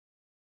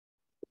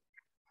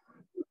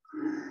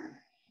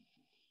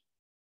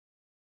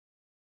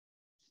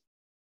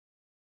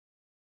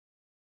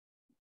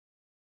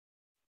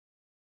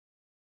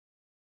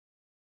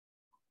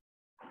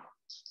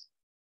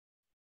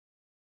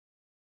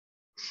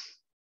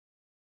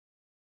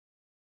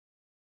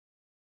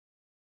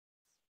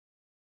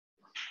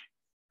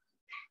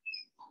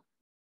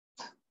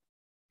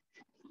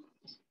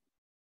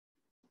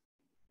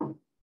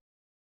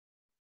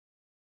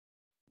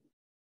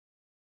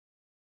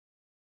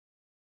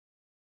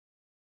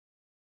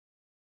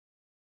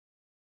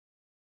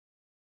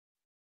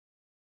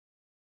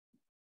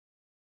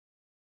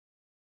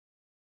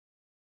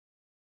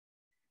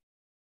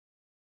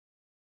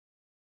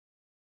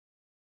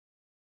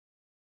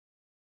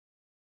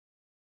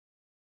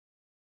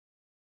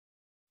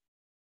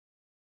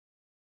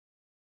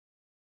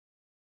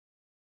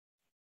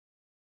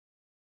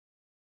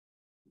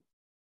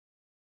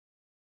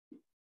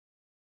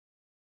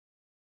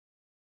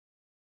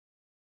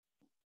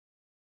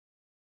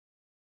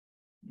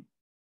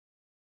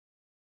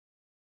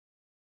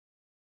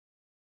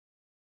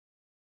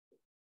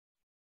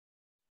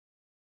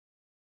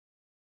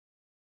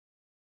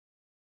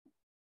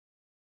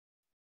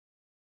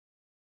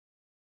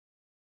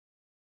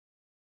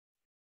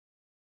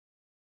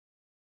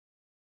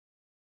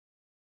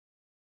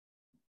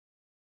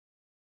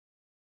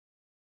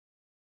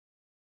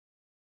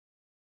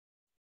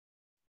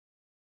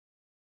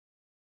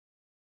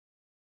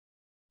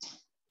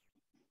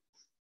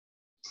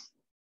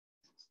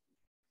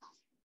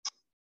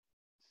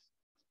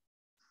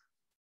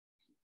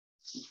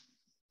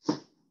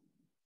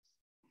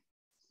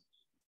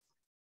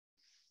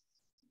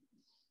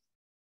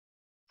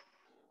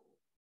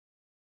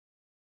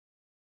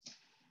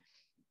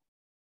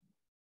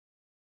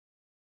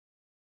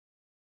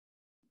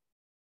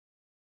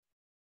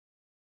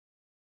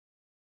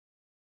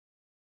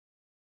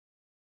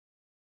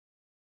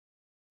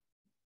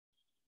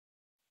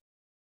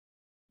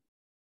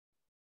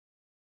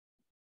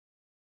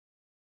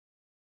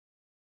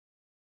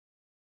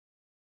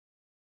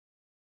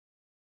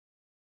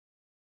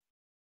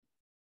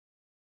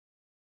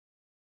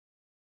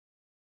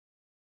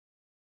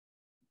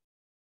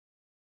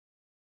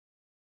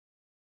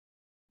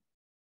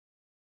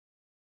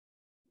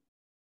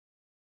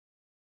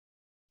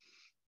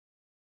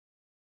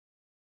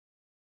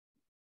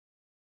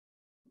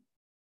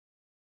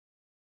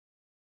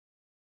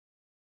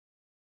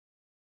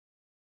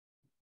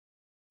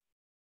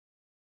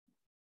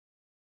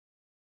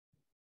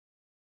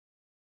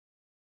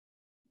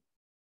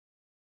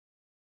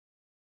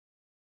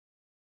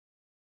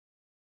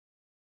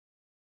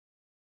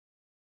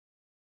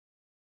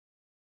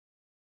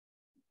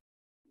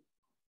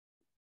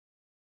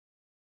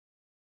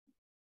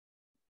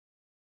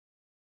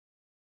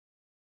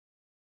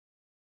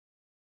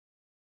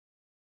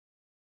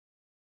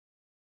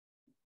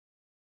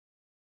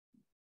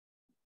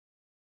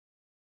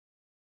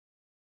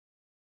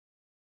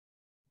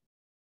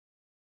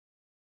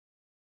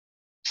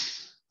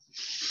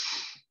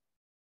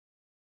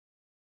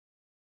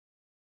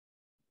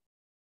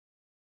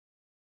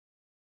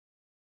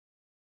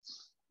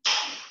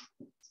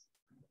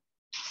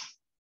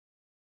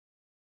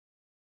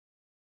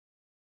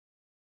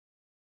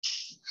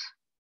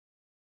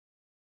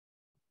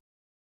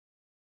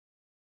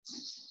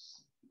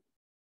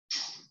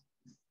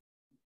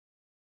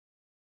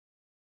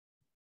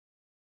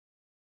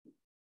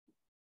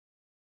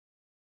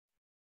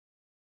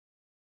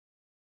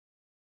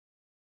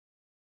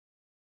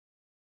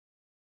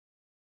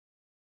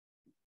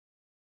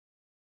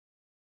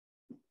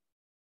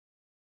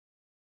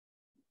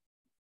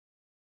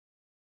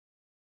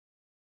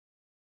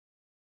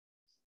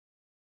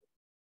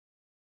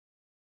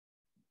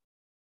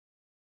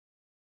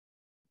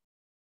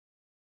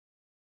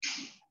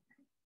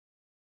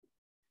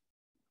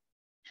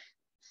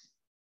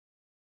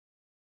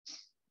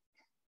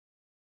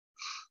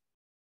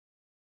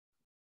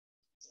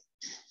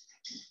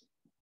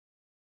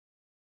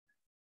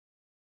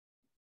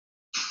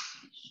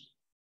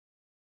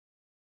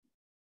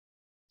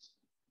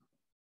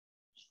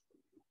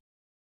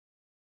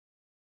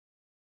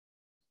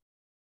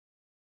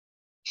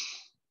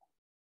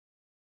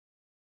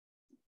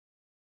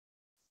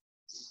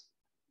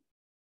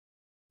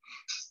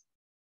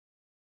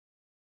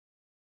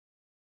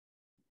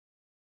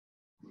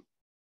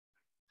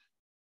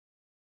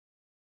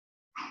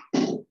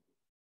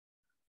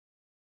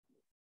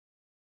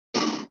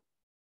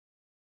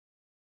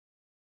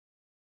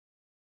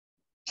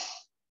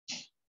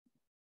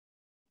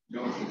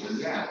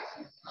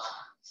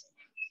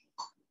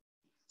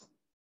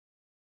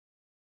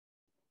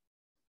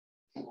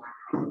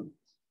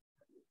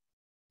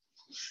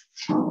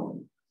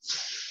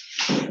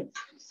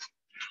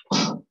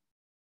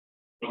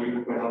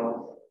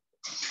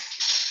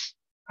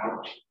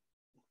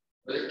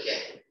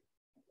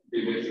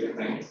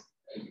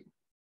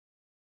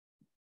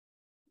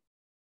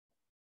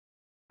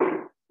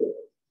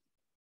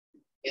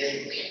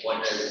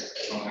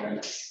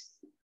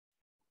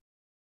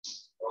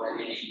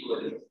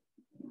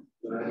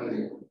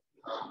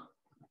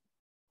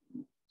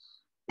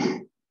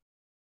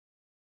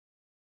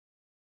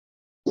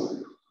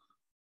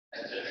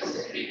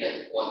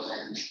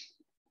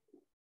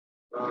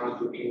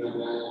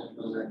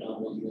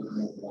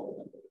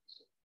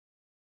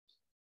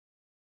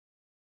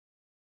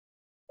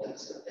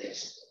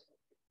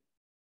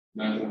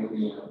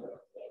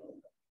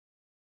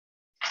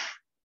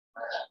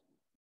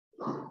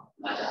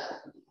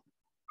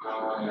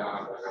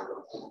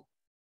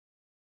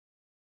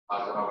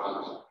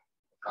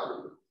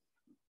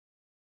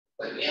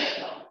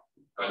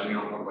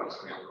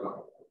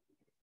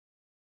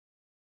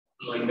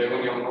Monday को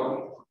नहीं होगा,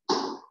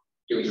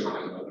 Tuesday को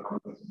नहीं होगा।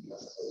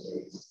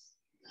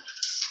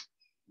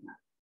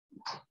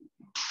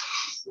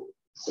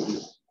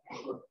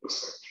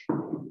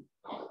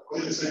 कोई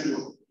डिसाइड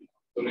हो,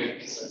 तूने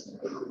डिसाइड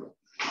करो।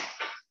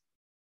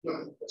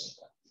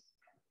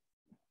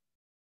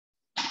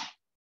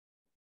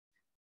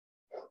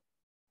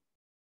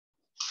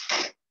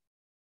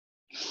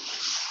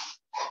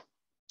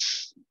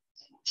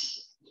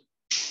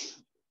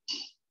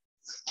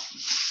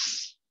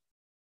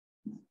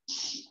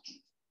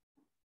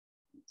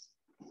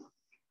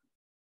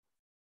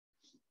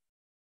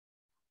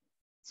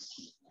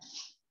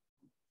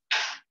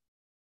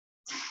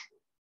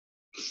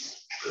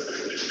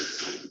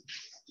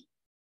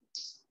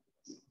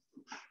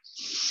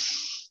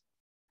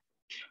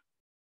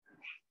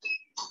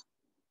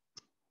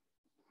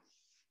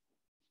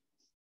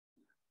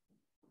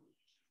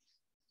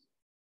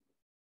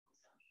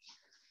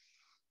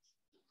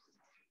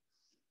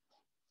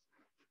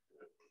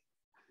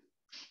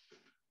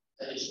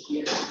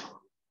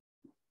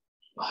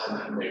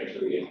 बाहर में बैठ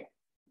हुई है,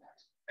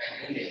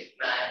 पहले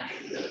प्लान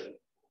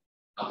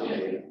अभी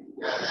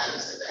नाम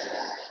से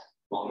पहला है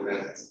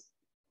कांग्रेस।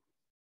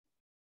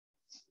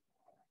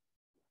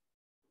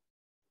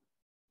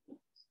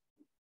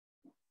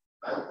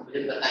 मुझे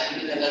पता ही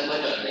नहीं लगा कोई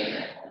चल रही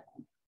है,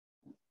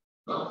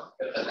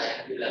 पता ही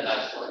नहीं लगा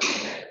कोई नहीं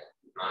है।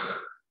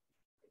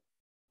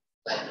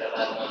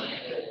 हैदराबाद में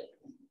है,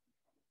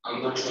 I'm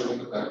not sure if I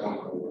can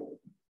go.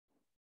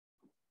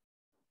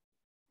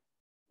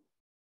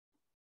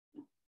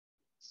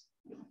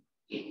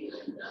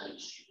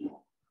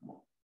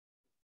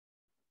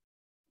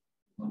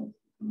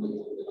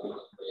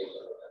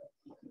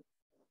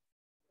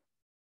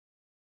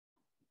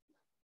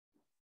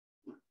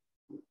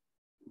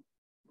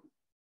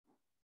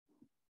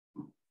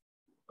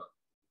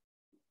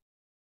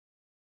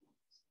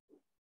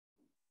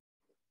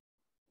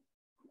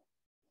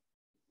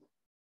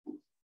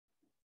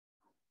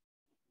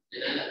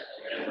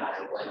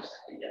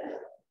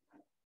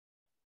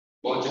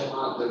 बहुत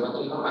जगह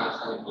दरवाजे का मैच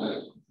का निकला है।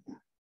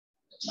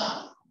 अच्छा,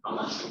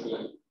 हमारा निकला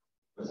है।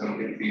 बस हम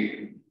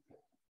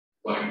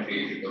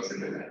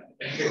 3.3% है।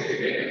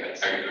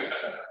 अच्छा निकला है।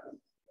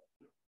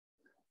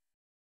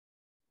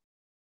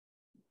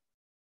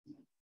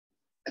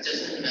 अच्छा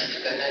सर, मैंने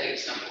कल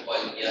रिक्शा में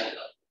कॉल किया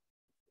था।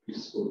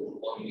 इसको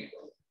कॉल नहीं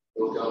किया।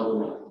 तो क्या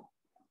बोला?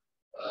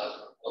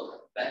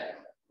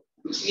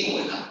 कुछ नहीं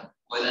बोला।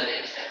 बोला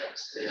नहीं शायद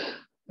उससे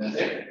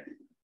वैसे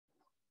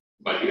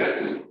बढ़िया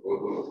थी वो।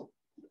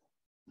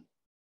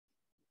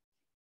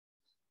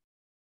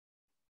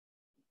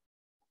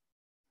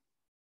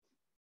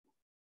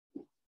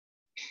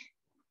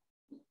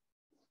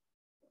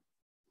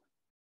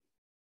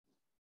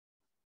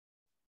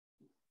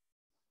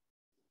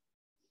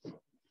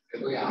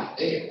 देखो यार,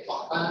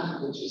 पापा ने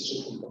कुछ चीज़ों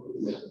को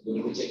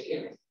दोनों चेक किया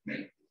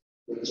नहीं,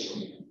 दोनों चेक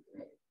नहीं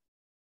किया।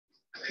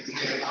 अगर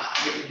तुम्हें बात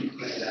में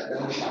निकल जाता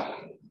है शायद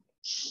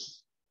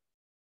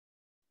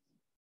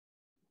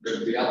जब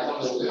दिया था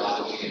मुझे याद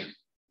नहीं है,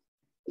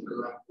 क्योंकि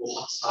मैं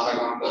बहुत सारा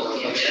काम कर रहा था।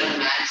 मेरा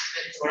मैथ्स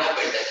में थोड़ा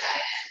बेटर है।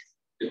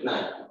 कितना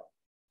है?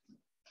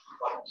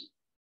 40।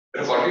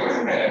 तेरा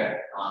 40% है?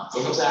 हाँ, तो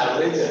सबसे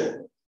एवरेज है।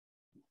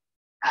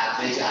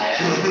 एवरेज आया।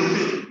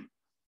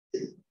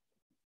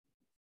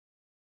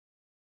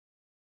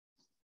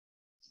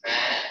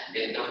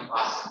 मैं एकदम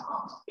पास हूँ।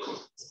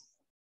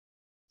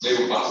 नहीं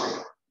वो पास है,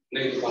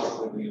 नहीं तो पास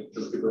नहीं है।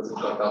 50%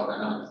 करता होता है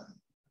ना।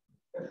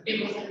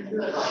 50% भी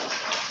करता है।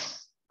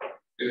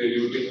 तेरे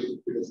यूटी तो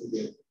 50%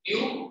 है।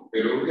 क्यों?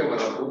 तेरे को क्या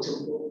पता पूछ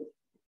हमको।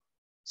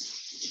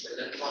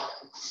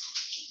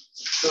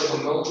 तो हम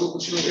लोग को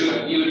कुछ नहीं मिला।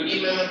 यूटी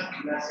में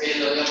मैं फेल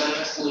हो गया,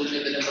 मैं स्कूल में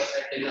कितने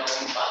परसेंटेज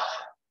आऊँ पास।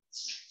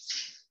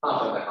 हाँ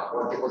पता है,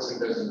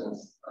 40% है।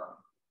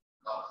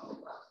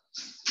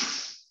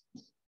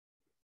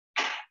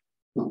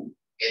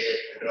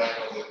 Drawing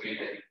of a green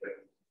and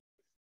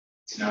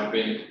now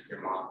paying your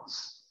marks.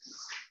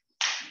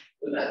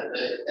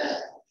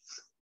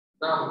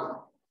 ना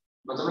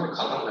मतलब मैंने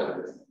खत्म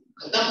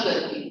कर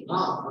दी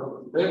हाँ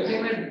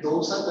मेरे में 2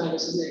 साल पहले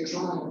से देख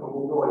रहा हूँ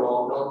वो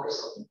लॉकडाउन के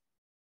समय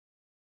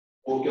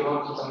वो के बाद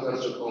खत्म कर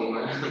चुका हूँ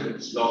मैं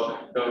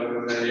लॉकडाउन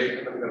में मैं ये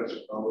खत्म कर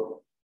चुका हूँ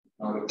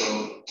और तो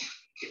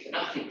कितना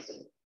फिक्स है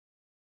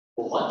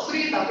बहुत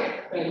फ्री था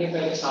पहले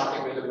पहले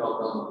स्टार्टिंग में जब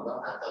लॉकडाउन हुआ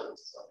था तब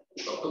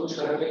तो कुछ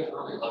कर रहे थे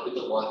अभी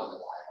तो बहुत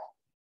मजा आया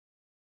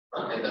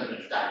और एकदम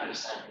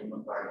स्टार्टिंग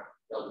में पढ़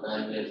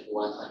लॉकडाउन में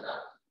हुआ था ना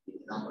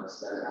इतना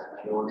मस्त लग रहा था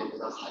रोड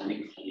इतना खाली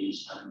खाली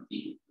शांति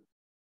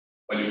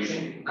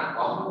पोल्यूशन ना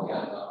कम हो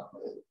गया था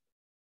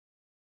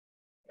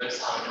पर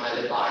सामने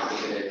वाले पार्टी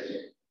कर रहे थे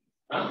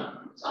हाँ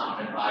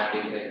सामने पार्टी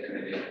कर रहे थे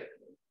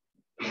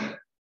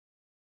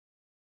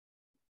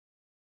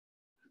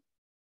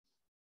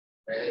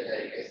मेरे घर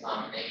के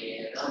सामने ही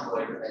है ना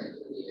वर्ल्ड बैंक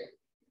है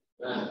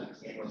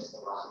ये मस्त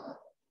बात है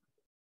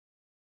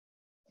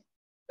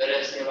फिर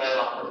इसके बाद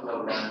वापस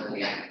लॉकडाउन हो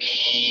गया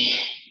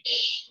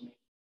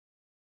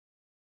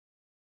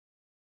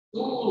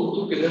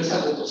तू किधर से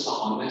आता तो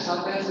सामने से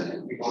आता है फिर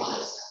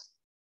बिकॉज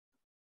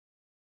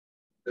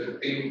फिर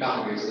 3 काम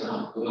गए ना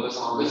दोनों के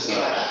सामने से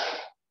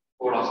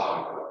थोड़ा सा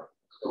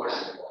थोड़ा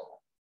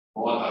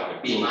बहुत आगे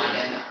डिमांड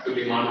है ना तो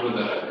डिमांड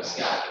उधर है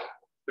इसके आगे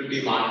तो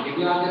डिमांड के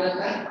भी आगे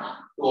रहता है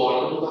तो और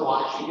तो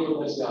वाशी के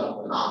उधर से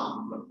आता है ना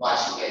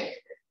वाशी के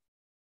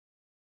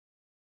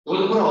तो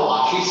पूरा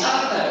वाशी से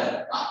आता है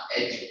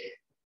एज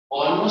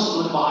ऑलमोस्ट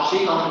मतलब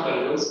वाशी काम कर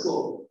लो इसको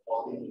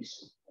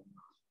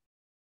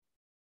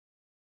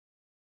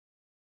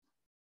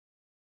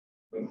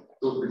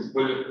तो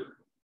बिल्कुल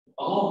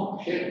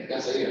ओह शिट क्या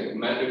सही है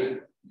मैं भी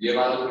ये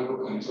वाला बिल्कुल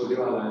कंसोली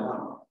वाला है ना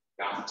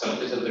क्या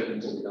चलते चलते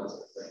कंसोली जा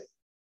सकते हैं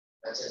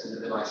अच्छा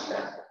चलते वाशी जा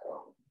सकते हो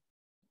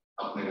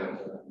अपने घर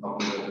से तो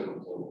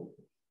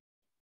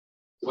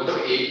मतलब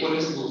एक कोने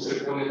से दूसरे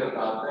कोने तक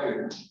आता है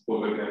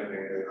कोविड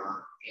करने के हाँ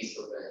 30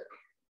 रुपए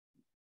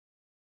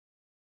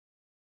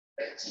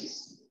 25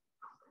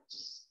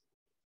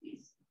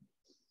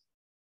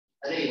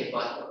 अरे एक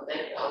बात पता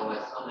है क्या हुआ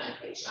था मैं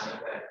परीक्षा में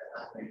बैठा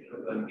था मेट्रो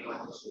गर्मी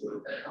वाला शुरू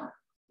होता है ना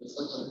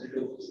उसका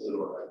कंप्यूटर शुरू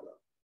हो रहा था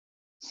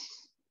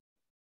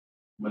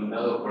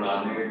बंदा तो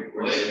पढ़ाने के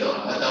कोई तो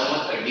खत्म हुआ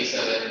 37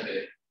 पे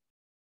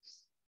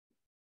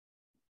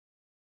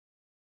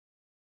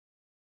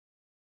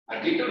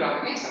अभी तो रख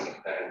नहीं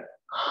सकता है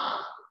हाँ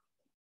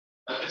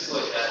मैं भी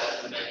सोच रहा था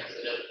कि मैं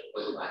सोचा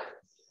कोई बात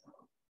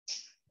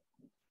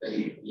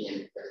नहीं ये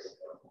कर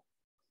सकता हूँ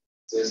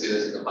तो सीधे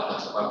सीधे पता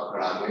चला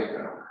पकड़ा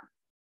गया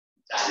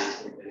 40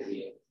 मिनट के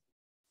लिए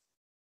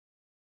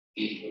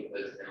 30 मिनट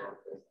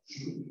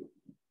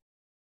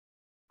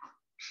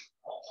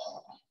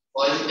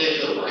पॉजिटिव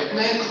तो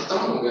इतना ही खत्म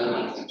हो गया ना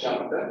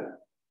चैप्टर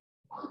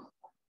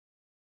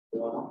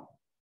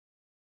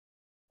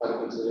पर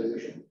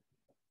कंसीडरेशन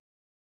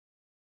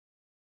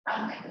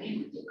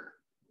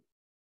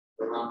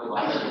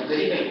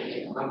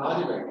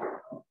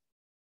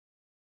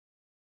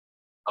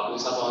अपने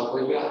साथ और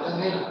कोई भी आता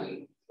है ना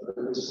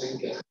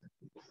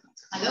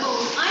Hello,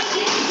 I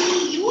didn't see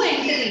you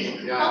entering.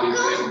 Yeah, he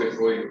came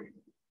before you.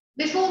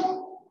 Before?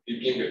 He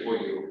came before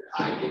you.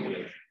 I came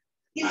late.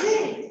 Is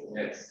it?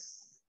 Yes.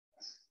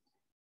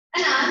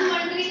 And I'm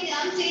wondering,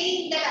 I'm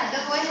saying that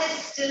other boy has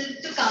still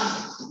to come.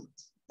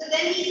 So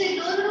then he said,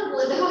 no,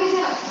 both the boys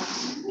are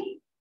coming.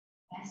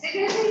 ऐसे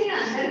कैसे ये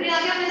अंदर भी आ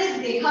गया मैंने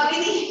देखा भी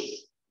नहीं.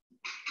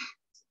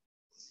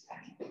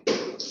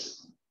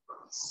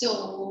 So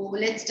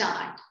let's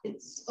start.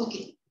 It's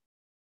okay.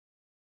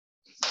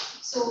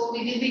 So we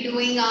will be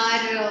doing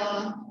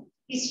our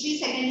history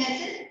second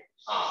lesson.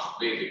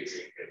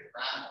 Basic.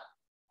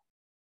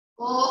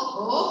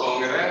 Oh.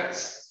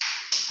 Congrats.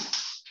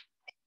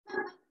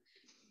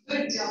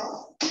 Good job.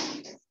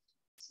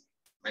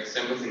 Next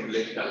time was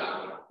English का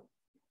लाना.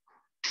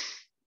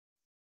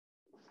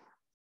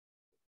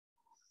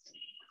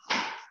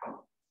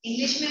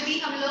 इंग्लिश में भी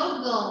हम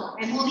लोग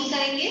MOV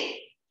करेंगे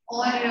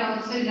और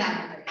फिर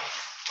ग्रामर करेंगे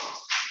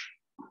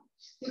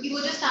क्योंकि वो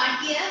जो स्टार्ट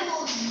किया है वो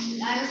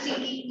आई वाज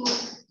थिंकिंग वो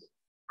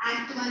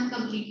एक्ट 1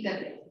 कंप्लीट कर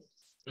रहे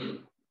हैं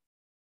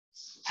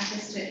एट अ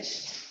स्ट्रेच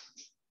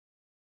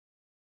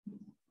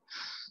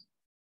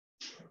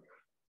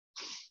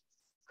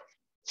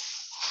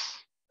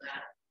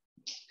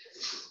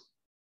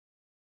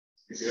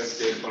किसी का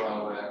स्केल पड़ा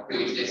हुआ है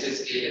ट्यूसडे से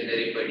स्केल अंदर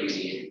ही पड़ी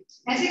हुई है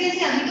ऐसे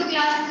कैसे अभी तो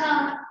क्लास था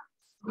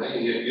नहीं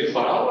ये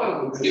पड़ा हुआ है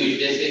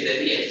ट्यूसडे से इधर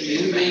ही है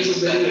स्केल में ही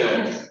उधर ही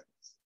है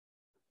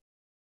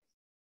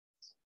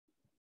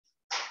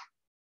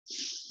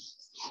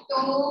तो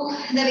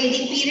द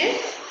वैदिक पीरियड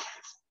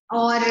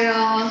और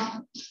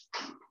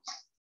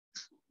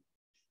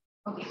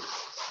ओके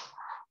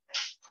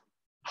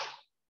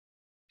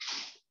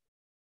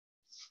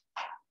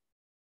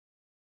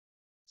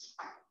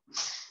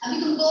अभी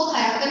तुमको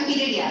हड़प्पन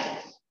पीरियड याद है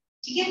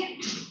ठीक है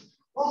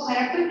वो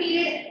Harappan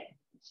period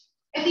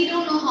we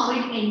don't know how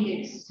it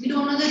ended we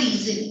don't know the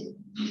reason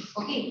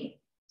okay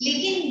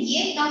लेकिन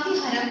ये काफी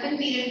हड़प्पन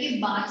पीरियड के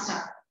बाद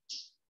start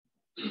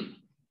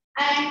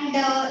and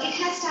it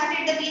has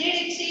started the period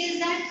it says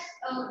that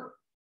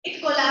it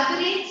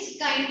collaborates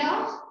kind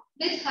of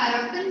with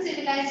Harappan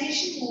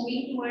civilization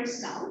moving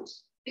towards south,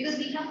 because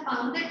we have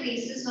found the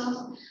traces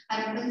of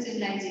Harappan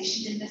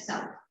civilization in the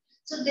south.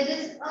 So there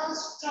is a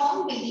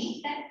strong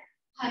belief that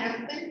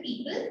Harappan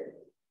people,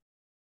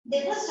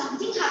 there was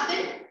something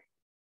happened.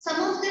 Some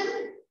of them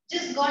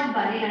just got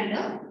buried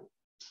under,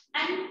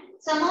 and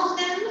some of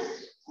them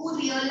who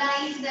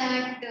realized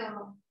that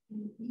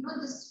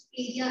this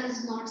area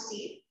is not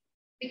safe,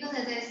 because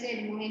as I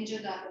said,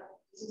 Mohenjo-daro,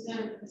 this is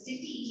a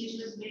city which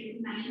was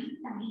built 9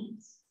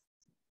 times.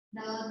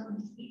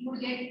 It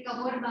would get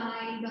covered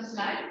by the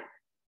flood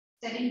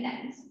 7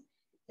 times.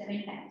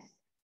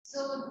 So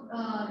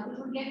it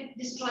would get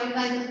destroyed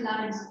by the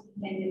floods,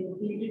 then they would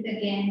build it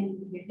again, it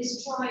would get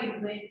destroyed.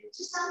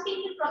 So some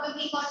people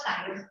probably got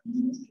tired,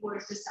 moved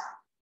towards the south.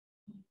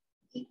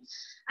 Okay.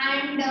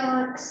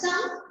 And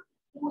some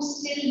who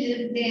still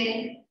lived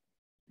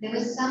there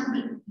was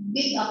some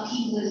big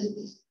upheaval,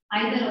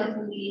 either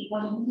earthquake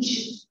or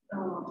huge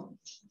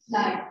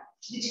flood,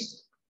 which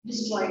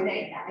destroyed the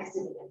entire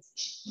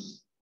civilization.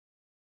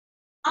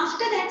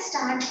 After that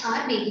starts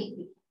our Vedic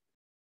period.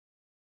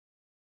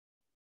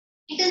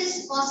 It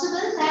is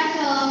possible that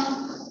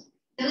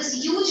there was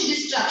huge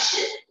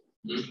destruction.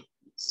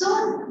 So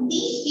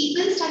these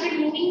people started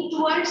moving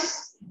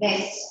towards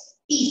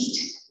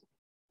east.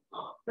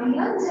 From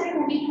here, they started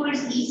moving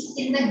towards east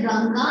in the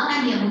Ganga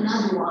and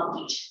Yamuna Doab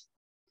region.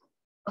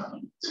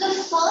 Okay. So the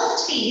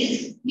first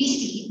phase we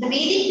see, the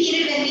Vedic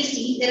period when we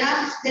see,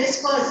 there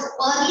is first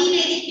early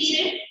Vedic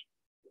period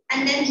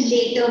and then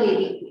later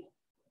Vedic period.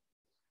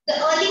 The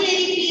early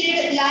Vedic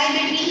period lie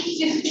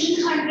between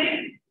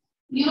 1500,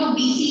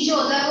 BC जो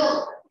होता है वो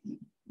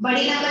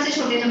बड़े number से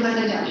छोटे number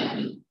तक जाता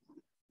है.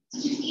 So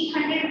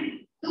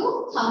 1500 to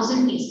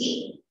 1000 BC,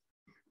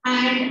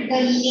 and the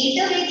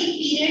later Vedic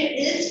period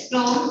is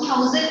from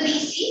 1000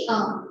 BC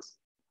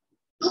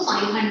to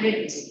 500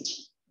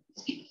 BC.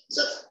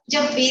 So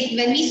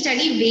when we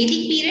study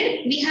Vedic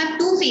period, we have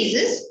 2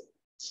 phases: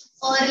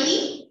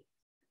 early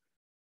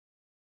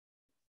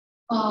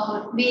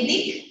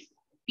Vedic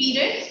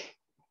period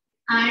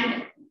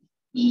and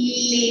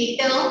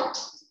later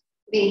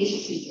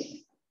Vedic period.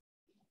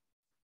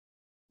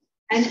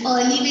 And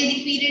early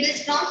Vedic period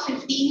is from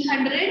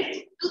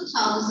 1500 to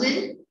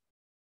 1000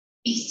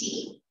 BC.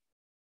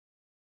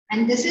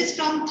 And this is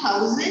from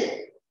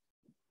 1000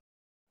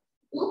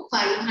 to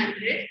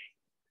 500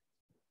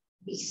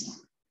 BC.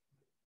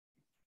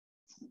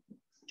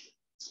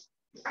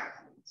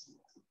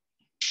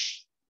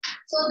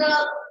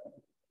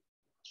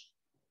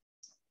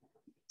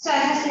 So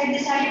as I said, they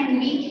started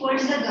moving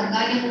towards the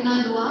Ganga Yamuna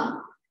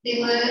Doab. They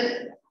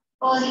were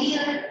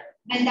earlier,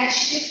 when that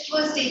shift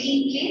was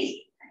taking place,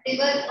 they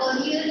were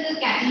earlier the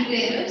cattle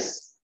bearers.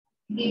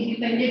 They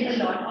depended a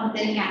lot on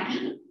their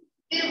cattle.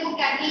 Then वो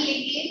cattle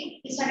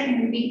लेके they started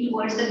moving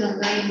towards the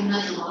Ganga Yamuna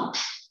Doab.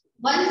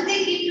 Once they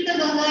came to the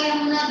Ganga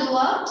Yamuna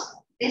Doab,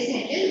 they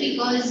settled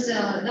because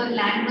the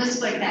land was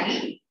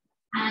fertile,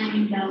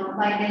 and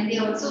by then they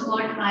also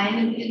got iron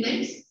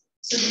implements,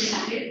 so they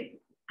started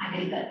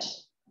agriculture.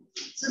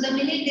 So the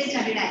minute they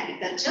started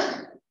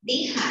agriculture,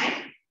 they had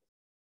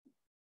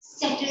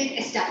settled,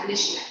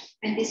 established life,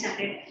 and they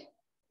started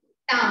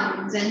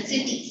towns and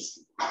cities.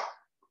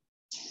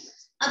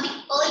 Now the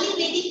early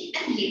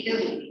Vedic and later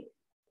Vedic.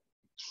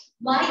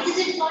 Why is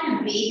it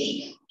called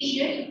Vedic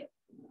period?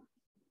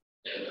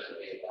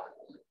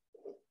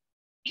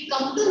 We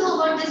come to know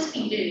about this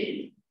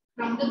period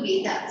from the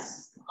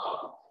Vedas.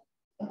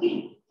 Okay.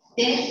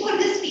 Therefore,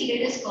 this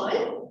period is called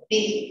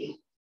Vedic period.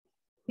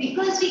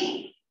 Because we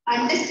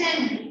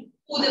understand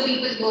who the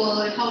people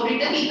were, how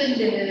did the people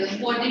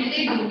live, what did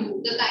they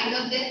do, the kind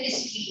of their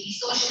history,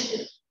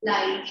 social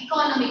life,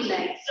 economic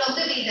life from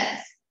the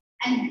Vedas.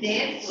 And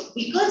therefore,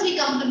 because we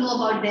come to know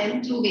about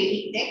them through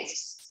Vedic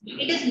texts,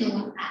 it is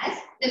known as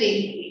the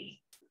Vedic period.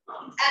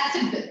 It's as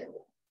simple.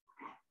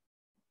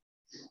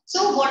 So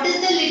what is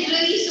the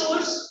literary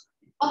source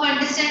of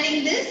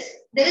understanding this?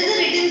 There is a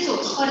written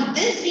source. For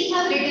this, we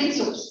have written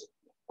source.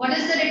 What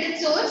is the written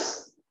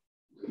source?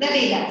 The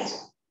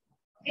Vedas.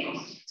 Okay.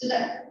 So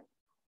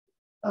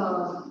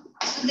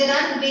there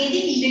are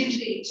Vedic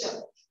literature.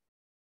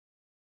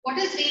 What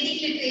is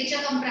Vedic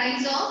literature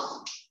comprised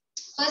of?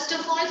 First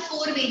of all,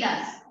 4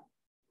 Vedas.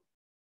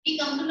 We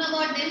come to know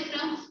about them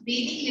from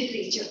Vedic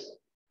literature.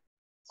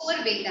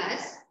 4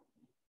 Vedas.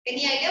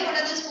 Any idea what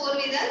are those 4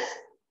 Vedas?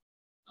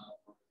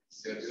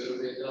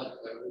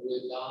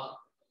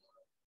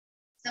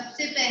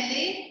 सबसे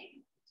पहले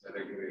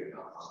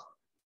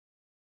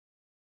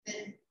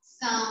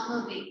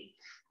Samaved.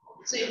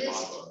 So it is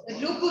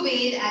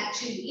Rigved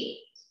actually.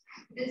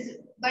 It is,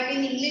 but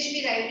in English we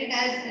write it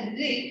as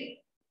Rig.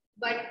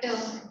 But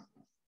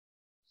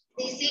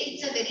they say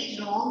it's a very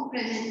wrong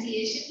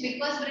pronunciation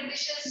because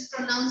Britishers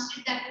pronounced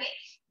it that way.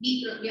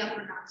 We are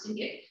pronouncing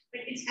it,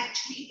 but it's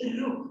actually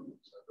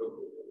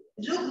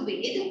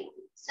Rigved,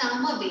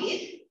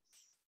 Samaved,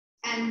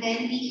 and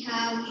then we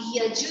have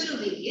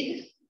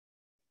Yajurved,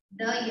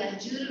 the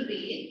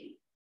Yajurved,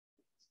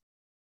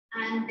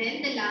 and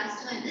then the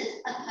last one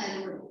is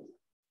Atharvaved.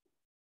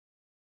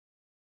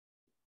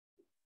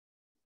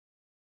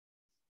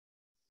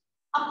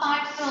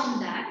 Apart from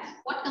that,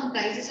 what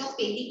comprises of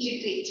Vedic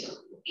literature?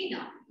 Okay,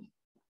 now.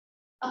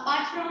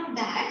 Apart from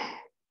that,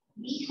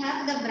 we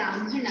have the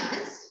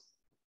Brahmanas,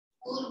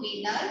 4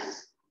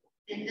 Vedas,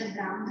 then the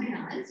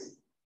Brahmanas,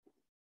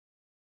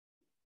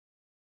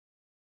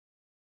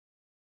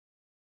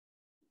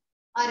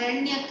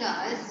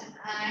 Aranyakas,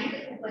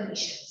 and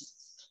Upanishads.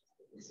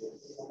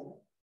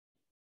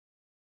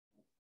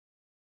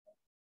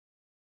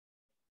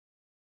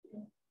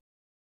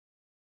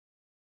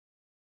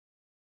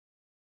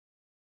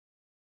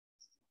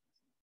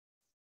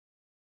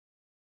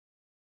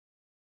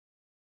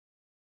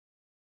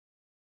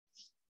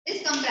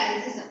 This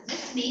comprises of,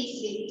 this makes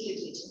Vedic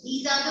literature.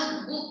 These are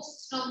the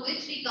books from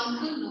which we come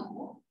to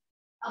know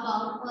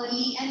about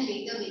early and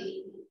later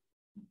Vedic.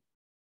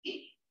 Okay?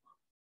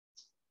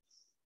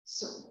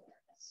 So,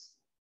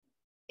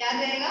 क्या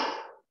रहेगा?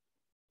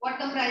 What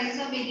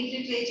comprises of Vedic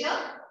literature?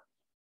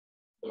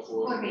 The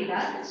 4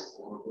 Vedas.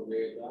 4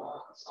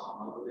 Vedas,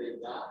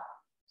 Samaveda,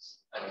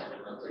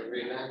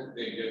 Veda,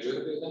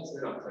 Yajurveda,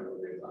 फिर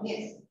Atharvaveda.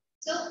 Yes.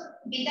 So,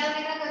 Veda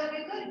Veda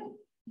करोगे तो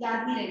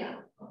याद नहीं रहेगा.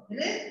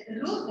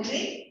 ऋग,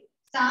 ऋग,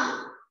 साम,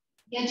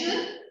 यजुर,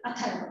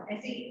 अथर्व.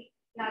 ऐसे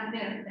याद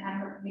में ध्यान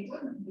रखने को.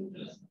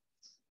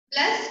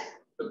 Plus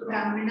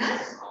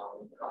Brahmanas,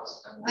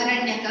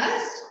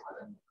 Aranyakas,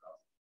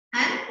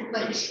 and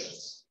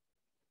Upanishads.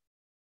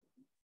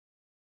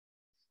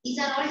 These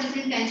are all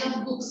different kinds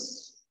of books.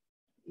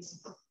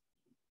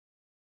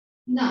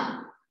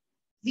 Now,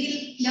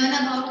 we'll learn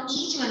about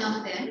each one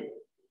of them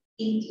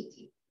in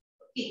detail.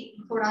 Okay,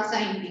 थोड़ा सा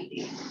in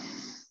detail.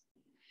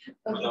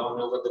 मतलब हम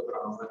लोगों को तो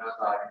ब्राह्मण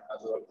आर्य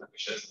और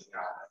उपनिषद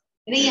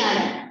नहीं आ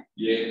रहा है.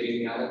 ये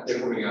 3 आ रहा, तेरे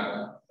को नहीं आ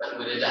रहा, पर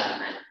मुझे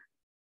जानना है.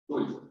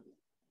 Good.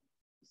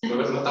 तो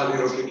बस बता दे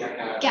रहे हो कि क्या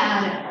आ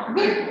रहा है.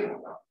 Good.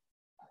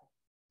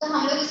 तो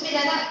हम लोग इसमें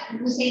ज्यादा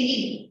घुसेंगे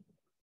नहीं.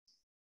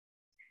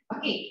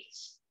 Okay.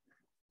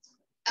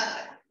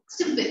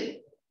 Simple.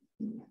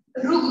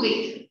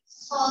 Rigveda,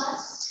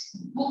 first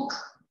book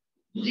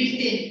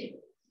written.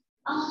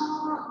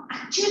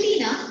 Actually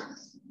ना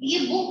ये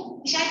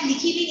book शायद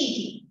लिखी भी नहीं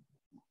थी.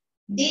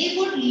 They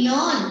would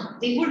learn,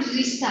 they would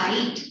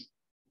recite.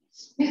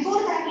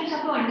 Before that, you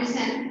have to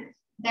understand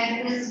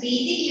that this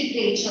Vedic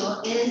literature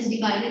is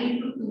divided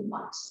into 2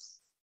 parts.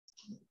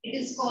 It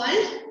is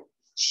called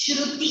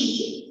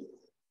Shruti.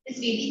 This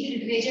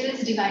Vedic literature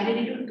is divided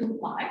into 2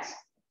 parts,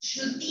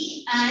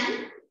 Shruti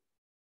and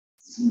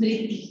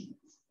Smriti.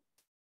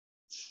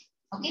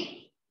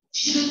 Okay,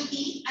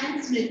 Shruti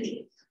and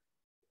Smriti.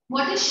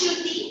 What is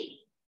Shruti?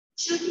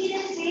 Shruti,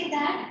 they say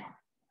that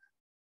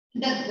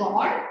the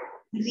God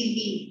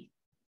revealed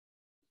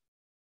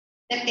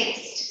the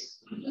text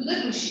to the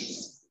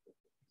rishis.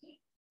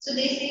 So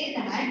they say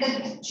that the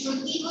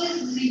Shruti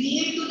was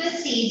revealed to the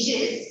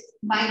sages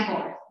by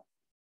God,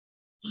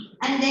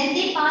 and then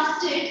they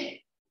passed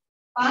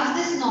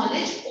this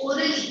knowledge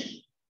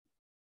orally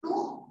to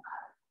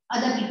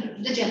other people,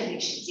 to the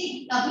generation.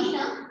 See,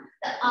 Abhina,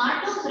 the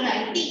art of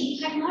writing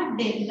had not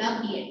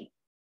developed yet.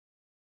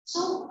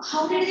 So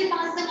how did they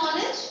pass the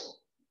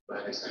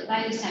knowledge?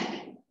 By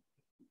reciting.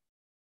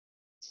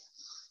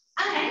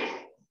 And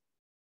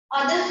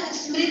other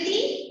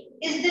Smriti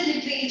is the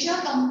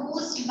literature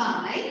composed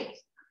by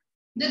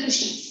the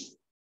rishis.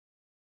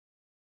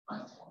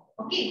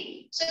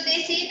 Okay, so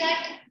they say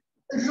that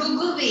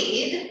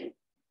Rigveda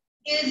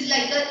is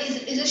like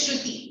is a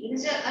Shruti. It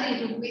is a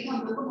Rigveda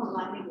हम लोग को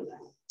भगवान ने बोला.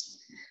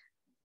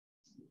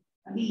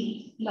 अभी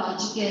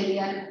logical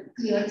या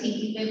clear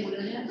thinking में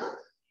बोलने लगा तो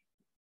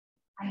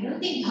I don't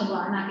think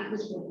भगवान आके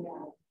कुछ बोल रहा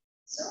है.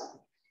 So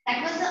that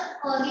was the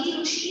early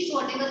rishis,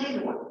 whatever they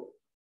wrote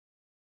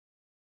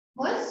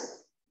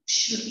was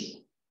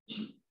Shruti.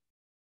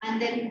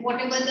 And then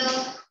whatever the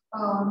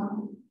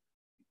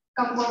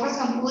what was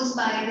composed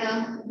by the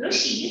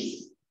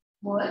rishis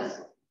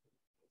was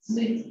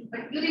Smriti.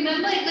 But you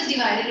remember it was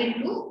divided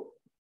into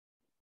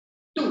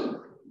 2.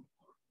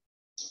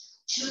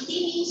 Shruti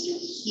means to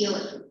hear.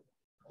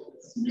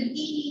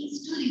 Smriti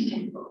means to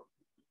remember.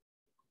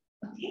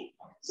 Okay.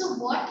 So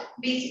what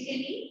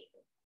basically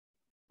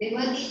they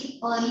were these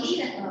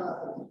early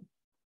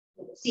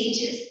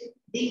sages.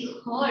 They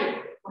heard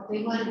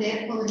whatever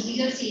their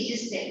earlier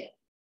sages said,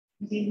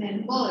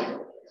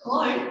 remembered,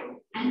 heard,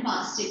 and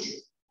passed it,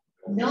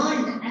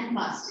 learned and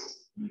passed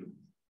it.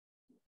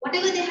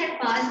 Whatever they had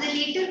passed, the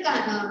later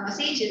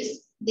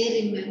sages, they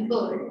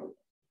remembered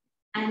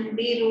and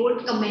they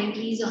wrote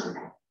commentaries on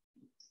that.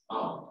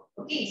 Oh.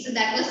 Okay, so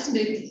that was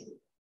Smriti.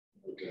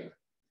 Okay.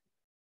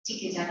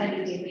 Okay,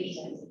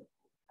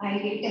 I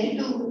tend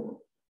to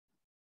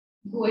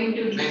go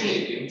into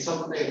detail. In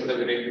some way, the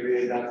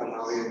Rigveda,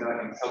 Samaveda,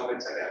 in some way,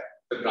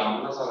 the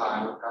Brahmanas or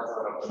Aranyakas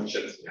or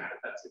Upanishads,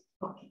 that's it.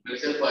 Okay.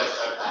 This is first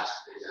or last.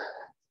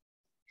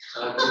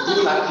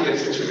 Too lucky,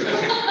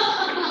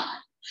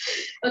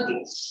 Okay.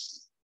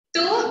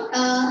 So,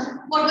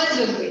 what was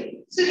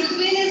Rigveda? So,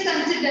 Rigveda is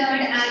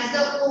considered as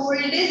the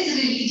oldest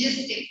religious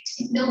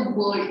text in the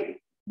world.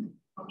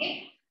 Okay.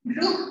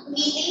 Rig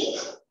meaning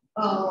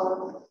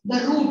the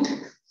root.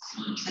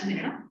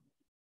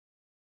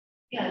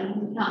 Yeah,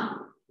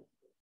 no.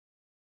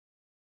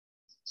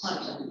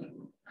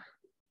 Sorry.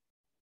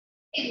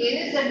 Hey,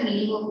 where is that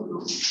name of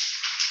group?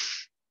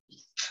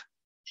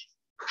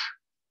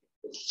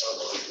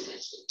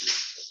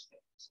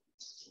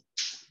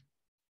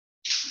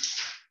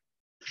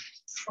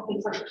 Okay,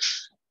 fine.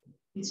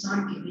 It's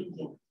not giving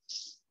here.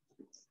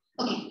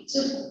 Okay, so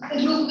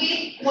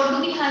Rigved, what do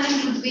we have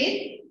in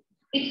Rigved?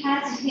 It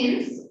has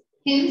hymns.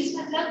 Hymns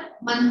मतलब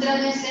mantra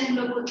जैसे हम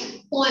लोग बोलते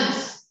हैं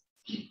poems.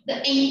 The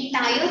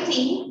entire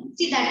thing.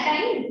 See that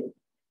time,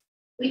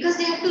 because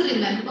they have to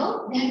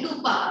remember, they have to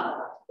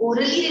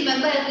orally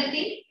remember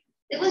everything.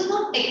 There was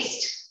no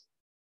text.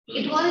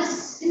 It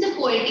was in the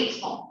poetic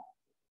form.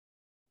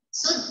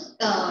 So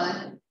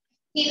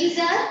hymns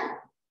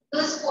are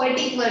those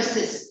poetic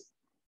verses.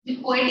 The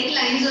poetic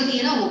lines होती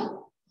है ना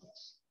वो.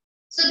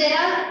 So there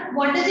are,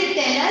 what does it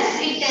tell us?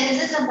 It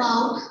tells us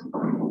about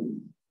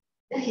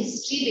the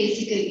history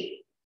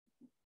basically.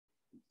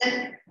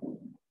 The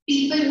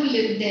people who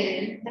lived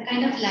there, the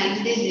kind of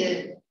life they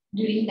lived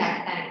during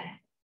that time.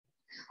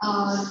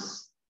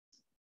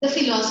 The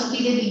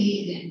philosophy they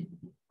believed in,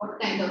 what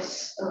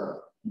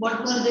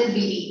were their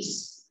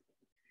beliefs.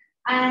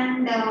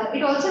 And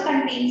it also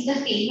contains the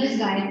famous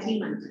Gayatri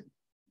Mantra.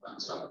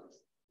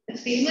 The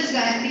famous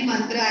Gayatri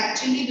Mantra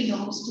actually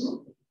belongs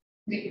to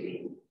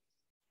Rigveda.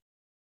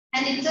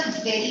 And it's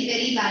a very,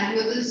 very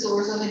valuable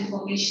source of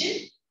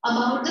information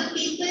about the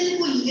people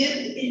who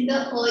lived in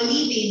the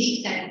early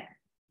Vedic time.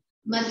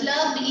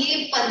 मतलब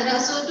ये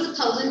 1500 to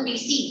 1000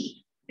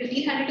 BC,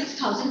 1500 to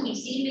 1000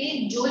 BC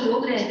में जो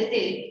लोग रहते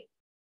थे,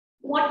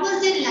 what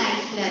was their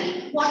life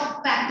like?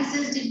 What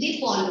practices did they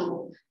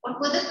follow? What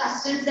were the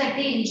customs that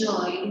they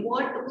enjoyed?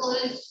 What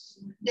was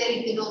their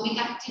economic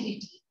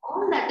activity?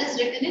 All that is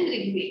written in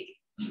Rigveda.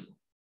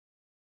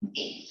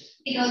 Okay.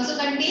 It also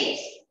contains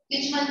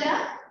which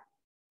mantra?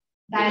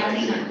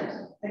 Gayatri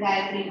Mantra, the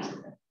Gayatri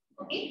Mantra,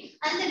 okay,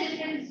 and the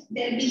different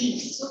their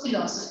beliefs, so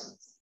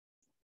philosophies.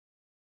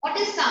 What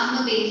is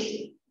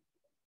Samaved?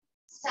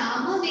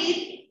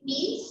 Samaved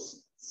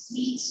means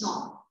sweet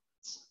song.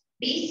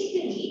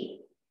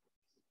 Basically,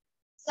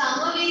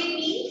 Samaved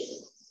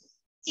means,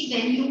 see,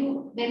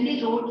 when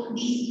they wrote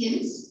these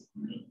hymns,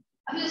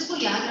 अभी उसको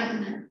याद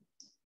रखना.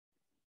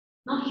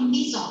 Now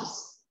Hindi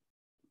songs,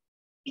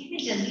 इतने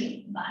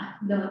जल्दी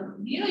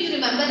learn. You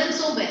remember them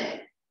so well.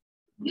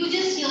 You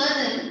just hear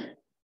them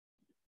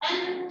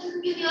and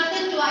you hear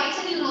them twice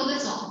and you know the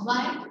song.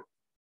 Why?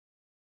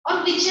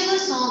 Or whichever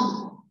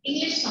song,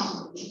 English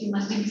song, you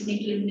must be listening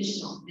to English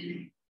song.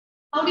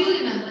 How do you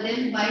remember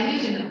them? Why do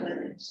you remember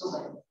them so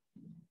well?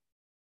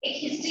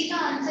 एक history का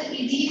answer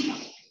easy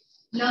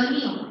learn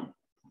ही होगा.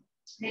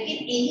 लेकिन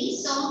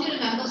any song you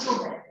remember so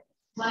well.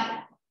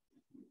 Why?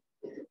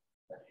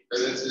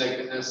 Because it's like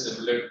in a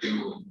similar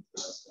tune.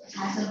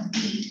 Has a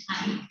beat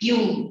and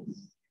tune,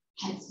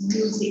 has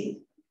music.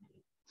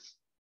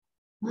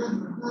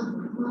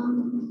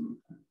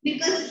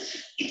 Because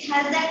it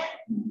has that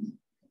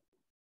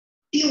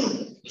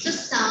tune. So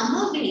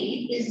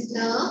Samaved is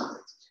the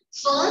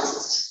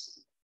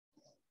first,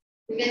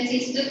 you can say,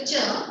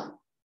 scripture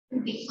to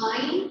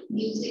define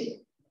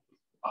music.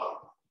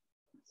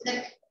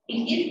 That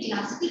Indian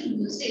classical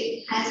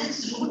music has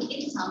its root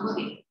in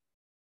Samaved.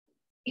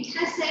 It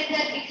has said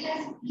that it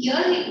has, here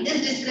it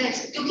just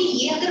describes, क्योंकि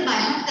ये अगर by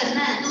heart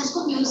करना है तो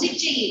उसको music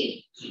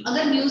चाहिए.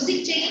 अगर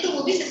music चाहिए तो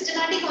वो भी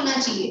systematic होना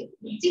चाहिए.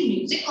 See,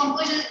 music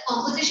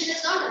composition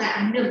is not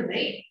random,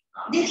 right?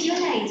 They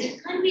realize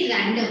it can't be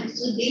random,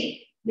 so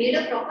they made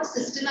a proper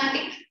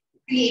systematic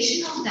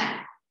creation of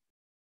that.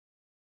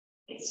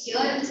 It's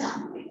here in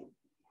some way.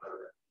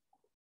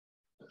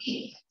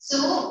 Okay,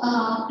 so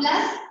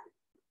plus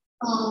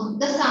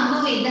the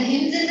Samaved, the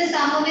hymns in the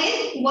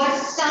Samaved were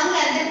sung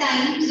at the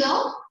times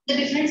of the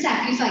different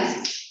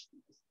sacrifices.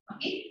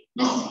 Okay,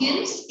 the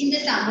hymns in the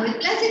Samaved,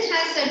 plus it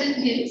has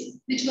certain hymns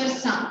which were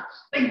sung,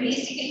 but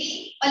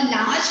basically a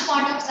large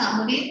part of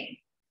Samaved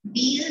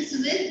deals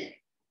with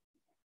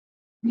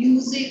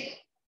music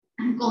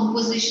and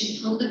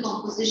composition, how the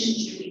composition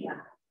should be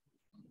done.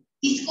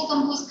 इसको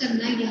compose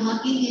करना यहाँ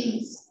के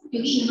hymns,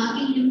 क्योंकि यहाँ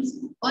के hymns,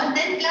 और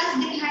then plus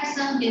they had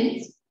some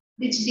hymns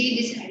which they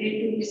decided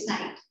to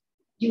recite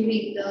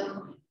during the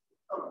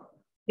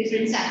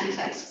different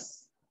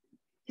sacrifices.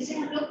 जैसे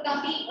हम लोग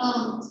काफी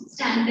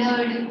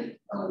standard,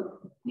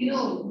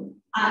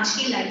 आज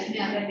के life में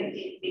अगर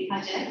देखा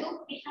जाए तो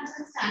it has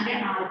some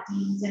standard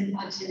aartis and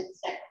bhajans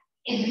that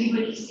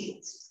everybody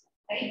sings,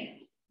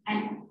 right?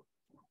 And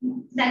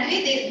that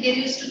way there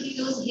used to be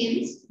those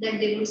hymns that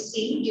they would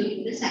sing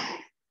during the sacrifice.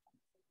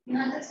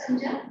 यहाँ तक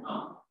समझा?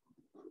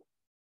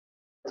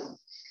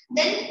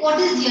 Then what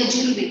is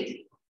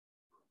Yajurved?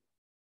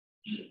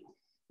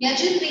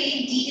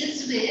 Yajurved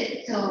deals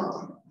with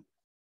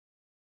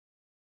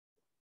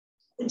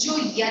जो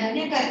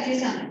यज्ञ करते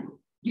समय,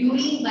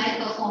 during by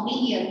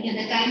performing yajna,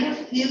 the kind of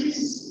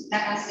hymns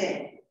that are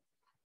said,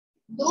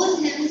 those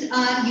hymns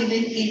are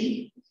given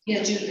in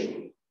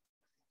Yajurved.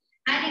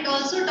 And it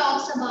also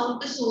talks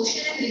about the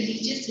social and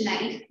religious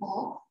life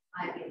of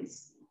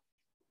Aryans.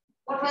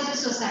 What was the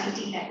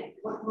society like?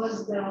 What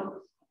was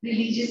the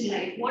religious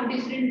life? What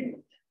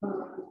different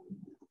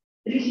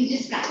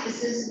religious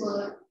practices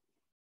were?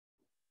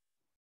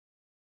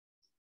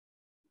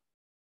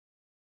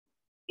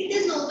 It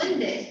is no one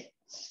there,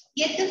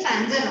 yet the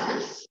fans are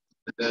on.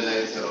 The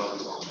lights are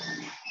also on.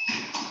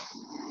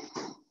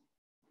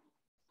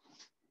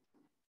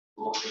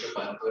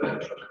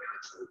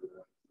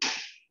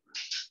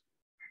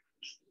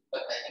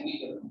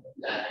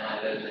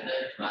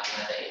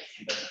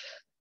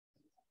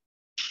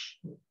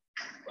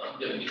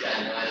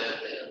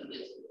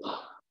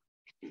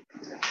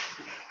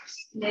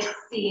 Let's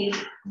say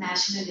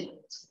national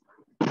event.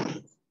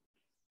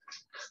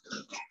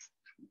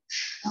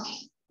 Okay.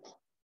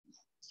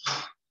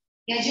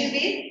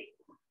 Yajurveda,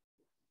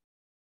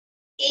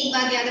 एक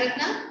बात याद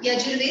रखना,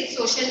 Yajurveda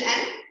social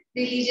and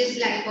religious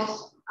life of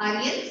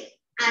Aryans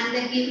and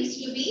the hymns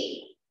to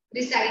be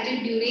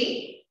recited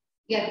during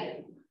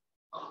Yajna.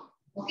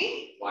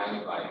 Okay? Why?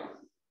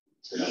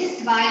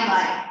 Yes, why?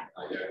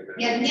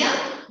 Yajna,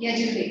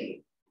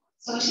 Yajurveda,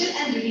 social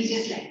and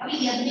religious life. अभी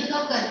यज्ञ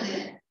कब करते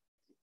हैं?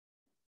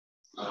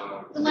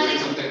 तुम्हारे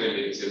something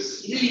religious.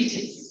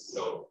 Religious.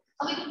 So.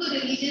 अभी तुमको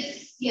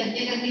religious यज्ञ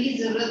करने की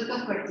जरूरत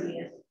कब पड़ती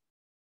है?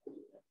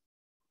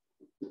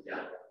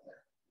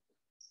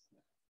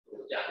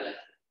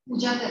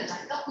 पूजा करना,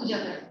 कब पूजा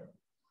करना?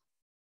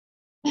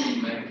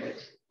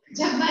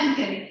 जब मन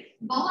करे।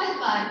 बहुत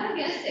बार ना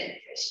क्या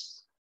सेल्फिश,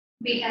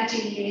 बेटा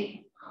चाहिए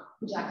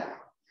पूजा करो,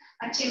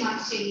 अच्छे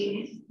मार्क्स चाहिए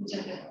पूजा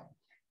करो,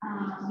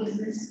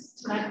 बिजनेस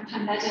थोड़ा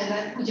ठंडा चल रहा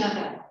है पूजा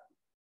करो।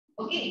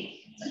 Okay,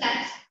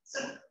 so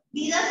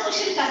these are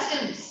social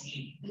customs.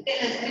 Tell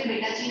us, अरे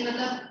बेटा चाहिए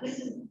मतलब this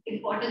is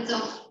importance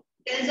of,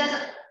 tells us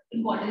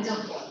importance of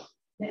God.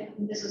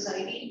 In the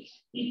society,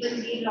 people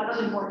give a lot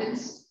of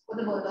importance for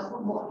the birth of a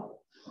boy.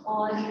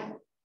 Or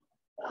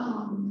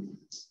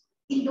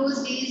in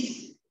those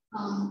days,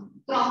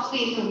 crop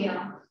fail हो गया,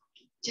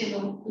 चलो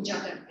पूजा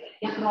करते हैं,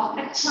 या crop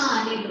अच्छा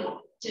आने दो,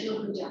 चलो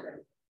पूजा करते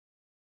हैं.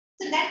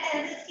 So that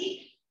tells us कि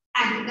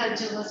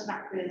agriculture was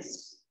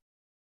practiced.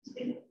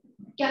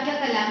 क्या-क्या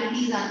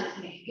calamities आते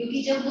थे, क्योंकि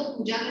जब वो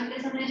पूजा करते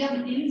समय जब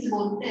hymns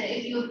बोलते हैं,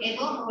 if you have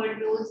ever heard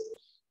those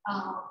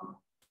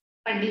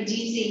Pandit ji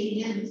saying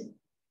hymns,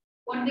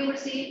 what they would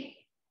say,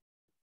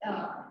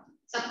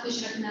 सब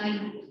कुछ रखना,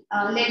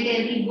 let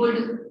there be good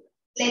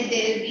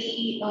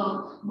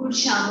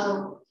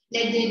shower,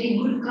 let there be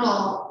good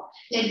crop,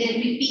 let there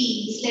be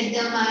peace,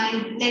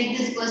 let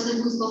this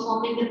person who's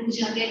performing the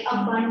puja get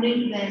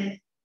abundant wealth.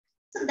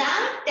 So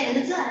that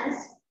tells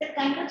us the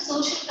kind of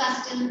social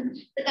custom,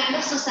 the kind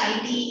of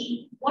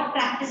society, what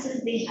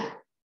practices they have.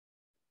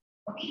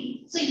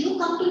 Okay, so you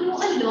come to know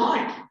a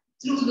lot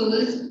through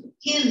those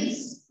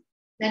hymns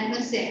that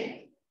were said.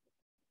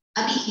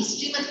 अभी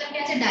history मतलब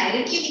क्या, ऐसे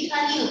directly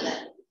लिखा नहीं होता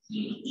है,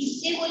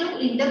 इससे वो लोग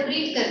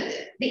इंटरप्रेट करते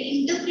हैं. They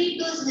interpret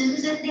those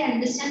hymns and they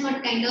understand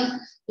what kind of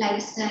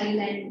lifestyle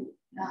and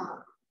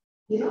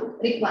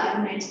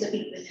requirements the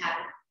people have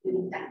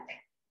during that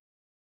time.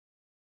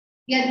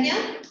 Yajna,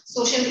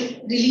 social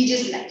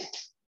religious life.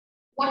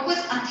 What was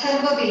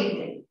Atharva Ved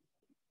then?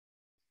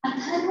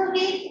 Atharva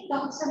Ved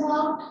talks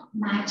about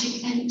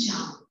magic and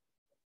charm.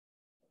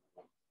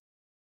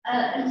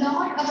 A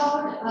lot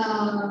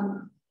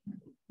about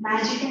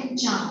magic and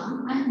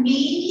charm, and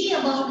mainly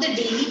about the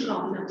daily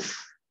problems.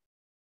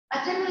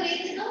 Atharva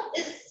Ved,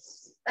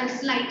 is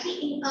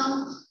slightly in a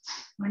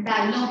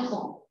dialogue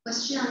form,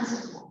 question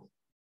answer form,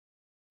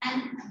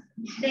 and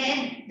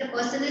there the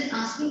person is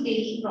asking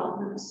daily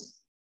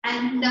problems,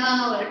 and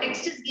the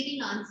text is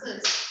giving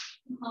answers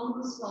to how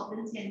those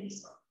problems can be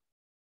solved.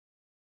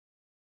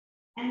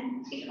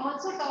 And it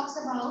also talks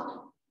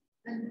about,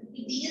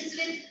 it deals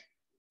with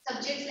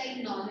subjects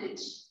like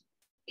knowledge.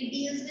 It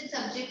deals with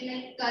subjects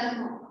like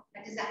karma,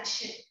 that is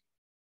action,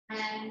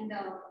 and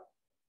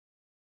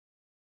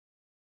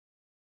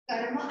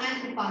karma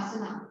and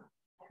upasana,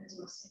 that is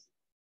what.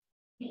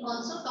 It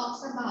also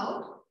talks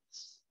about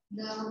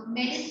the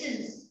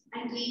medicines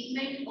and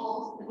treatment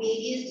of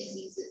various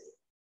diseases.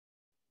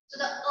 So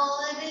the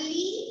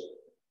early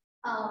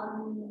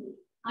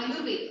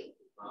Ayurveda,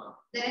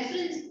 the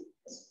reference,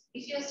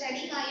 if you are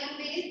studying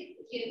Ayurveda,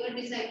 if you ever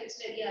decide to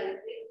study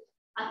Ayurveda,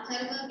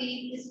 Atharva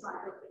Ved is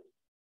part of it.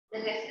 The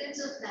reference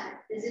of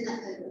that is in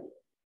Atharva.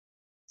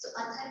 So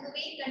Atharva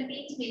Ved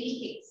contains many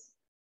things.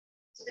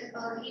 So the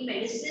early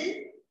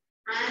medicine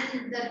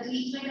and the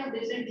treatment of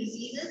different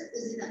diseases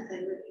is in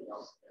Atharva Ved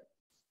also.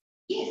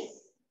 Yes.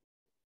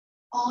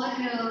 Or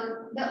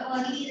the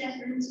early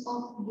reference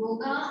of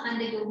yoga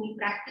and the yogi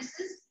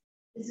practices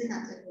is in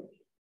Atharva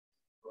Ved.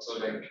 So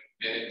like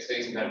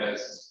anything that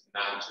is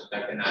natural,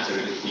 that can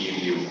naturally heal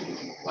you,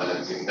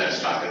 other things that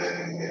started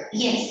in India.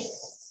 Yes.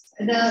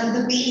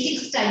 The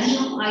basic study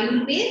of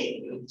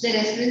Ayurveda, the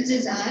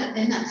references are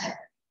in Atharva.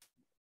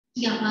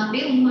 Yahan pe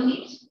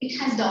unhone, it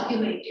has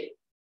documented.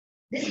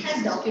 This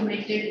has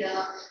documented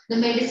the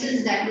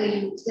medicines that were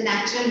used, the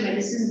natural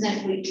medicines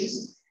that were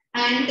used,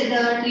 and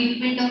the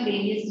treatment of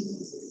various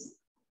diseases.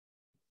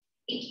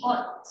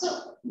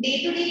 So day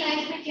to day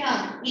life में क्या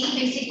यही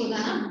basic होता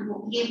है ना,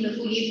 ये मेरे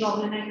को ये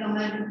प्रॉब्लम है,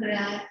 कमर दुख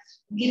रहा है,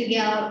 गिर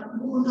गया,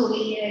 वुंड हो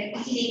गई है,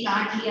 किसी ने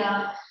काट लिया,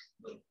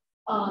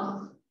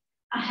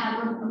 आई हैव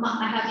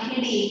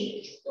हेडेक,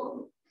 तो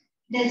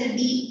there is a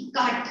deep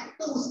cut,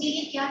 तो उसके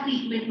लिए क्या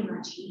ट्रीटमेंट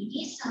होना चाहिए,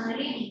 ये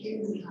सारे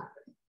डिटेल्स यहाँ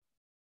पर।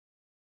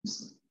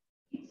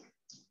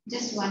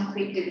 Just one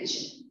quick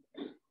revision.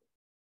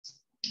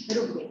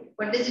 रुक,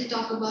 what does it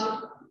talk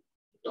about?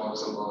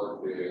 Talks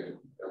about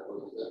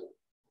the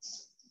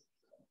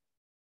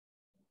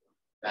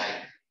back.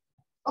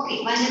 Okay,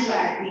 one is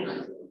right.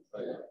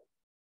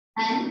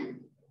 And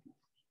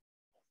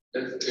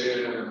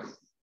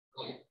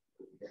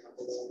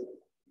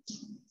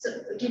so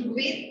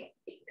Rigved,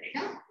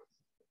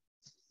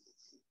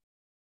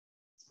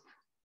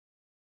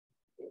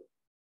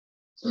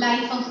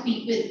 life of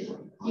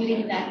people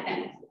during that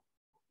time.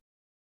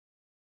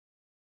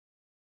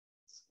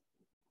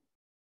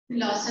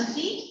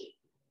 Philosophy.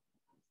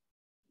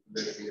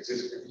 The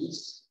physics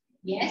released.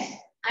 Yes,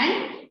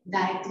 and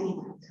Gayatri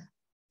Mantra.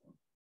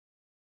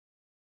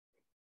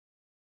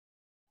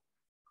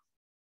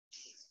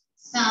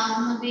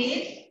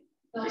 Samaved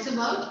talks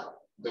about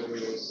the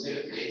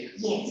music.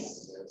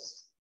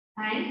 Yes.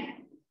 And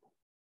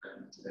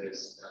there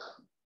is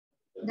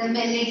the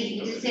melody.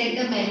 It is said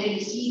the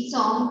melody. Sweet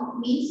song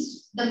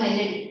means the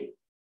melody.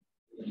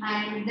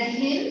 And the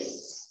hymns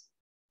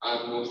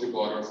are mostly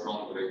borrowed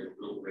from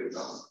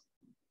Vedas.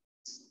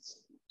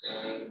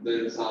 And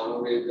the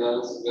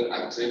Samavedas were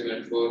actually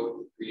meant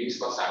for priests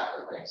for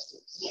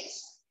sacrifices. Yes.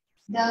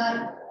 The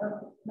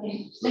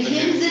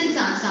hymns in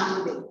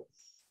Samaved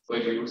were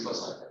used for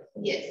sacrifice.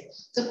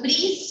 Yes. So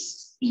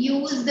priests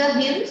use the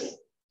hymns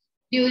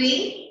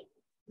during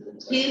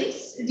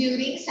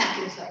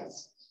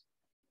sacrifice.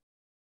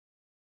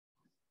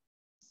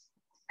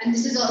 And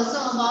this is also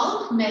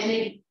about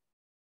melody.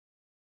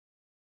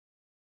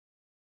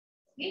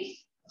 Okay.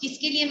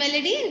 किसके लिए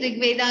melody?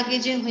 Rigveda के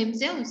जो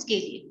hymns हैं उसके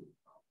लिए.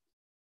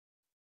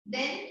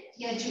 Then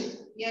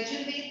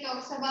Yajurved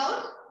talks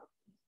about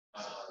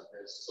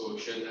the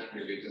social and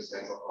religious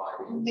life of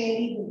party.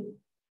 Very good.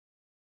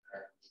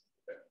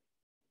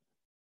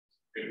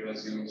 It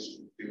was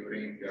used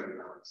during their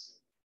dance.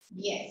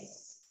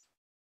 Yes.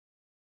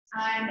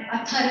 And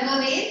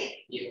Atharvaved?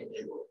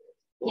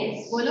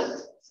 Yes, bolo.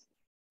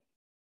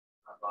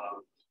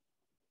 About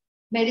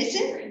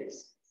Medicine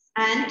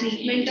and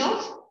treatment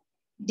of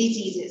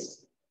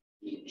diseases.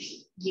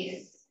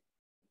 Yes.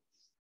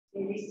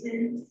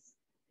 Medicines,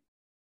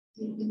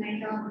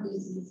 treatment of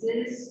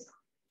diseases.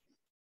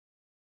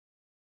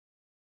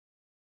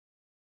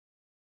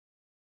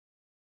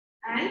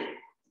 And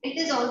it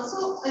is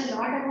also a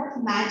lot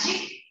about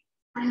magic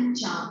and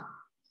charm.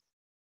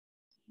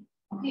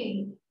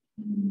 Okay.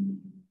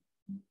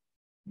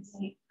 It's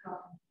like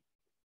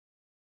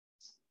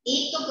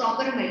एक तो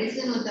proper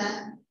medicine होता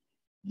है,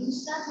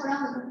 दूसरा थोड़ा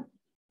मतलब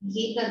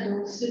ये कर दो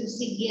फिर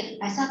उससे ये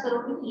ऐसा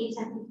करोगे ये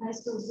सैक्रिफाइस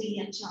तो उससे ये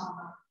अच्छा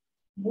होगा,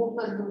 वो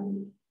कर दो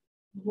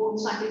वो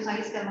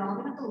सैक्रिफाइस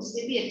करवाओगे ना तो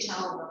उससे भी अच्छा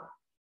होगा.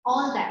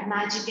 All that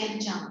magic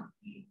and charm.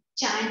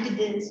 Chant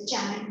this,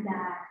 chant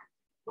that,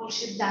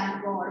 worship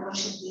that god,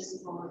 worship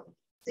this god.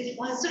 So it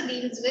also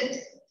deals with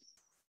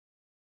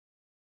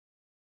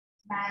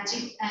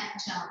magic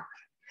and charm.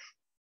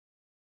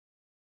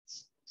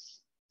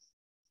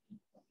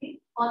 Okay,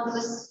 all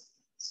those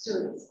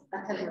stories.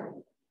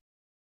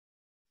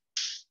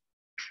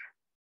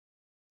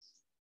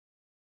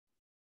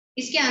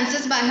 इसके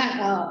आंसर्स बाय हार्ट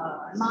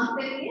मार्क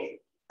करेंगे.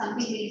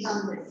 Something based on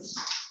this.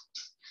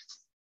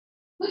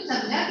 कुछ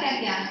समझा क्या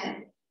क्या है?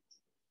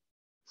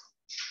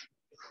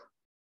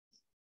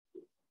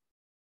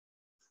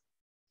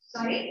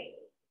 Sorry,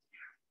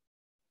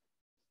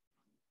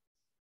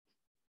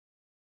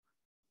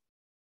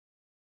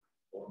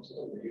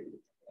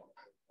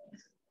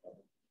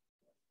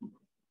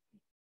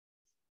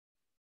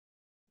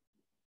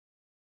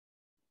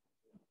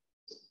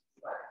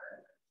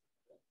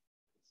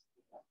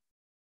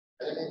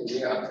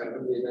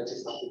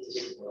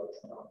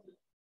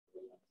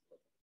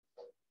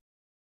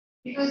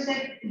 because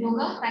that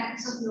yoga,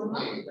 practice of yoga,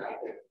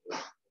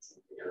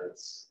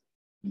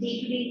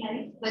 day-to-day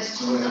life,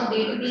 questions of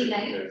day-to-day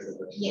life.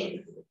 Yes,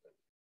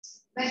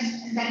 but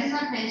that is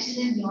not mentioned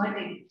in your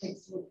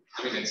textbook.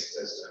 I mean, it's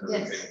just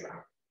another thing.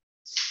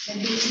 The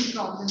daily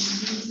problems,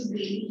 these are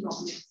daily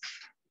problems.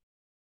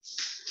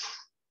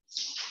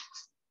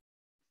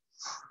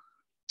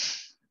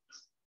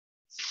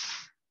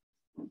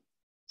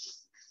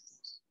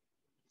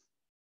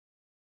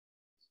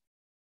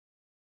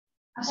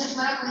 अच्छा,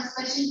 तुम्हारा first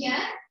question क्या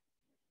है?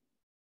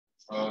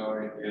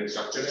 ये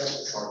structure है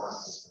short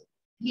answer.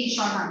 ये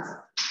short answer.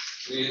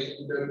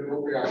 In the two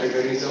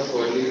categories of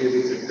early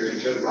Vedic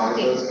literature, one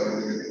was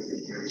early Vedic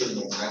literature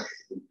known as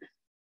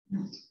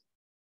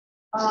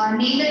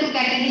name the two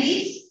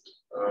categories.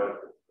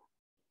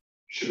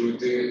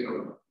 Shruti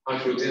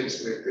and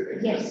Smriti.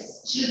 Yes,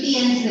 Shruti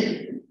and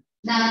Smriti.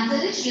 The answer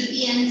is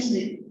Shruti and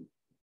Smriti.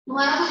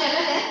 तुम्हारा कुछ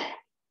अलग है?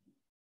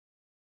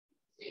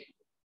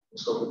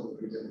 उसको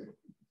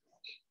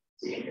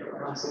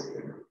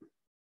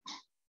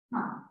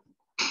Huh.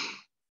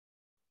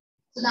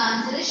 So the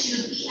answer is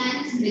Shruti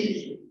and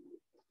Smriti.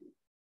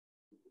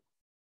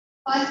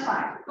 First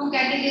part, two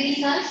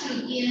categories are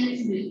Shruti and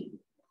Smriti.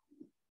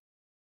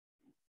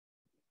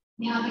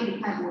 यहाँ पे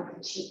लिखा है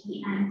board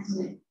Shruti and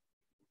Smriti.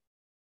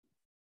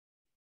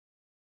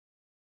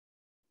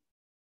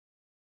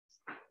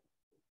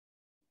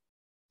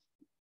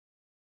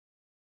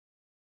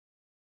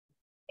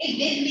 With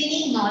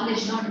meaning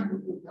knowledge, not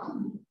with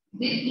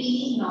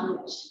meaning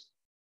knowledge.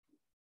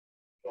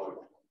 No,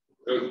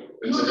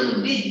 with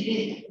means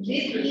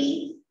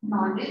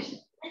knowledge.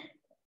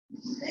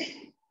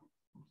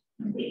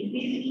 With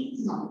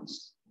means knowledge.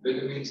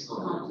 With means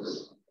knowledge.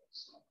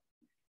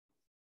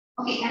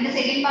 Okay, and the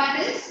second part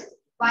is,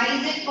 why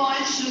is it called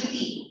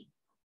Shruti?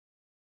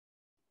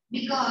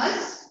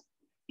 Because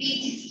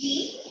page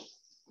 16,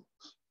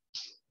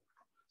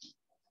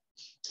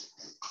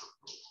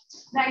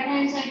 right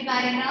hand side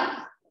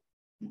paragraph,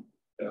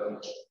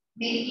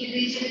 Vedic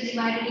literature is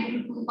divided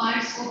into two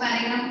parts. Wo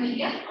paragraph मिल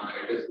गया?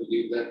 It is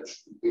believed that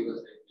Shruti was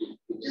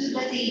to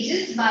the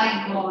sages by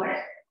God,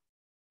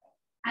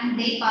 and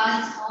they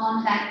pass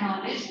on that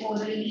knowledge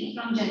orally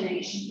from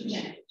generation to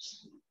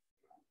generation.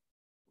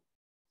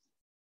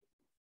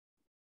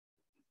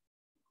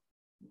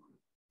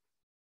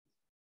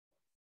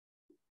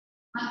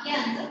 क्या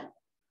answer?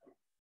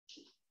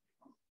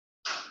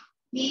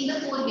 Name the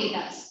four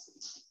Vedas.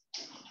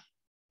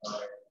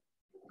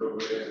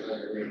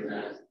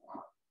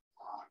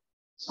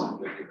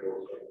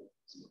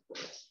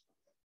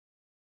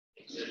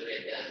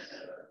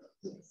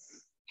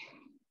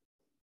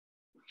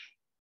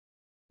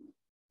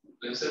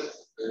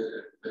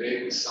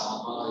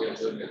 सामा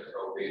यजुर्वेद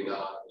वेदा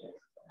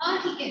हाँ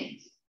ठीक है.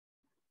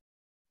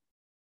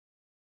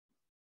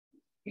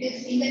 It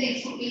is in the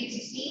textbook page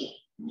 16.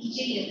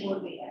 नीचे ये four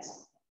Vedas.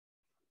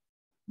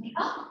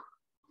 देखा?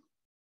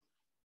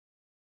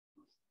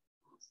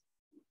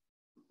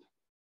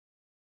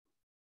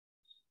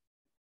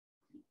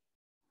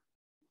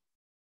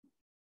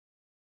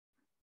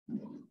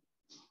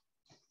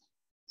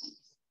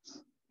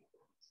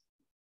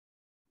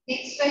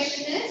 Next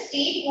question is,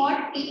 state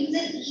what things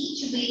in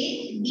each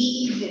Ved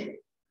deals with.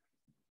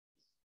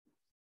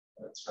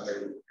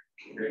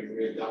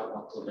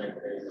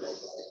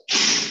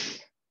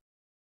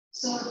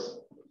 So,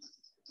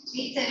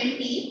 page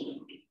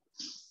 17.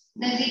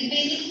 The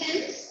Rigvedic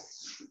hymns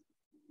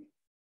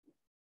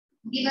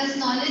give us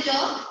knowledge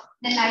of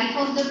the life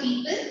of the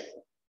people.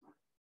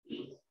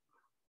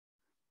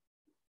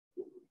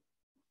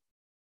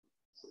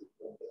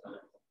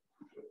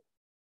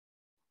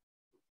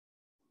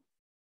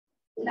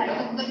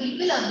 Life of the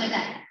people of the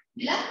time.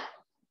 मिला?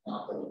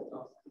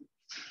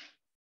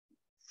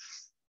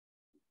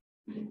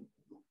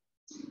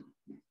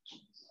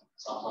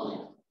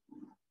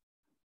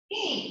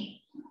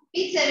 Hey,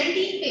 page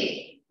 17 पे.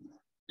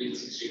 Page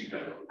 16 पे.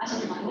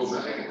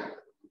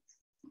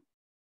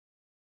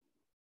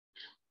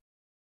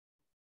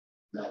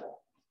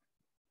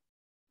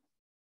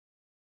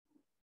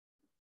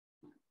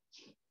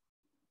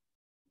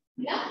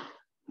 Yeah.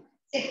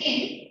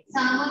 Second,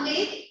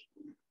 Samaved,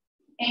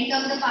 end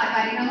of the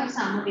paragraph of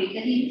Samaved. The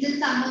hymns in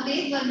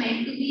Samaved were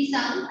meant to be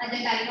sung at the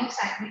time of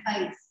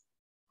sacrifice.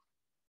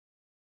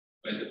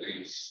 By the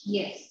priest.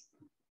 Yes.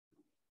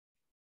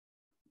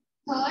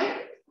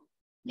 Third,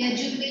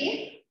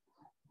 Yajurved,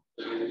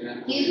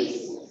 hymns.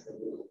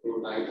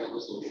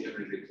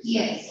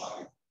 Yes.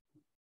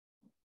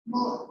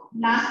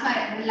 Last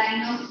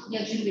line of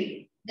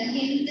Yajurved. The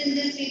hymns in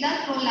this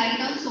Veda throw light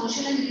on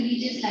social and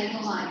religious life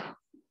of Arya.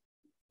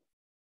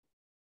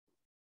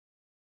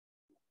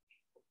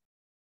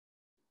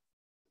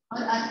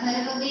 और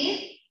Atharvaveda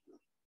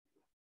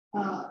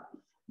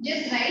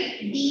just write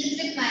deals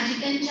with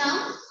magic and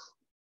charm.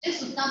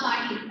 just उतना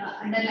part लिखना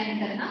underline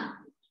करना.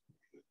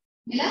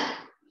 मिला?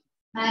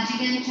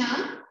 Magic and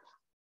charm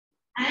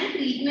and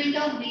treatment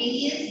of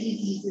various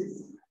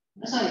diseases.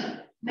 Sorry,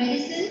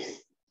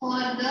 medicines for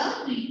the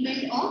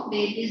treatment of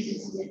various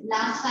diseases.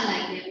 Last का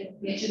line है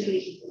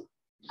यजुर्वेद.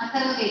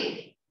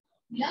 अथर्ववेद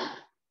मिला?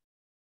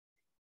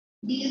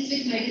 deals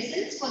with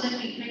medicines for the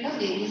treatment of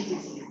various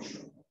diseases.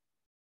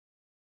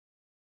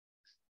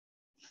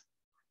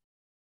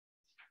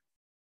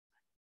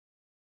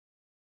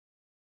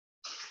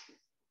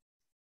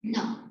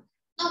 Now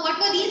what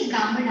were these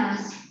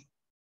Brahmanas?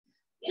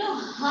 You know,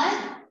 हर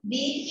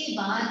वेद के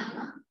बाद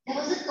ना there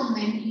was a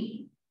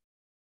commentary.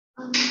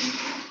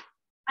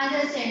 As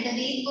I said, the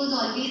Ved was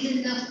always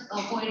in the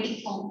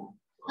poetic form.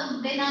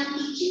 Now, when I'm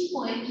teaching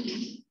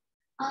poetry,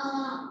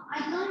 I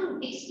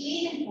can't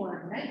explain a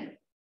poem, right?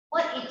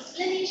 For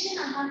explanation,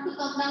 I have to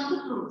come down to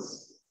prose.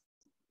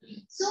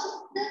 So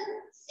the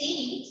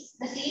saints,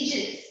 the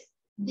sages,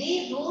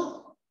 they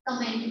wrote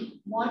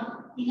commentary,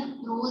 what in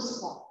a prose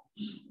form.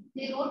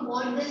 They wrote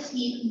what this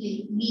hymn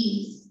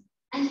means,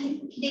 and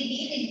they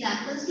gave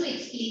examples to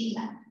explain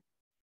that.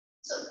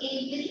 So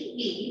every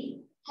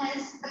Ved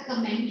has the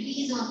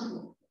commentaries on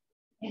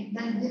it.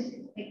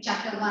 Like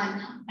chapter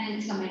 1 and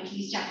its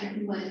commentaries, chapter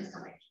 2 and its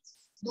commentaries.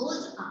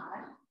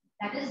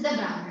 That is the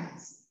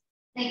Brahmanas.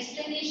 The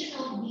explanation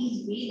of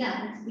these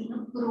Vedas in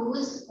a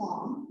prose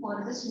form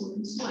for the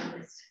students to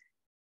understand.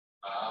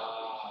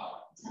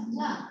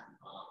 Samjha?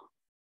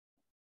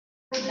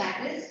 So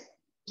that is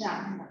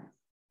Brahmana.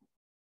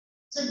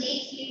 So they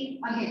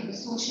explain again the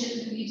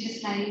social,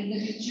 religious life, the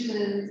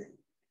rituals,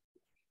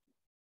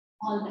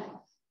 all that.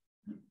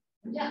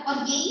 Yeah,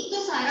 और यही तो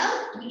सारा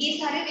ये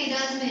सारे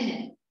वेदास में है.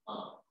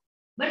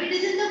 But it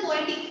is in the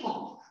poetic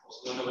form.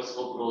 उसने बस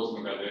वो prose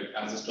में कर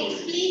दिया as a story.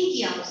 Explain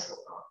किया उसको.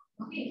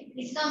 Okay,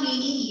 इसका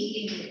meaning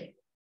ये है.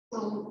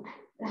 So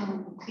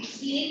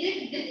explain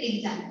it with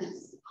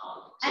examples.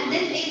 And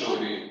then they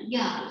wrote,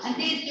 yeah, and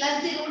they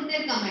plus they wrote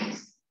their comments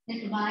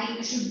that why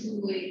you should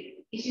do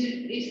it. If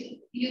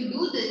you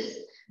do this,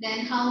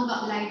 then how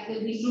life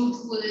will be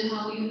fruitful,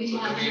 how you will so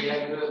have. So they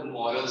like the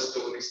moral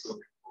stories to.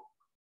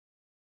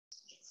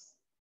 Yes,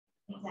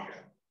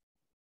 exactly.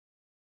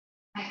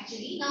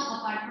 Actually, now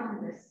apart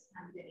from this,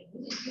 I'm telling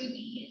you, if you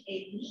read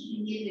any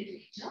Indian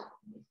literature,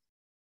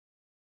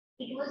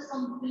 it was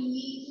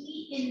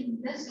completely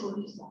in the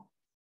story form.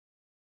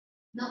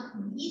 Now,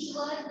 these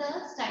were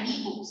the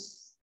study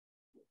books.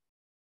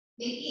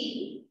 They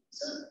came,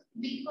 so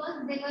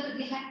because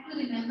they had to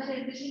remember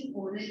everything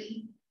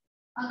orally.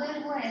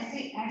 अगर वो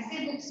ऐसे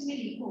books में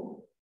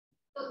लिखो,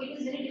 so it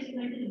is very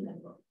difficult to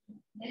remember.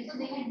 Therefore,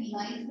 they had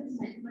devised this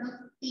method of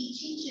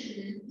teaching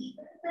children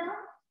even the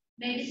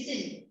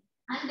medicine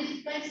and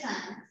difficult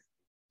science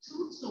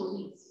through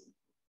stories.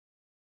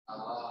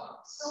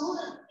 So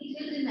it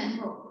will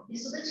remember.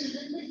 So the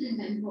children will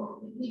remember.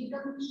 It will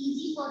become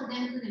easy for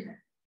them to remember.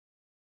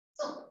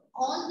 So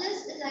all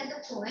this is like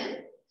a poem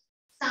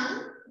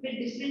sung with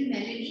different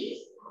melodies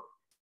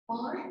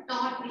or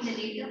taught in the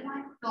later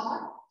part,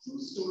 taught through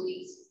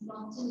stories,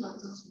 lots and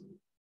lots of stories.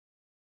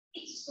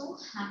 It so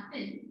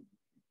happened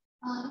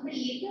in the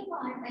later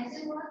part,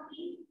 ऐसे हुआ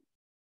कि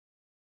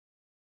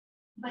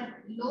but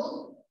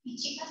लोग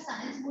पीछे का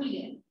science भूल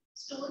गए,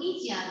 stories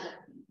याद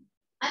रखते हैं,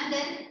 and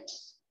then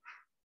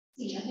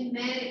see अभी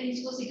मैं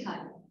इसको सिखा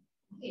रही हूँ,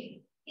 okay,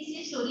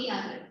 इसलिए स्टोरी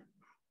याद रखती.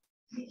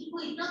 लेकिन वो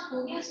इतना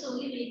हो गया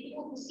स्टोरी में कि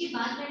वो उसके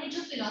बाद मैंने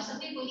जो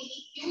फिलॉसफी बोली कि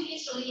क्यों ये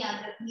स्टोरी याद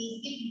रखनी है,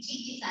 इसके पीछे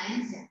की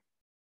साइंस है,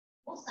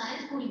 वो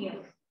साइंस भूल गया.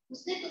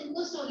 उसने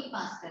तुमको स्टोरी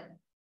पास कर,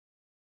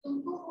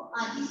 तुमको वो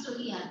आधी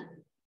स्टोरी याद है,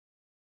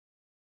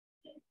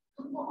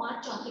 तुमको और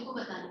चौथे को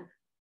बताना,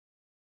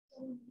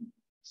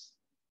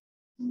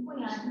 तुमको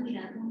याद नहीं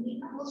रहा, तुमने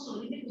ना वो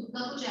स्टोरी में खुद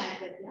का कुछ ऐड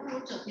कर दिया, वो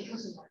चौथे को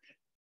सुना दिया.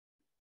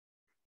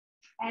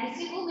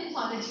 ऐसे वो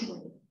मिथोलॉजी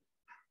बनी.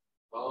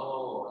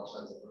 अच्छा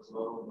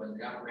तो बन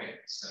गया मैं.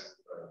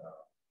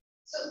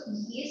 So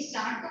ये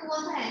स्टार्ट तो हुआ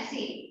था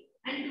ऐसे,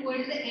 एंड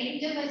टुवर्ड्स द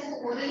एंड जब ऐसे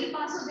ओरली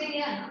पास होते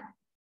गया ना,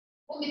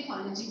 वो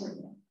मिथोलॉजी बन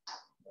गया.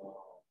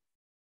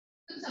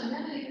 तो समझा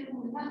ना लेकिन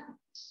बोलना.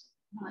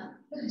 हाँ,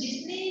 तो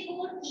जिसने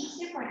वो ठीक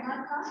से पढ़ा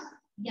था,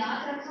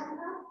 याद रखा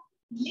था,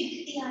 लिख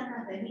दिया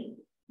था कहीं,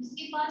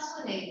 उसके पास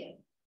वो रह गया.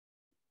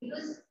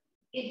 Because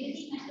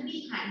everything has to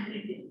be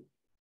handwritten.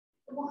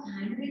 तो वो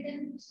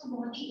handwritten उसको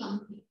बहुत ही कम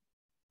थी.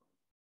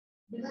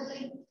 Because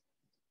like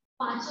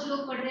 500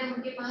 लोग पढ़ रहे हैं,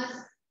 उनके पास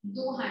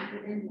 2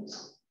 handwritten books.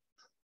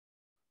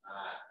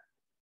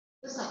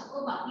 तो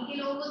सबको बाकी के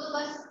लोगों को तो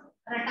बस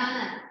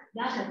रटाना है,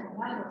 याद रखो,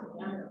 याद रखो,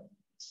 याद रखो.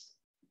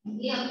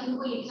 ये अब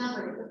तुमको लिखना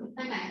पड़ेगा, तो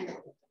कितना टाइम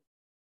लगेगा.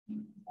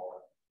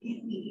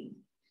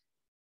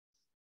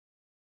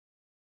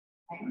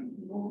 I don't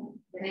know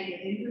when I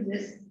get into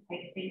this, I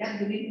end up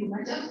giving too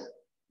much of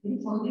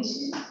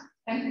information,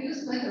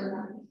 confused by the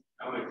one.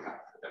 Now it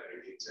happens that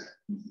it is.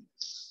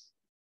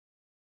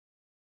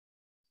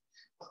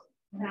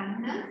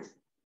 Brahmanas.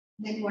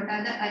 Then what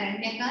are the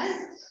Aranyakas?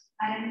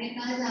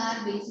 Aranyakas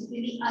are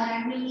basically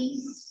Aranya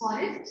means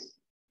forest.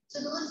 So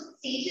those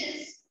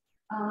sages,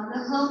 the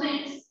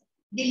hermits,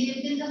 they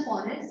lived in the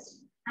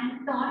forest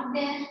and taught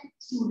their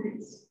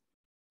students.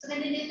 So when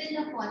they lived in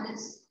the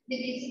forest, they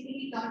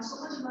basically taught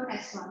so much about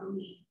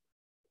astronomy.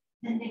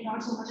 Then they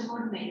taught so much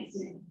about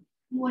medicine.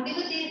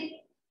 Whatever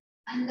they,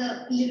 and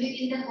the living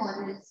in the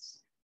forest,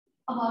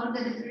 about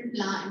the different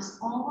plants,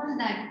 all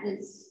that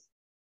is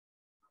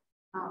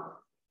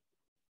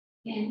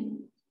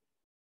in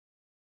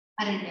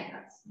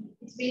Aranyakas.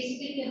 It's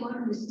basically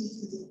about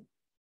mysticism.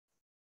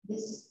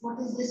 This, what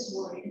is this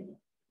world?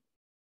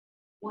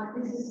 What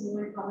is this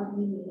world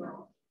probably made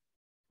of?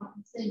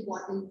 What's the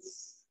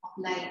importance of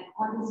life?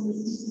 All this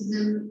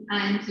mysticism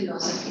and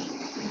philosophy.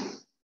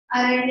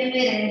 Aranya में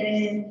रह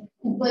रहे,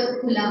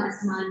 ऊपर खुला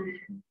आसमान है,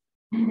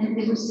 and then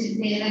they would sit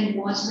there and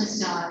watch the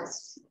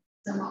stars,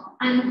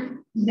 and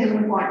they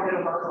would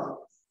ponder about all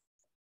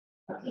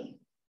this. Okay.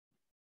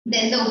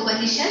 Then the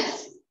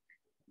Upanishads,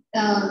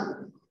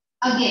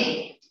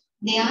 again,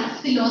 they are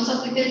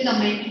philosophical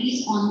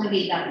commentaries on the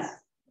Vedas.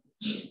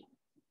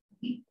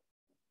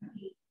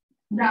 Okay.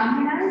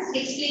 Brahmanas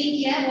explain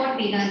here what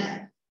Vedas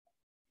are.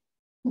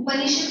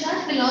 Upanishads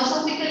are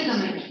philosophical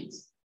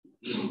commentaries.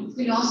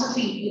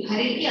 Philosophy, हर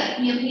एक की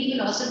अपनी अपनी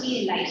philosophy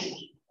है life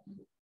की.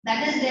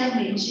 That is they have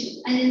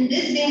mentioned, and in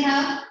this they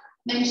have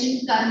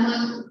mentioned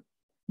karma,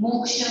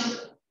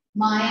 moksha,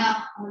 maya,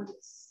 all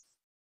this.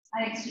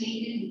 I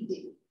explained in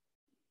detail.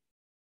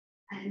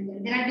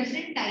 And there are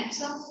different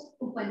types of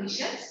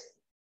Upanishads.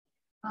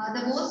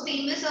 The most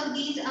famous of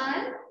these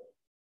are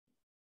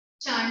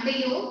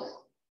Chandayog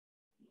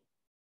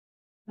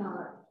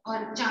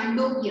or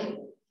Chandogya.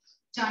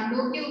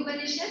 Chandogya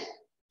Upanishad,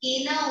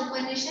 Kena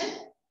Upanishad,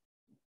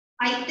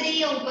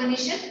 Aitreya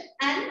Upanishad,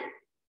 and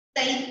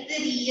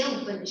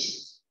Taittiriya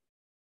Upanishad.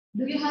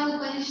 Do you have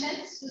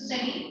Upanishads to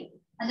study?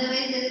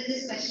 Otherwise, there is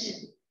this question.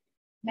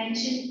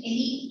 Mention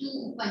any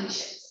 2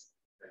 Upanishads.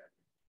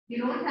 You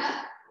don't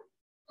have?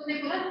 So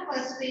we put on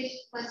first page.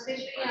 First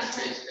page.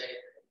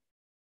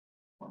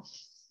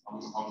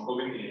 हमको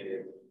भी नहीं है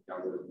क्या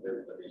बोलते हैं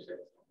Upanishad.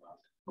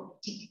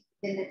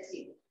 Then let's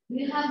see. Do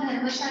you have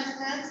Dharma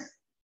Shastras?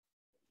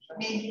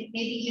 Maybe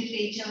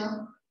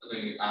literature.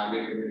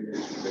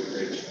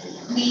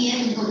 नहीं है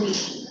उनको भी.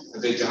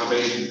 तो जहाँ पे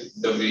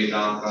the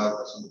Vedanta,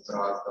 the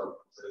Sutras, the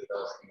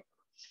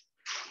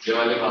ये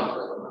वाले बात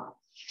कर रहा हूँ ना.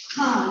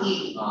 हाँ ये.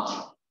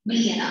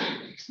 नहीं है ना.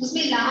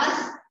 उसमें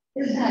last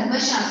is Dharma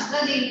Shastra.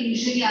 They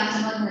usually ask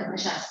about Dharma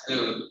Shastra.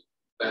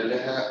 पहले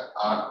है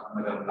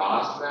मतलब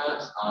लास्ट में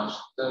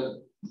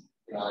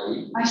अष्टाध्यायी.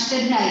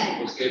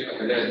 उसके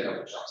पहले है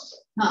धर्म शास्त्र.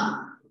 हाँ.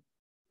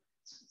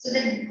 So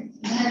the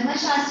Dharma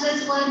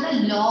Shastras were the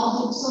law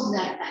books of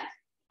that time.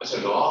 अच्छा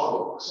law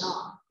books. हाँ.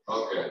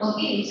 Okay.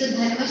 Okay. So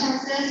Dharma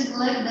Shastras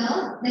were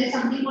there is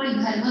something called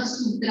Dharma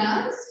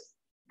Sutras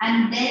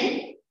and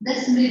then the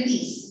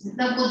Smritis.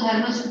 मतलब वो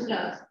Dharma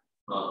Sutras.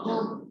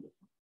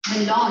 The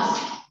laws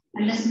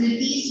and the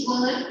Smritis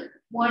were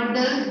what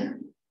the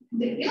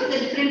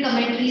different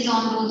commentaries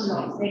on those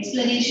laws, the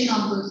explanation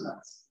of those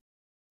laws.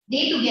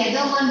 They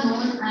together were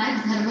known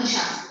as Dharma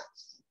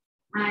Shastras.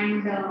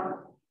 And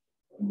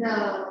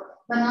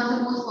one of the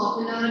most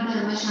popular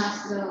Dharma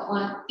Shastra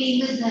or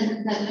famous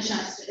Dharma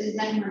Shastra is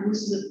that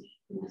Manusmriti.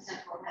 You must have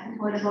heard. Have you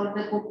heard about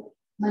the book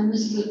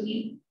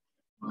Manusmriti?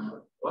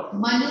 What?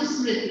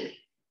 Manusmriti.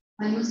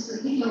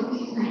 Manusmriti.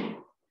 Okay.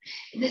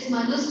 This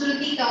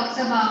Manusmriti talks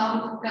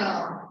about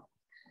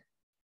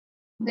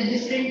the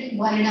different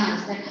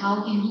varnas, that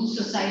how Hindu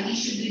society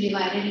should be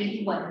divided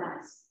into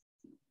varnas.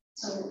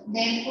 So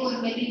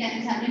therefore, many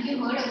times, haven't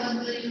you heard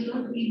about you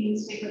don't read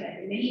newspaper?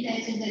 Many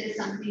times if there is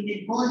something,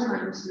 they burn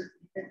Manusmriti.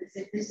 That they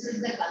say this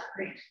is the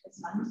culprit. This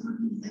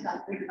Manusmriti is the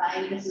culprit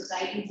why the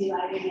society is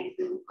divided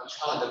into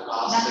the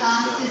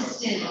caste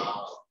system.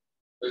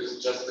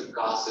 It's just the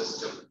caste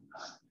system.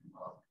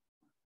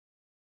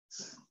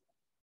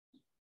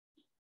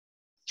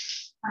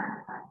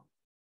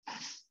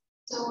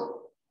 So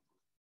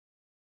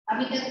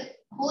अभी तक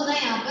हो ना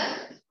यहाँ पर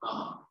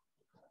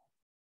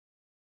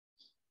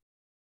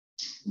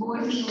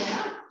board नहीं हो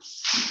रहा.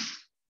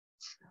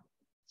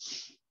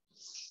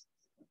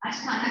 आज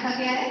खाना का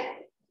क्या है?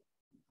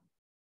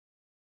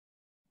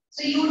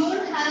 So you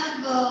don't have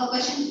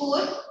question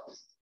 4.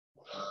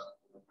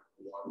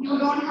 You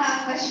don't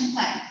have question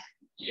 5.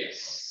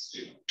 Yes.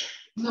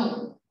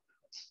 No.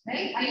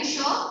 Right? Are you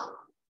sure?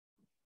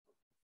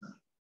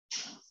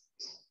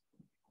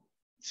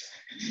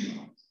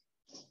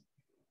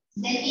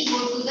 Then we go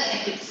to the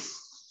epics.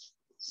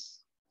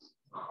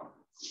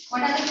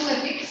 What are the 2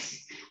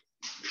 epics?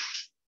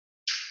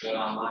 The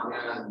Ramayana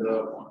and the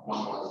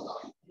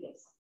Mahabharata. Yes.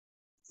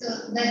 So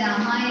the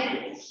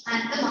Ramayana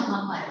and the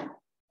Mahabharata.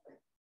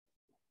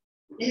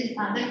 These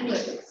are the 2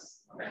 epics.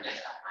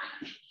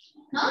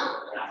 हाँ?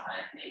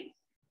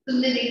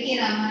 तुमने देखी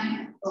Ramayan?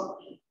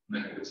 Okay.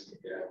 मैंने कुछ नहीं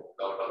किया.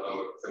 तो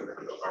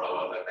पढ़ा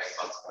हुआ था, टाइम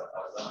पास करता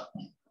था.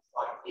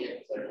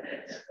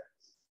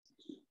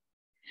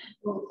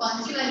 कौन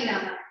सी वाली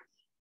रामायण?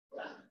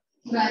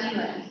 पुरानी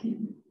वाली.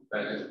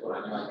 पहले तो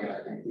पुरानी वाली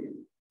आती थी.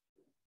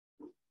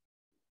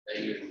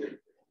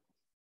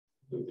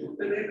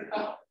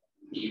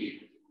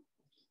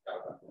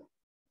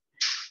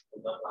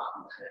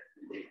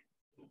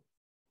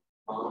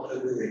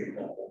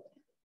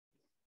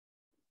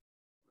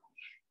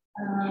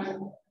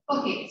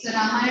 Okay, so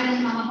Ramayana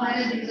and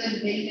Mahabharata, these are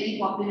very, very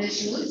popular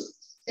shows.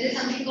 There is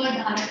something called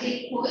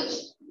Bharate Khoj.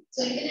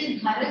 So even in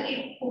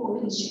Bharate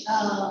Khoj,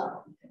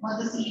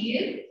 was a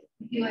serial.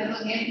 If you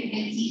ever get, you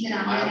can see the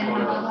Ramayana and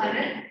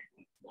Mahabharata.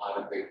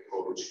 Bharate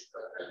Khoj.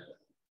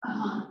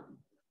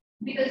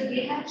 Because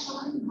they have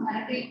shown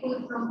Bharate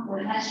Khoj from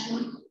all has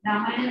shown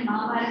Ramayana and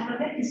Mahabharata from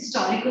the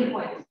historical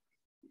point.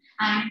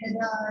 And the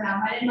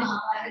Ramayana and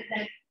Mahabharata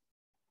that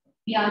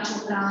P.R.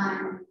 Chopra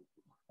and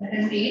that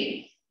is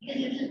made, it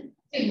is little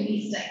filmy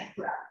side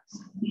for us.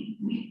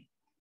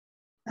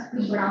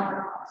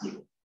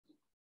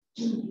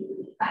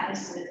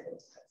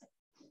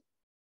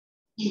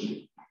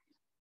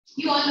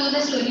 You all know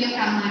the story of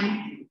Ramayana.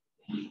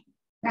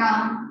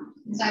 Ram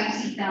inside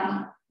Sita.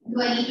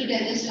 Do I need to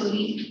tell the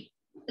story?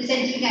 The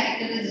central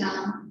character is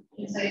Ram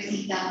inside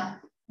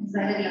Sita. His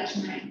brother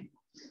Lakshman.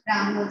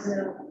 Ram was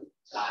a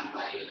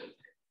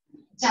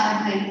चार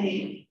भाई थे.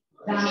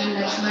 राम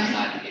लक्ष्मण.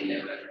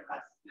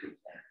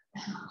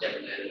 जब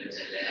घर में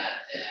चले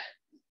आते हैं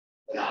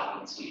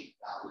रावण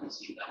सीता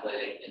को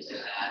लेके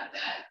चले आते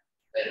हैं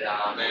फिर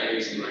राम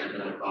लक्ष्मण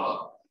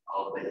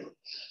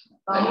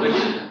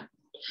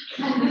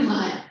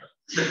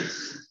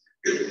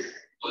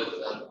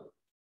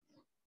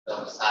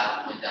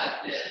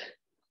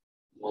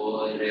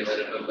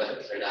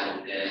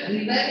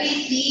river में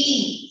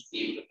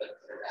sea तो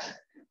पत्थर है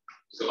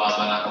उसके बाद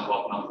बना का वो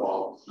अपना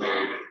फॉग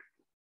प्लेड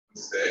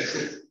उससे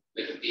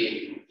फिर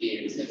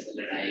से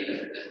लड़ाई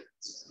करता है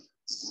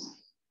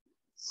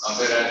और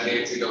फिर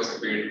अगले चीज़ उसके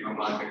पेट में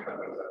मार के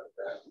खत्म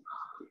करता है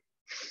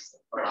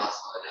बड़ा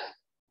सवाल है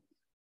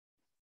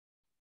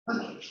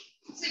okay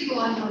so you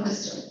all know the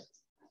story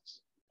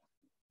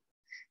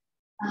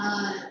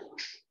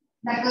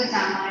that was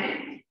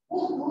Ramayana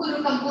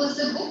who composed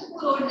the book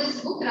who wrote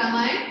this book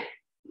Ramayana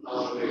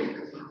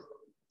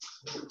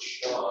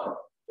sure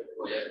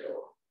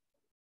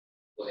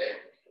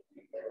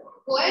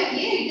poet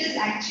yeah it is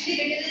actually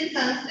written in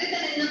Sanskrit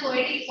and in the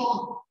poetic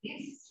form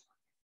yes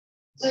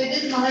so it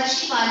is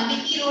Maharshi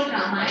Valmiki wrote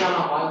Ramayana अच्छा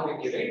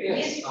Valmiki right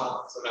yes हाँ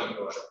सुना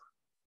हुआ है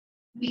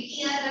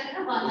विकी याद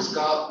रखना वाल्मीकि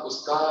उसका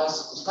उसका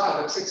उसका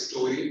अलग से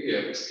स्टोरी भी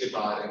है उसके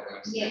बारे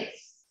में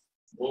yes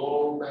वो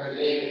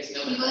पहले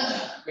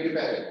मेरे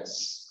parents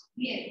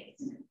yes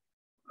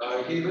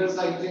he was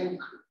I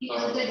think he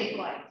was a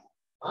decoy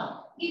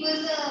huh? he was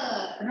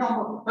a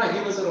robber No,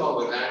 he was a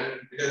robber and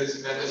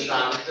because when his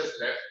family just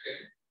left him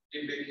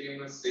he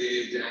became a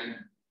sage and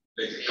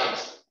like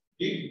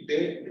he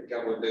did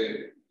क्या बोलते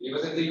he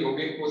was in the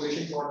yogic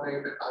position for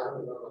like I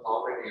don't know how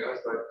many years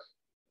but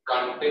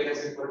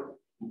continuously for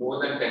more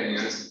than 10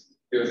 years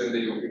he was in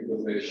the yogic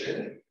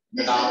position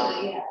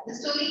the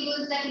story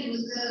goes that he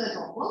was a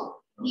robber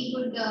he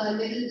could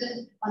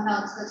live on the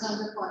outskirts of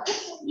the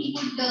forest and he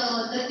could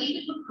the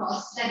people could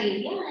cross that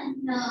area and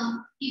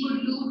he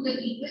would loot the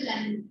people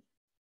and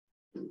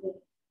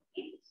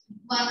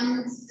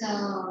once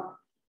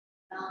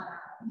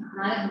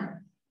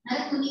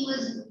Narad Muni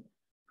was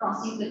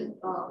crossing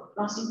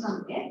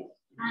from there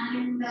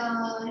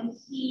and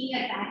he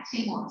attacked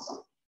him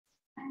also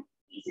and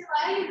he said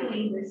why are you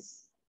doing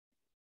this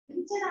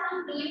he said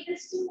I'm doing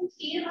this to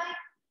clear my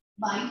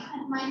wife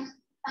and my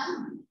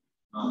son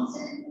he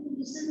said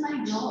this is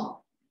my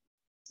job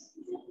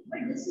he said, but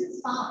this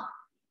is far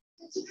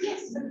I said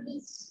yes but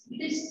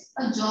it is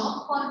a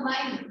job for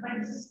my but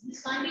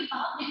this can't be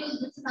far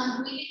because this is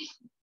I'm doing it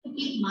to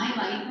keep my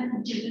wife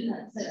and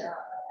children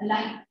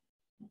alive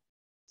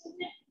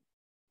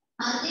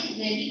are they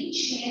ready to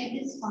share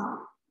this farm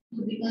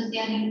because they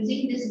are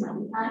using this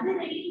money are they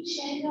ready to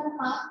share your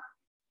farm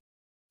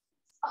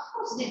of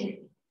course they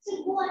will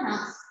so go and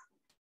ask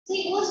so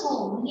he goes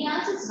home and he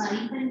asks his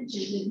wife and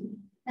children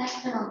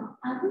that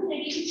are you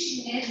ready to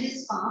share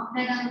this farm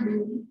that I'm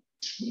doing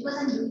because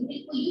I'm doing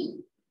it for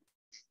you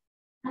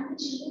and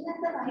the children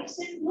and the wife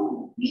said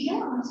no we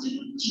don't ask you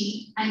to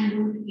cheat and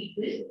loot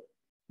people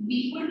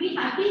we would be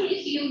happy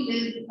if you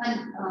live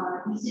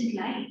a decent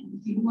life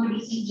if you do a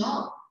decent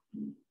job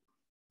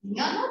we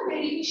are not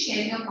ready to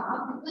share your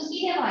farm because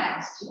we have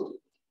asked you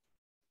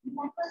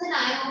that was an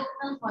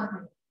eye-opener for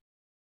him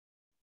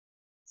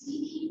see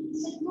he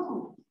said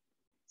no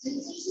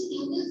since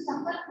you will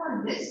suffer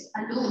for this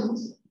alone,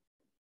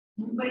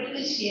 nobody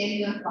will share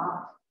your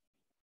farm.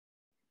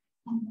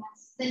 And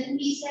then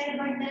he said,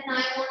 but then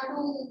I want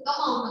to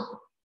come out of it.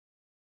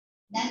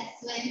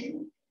 That's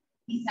when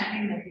he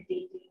started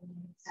meditating and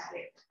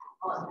started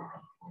all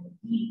that.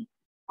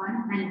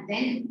 And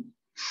then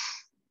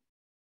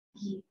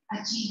he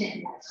achieved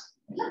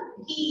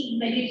enlightenment. He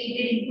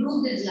meditated,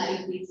 improved his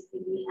life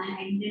basically, and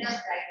ended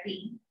up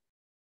writing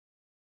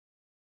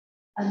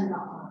a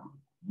lot.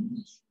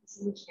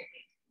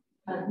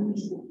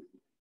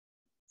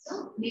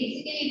 So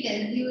basically it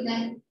tells you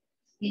that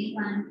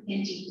anyone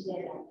can change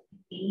their life at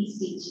any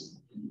stage.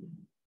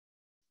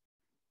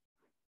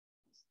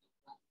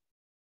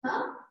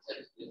 Huh?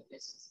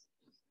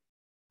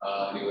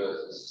 He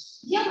was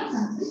Yeah,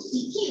 Sanskrit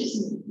सीखी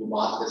उसने. वो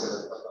बात कैसे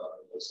करता था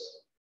वैसे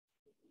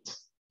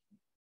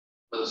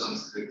मतलब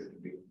संस्कृत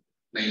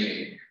नहीं है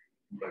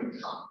but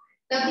हाँ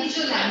तभी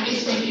जो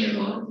लैंग्वेज नहीं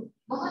हो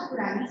बहुत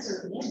पुरानी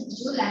स्टोरी है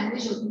जो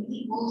लैंग्वेज होती थी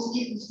वो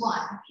उसने उसको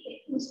आती थी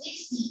लेकिन उसने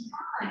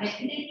सीखा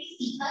डेफिनेटली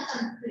सीखा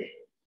संस्कृत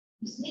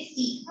उसने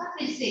सीखा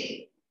फिर से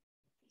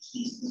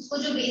उसको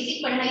जो बेसिक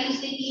पढ़ाई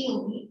उसने की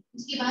होगी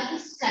उसके बाद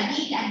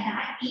study at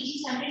that as he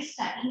started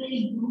studying and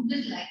improved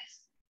his life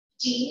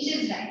changed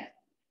his life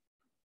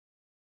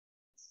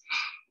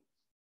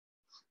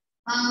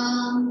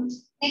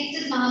next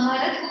is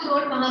Mahabharat who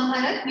wrote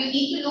Mahabharat you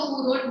need to know who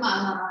wrote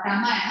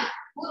Ramayana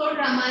who wrote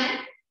Ramayana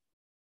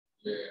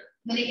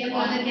मैंने क्या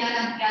बोला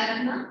था क्या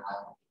रखना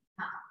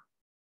हाँ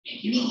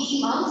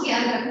मिकी माउस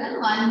याद रखना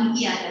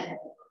वाल्मीकि याद रखना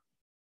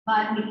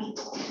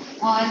वाल्मीकि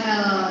और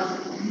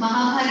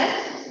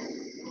महाभारत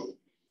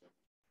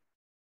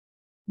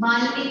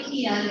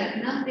वाल्मीकि याद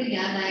रखना फिर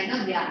याद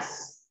आएगा व्यास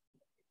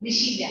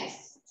ऋषि व्यास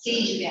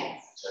सेज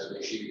व्यास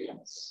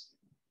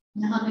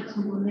यहाँ पे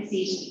खंडों में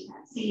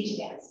सेज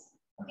व्यास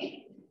ओके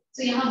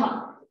तो यहाँ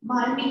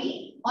वाल्मीकि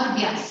और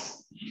व्यास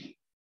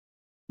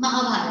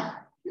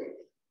Mahabharat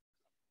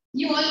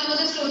You all know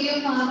the story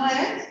of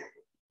Mahabharata?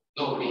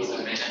 No, please,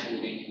 I'm not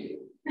reading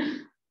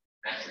it.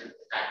 I'm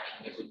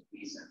starting with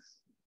reasons.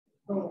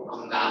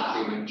 I'm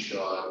not even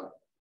sure.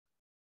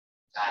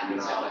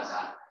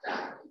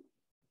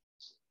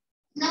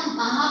 Now,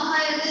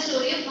 Mahabharata, the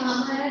story of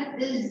Mahabharata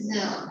is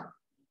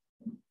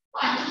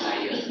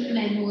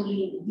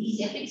memorial.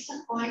 These epics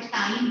are called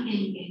time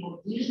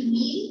immemorial.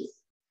 Means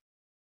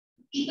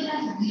people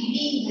are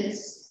reading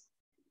this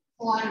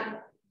for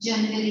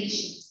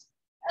generations.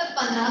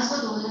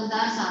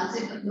 1500-2000 साल से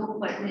लोग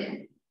पढ़ रहे हैं.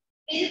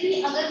 फिर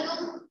भी अगर तुम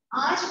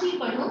आज भी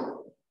पढ़ो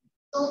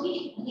तो भी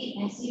ये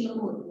ऐसे लोग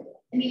होते हैं.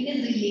 And you can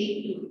relate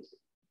to it.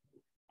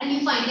 And you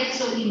find that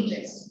story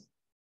interesting.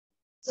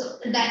 So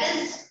that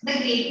is the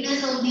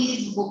greatness of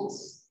these books.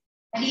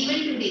 And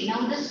even today,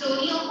 now the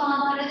story of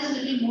Mahabharata is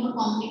a little more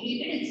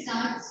complicated. It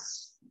starts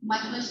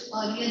much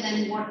earlier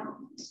than what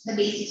the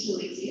basic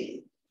story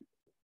is.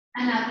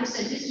 And I would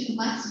suggest you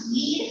must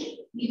read.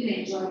 You will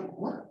enjoy it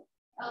more.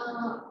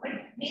 But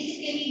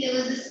basically, there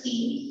was this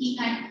king. He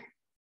had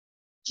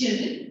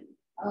children.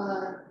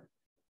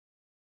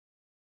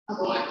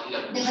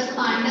 There was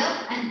Pandav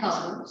and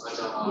Kaurav.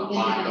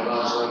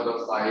 Pandavas were the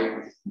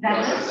 5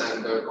 brothers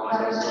and the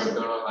Kauravas were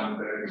the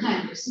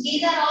 100.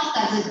 These are all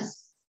cousins.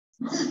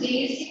 This is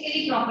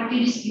basically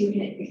property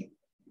dispute.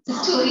 The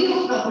story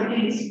of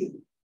property dispute.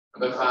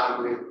 The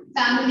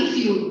family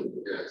feud.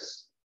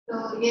 Yes. So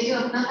ये जो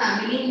अपना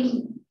family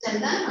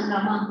चलता है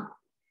हंगामा,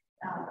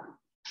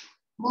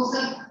 वो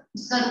सब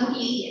उसका root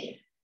यही है.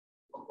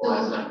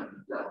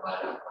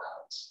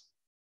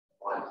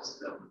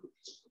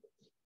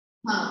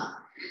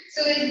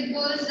 So it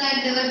goes that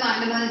there were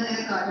Pandavas, there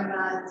were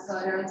Kauravas.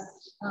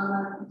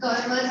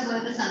 Kauravas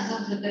were the sons of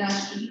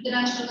Dhritarashtra.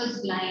 Dhritarashtra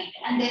was blind,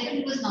 and therefore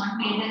he was not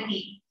made a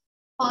king.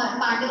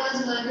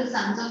 Pandavas were the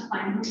sons of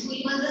Pandu, who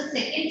he was the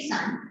second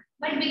son.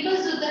 But because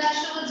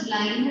Dhritarashtra was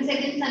blind, the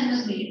second son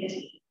was made a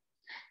king.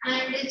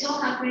 And it so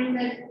happened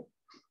that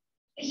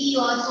he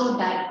also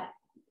died.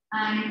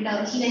 And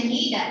when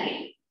he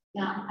died,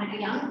 at a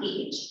young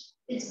age,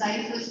 his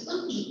wife was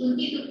Kunti.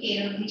 Kunti took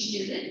care of these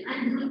children,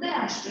 and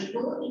Dhritarashtra,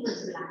 though he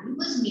was blind,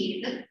 was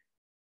made the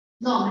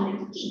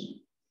nominal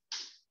king.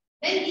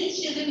 When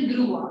these children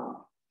grew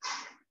up,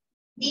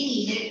 they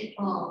needed,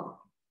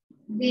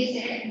 they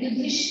said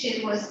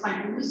Yudhishthir was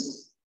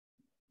Pandu's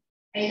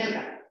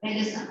elder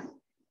son.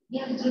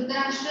 Yeah,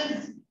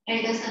 Dhritarashtra's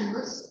elder son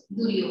was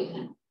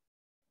Duryodhana.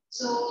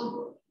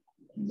 So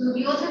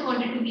Duryodhana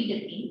wanted to be the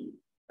king,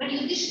 but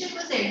Yudhishthir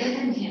was elder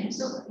than him.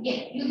 So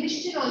yeah,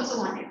 Yudhishthir also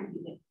wanted to be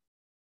the king.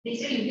 They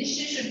said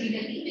Yudhishthir should be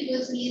the king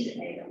because he is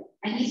elder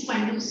and he's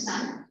Pandu's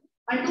son.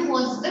 Pandu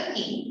was the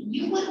king.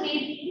 You were made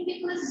king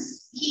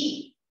because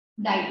he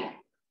died.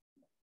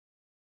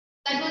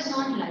 That was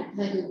not like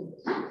the rule.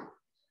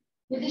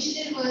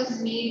 Yudhishthir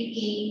was made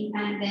king,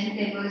 and then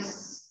there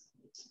was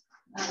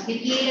they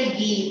played a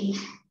game,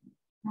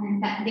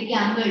 and they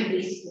gambled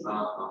basically.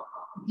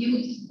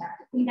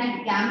 In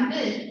that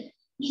gamble,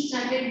 he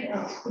started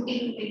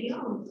putting,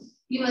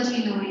 you must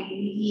be knowing,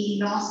 he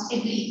lost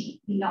everything.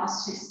 He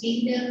lost his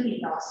kingdom, he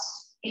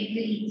lost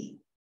everything.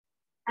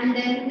 And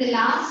then the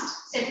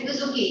last set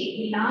was okay,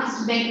 the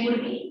last bet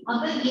would be,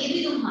 अगर ये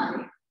भी तुम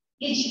हारे,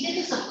 ये जीते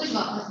तो सब कुछ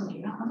वापस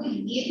मिलेगा. अगर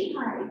ये भी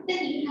हारे,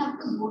 then you have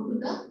to go to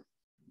the,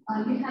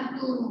 you have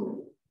to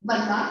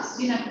बनवास,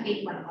 you have to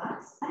take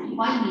बनवास, and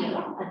 1 year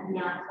of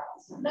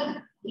अज्ञातवास. मतलब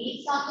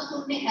एक साल तो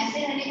तुमने ऐसे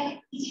रहने का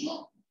किसी को,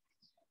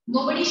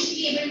 nobody should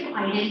be able to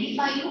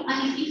identify you, and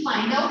if you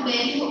find out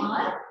where you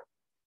are,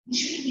 you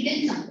should be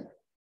hidden somewhere.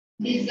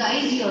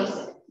 Disguise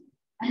yourself,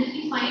 and if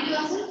you find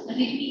yourself,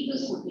 repeat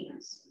those 14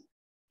 years.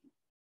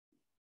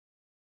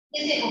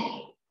 They say,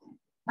 okay,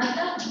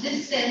 मतलब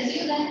this tells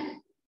you that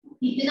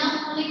इतना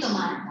उन्होंने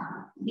कमाया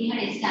था, they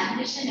had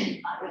established an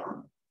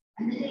empire,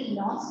 and then they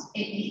lost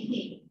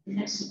everything in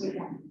that stupid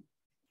gamble.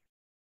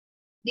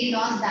 They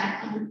lost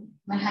that too.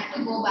 I had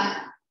to go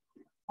back,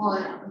 or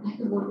I had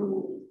to go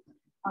to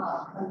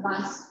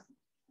Banvas.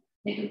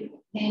 They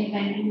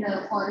went in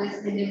the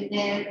forest. They lived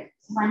there.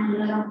 1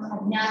 year of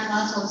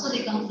Ajnatavas also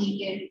they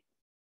completed.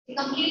 They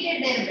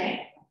completed their bet,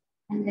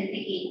 and then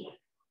they came back.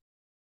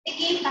 They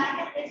came back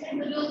and they said,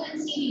 Duryodhana,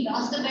 see, we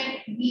lost the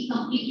bet. We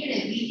completed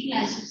everything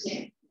as you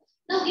said.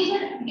 Now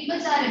give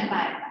us our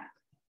empire back.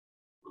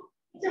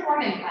 He said,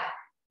 what empire?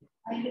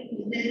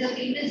 There is a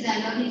famous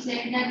dialogue. He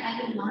said that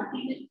I will not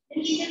give it.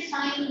 And he said,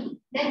 fine,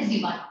 let's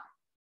divide.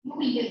 You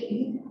will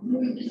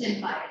rule this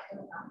empire.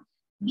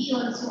 We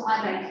also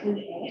are rightful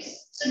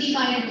heirs. So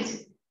divide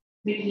this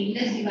between,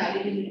 let's divide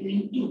it in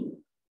between two.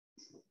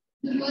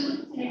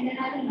 Duryodhana said that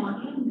I will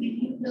not even give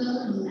you the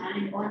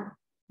land or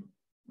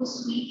उस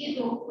सुई के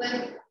टोक पर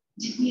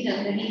जितनी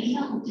रंग रहेगी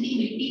ना उतनी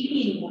मिट्टी भी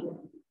नहीं होगी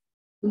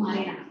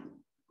तुम्हारे यहाँ.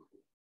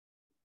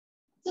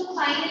 So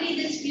finally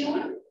this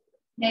feud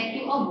led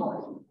to a war.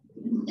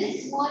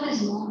 This war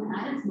is known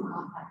as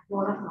Mahabharata,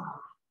 War of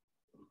Mahabharata.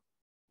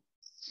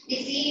 They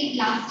say it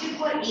lasted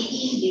for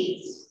 18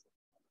 days.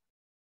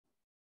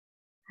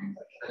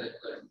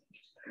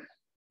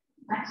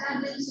 अच्छा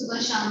दिन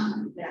सुबह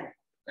शाम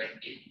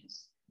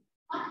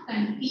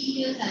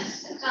continuous as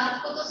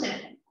रात को तो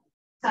सेट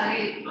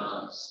सारे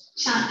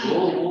शांति.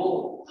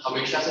 वो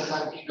हमेशा से था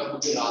कि कभी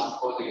भी रात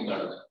को नहीं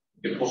लड़ना.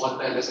 ये बहुत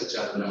पहले से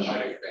चल रहा है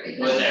हर एक टाइम।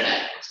 वो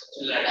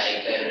लड़ाई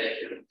कर रहे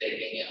थे,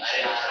 देखेंगे अरे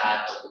यार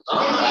रात हो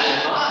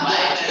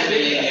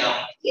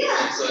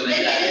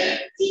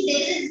See,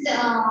 there is the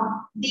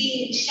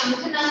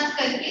Shankhanath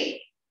karke,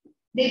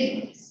 they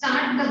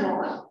start the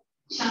war.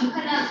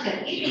 Shankhanath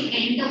karke, they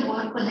end the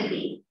war for the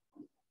day.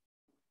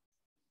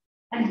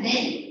 And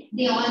then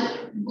they all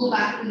go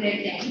back to their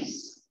tents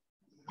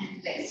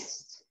and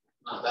rest.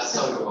 That's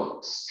how it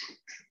works.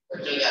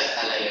 बच्चों को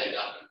ऐसा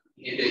लगेगा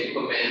ये देखो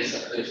मेरे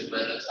सब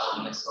दुश्मन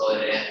सामने सो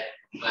रहे हैं,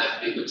 मैं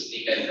भी कुछ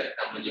नहीं कर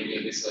सकता, मुझे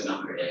भी सोना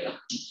पड़ेगा।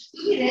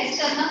 क्योंकि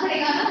रेस्ट करना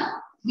पड़ेगा ना,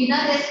 बिना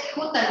रेस्ट के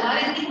वो तलवार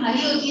इतनी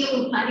भारी होती है वो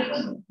उठाने को,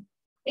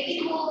 लेकिन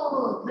वो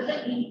मतलब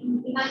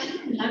इमेजिन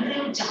लड़ रहे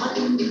हो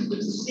जान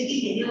दूसरे की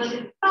देने वाले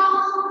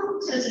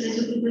चल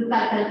जो बिल्कुल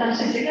कल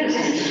चल कर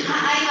जाए।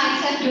 I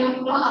myself don't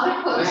know how it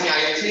works.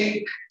 I think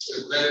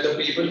when the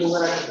people who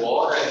were at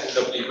war and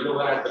the people who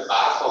were at the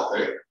back of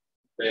it,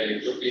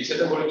 जो पीछे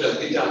थे वो लोग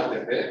जल्दी जाते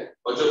थे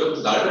और जो लोग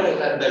लड़ रहे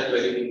थे at that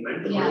very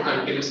moment वो लोग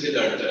continuously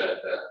लड़ते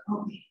रहते हैं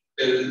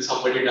till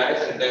somebody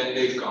dies and then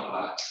they come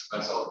back.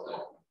 That's all.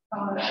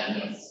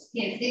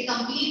 Yes, they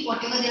complete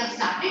whatever they have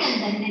started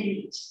and then they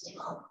reach.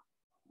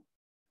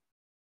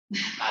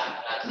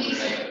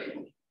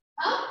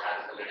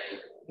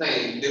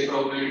 नहीं, they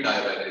probably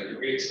die by then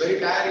because it's very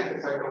tiring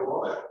to fight a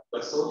war.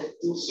 पर सो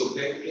तू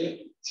सुबह के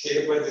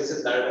 6 बजे से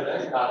लड़ रहा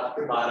है रात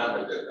के 12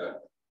 बजे तक,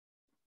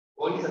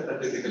 वो नहीं सकता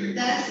physically.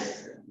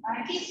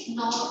 At least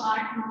 8-9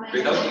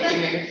 without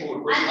eating any food.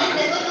 And then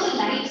there were no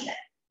lights.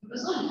 There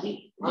was no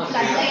light.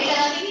 Floodlight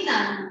लगा के नहीं ना,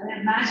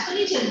 मैच तो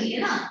नहीं चल रही है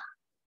ना,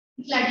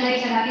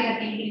 फ्लडलाइट लगा के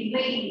रखेंगे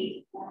भाई।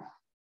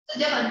 तो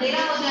जब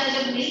अंधेरा हो जाए,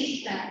 जब नहीं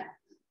दिखता है,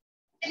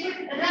 they would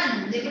run,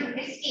 they would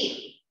escape.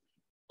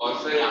 और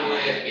फिर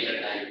रामायण की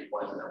लड़ाई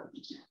बहुत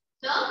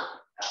तो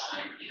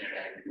रामायण की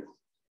लड़ाई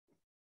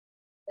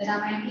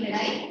रामायण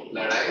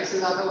की से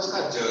ज्यादा उसका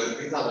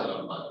जर्नी ज्यादा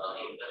लंबा था।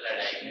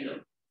 लड़ाई में ना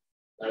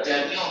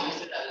जर्नी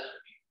ऑब्वियसली ज्यादा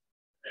लंबी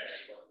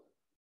लड़ाई बहुत।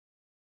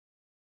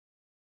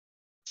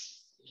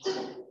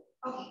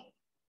 Okay.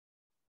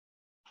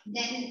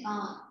 Then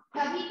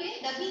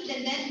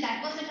then that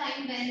was the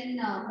time when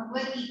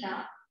Bhagavad Gita.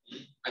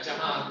 अच्छा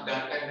हाँ,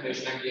 that time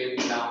Krishna came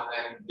down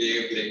and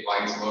gave like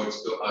wise words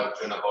to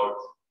Arjuna about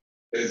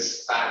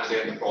his family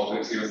and the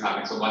problems he was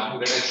having. So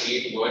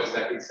 108 words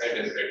that he said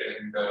is written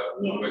in the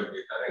Bhagavad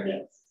Gita,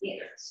 right?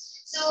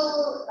 Yes. So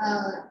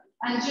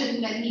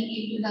Arjuna, when he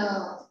came to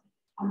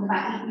on the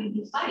battlefield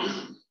to fight,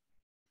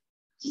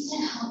 he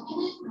said, "How can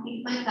I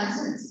fight my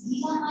cousins?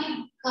 These are my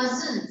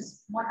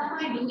cousins. What am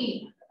I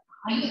doing?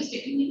 Are you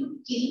expecting me to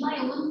kill my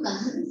own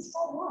cousins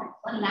for what?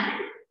 For land?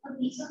 For a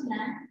piece of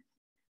land?"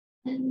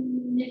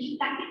 And he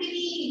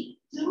practically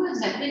threw his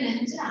weapon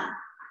and said, "I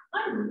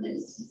can't do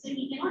this." He said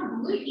he cannot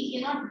do it. He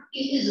cannot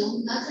kill his own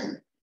cousin.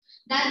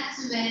 That's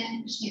when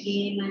Krishna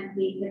came and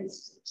gave the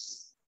steps.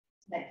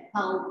 That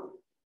how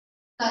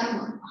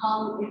karma, how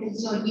it is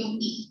your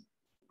duty,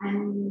 and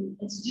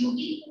it's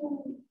duty to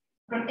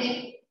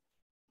protect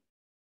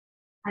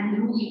and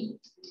rule.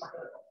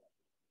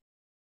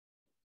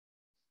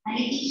 And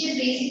it teaches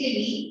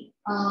basically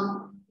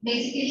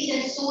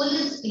the soul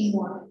is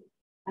immortal.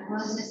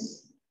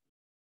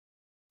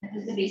 That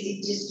is the basic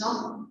gist of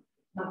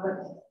Bhagavad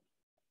Gita.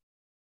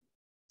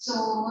 So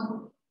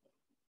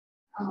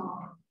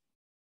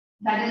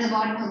that is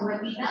about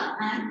Bhagavad Gita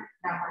and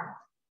Ramayana.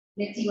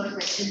 Let's see what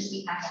questions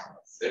we have.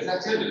 There's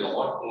actually a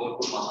lot more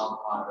to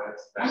Mahabharata.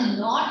 A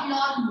lot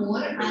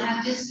more. I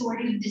have just told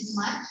you this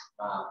much.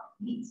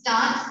 It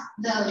starts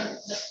the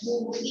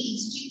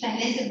history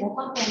पहले से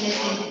बहुत पहले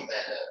से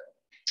है.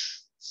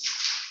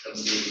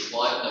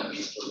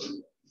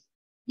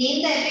 Name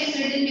the epics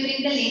written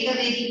during the later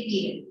Vedic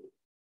period.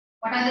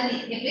 What are the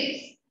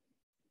epics?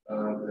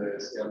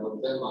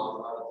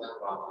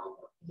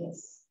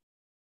 Yes.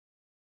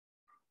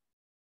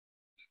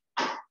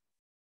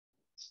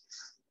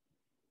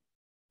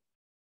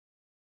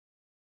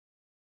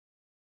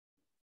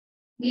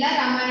 मिला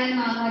Ramayan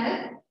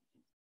Mahabharat.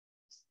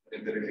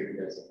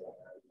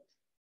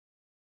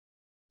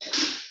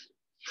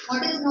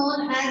 What is known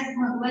as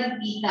Bhagavad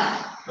Gita?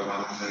 The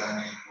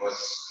Ramayana was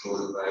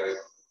told by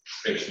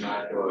Krishna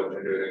to Arjuna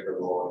during the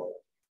war.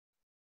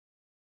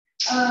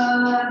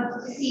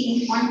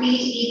 See on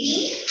page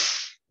 18,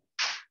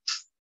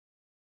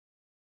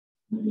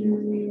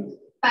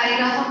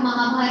 paragraph of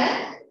Mahabharata,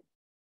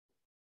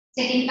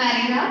 second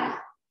paragraph,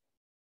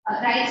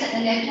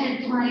 left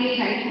hand, तुम्हारे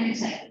right hand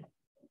side.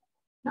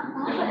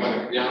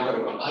 यहाँ पर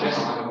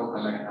हमारा वो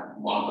अलग है,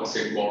 वहाँ पर से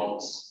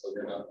बॉक्स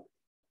वगैरह.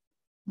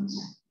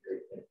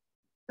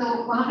 तो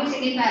वहाँ पे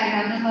second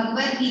paragraph में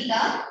Bhagavad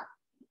Gita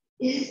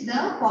is the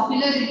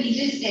popular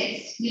religious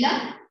text. मिला?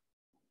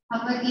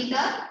 Bhagavad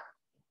Gita,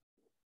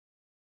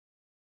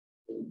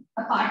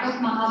 a part of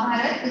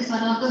Mahabharata, is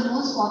one of the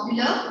most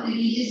popular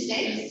religious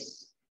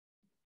texts.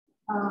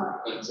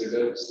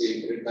 Considered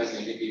sacred by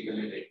many people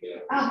in India.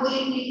 वो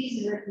लिखने की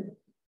जरूरत है.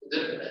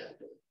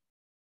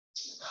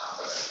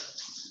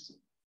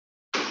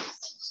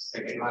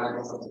 सेकंड वाले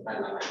में सबसे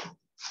पहला है.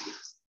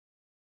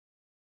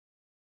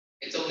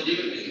 ये तो मुझे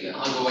भी मिल गया.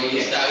 हाँ तो वही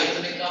है आगे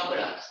तुमने क्या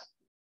पढ़ा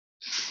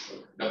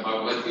The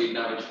Bhagavad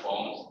Gita, which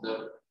forms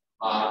the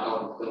part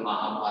of the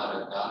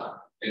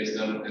Mahabharata, is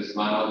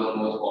one of the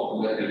most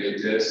popular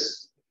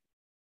religious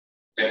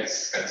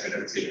texts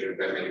considered sacred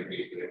by many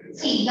people.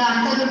 See, the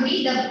answer would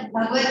be the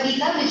Bhagavad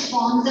Gita, which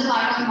forms the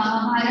part of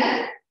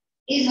Mahabharata,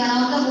 is one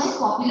of the most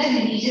popular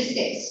religious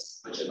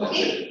texts.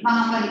 Okay,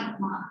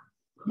 Mahabharata.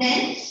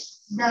 Then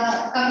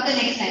come to the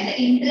next line. The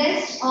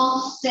interest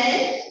of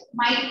self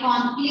might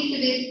conflict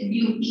with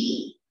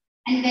duty,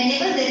 and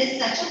whenever there is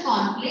such a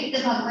conflict,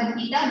 the Bhagavad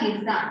Gita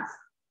gives the answer.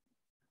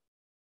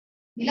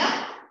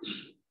 Neelam?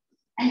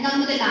 And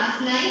come to the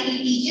last line. It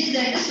teaches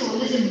that the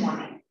soul is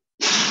immortal.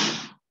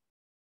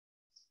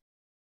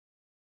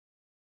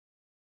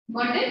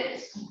 Got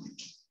it?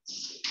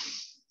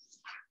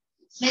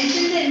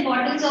 Mention the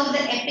importance of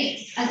the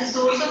epics as a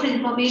source of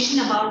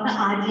information about the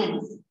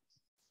Aryans.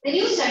 When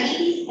you study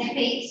these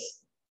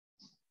epics,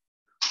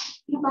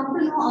 you come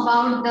to know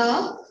about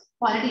the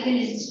political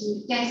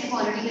institutions. Kaise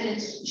political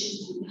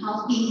institutions?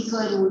 How kings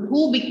were ruled?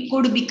 Who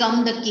could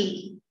become the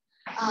king?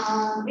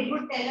 It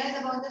would tell us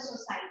about the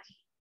society.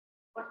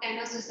 What kind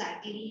of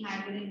society we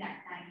had during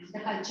that time? The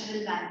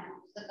cultural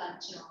values, the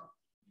culture.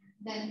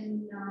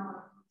 Then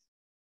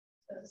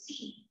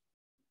see.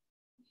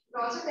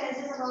 It also tells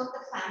us about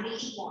the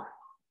family bond,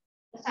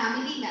 the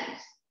family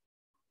life,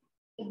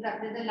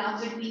 the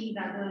love between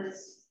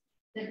brothers,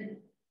 the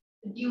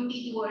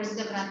duty towards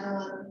the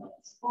brother,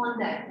 all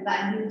that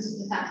values,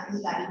 the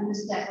family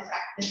values that were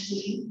practiced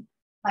during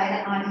by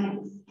the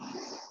Aryans.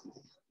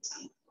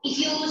 If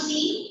you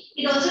see,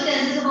 it also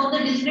tells us about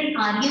the different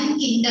Aryan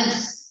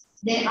kingdoms,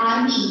 their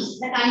armies,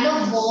 the kind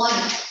of war,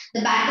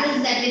 the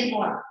battles that they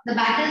fought. The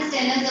battles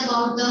tell us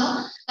about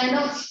the kind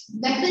of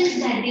weapons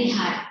that they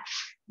had.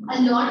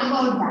 A lot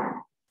about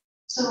that.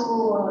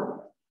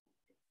 So,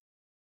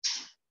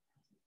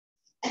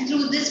 and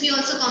through this we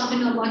also come to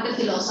know about the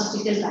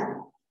philosophical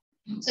value.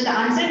 So the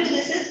answer to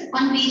this is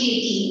on page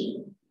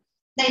 18,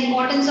 the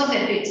importance of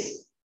epics.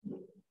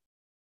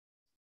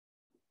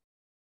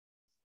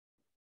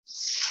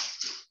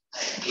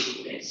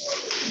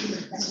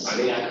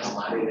 अरे यार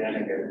हमारे रहने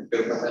के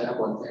फिर पता है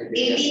कौन सा है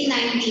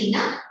 1819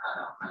 ना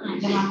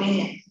जहाँ पे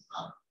है.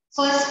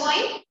 First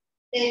point,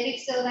 the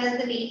epics serve as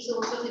the main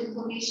source of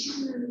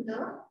information. The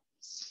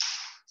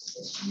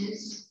question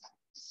is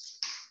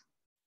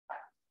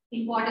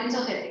importance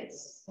of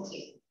ethics.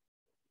 Okay.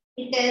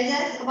 It tells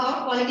us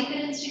about political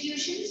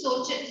institutions,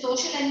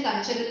 social and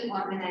cultural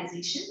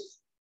organizations.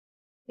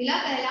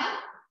 Mila pehla,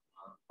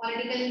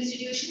 political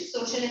institutions,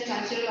 social and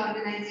cultural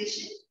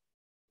organizations.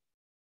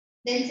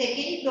 Then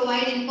second,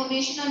 provide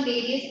information on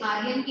various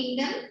Aryan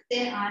kingdoms,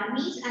 their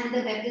armies and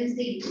the weapons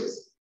they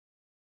use.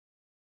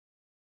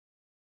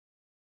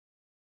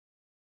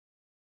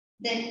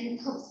 Then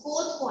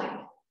fourth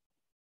point,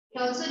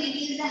 it also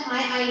reveals the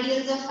high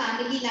ideals of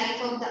family life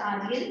of the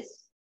Aryans.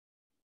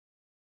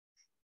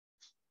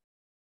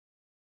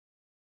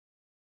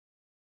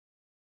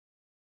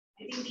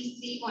 I think these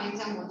 3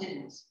 points are more than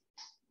enough.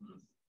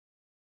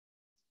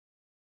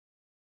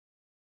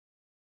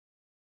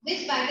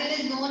 Which battle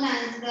is known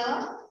as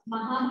the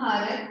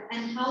Mahabharata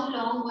and how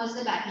long was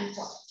the battle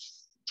fought?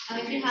 Now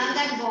if you have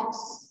that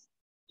box,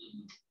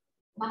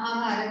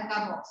 Mahabharata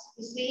ka box,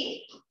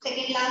 इसमें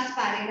second last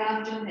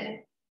paragraph जो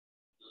है.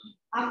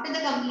 After the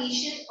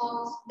completion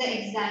of the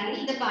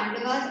exile, the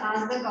Pandavas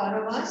asked the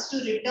Kauravas to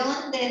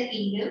return their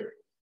kingdom,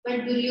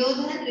 but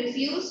Duryodhana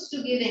refused to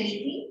give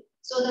anything,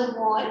 so the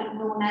war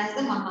known as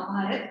the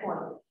Mahabharata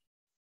followed.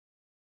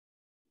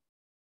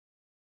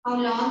 How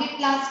long it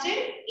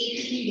lasted?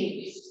 18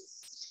 days.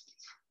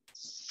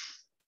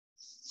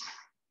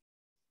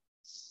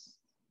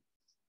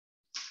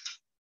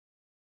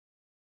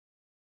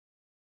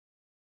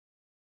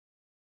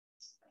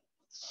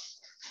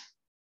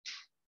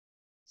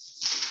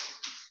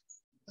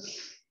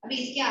 अभी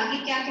इसके आगे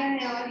क्या-क्या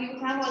है और you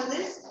have all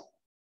this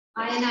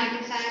iron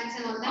artifacts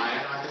and all that.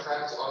 Iron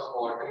artifacts और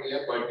pottery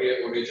है, but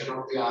ये origin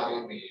of the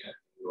Aryan नहीं है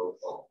लोगों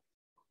को.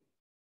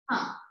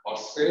 हाँ. और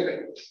फिर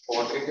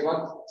pottery के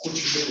बाद कुछ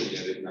भी नहीं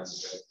है देखना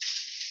चाहिए.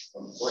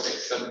 What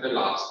except the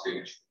last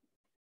page.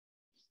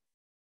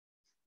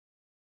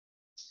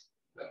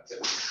 That's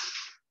it.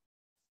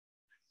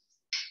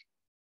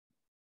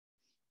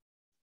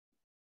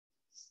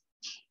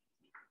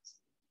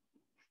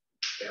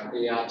 यहाँ पे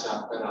यहाँ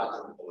chapter आज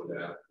हम बोल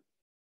रहे हैं.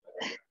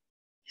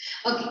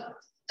 Okay,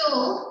 so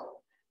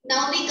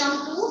now we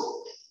come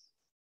to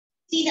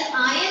see the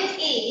Iron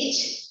Age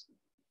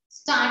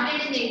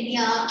started in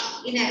India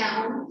in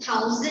around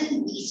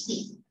 1000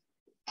 BC.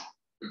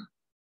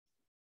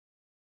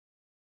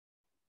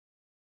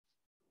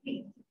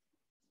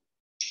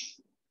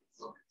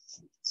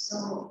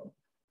 So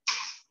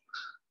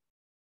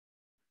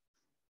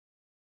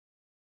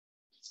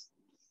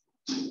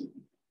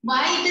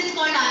why it is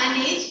called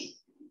Iron Age?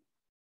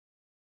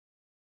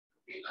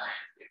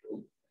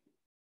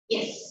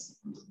 Yes.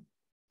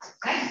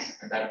 Right?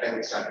 At that time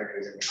we started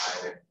using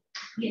iron.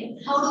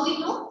 Yes. How do we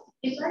know?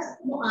 Because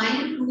the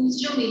iron tools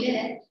जो मिले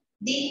हैं,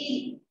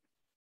 they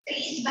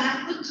trace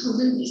back to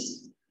 1000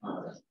 BC.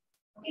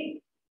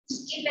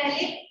 उसके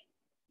पहले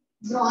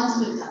bronze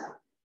मिलता था.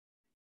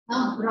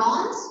 Now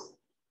bronze,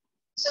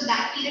 so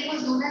that period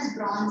was known as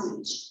Bronze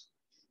Age.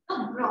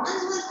 Now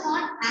bronze was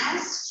not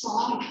as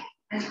strong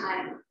as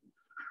iron.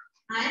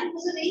 Iron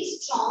was a very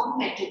strong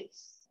metal,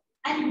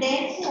 and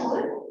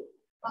therefore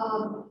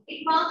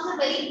it marks a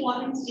very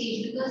important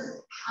stage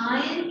because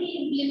iron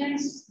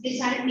implements, they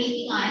started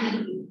making iron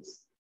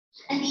implements,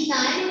 and these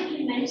iron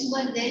implements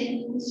were then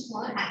used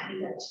for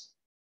agriculture.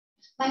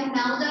 By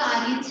now the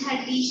Aryans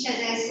had reached, as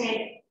I said,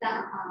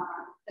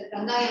 the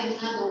Ganga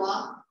Yamuna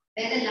Goa,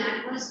 where the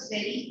land was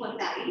very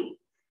fertile,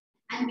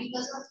 and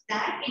because of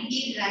that it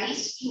gave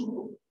rise to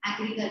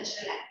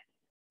agricultural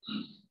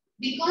activity.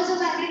 Because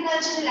of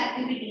agricultural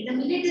activity, the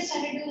minute they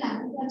started doing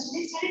agriculture,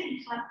 they started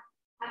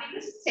having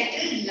a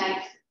settled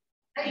life.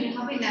 You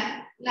have a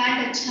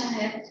land अच्छा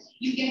है,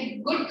 you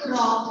get good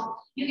crop,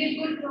 you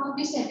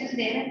settle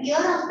there, and year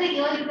after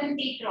year you can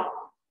take crop.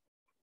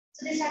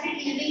 So they started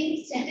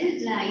living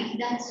settled life.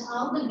 That's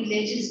how the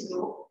villages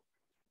grow.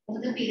 Over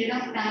the period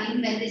of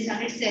time when they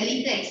started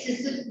selling the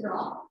excessive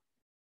crop,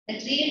 the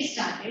trade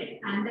started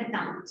and the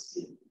towns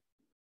grew.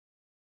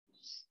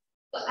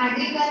 So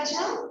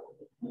agriculture,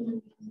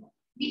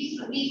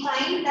 we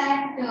find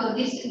that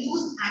they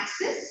use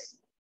axes.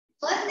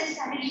 First, they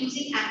started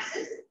using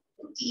axes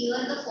to clear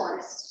the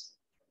forest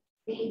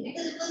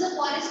because it was a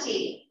forest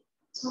area.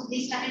 So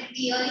they started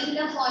clearing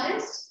the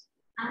forest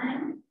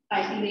and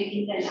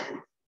cultivating the land.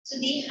 So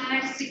they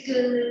had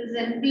sickles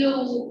and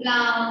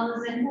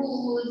plows and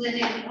hoes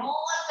and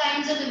all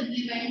kinds of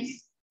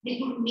implements they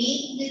could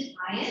make with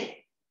iron,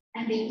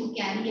 and they could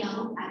carry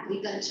out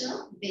agriculture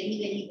very,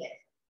 very well.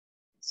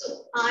 So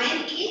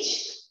Iron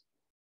Age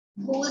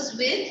goes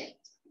with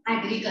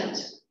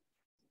agriculture.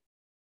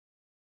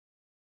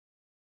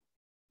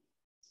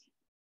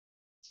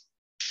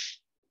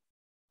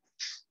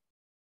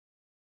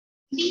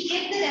 We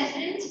get the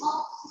reference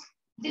of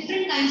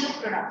different kinds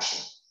of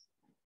production.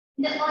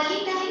 In the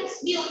early times,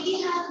 we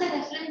only have the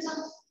reference of,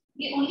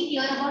 we only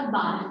hear about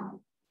barley.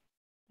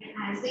 And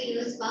as the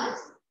years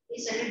passed, they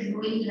started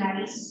growing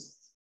rice,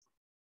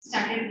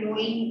 started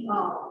growing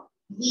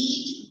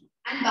wheat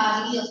and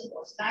barley, of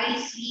course.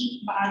 Rice,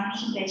 wheat,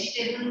 barley,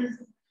 vegetables,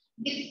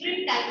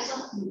 different types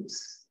of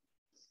fruits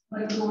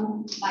were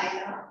grown by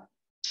the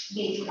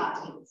Vedic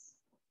Aryans.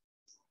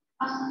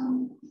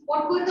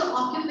 What were the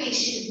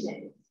occupations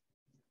then?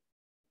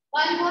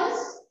 One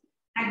was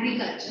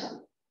agriculture.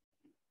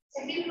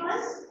 Second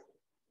was,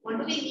 what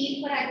do we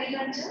need for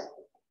agriculture?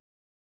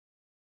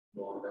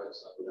 Water,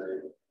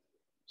 sunlight,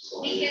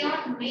 soil. We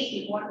cannot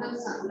make water,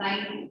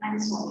 sunlight,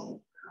 and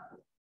soil.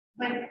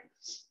 But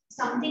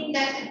something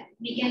that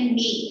we can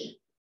make,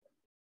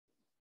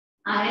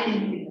 iron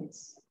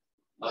implements.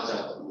 All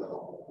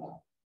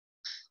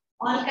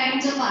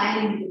kinds of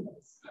iron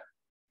implements.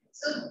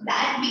 So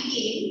that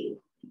became,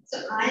 so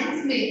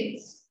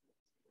ironsmiths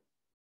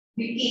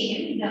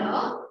became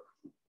the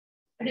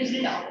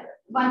different,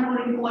 one more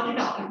important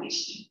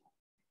occupation.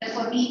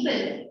 For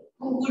people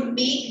who would make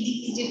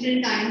these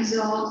different kinds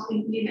of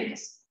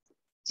implements,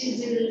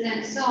 chisels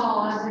and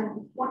saws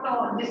and what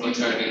all different.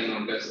 Which I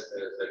didn't notice.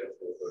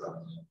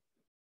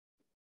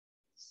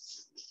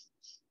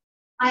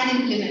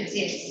 Iron implements,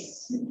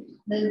 yes.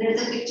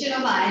 There's a picture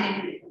of iron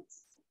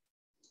implements.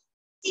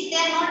 See,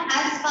 they're not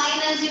as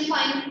fine as you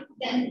find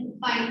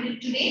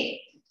it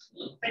today,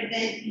 but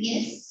then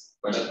yes.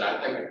 But at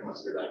that time it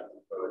must be done.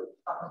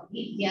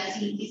 We are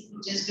seeing these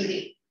pictures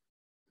today.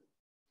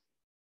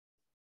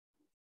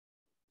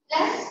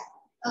 Plus,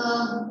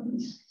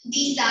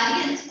 these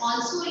Aryans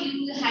also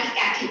had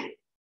cattle.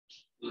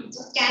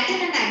 So cattle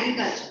and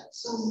agriculture.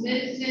 So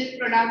milk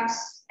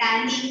products,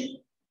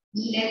 tanning,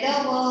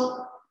 leather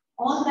work,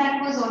 all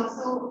that was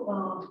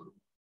also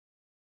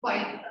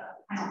quite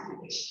an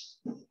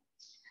occupation.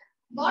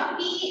 What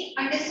we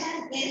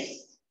understand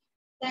is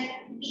that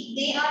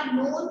they are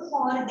known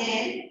for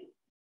their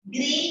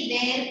grey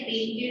ware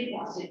painted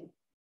pottery.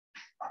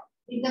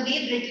 In the way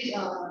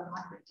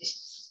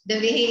the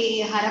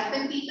way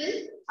Harappan people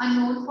are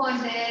known for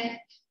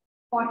their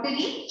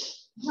pottery,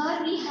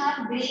 here we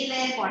have grey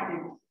ware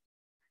pottery.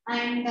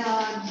 And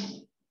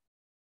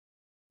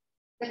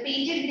the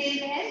painted grey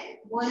ware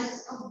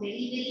was a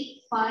very,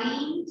 very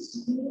fine,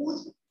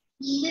 smooth,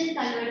 even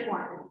colored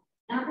pottery.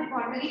 Now the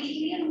pottery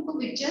is in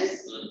pictures.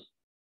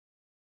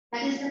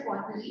 That is the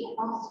pottery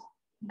of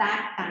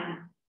that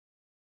time.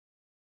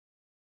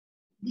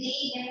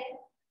 Grey ware,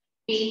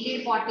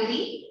 painted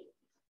pottery,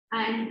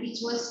 and it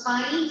was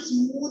fine,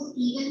 smooth,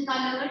 even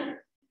colored,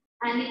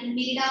 and it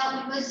made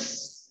out. It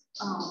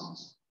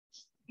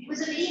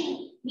was a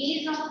very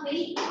made from a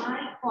very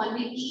high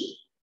quality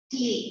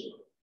clay,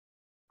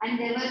 and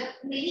there were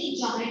many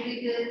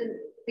geometrical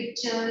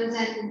pictures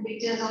and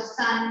pictures of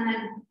sun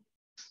and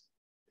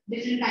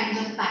different kinds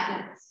of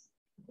patterns.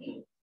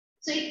 Okay?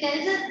 So it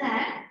tells us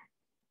that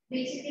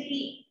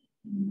basically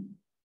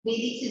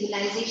Vedic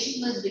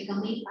civilization was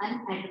becoming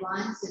an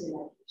advanced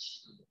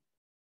civilization.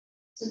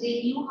 So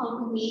they knew how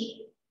to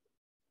make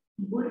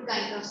good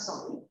kind of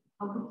soil,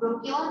 how to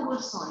procure good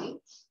soil,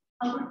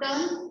 how to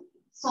turn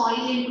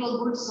soil into a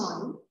good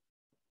soil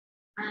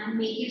and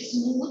make it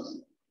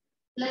smooth.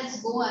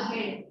 Plus go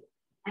ahead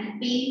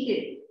and paint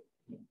it.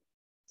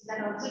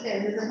 That also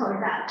tells us about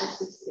the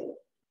artistic skill.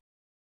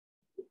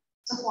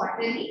 So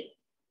pottery,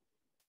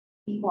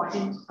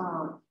 important,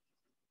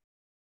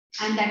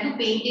 and that to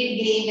painted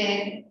grey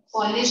ware,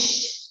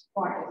 polished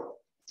pottery.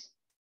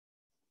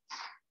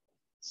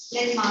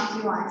 Let's mark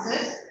few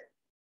answers.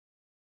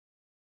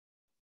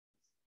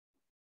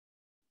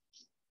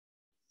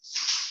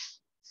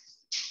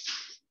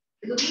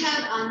 Do we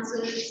have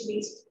answers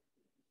based?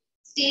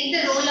 State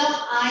the role of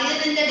iron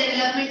in the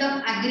development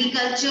of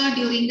agriculture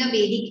during the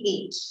Vedic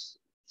age.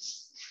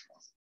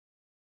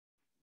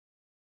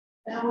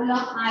 The role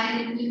of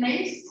iron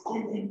implements is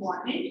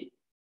important.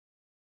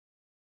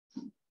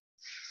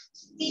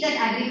 See that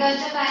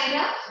agriculture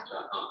paragraph?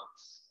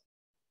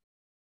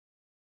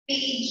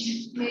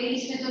 Page, मेरे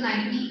इसमें तो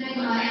 90 का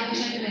हमारे यहाँ पे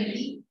शायद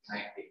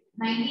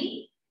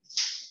 90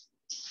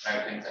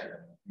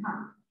 हाँ.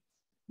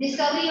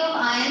 Discovery of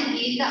iron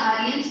gave the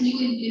Aryans new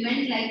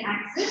implements like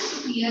axes to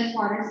clear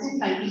forests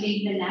and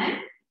cultivate the land.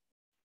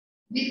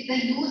 With the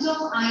use of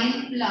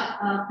iron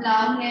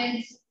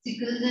plowheads,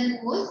 sickles and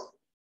hoes,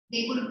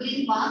 they could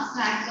bring vast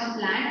tracts of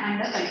land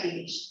under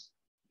cultivation.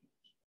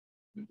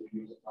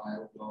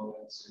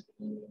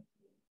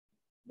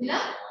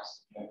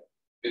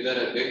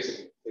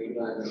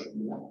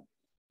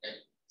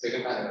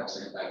 Second paragraph.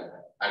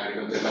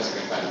 Agriculture का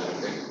second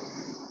paragraph.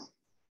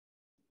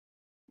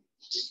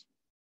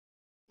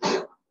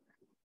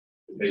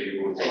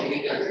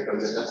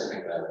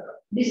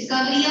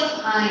 Discovery of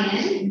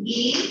iron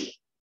gave.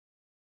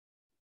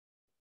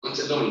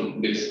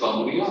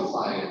 Discovery of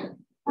iron.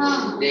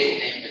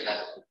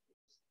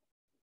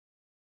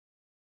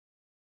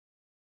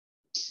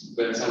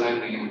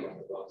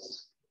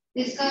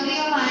 Discovery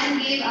of iron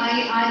gave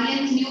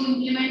Aryans new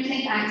implements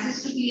like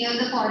axes to clear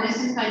the forest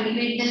and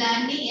cultivate the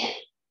land. नहीं है?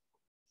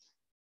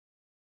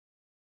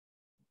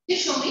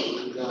 Just show me.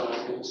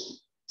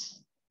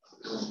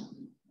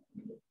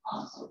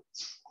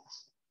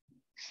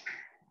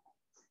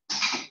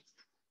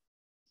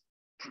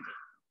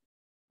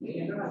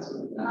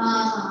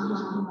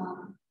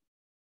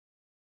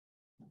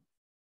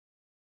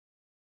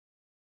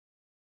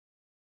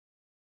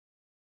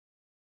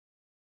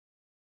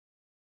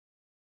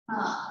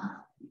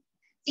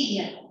 See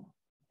here.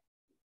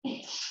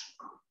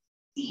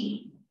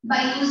 See,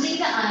 by using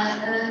the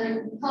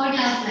third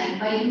last line,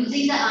 by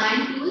using the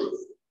iron tools,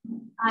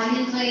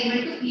 Aryans were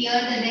able to clear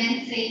the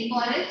dense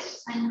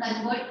rainforests and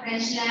convert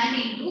fresh land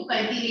into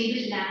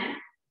cultivable land.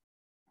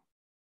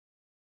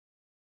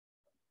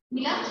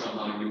 Mila?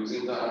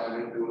 Using the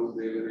iron tools,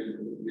 they were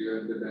able to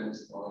clear the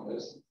dense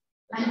forest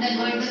and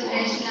convert the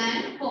fresh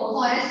land,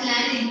 forest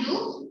land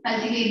into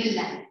cultivable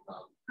land.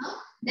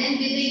 Then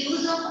with the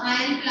use of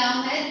iron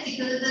plowheads,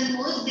 sickles and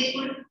hoes, they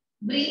could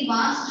bring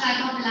vast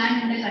tract of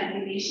land under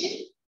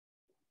cultivation.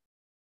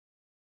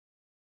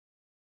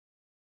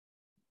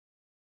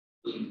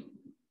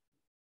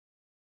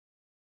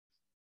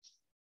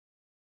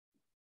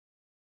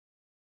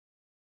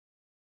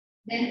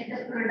 Then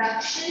the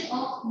production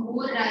of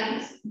more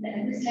rice,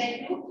 this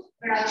led to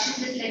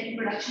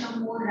production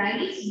of more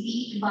rice,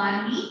 wheat,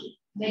 barley,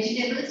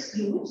 vegetables,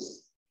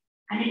 fruits,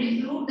 and it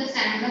improved the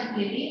standard of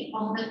living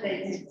of the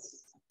peasants.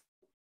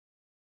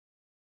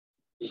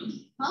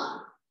 Huh?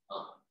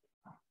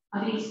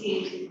 अभी इसके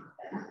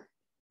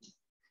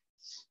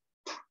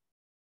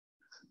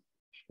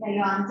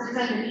your answers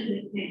are very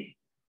different.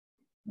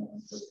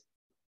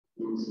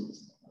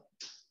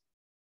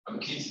 हम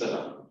खींच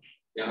तरह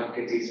यहाँ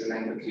के तीसरे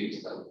line में खींच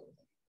तरह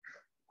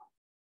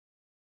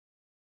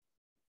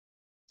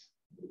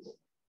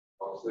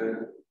और फिर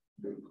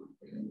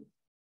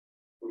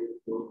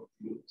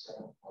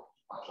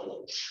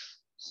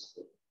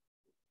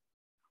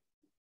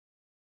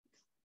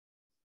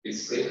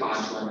इससे 5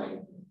 line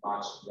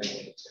 5 line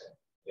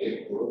 1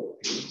 2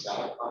 3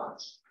 4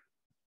 5.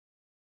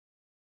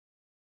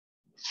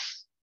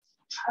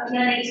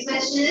 Your next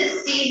question is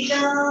state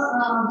the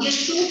give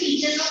 2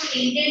 features of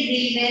painted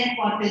glassware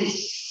pottery.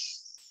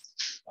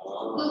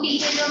 2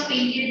 features of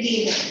painted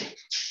glassware.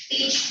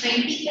 Page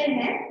 20 पे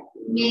है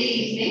मेरे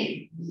इसमें.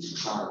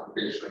 हाँ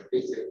page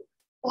 20 से.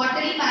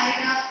 Pottery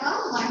paragraph का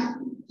 1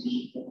 2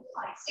 3 4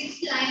 5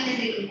 6 line है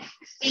देखो.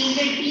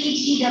 Painted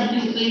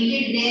PGW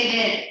painted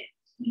glassware.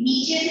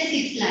 नीचे से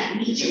 6 लाइन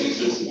नीचे से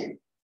 6 लाइन.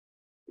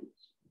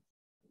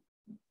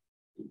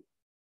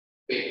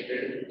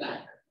 Painted black.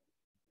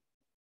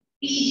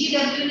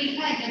 PGW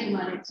लिखा है क्या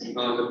तुम्हारे से?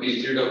 हाँ the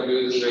PGW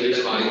is very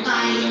fine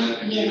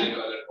and even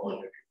color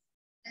pottery.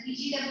 The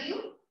PGW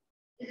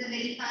is a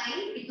very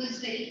fine. It was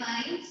very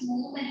fine,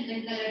 smooth and even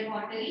colored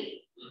pottery.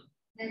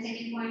 The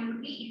second point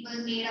would be it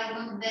was made out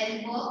of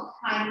well-worked,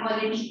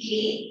 high-quality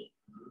clay.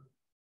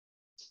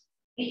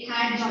 It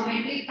had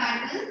geometric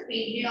patterns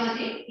painted on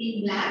it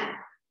in black.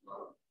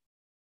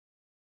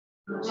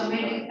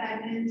 Geometric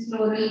patterns,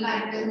 floral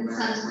patterns,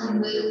 sun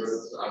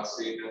symbols. I've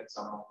seen in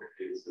some of the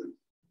cases.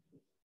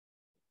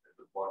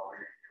 The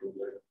pottery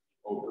included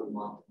outer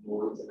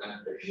molds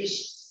and dishes.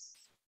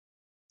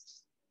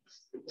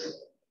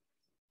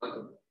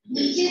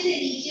 नीचे से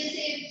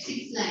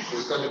 6 line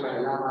उसका जो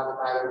पहला हमारा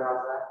paragraph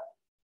है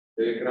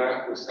देख रहा है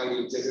उसका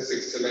नीचे से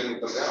 6 लाइन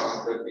ऊपर है और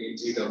फिर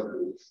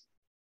PGW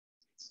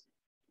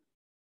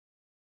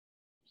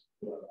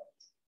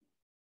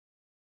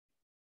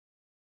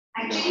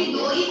एक्चुअली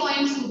 2 ही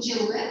पॉइंट्स पूछे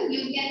हुए हैं यू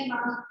कैन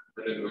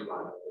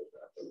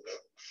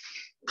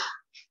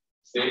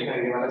सेम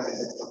करने वाला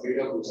सेंटेंस कंप्लीट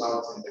है दूसरा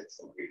सेंटेंस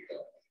कंप्लीट कर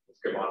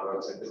उसके बाद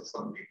वाला सेंटेंस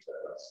कंप्लीट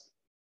करेगा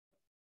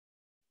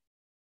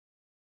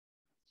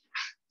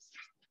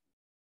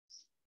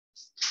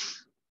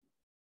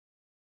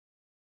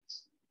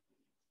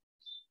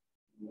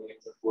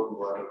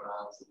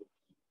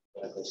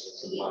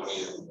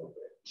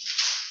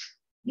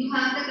you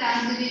have the class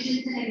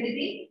divisions and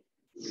everything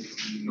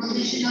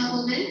position of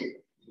women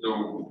no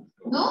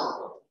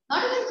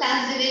not even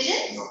class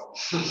divisions no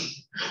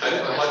अरे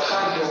बहुत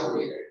काम जो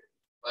हुए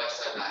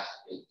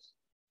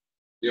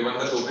ये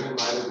बंदा तो भी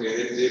हमारे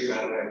मेरे लिए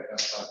कर रहा है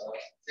करता था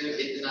सिर्फ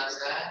इतना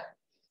सा है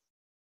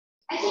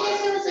ऐसे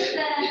कैसे हो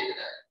सकता है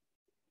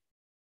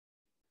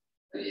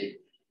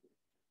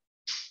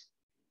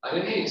अरे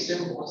नहीं इससे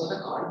बहुत ज्यादा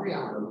कार्ड भी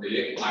आ रहे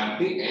हैं एट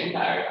द एंड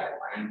आएगा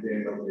at the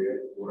end of the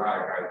पूरा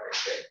आएगा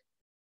इससे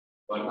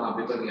वरना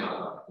अभी तो नहीं आ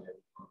रहा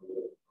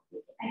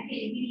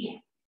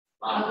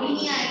अभी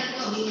नहीं आएगा तो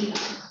अभी नहीं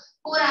आएगा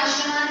और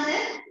आश्रम है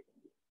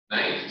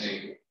नहीं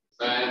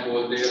मैं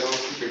बोल दे रहा हूँ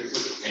कि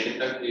बिल्कुल एंड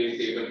तक ये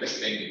टेबल तक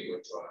नहीं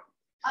कुछ और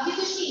अभी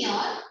कुछ नहीं है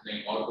और नहीं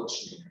और कुछ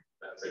नहीं है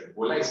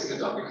बोला इसलिए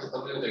तो अभी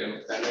खत्म नहीं हो जाएगा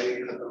पहले ही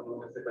खत्म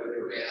होने से पहले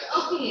हो गया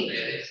ओके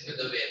मेरे इसमें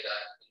तो बेटा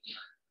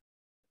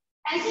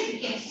ऐसे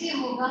कैसे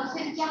होगा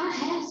फिर क्या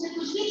है उसमें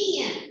कुछ भी नहीं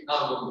है हां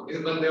इस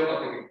बंदे को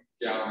पता नहीं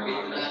क्या होने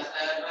वाला है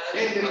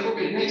ए तेरे को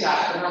कितने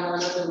चैप्टर में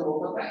वाला है वो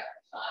पता है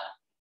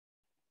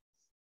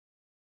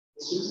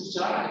इसमें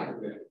 4 आए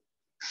थे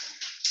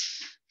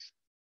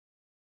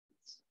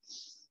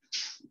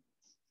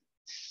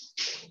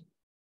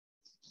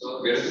तो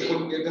मेरे को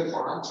कितने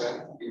 5 है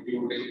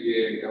इंक्लूडिंग ये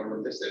क्या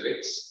बोलते हैं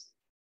सिविक्स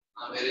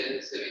हां मेरे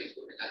सिविक्स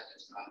को मिला के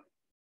 4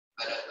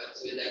 और अपन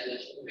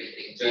सिविलाइजेशन को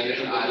वेटिंग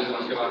जनरल आगे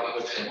के बाद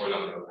कुछ बोला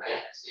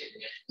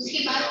उसके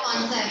बाद कौन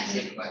सा है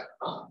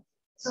हां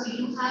so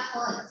you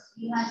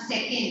have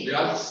second we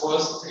have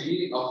first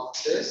 3 of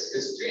this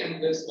history and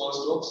this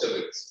first of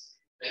civics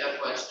मेरा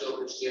first of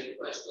history and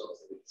first of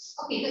civics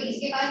okay तो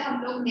इसके बाद हम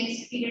लोग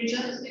नेक्स्ट पीरियड जो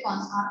है उसमें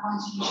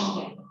कॉन्स्टिट्यूशन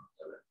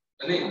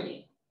करेंगे नहीं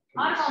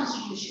और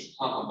कॉन्स्टिट्यूशन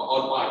हां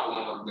और part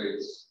 1 of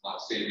this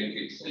saving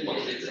things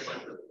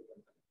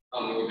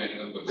हम लोग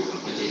मैनुअल को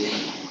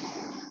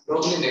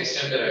probably next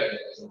time there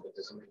is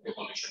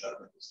information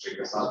about history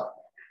के साथ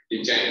ये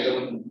जैनिज्म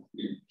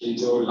की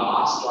जो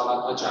लास्ट वाला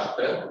था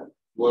चैप्टर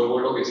वो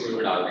लोग इसमें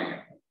भी डाल देंगे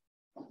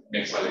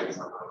नेक्स्ट वाले के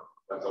साथ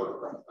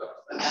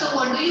so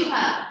what do you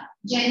have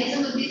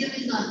Jainism Buddhism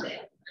is not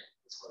there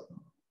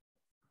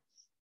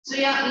so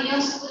in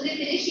your school they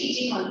finish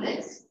teaching all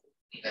this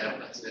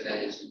मेरा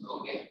civilization हो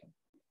गया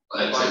और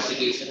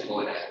कॉन्स्टिट्यूशन हो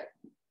रहा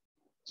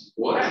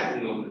है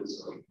नो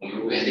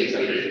वैदिक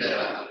पीरियड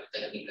करवा हम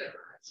तक नहीं कर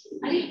रहा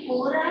अरे हो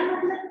रहा है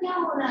मतलब क्या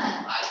हो रहा है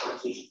आज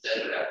कॉन्स्टिट्यूशन चल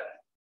रहा है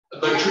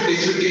बट छुट्टी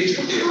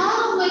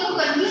हां मैं तो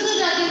कंफ्यूज हो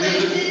जाती हूं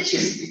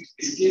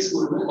इसके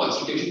स्कूल में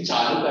कॉन्स्टिट्यूशन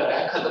चालू कर रहा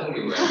है खत्म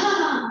नहीं हुआ है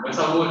बस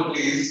अब बोल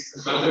प्लीज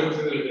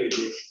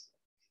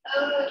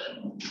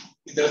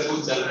इधर स्कूल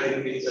चल रहा है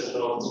नहीं चल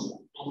रहा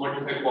तो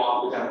मॉडिफाई को आप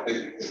जानते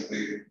हैं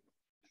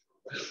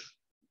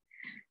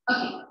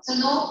okay so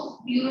no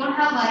you don't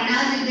have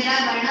varnas if there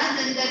are varnas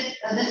then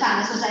the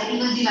society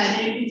was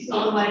divided into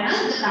 4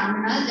 varnas the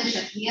brahmanas the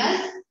kshatriyas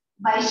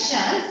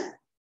vaishyas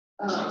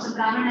so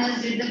brahmanas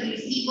did the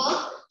priestly work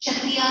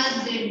kshatriyas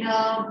did the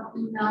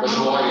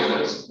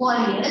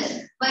warriors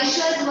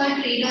vaishyas were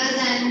traders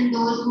and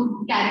those who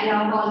carried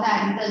out all the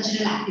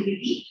agricultural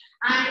activity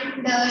and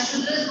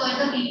shudras were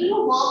the people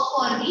who worked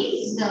for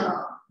these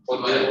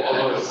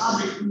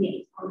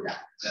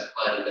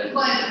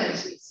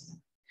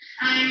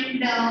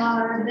and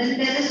then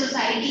there is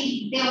society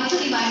they also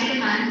divided a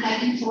man's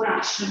life in 4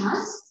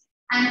 ashramas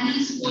and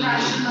these 4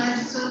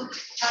 ashramas so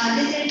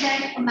they said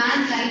that a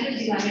man's life is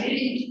divided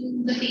into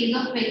the phase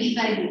of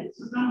 25 years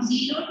so from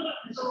 0 to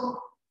so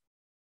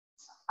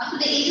up to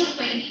the age of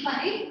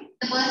 25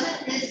 the person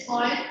is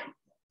called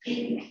in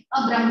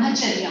a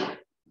brahmacharya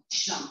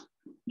ashram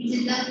he's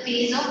in the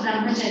phase of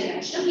brahmacharya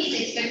ashram he is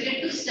expected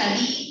to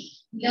study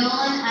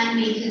learn and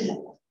make his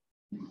life.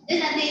 Then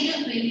at the age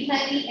of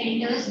 25, he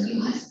enters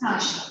Grihastha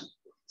ashram.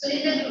 So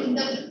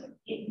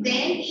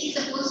then he is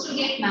supposed to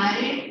get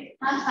married,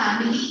 have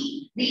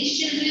family, raise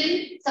children,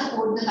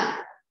 support the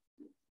family.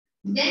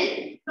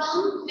 Then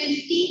from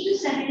 50 to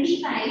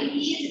 75,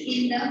 he is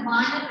in the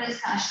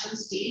Vanaprastha ashram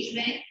stage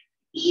when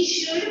he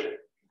should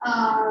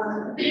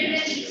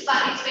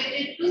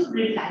expected to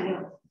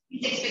retire.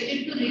 He's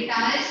expected to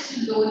retire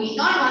slowly,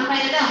 not one by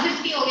another.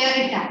 50 हो गया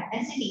retire,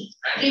 ऐसे नहीं.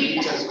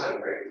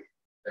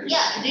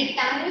 Yeah,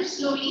 retire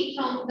slowly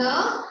from the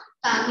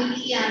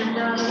family and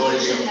the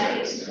social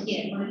life.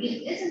 Yeah, and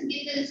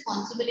give the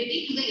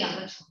responsibility to the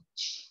younger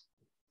generation.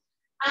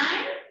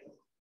 And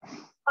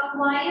a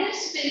acquire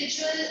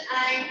spiritual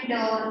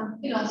and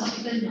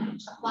philosophical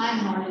knowledge, acquire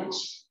knowledge.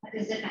 That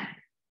is the time.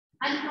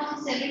 And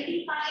from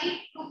 75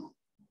 to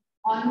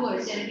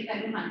onwards,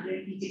 75 to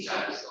 100, he did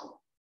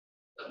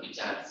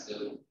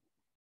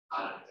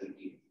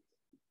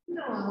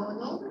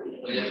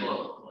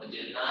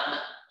मुझे ना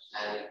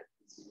शायद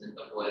किसी ने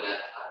तो बोला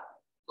था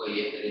कोई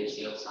एक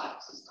ऋषि और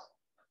साक्षी था.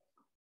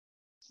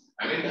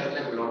 I mean, there are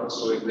like a lot of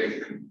stories like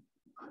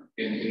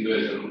in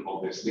Hinduism,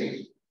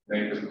 obviously.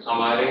 Like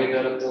हमारे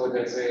इधर तो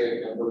जैसे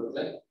क्या बोलते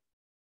हैं?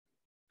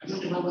 I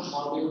don't remember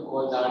how do you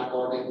call that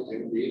god in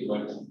Hindi,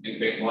 but in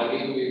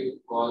Bengali we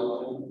call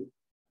him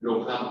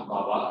Loknath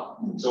Baba.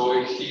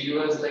 So he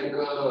was like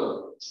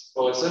a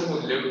person who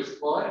lived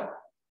for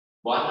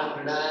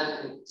 100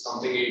 and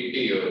something 80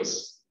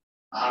 years.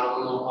 I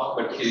don't know how,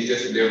 but he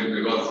just lived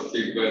because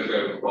he was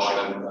a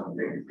god or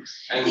something.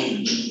 And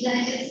these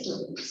are just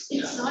stories.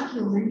 It's not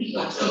humanly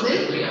possible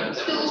to. I'm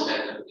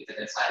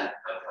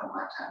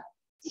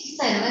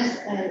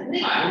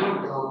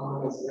not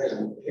Brahman as well.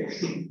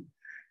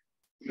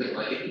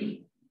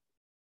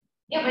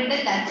 Yeah, but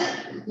that's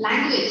a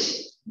language.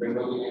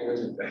 Bengali language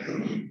is that.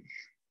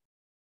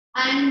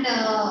 And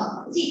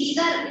see, these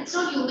are, it's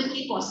not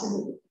humanly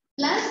possible.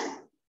 Plus,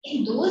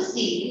 in those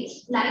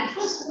days, life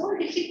was more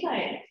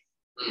difficult.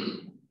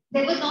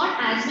 There were not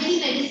as many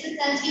medicines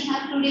as we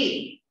have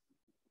today.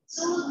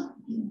 So,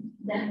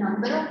 the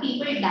number of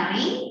people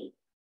dying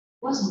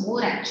was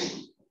more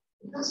actually.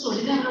 The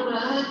story में हम लोग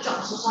बोला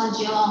 400 साल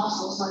जिया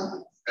 100 साल.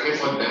 I mean,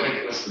 for them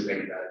it must be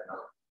like that now.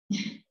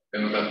 They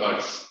would have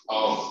thought,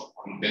 oh,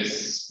 on this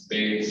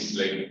base,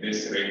 like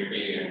this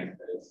rate and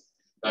this.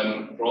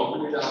 Then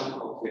probably done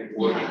like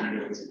 400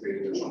 years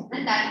or something.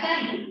 And that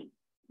time,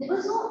 there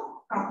was no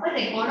proper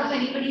record of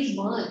anybody's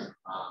birth.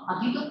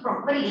 अभी तो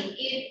proper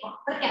लेके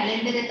proper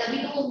calendar है, तभी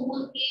तो वो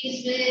मूल के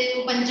इसमें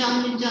वो पंचांग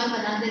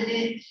बना देते,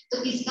 तो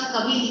किसका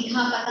कभी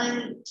लिखा पता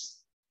नहीं.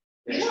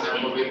 कृष्णा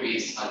को भी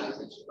 20 साल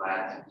से छुपाया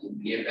था कि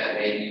ये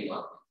पहले ही नहीं हुआ.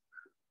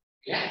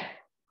 क्या?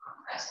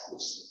 ऐसा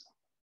कुछ.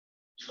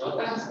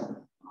 छोटा सा.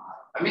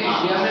 I mean,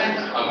 India में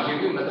अभी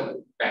भी मतलब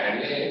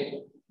पहले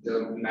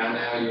जब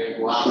नया ये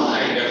हुआ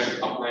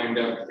अपना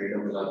इंडिया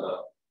फ्रीडम मिला था,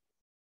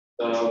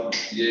 तब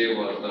ये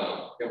हुआ था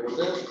क्या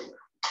बोलते हैं?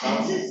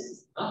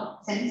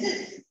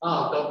 सेंसस.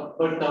 हाँ,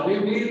 तभी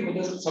भी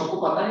मतलब सबको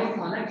पता नहीं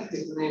था ना कि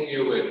कितने ये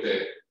हुए थे,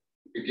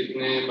 कि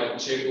कितने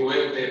बच्चे हुए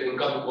थे,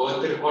 उनका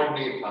बर्थ रिकॉर्ड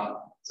नहीं था.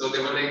 So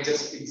they were like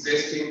just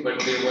existing, but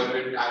they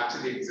weren't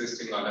actually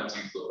existing वाला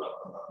चीज हो रहा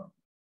था.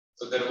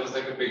 So there was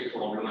like a big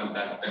problem at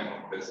that time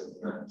of this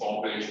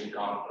population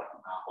count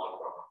रखना बहुत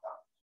problem था.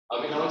 I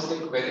mean, now it's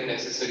like very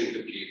necessary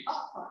to keep.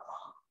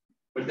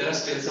 But there are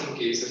still some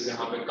cases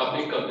जहाँ पे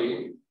कभी-कभी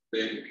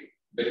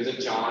there is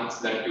a chance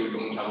that you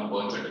don't have a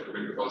birth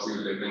certificate because you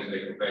live in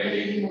like a very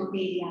remote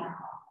area,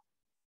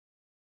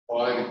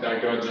 or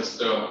that you are just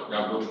a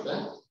tribal person.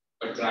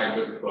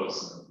 Tribal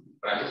person.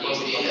 Why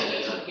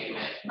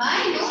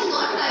no,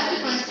 not tribal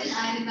person.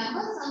 I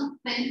remember some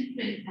 10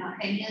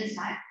 years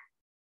back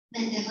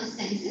when there was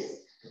census.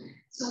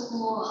 So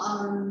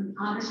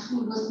our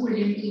school was pulled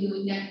into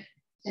doing that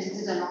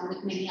census along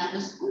with many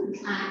other schools,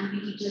 and the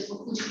teachers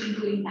were pushed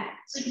into doing that.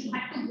 So you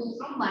had to go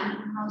from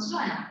one house to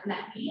another.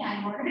 Luckily,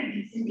 I got a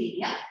decent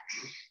area,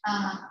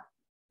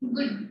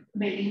 good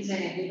buildings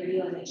where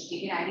everybody was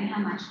educated. I didn't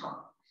have much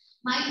problem.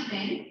 My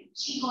friend,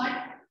 she got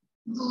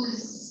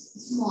those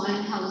small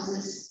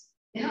houses,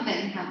 you know,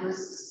 when have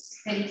those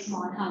very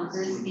small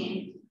houses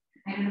in,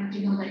 I don't know if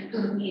you know that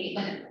Turkey,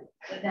 but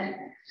that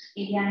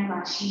area in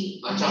Vashi,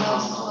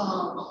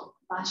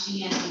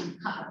 Vashi and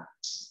Khabar.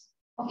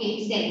 Okay,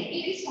 it's there.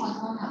 Very small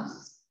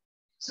houses.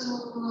 So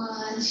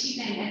she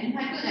went and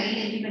had to write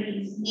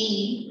everybody's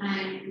name,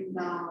 and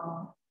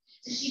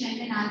so she went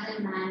and asked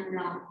the man,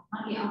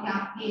 okay,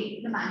 आपके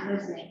the man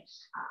was there.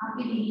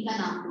 आपके बीवी का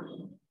नाम बोलो.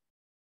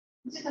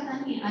 मुझे पता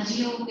नहीं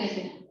अजियो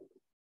कहते हैं.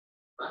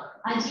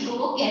 अजियो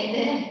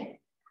कहते हैं.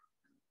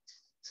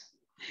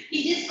 He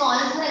just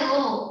calls her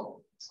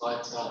O.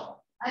 अच्छा.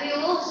 अरे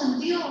ओ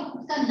सुनती हो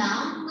उसका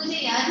नाम मुझे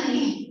याद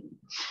नहीं.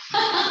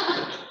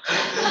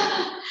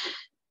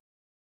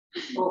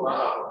 Oh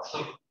wow.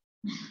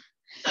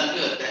 तभी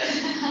होता है.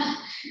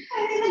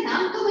 अरे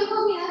नाम तो मेरे को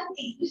भी याद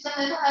नहीं. उस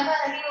समय तो हर बार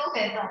अभी वो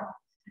कहता हूँ.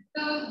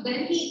 तो then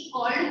he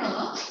called her.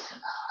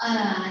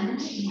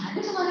 याद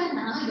है तुम्हारा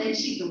नाम? Then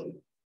she told.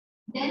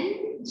 Then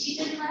she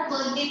said तुम्हारा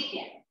birthday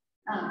क्या है?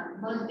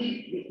 Birthday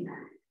देखना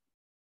है.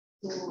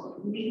 तो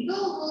नहीं तो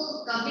वो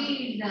कभी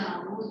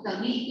वो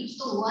तभी कुछ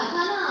तो हुआ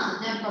था ना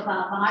जब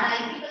बाढ़ आई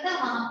थी पता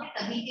वहाँ पे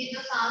तभी के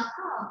जो साल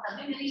था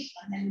तभी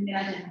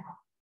मेरा जन्म हुआ.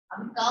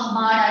 अभी कब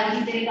बाढ़ आई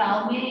थी तेरे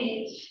गांव में?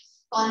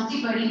 कौन सी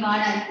बड़ी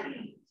बाढ़ आई थी?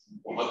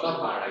 बहुत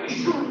बाढ़ आई.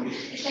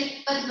 It's like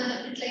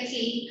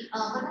saying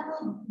पता वो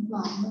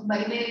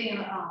मुंबई में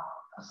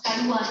फ्लड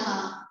हुआ था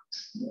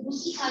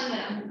उसी साल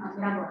मेरा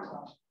बर्थ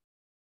हुआ.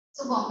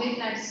 So Bombay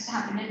floods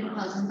happened in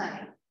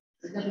 2005.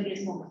 The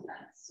biggest Bombay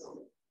floods. So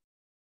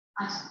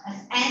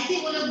ऐसे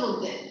वो लोग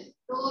बोलते हैं.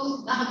 तो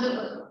हम लोग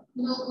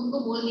उनको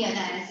बोल दिया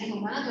था ऐसे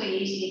होगा ना, तो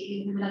एज देखी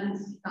मतलब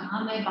कहाँ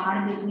मैं बाढ़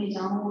देखने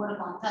जाऊँ और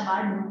कौन सा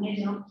बाढ़ ढूंढने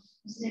जाऊँ।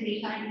 उसने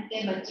देखा इनके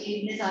बच्चे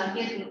इतने साल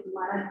के, तो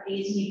तुम्हारा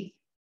एज नहीं।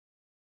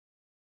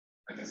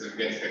 So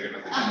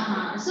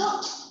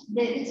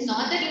it's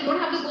not that you don't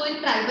have to go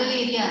in tribal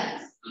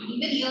areas.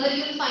 Even here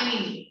you will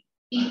find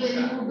people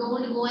who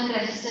don't go and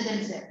register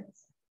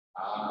themselves.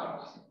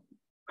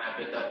 मैं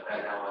भी तब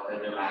पैदा हुआ था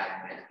जब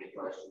मैथ की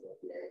फर्स्ट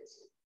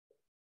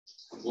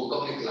वो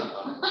कब निकला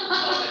था?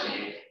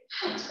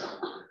 अच्छा,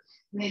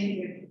 वेरी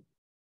गुड।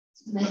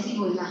 वैसे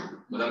बोलना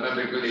मतलब मैं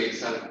बिल्कुल 1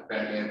 साल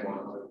पहले born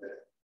हुआ था,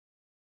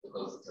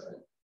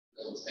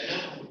 है ना?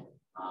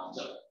 हाँ,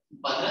 जब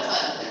 15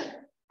 साल थे।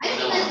 I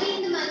think must be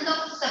in the month of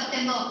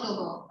September,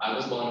 October. I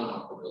was born in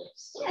October.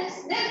 Yes,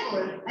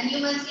 therefore, and you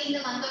must be in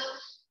the month of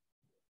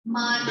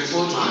March.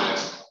 Before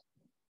March.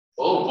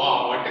 Oh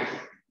wow, what a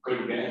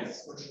good guess.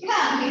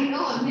 Yeah, I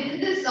know. I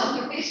mean, this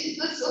occupation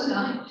for so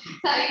long.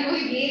 So I know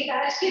ये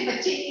काश के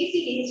बच्चे इसी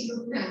age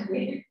group में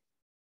होंगे.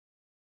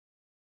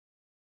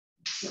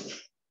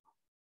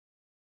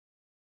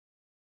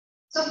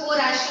 So 4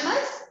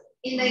 ashramas.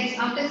 In the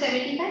after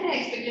 75, they are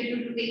expected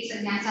to take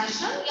sannyas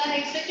ashram. You are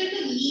expected to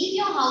leave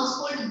your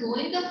household, go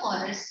in the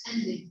forest and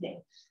live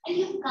there. And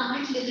you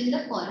can't live in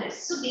the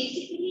forest. So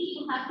basically,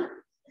 you have to.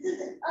 This is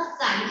a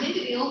silent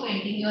way of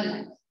ending your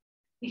life.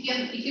 If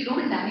you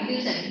don't die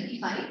till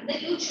 75,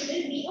 then you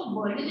shouldn't be a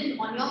burden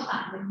on your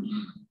family.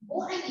 Go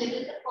and live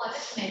in the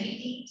forest,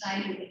 meditate, try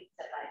living,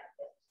 survive.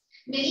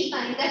 Many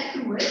find that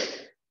cruel.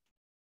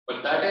 But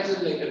that is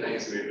like a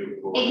nice way to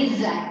go.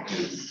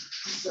 Exactly.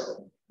 So.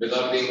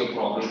 Without being a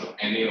problem to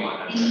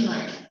anyone.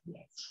 Anyone.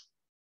 Yes.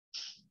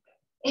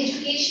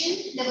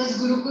 Education, there was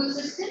Gurukul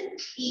system.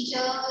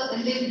 Teacher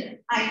lived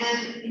either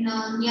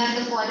near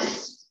the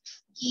forest.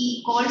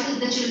 He called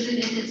the children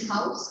in his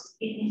house,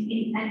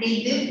 and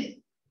they lived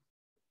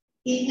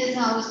in his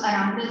house,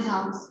 around his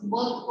house,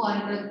 worked for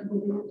the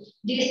Guru,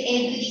 did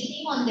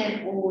everything on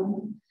their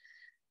own,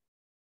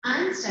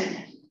 and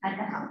studied at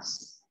the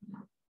house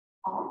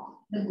of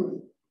the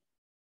Guru.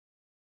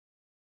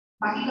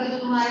 बाकी का जो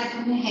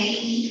तुम्हें है ही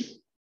नहीं,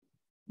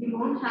 you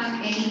don't have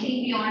anything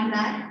beyond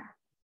that.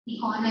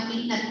 Economy,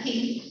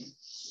 nothing.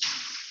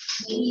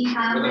 Maybe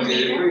have मतलब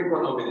मेरे को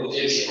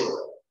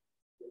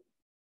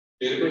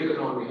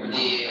economy है,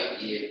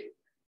 ये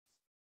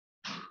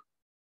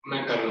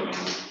मैं कर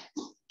लूँगा।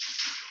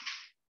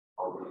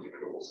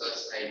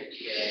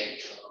 सोसाइटी है,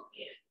 इकोनॉमी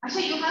है। अच्छा,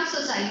 you have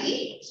society?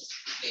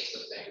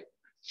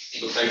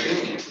 सोसाइटी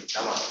नहीं है,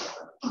 क्या बात कर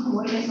रहा है? वो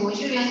मैं सोच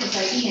रही हूँ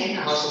सोसाइटी है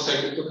ना? हाँ,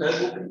 सोसाइटी तो है,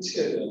 वो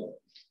पीछे है।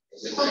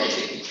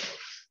 सोसाइटी,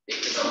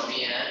 इकोनॉमी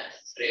है,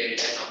 ट्रेड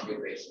एंड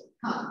ऑक्यूपेशन।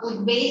 हाँ, तो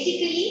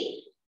basically,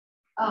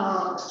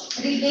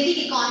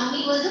 Rigvedic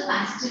economy was a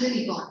pastoral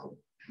economy.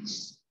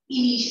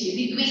 Initially,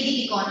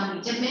 Rigvedic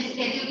economy. जब मैं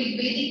कहती हूँ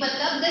Rigvedic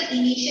मतलब the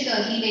initial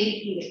early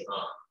Vedic period.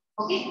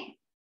 Okay,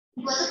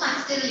 it was a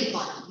pastoral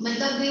economy.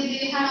 मतलब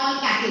they had all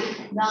cattle,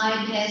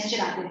 गाय भैंस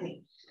चराते थे,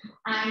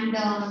 and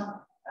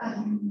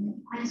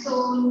so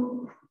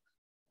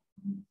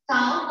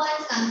cow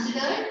was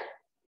considered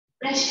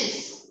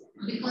precious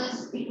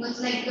because it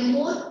was like the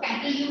more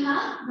cattle you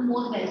have, the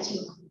more wealth you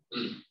have.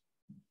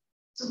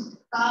 So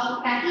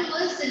cattle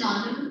was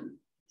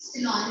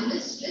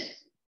synonymous with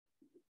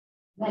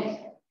wealth,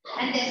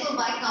 and therefore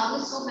why cow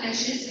is so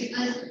precious,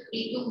 because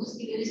एक तो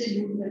उसकी वजह से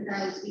दूध मिलता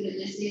है, उसकी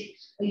वजह से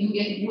you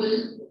get wool,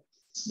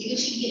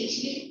 because she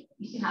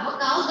if you have a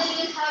cow, then you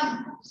will have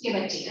उसके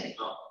बच्चे करें,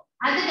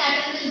 and the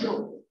cattle will grow,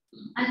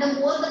 and the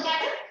more the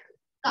cattle,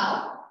 cow,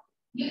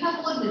 you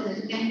have more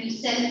business. You can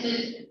sell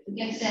milk, you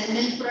can sell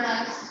milk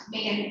products,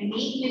 you can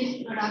make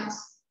milk products.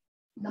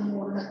 The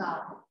more the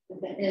cow, the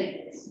better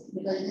it is,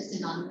 because it is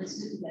synonymous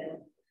with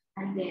wealth,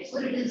 and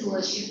therefore it is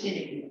worshipped in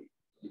India.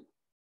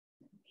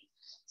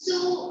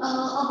 So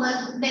a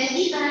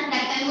wealthy man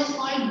that time was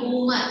called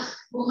Gomat.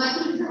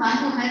 Gomat is the one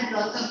who has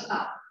lots of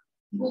cow.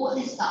 Go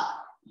is cow.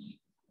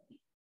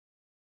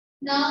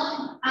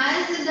 Now,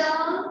 as the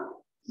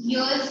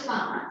years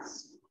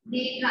pass,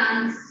 they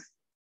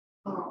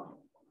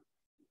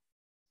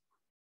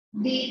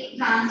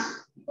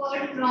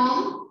transferred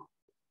from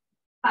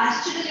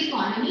pastoral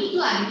economy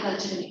to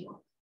agricultural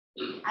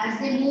economy. As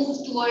they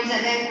moved towards,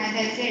 as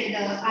I said,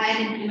 the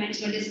iron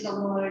implements were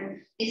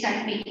discovered. They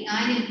started making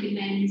iron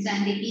implements,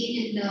 and they came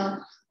in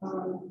the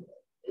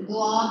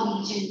Doab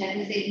region, that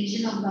is the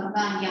region of Ganga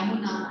and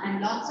Yamuna,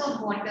 and lots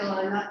of water,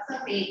 lots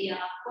of area,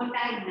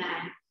 fertile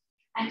land.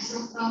 And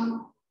so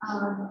from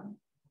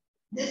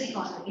this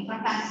economy,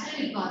 from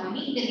pastoral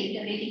economy, in the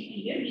later Vedic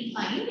period, we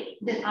find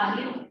the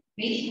Aryan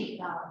Vedic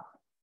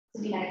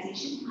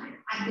civilization and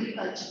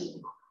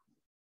agricultural.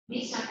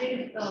 They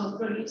started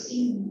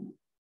producing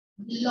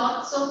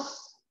lots of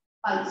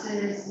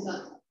pulses,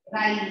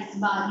 rice,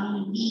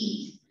 barley,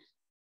 wheat,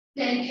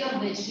 plenty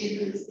of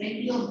vegetables,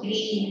 plenty of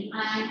grain,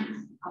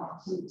 and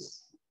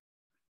fruits.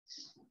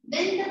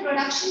 Then the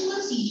production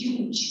was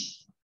huge,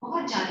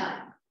 बहुत ज़्यादा.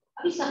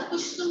 अभी सब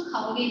कुछ तुम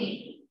खाओगे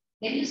नहीं.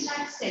 Then you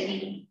start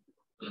selling.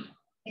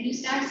 When you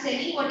start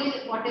selling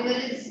whatever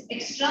is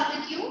extra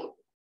with you,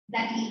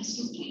 that leads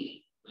to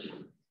trade.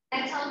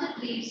 That's how the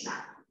trade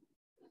started.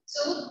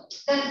 So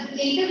the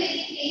later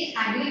Vedic phase,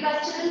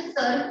 agricultural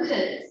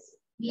circles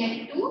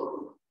led to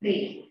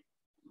trade,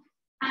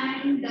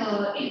 and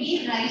it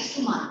gave rise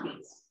to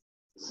markets.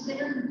 So there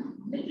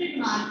were different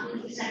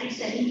markets. They started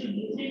selling to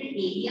different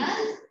areas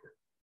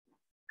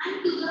and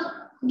to the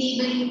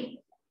neighboring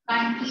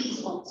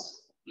countries also.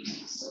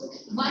 So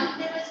once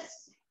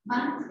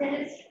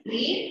there is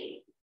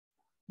trade,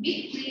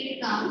 with trade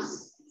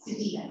comes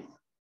city life.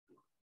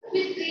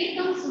 With trade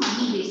comes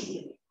money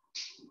basically.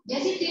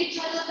 जैसे trade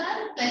चालू होता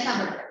है पैसा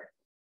बढ़ता है.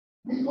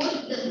 The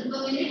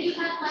minute you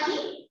have money,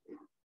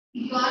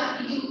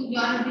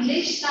 your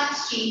village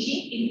starts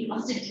changing into a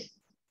city.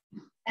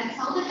 That's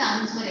how the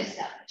towns were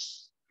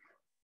established.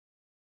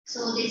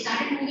 So they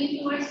started moving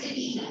towards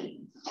city life.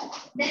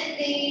 Then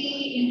they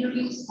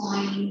introduced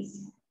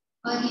coins.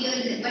 Earlier,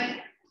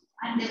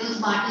 and there was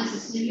barter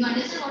system. You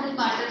understand what is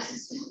barter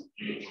system?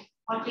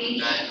 Or trade?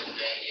 Yes.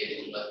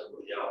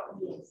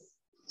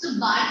 So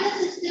barter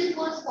system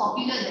was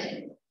popular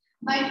then.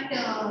 But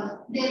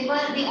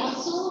they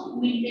also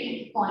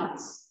minted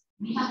coins.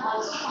 We have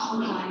also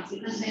found coins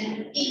because when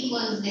the king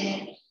was there,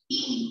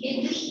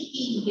 every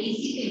king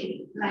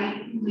basically tried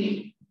to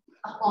mint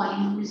a coin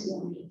in his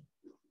own name.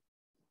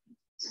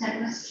 So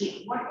that was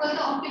trade. What were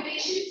the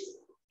occupations?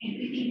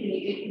 Everything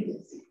related to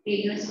this.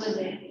 Traders were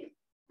there,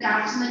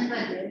 craftsmen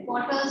were there,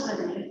 potters were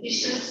there,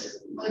 fishers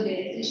were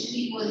there.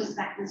 Fishery was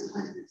practiced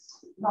for this.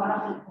 Lot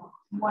of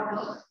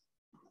water,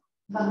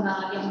 Ganga,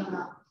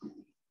 Yamuna.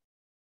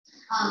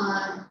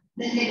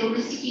 Then they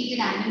domesticated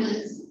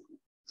animals.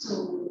 So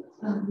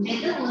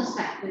leather was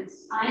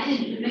practiced. Iron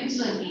implements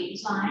were made.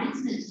 So iron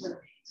smiths were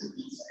made. So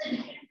these are the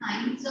different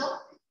kinds of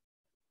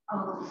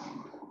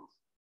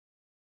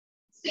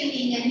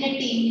spinning and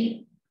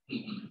knitting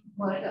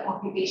were the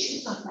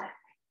occupations of that.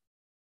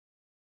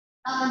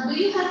 Do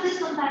you have this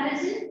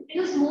comparison?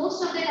 Because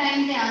most of the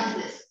time they ask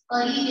this,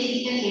 early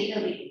Vedic and later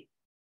Vedic.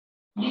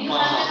 Do you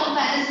have the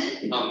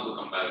comparison? No,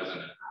 comparison.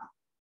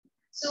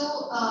 So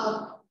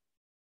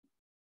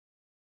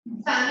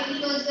family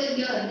was the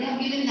year. They have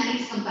given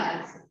nice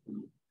comparison.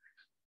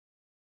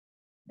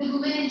 The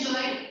women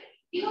enjoyed,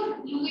 you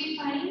will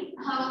find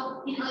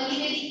how in early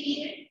Vedic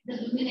period, the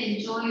women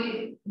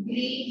enjoyed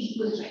great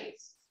equal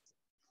rights.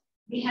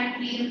 They had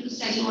freedom to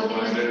study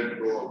whatever.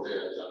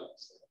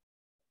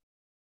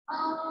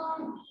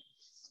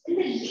 In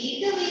the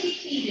later Vedic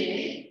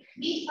period,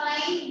 we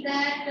find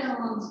that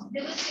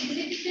there was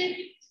significant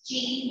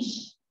change,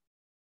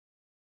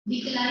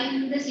 decline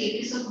in the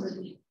status of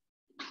women.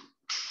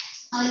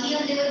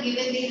 Earlier,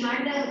 they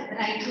had the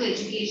right to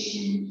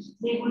education.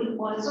 They would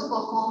also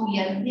perform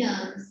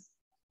yajnas.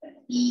 But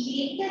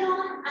later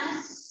on,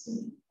 as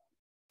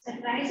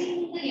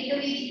surprisingly in the later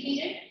Vedic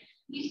period,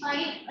 we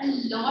find a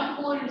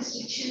lot more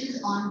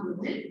restrictions on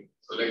women.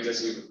 So like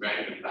just you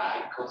went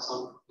back or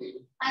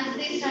something? As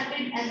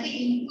they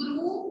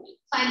improved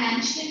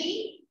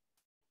financially.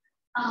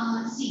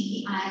 Now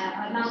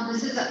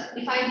this is,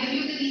 if I give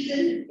you the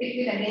reason, it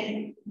will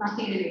again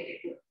nothing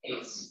related to it.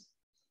 Yes.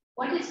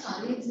 What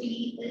historians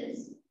believe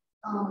is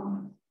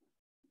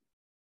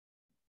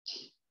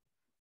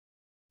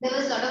there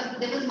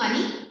was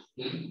money,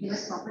 there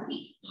was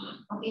property,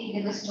 okay,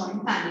 there was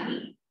joint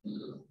family.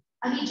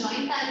 अभी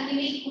joint family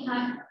में you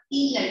have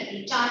 3 लड़के,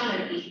 4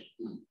 लड़के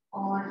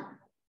और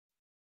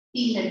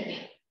 3 लड़के.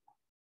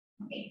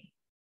 Okay.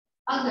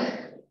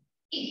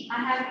 If I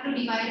have to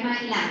divide my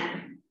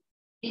land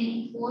in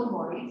 4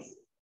 boys,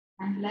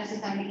 and plus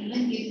if I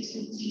even give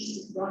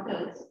 3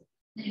 daughters,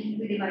 then it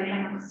will be divided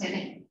among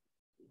 7.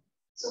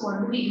 So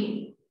what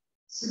do?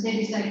 So they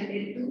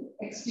decided to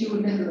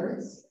exclude the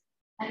girls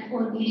and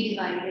only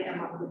divide it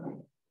among the men.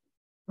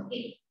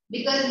 Okay,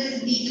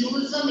 because these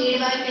rules were made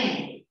by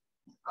men.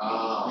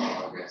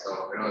 Oh, okay. So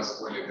it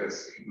was only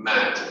this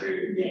match,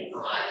 really. Yes.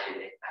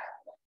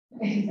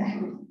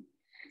 Exactly.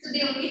 So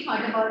they only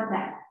thought about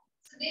that.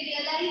 So they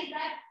realized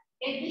that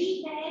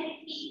everywhere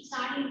if we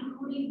start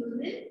including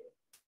women,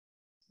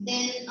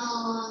 then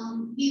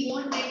we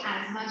won't get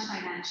as much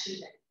financial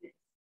benefit.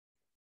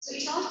 So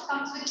it all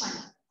comes with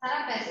money.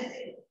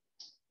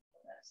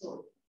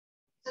 So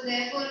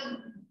therefore,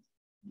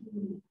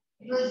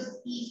 it was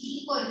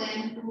easy for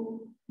them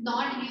to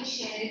not give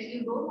share. If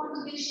you don't want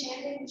to give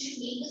share, then you should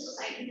make the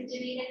society such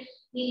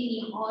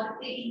or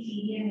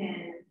inferior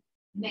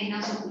men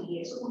are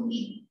superior. So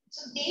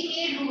they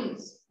made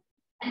rules.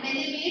 And when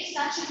they made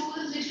such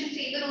rules which will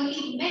favor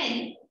only men,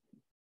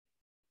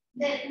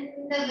 then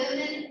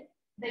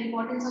the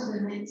importance of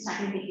women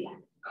started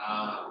declining.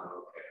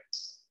 Okay.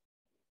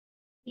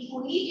 If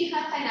only if you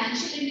have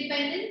financial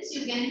independence,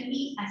 you can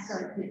be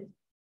assertive.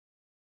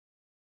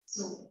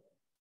 So,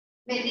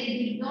 when they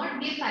did not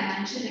give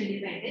financial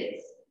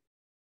independence,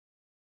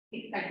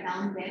 it cut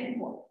down their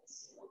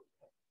importance.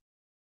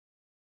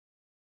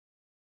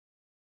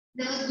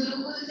 There was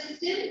Gurukul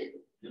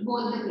system,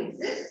 both the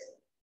places.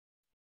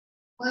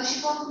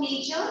 Worship of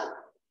nature,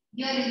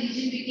 your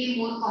religion became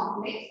more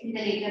complex in the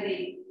later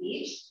Vedic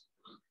age.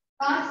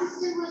 Caste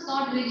system was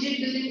not rigid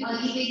during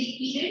early Vedic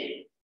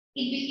period.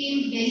 It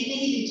became very,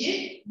 very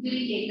rigid will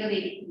later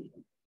very clear.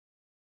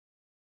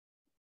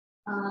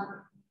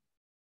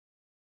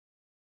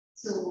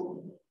 So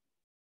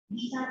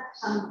these are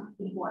some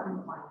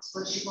important points.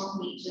 Worship of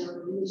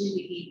nature, religion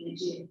became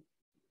rigid.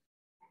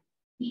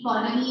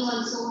 Economy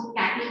also,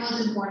 cattle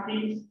was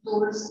important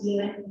source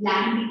here,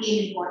 land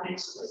became important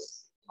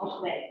source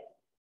of wealth.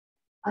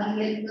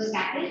 Earlier it was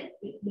cattle,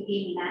 it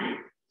became land.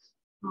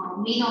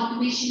 Main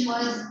occupation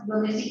was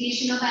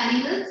domestication of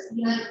animals.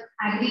 Here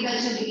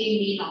agriculture became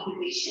main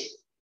occupation.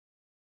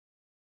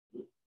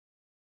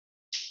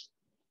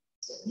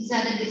 So these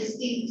are the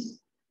distinct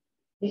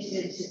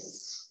differences.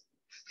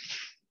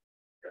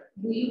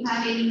 Do you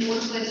have any more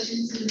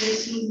questions in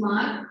this room,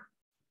 Mark?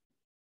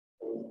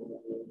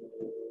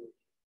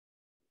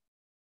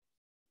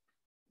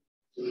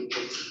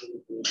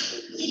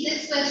 See,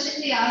 this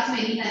question they asked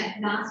many times.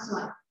 Last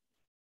one.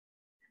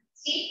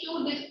 State two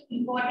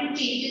important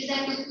changes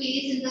that took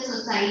place in the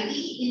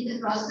society in the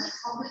process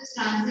of its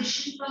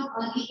transition from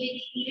early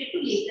Vedic period to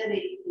later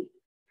Vedic period.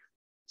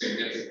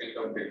 Significant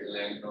of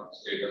decline of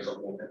status of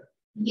women.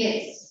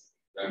 Yes.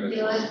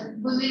 Here,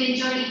 women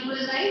enjoyed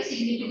equal rights,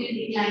 significant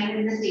decline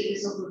in the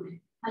status of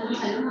women. Hello,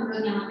 हम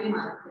लोग यहाँ पे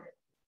mark करें.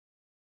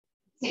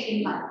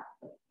 Second part.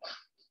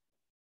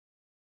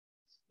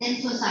 Then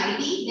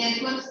society,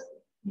 therefore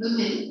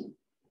women.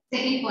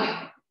 Second point.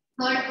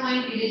 Third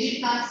point,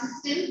 rigid caste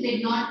system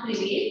did not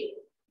prevail.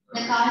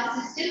 The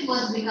caste system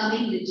was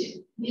becoming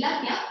rigid. मिला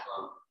क्या?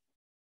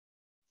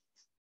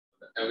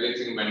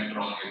 Everything went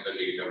wrong in the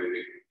late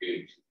Vedic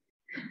age.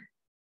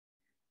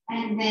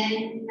 And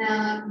then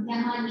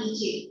यहाँ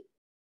नीचे.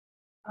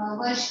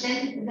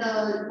 Then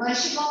the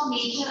worship of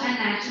nature and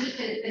natural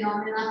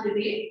phenomena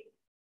prevailed.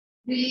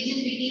 Religion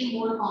became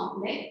more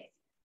complex.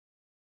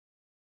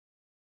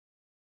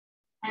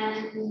 And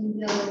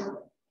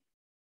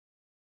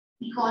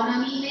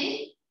economy में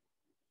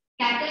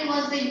cattle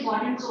was the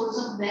important source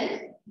of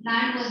wealth,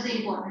 land was the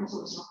important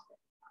source of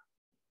wealth.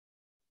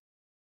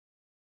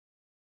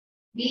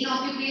 Main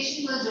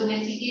occupation was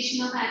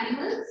domestication of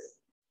animals,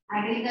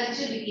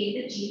 agriculture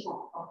became the chief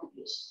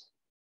occupation.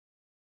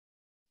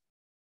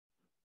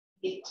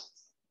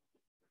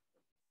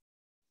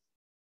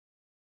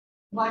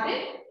 Got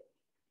it?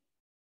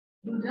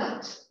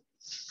 Rudra?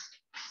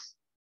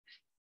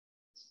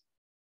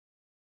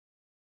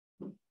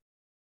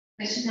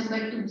 Question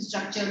number 2,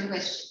 structured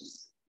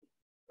questions.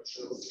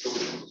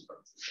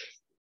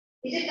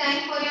 Is it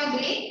time for your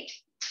break?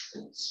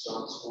 It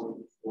starts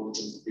from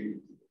 4:50.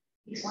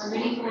 It's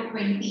already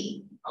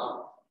 4:20.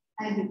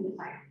 I will be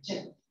fine.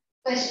 Check.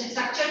 Question,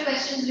 structured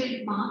questions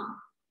with Mark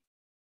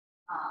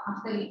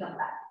after we come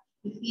back.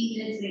 15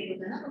 minutes break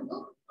होता है ना तुमको?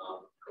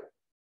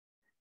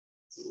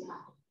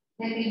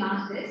 Then we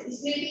mark this.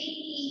 This will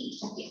be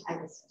okay. I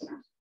will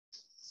start.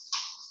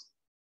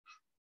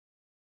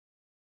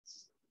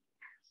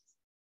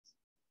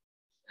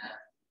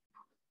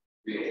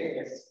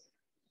 Yes.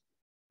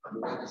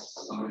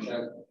 हमेशा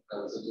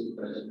कल से जो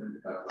present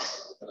कर रहा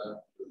था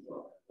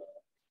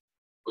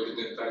कुछ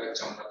दिन पहले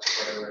चम्मच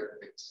पड़े हुए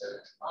थे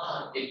हाँ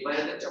एक बार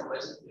तो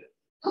चम्मच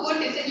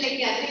What is it like?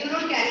 You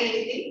don't carry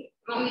anything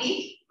from me.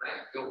 मैं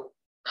क्यों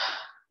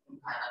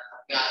खाना खा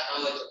के आता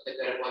हूँ जब तक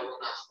तेरे को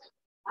नाश्ता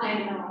I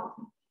know.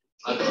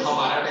 तो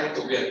हमारा टाइम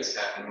तो भी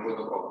अच्छा है हमको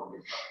तो प्रॉब्लम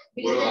नहीं था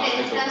Because the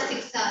 10 class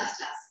 6 hours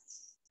classes.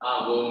 हाँ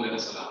वो मैंने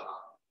सुना था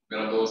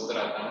मेरा दोस्त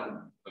रहता है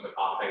मतलब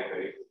आता ही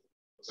करीब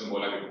उसने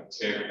बोला कि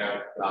 6 घंटा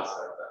क्लास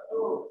करता है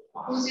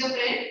Who's your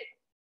friend?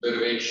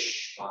 Durvesh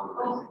Oh,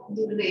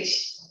 Durvesh.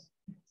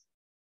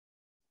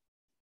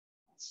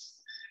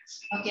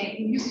 Okay, I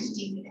give you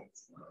 15 minutes.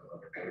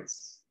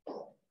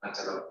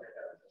 अच्छा लगता है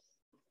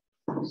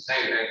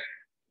नहीं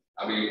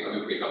अभी अभी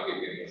पिकअप के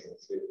लिए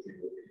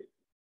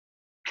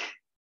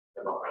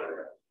जब आप पढ़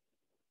रहे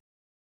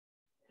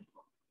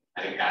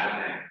अरे कारण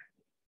है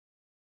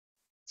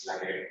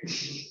लगे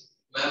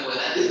मैं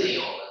बोला नहीं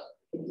होगा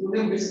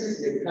तूने बिजनेस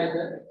देखा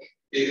है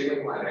तेरे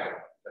को मारे आप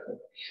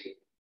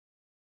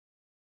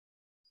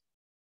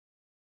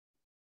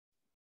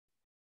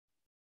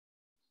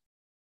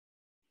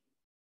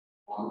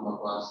कौन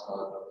बकवास कर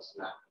रहा है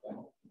उसने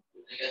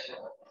मुझे कैसे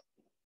पता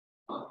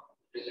हाँ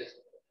मुझे कैसे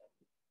पता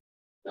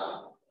क्या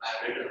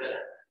वाइब्रेटर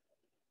है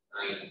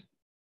नहीं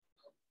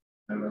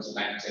मैं बस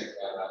बैंक चेक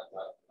कर रहा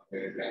था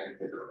मेरे बैंक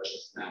पे थोड़ा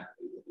स्नैप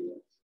किया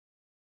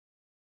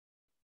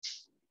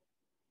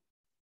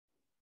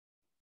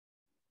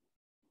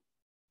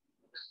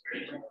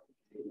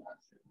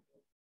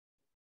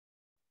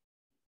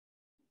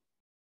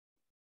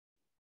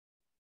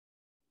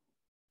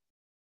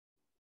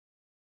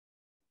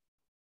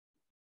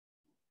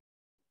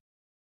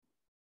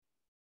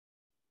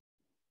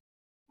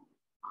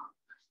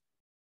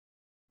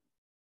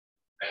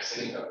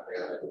ऐसे नहीं करते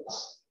यार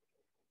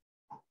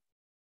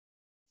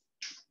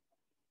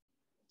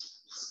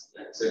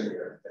ऐसे नहीं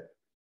करते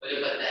मुझे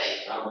पता है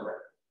क्या होता है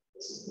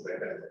इससे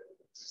बेटर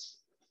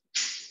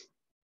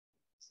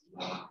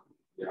हाँ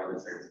यार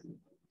ऐसे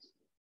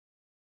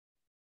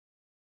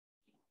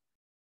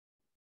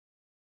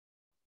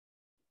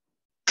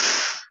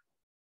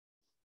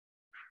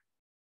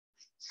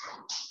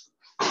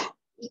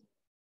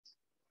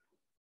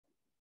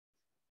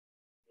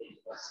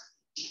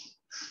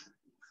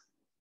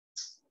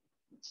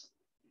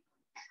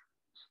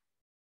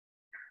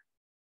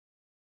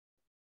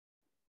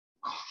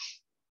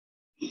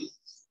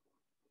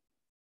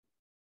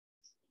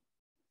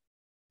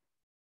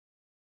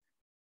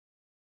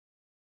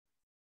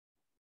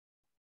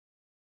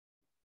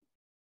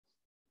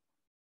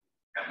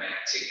का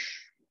मैजिक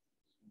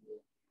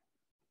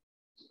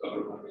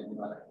कवर करने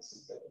वाला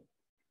सिस्टम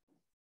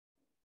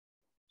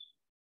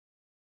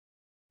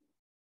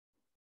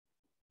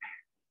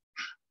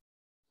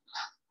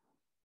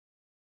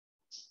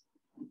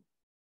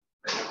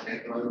मैंने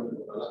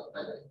तो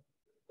अलग है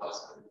पास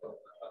करने का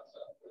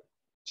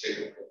चेक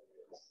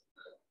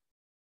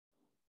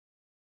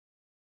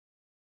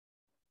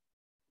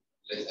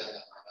जैसा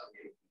हमारा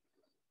भी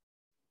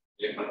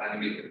ये पता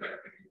नहीं कितना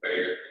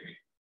करेगा कि नहीं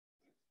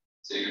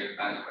चेक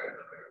करना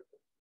पड़ेगा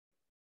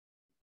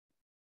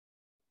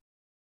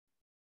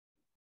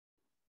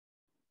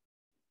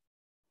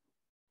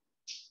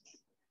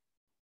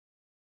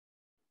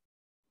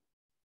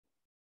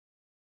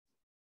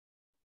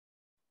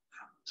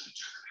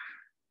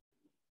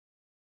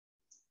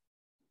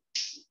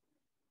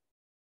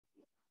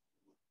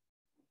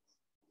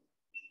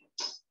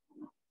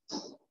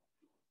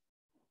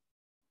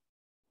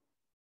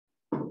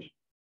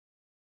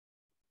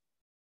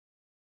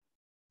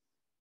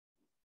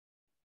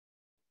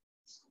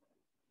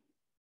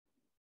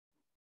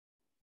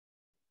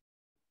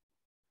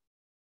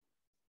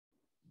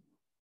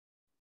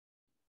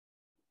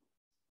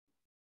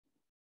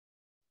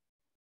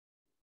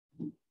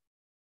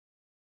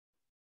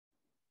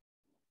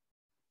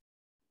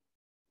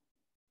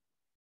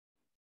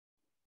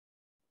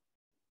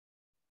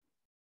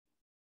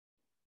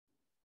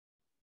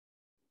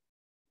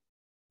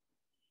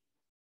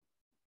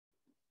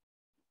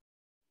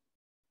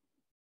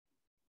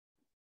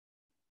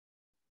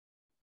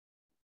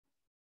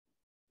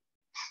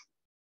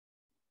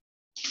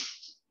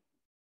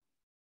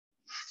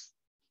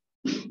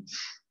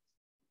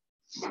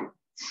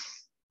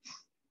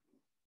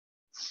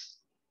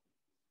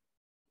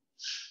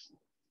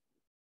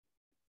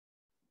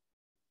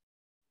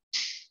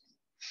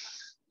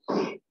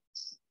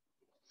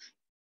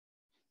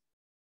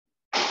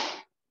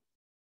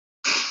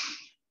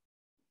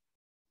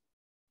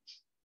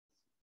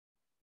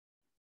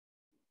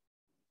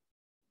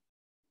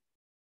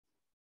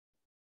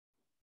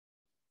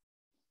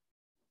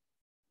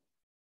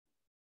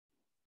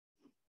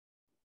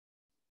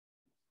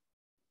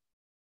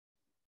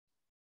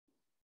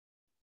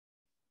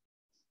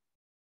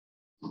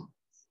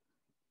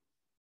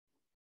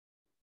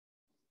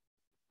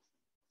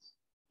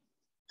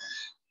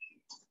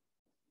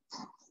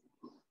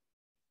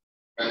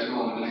कल मैं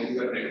ऑनलाइन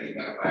का ट्रेनिंग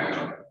कर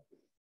पाएगा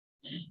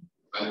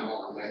कल मैं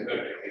ऑनलाइन का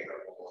ट्रेनिंग कर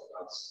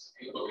पाऊंगा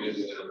ये तो ये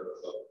जरूर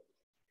बताओ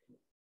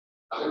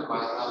अगर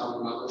पासा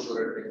होगा तो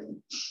पूरा ट्रेनिंग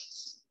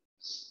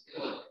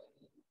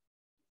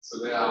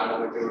सुबह 8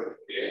 बजे उठ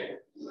के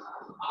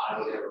 8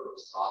 बजे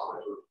 7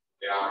 बजे उठ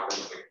के 8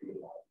 बजे तक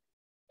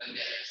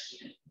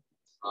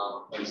हाँ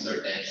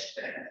कंसर्ट टेस्ट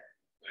है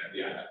मैं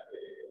भी आया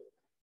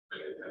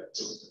मैंने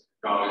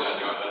गाँव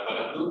जाने वाला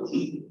था तो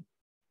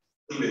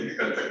नहीं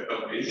निकल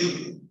सकता भी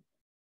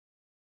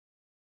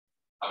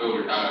अबे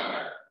उल्टा करना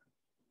है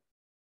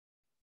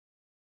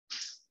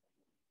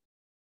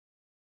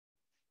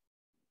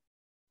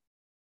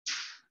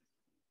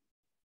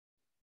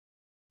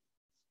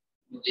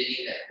मुझे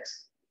नहीं करना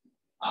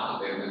हाँ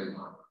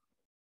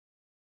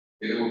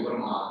तेरे ऊपर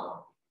मार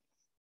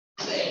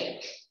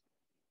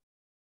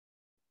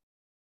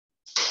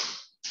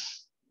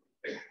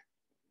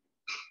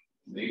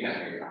नहीं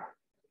करेगा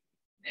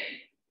नहीं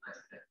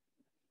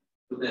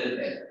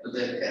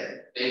उधर कर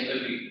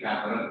पेपर भी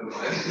कैमरा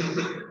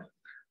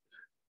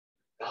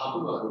कहाँ पे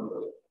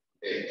करूँ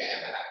तेरे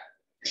कैमरा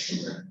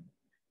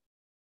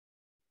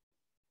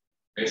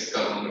बेस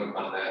करूँगा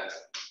पता है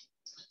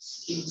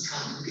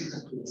इंसान की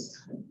तकलीफ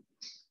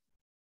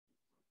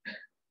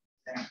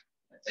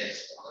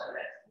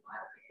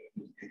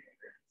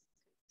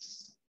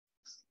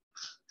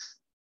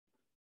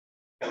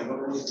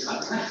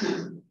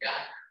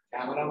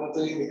कैमरा में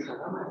तो ये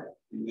दिखाना मैं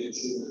ये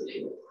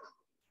चीज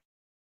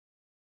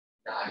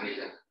आगे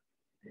जा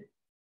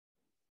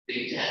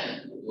देख जाए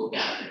वो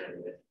क्या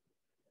करेंगे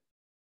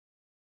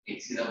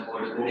एक सीधा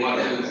बोर्ड वो बात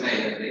है दूसरा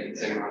है देख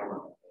सकते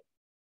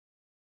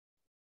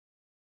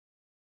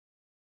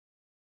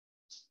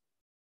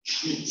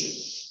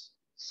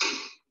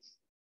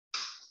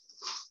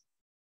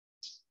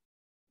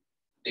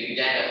दिख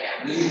जाएगा क्या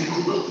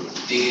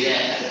दिख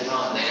जाए अगर मैं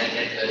ऑनलाइन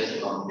अटेंड कर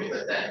चुका हूँ मुझे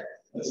पता है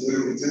अच्छा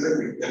तो मुझे तो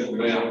पिक्चर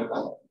पूरा यहाँ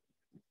पर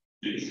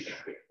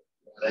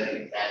पूरा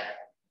दिखता है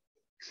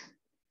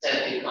चल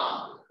एक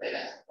काम पहले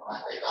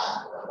हमारे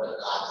काम बराबर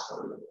क्लास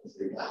करो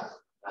दूसरी क्लास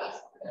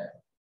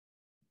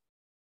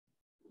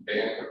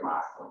देखो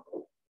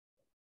मार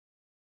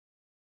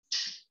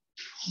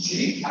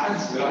जी क्या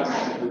जुड़ा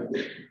है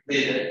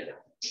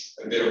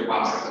तेरे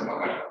पास से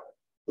पकड़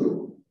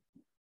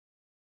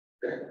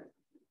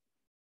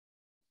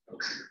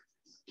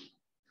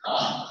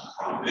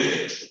हाँ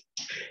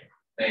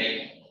नहीं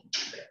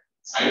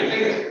साइड पे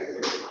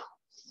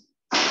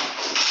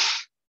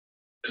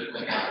तो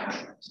क्या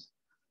करना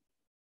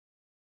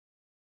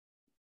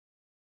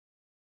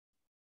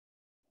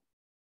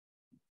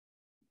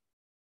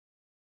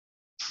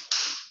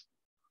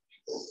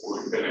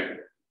पूरी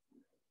तरह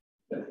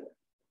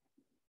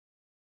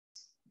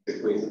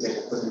देखो इस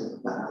जगह पर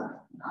लिखता है,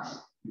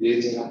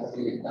 ये जगह पर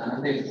लिखता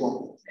है ना इसको,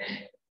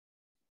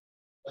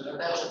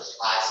 पता है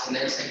पास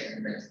में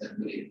सेकंड में सब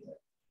लिखता है।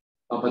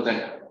 अब पता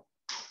है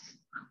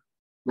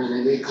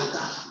मैंने देखा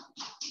था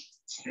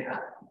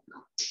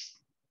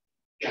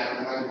क्या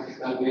करना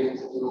कितना देर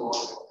शुरू हो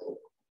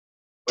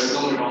पर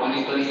तुम ड्रॉ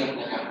नहीं करी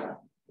अपने कैमरा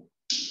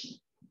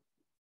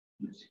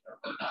मुझे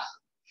पता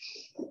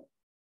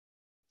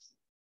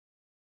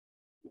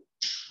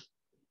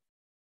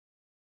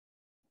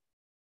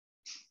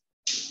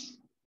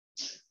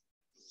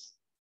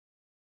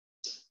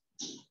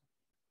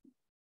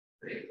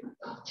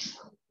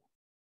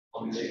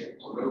हमने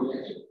हम लोग ने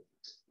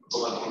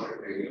को बात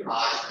करते हैं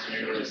 5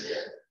 मिनट बचे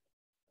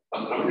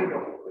 15 मिनट हो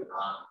गए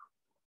हाँ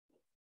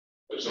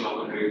तो सुना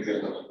तो नहीं थे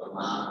तो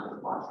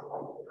 5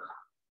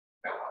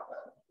 क्या बात है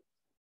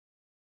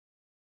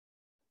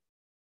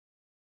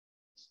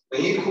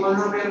नहीं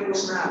खोलना मेरे कुछ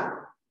ना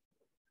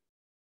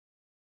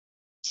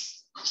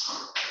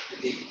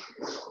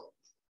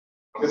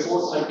अबे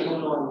 4:30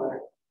 होने वाला है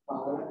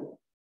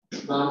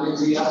मान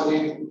लीजिए आप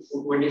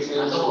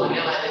 25 तो होने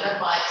वाले ना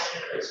 5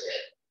 मिनट बचे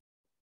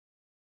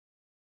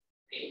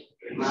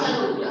सर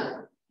हो गया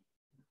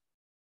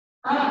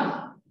हाँ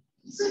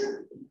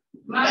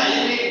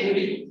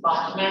पहले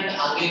 5 मिनट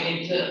आगे नहीं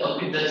थे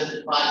अभी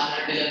 5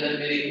 मिनट के अंदर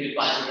मेरी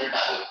 5 मिनट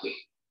आगे हुई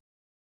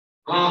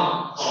हाँ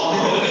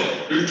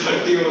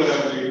 30 हो रहा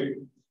है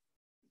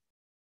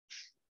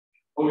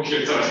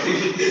ओके सॉरी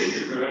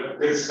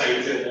इस साइड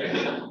से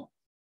है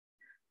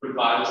फिर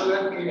 500 का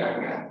क्या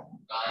गया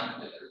कान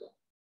पे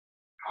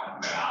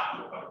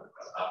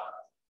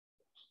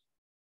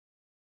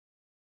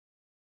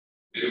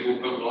मेरे मुंह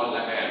पे बहुत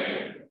लगा है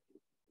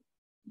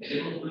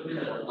मेरे मुंह पे भी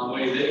लगा हम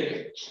इधर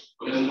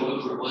मेरे मुंह पे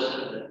फुटबॉल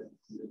चल रहा है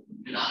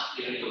बिना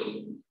खेल हो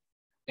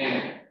हैं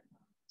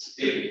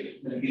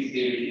स्टेट नंगी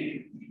स्टेट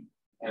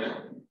है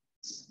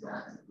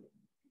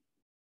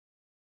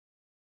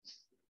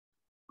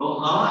तो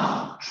हाँ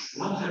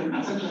बहुत ठंडा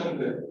सा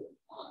लग रहा है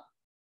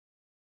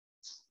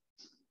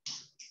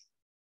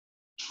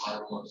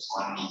और वो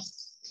स्वामी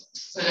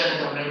सर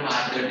जब हमने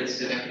मार्केट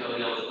डिस्कनेक्ट हो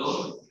गया तो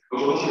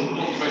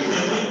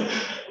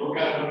वो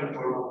क्या कर रहे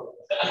हो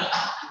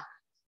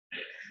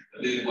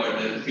this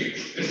button fix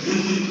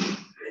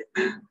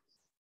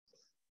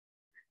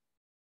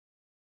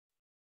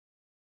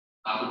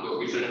आपको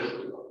टोपी से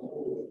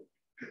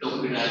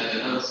टोपी डाल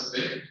देना उस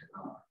पे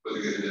खुद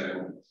गिर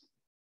जाएगा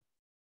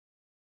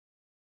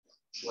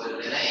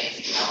बोल देना एक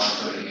की आवाज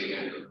बढ़ गई है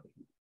तो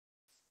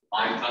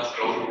पानी का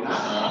स्ट्रोक ना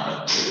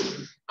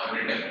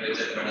हमने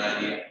टेम्परेचर बढ़ा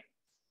दिया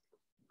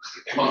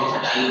पंखा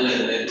चालू कर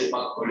दे तो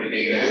पंखा उड़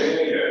गया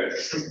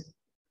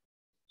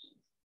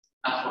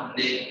अब हम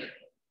देख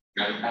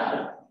घंटा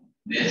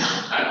देखना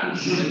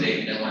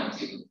देखना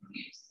मानसी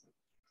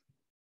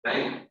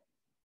नहीं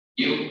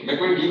क्यों मैं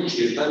कोई गेम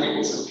खेलता नहीं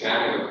वो सब क्या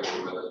है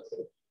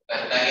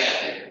करता क्या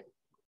है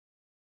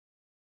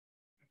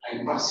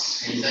टाइम पास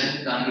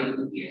इंसान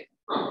डाउनलोड किया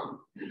हाँ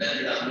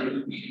इंटरनेट डाउनलोड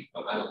किया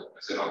पता नहीं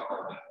कैसे रॉक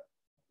करना है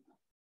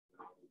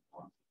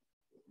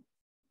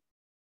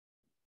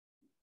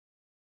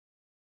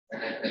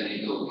कनेक्ट करने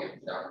के हो गया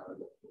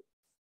डाउनलोड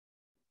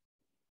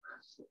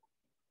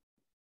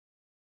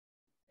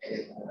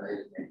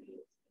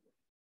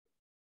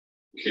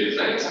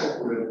खेलता है ऐसा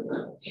पूरे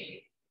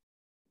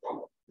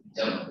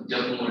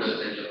जब मूड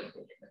होता है जब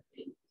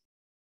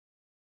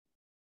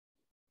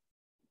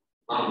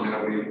हाँ मेरा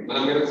भी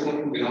मतलब मेरे फोन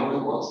में बिना में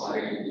बहुत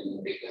सारे गेम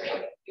देखते हैं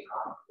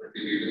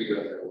डिलीवरी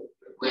करते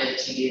हैं कोई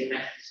अच्छी गेम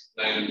है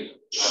नहीं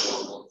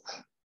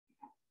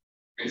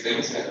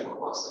सेम से है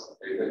बहुत सारे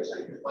फेवरेट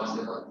चाहिए कौन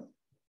से कौन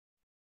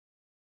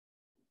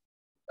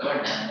तो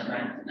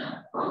डायनामाइट ना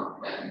हाँ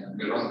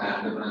मेरे पास नया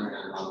ब्रांड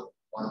है ना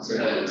कौन से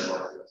लेवल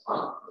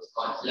हाँ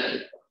कौन से लेवल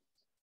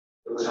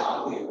तो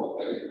याद नहीं बहुत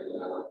पहले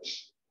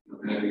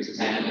मैंने भी से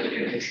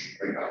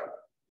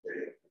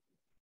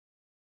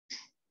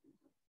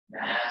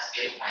नया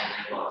स्केल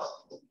फाइनल बॉस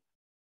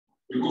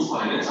बिल्कुल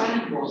फाइनेंस आने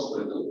क्रॉस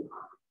कर दो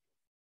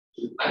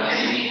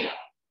नहीं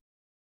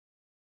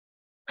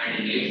मैं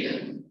डिलीट कर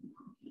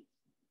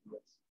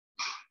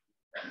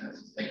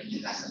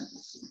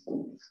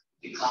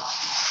दिखा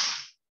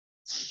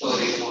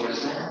स्टोरी कोड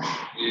में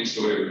ये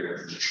स्टोरी है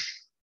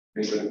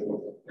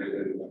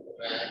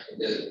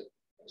इधर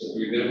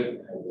इधर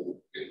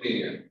कितनी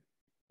है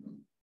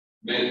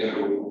मैं इधर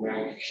हूँ मैं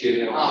खेल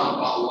रहा हूँ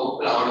हाँ वो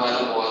क्लाउड वाला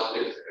बहुत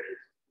डिफरेंट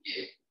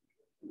ये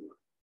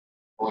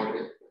और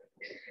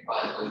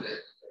बात बोलते हैं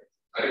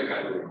अरे कर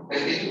लो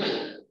कैसे क्यों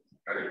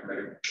अरे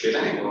अरे खेला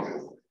नहीं बहुत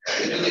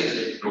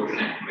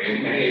रुकना है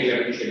मैं एक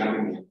लड़की खेला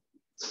भी नहीं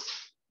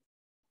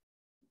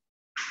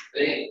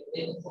नहीं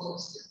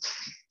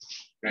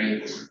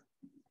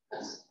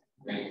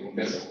नहीं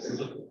कर सकते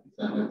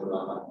मैं बोला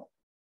था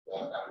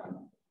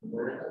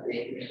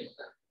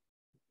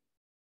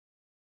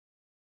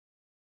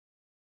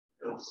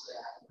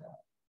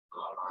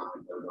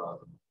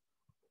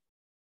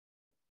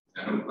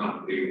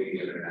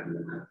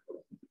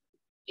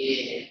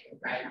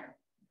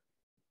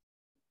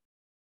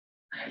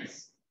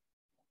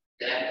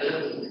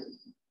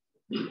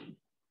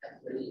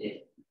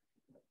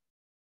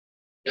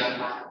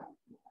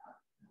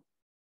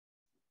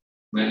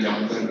मैं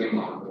जंप करके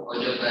मार दूँ वो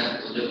जो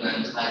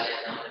गन खा लिया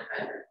ना मैंने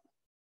खाया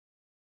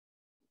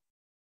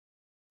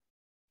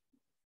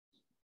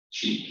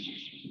ठीक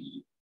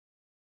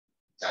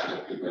चालू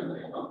की कर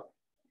देगा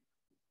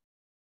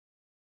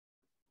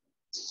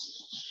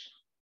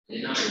ये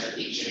ना बेटा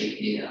ठीक से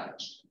देखिएगा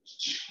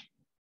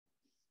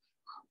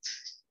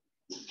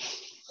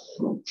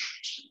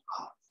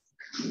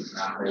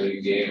ना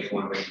ये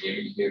फोन में गेम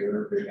खेल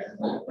रहे हैं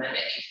मैंने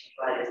एक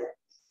बार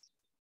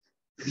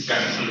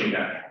करना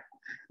मिला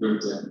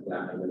कुछ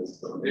जाना है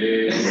इसको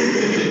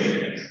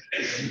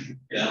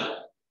क्या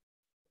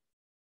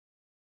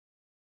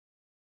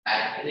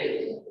एक्चुअली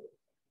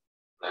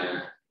मैं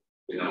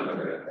बिना लग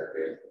रहा था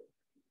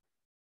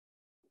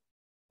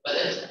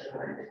पता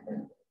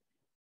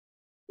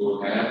तो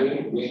है अभी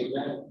गेम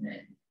में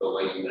तो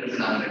वही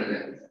नाम कर दे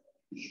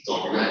तो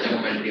जब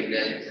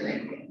मल्टीप्लेयर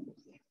करेंगे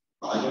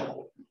आज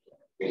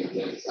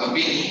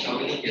अभी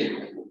नहीं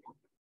खेलते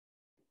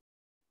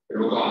फिर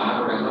वो तो आना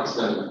पड़ेगा ना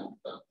सर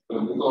तो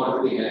उनको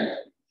ऑलरेडी है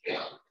क्या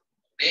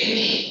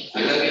नहीं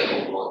अलग है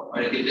वो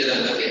मल्टीप्लेयर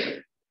अलग है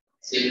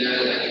सेम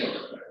लेवल का नहीं होता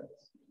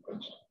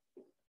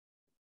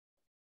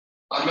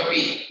और मैं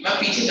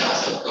पीछे जा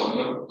सकता हूँ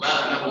मैं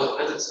बहुत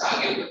मैं तुझसे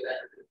आगे होता है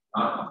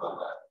हाँ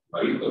पता है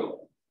वही तो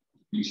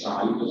पीछे आ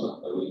ही तो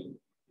सकता है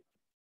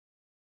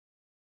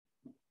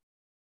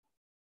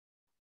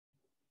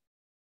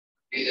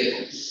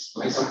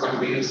भाई सब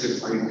कंटिन्यूस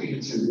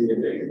फाइटिंग चल रही है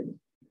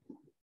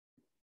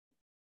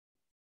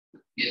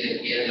ये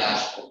देखिए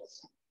लास्ट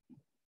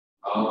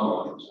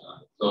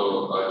तो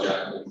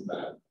जाने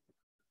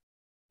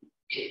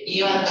ये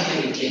बात तो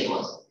नीचे है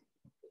बॉस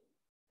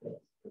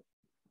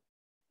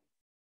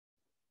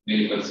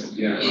नहीं कर सकती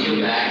है ये जो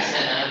बैट्स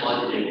है ना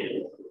बहुत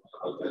रिलेटेड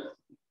होता है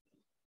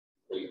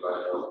कोई बार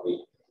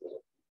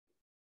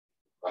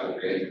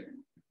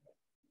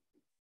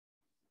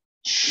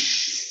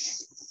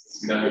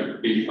सीधा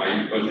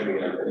 55% हो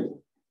जाता है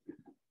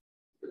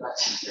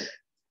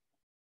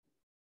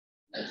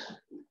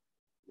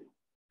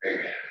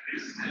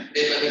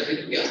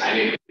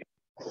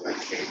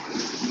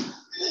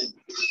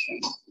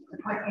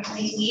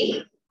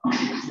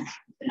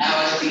I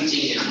was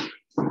teaching him.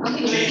 Okay,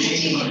 you are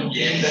teaching him.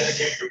 Yeah.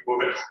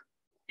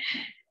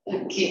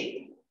 Okay.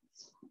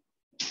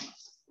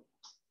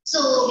 So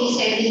we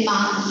said we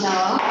mark the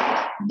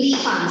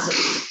brief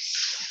answers.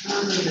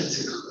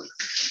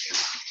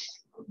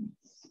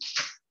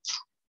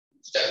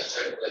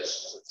 Structured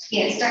question.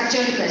 Yes,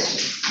 structured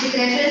questions. With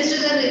reference to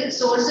the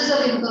sources of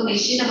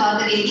information about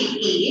the Vedic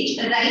age,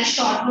 write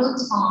short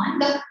notes on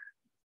the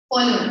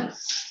following.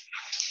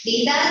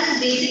 Vedas is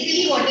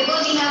basically whatever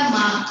we have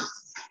marked.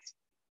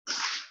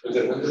 So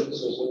there is a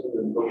source of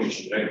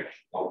information, right?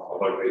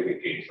 About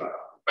Vedic age.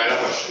 Pehla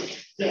question.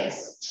 Yes.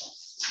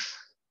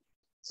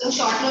 So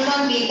short note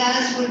on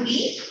Vedas would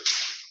be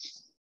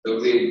The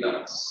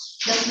Vedas.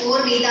 the four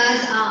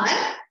Vedas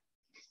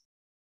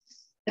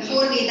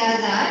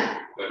are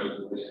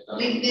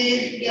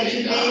Rigveda,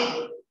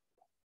 Yajurveda,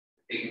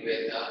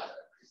 Rigveda,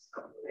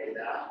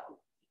 Samveda,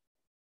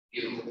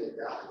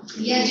 Yajurveda.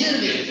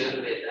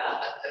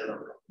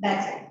 Atharvaveda.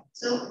 That's it.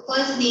 So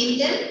first name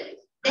them,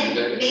 then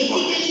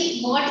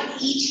basically what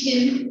each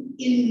hymn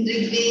in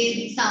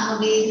Rigveda,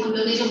 Samaveda, हम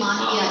लोगों ने जो mark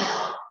किया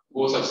था,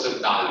 वो सबसे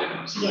डाल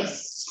देना.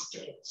 Yes.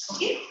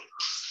 Okay.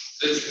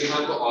 So we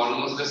have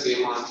almost the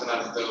same answer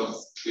as the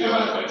 2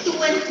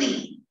 and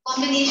 3.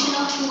 Combination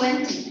of 2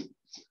 and 3.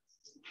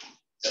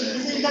 So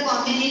this is the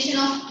combination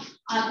of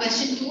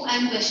question 2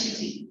 and question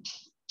 3.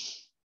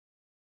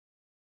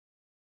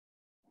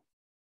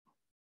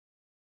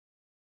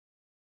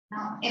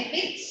 Now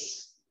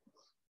epics.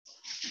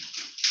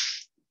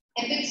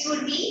 Epics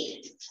would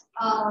be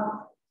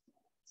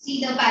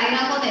see the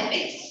paragraph of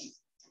epics.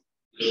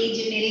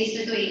 Page मेरे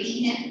इसमें तो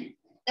 18 है.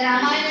 The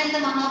Ramayana and the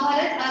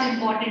Mahabharata are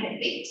important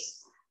epics.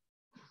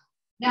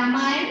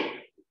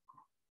 Ramayana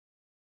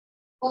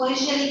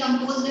originally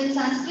composed in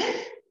Sanskrit,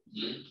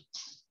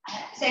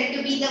 said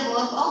to be the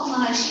work of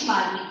Maharshi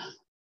Valmiki.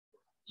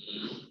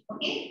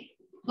 Okay,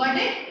 got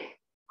it?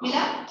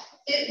 Mila?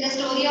 The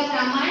story of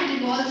Ramayana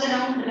revolves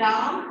around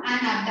Ram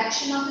and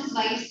abduction of his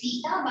wife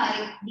Sita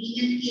by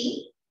demon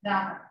king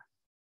Ravana.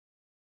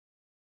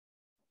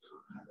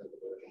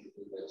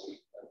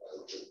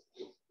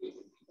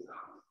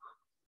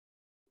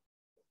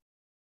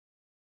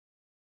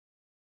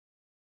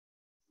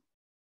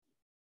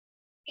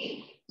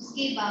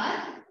 उसके बाद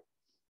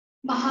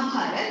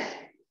Mahabharat,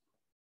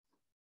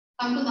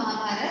 come to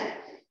Mahabharata,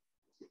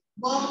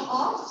 work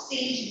of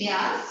sage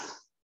Vyas.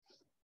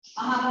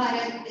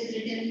 Mahabharata is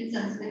written in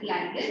Sanskrit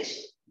language.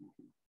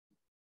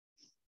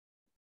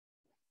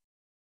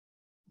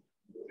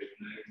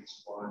 It's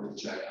called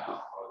Jaya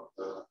or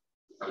the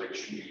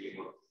collection dealing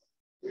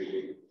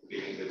with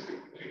victory.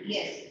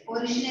 Yes,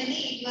 originally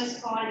it was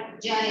called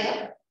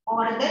Jaya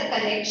or the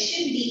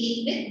collection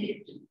dealing with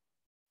victory.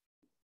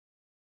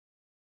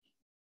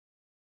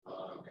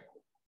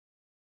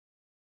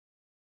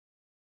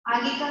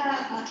 आगे का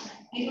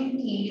I don't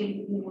think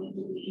you want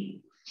to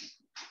read.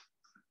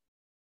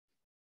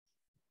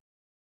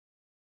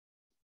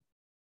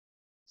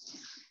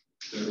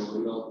 The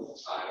role of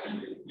iron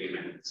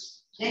implements.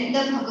 Then the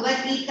Bhagavad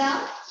Gita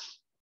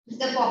is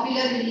the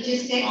popular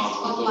religious text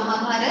of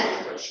Mahabharata.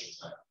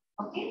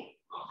 Okay,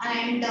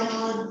 and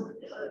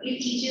it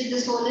teaches the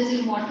soul is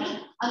immortal.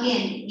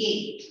 Again,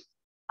 yay.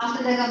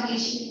 After the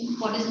completion,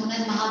 what is known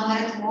as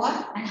Mahabharata war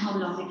and how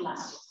long it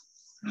lasted.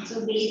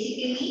 So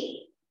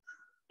basically,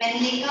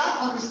 पहले का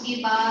और उसके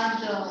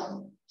बाद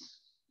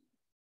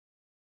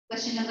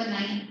question number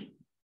 9.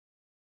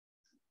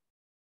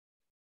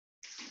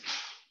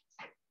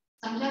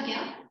 समझा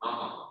क्या?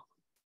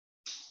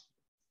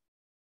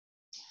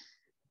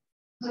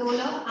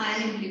 Role of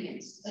iron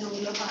implements. The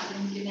role of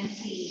iron implements.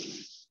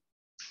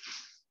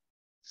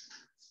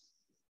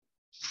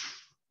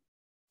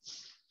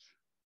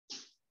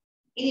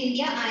 In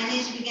India, Iron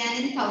Age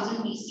began in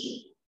 1000 BC.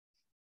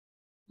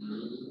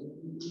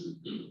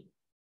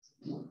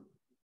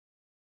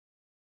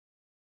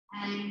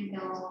 And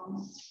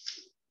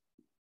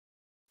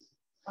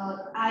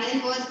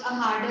iron was a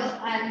harder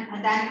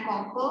than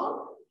copper.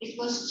 It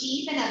was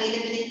cheap and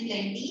available in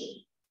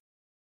plenty.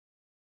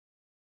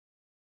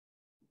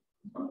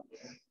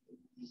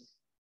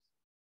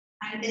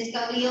 And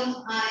discovery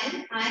of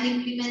iron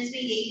implements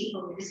में यही लिखा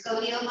हुआ है.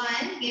 Discovery of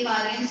iron gave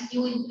Aryans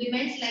new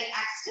implements like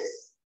axes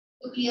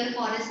to clear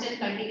forest and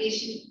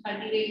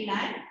cultivate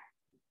land.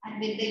 And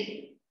with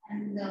the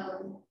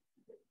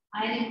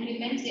iron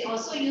implements, they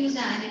also used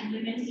iron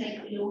implements like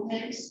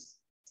arrowheads,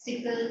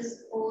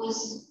 sickles,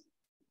 hoes.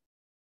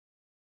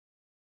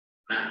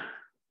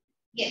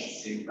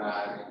 Yes.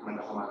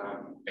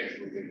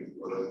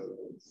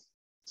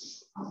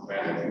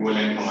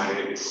 Woolen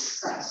हमारे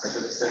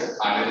special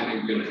iron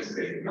implements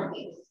थे.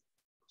 Okay.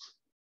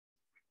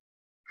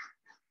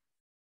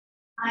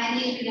 Iron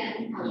age began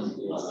in 1000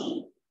 BC.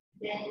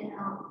 Then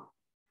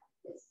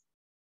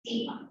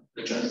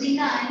using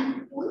the iron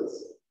tools,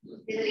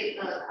 they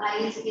were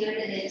eyes, ear,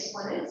 and edge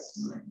forests.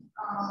 The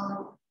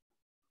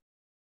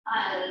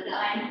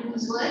iron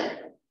tools were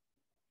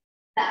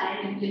the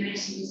iron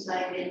implements used by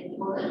them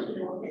were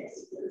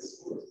sickles.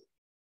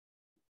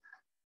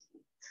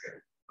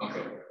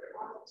 Okay.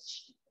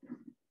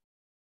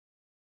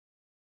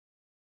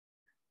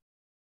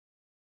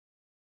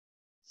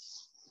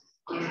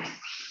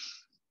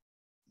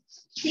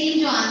 Same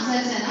जो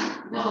answer है ना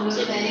जो हम लोग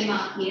पहले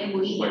mark किए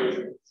वही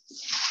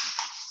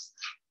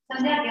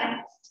समझा क्या?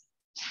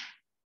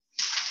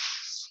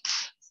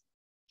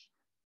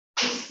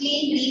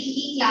 Explain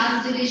briefly class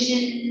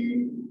division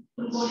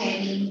तुमको है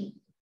नहीं,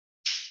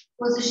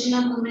 position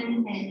of women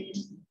है नहीं,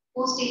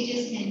 4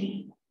 stages है नहीं.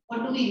 What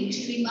do we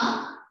usually mark?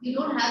 You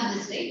don't have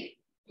this, right?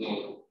 No.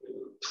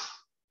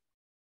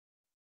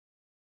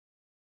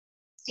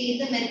 State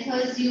the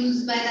methods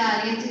used by the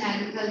Aryans in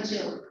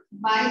agriculture.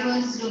 Why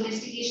was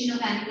domestication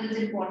of animals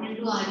important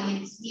to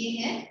Aryans? ये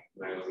है.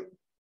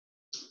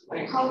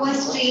 How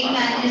was trade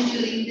managed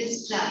during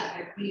this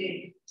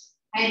period?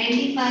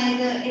 Identify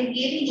the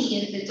year.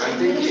 I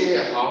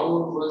think how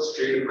was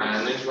trade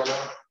managed वाला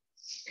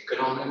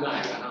economic में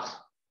आएगा ना.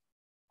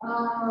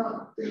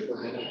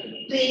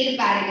 Trade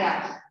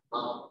paragraph.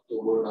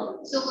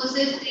 So was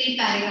it trade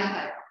paragraph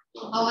है?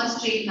 How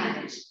was trade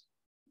managed?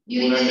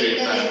 During the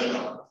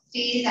later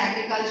phase,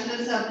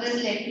 agricultural surplus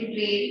led to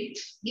trade,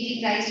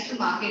 giving rise to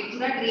market.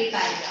 पूरा trade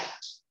paragraph.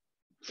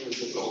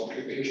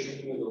 Occupation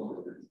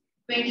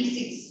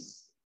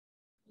 26.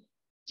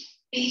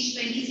 Page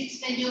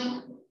 26 में जो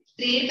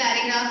trade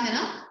paragraph है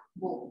ना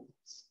वो.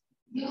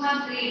 You have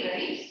trade,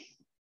 right?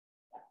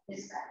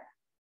 This paragraph.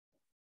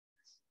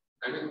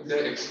 I mean, they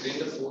explain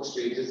the 4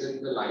 stages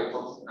in the life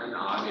of an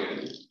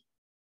Aryan.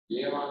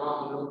 ये वाला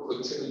हम लोग खुद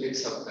से भी लिख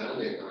सकते हैं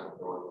देखना.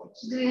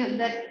 Do you have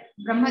that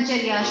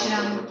Brahmacharya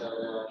ashram,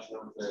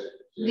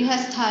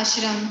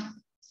 Grihasthashram,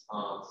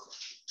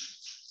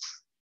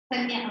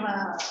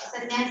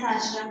 Sannyas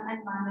ashram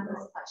and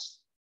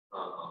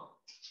Vanaprasthashram.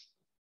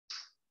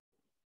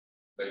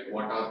 Like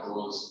what are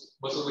those?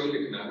 बस वही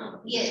लिखना है ना?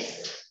 Yes,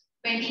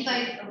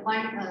 25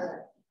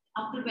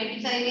 up to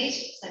 25 age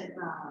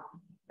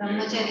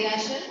Brahmacharya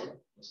ashram.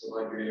 So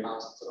I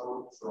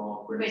Grihasthashram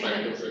from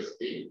 25 to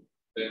 50.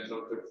 Then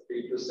from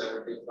 50 to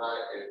 75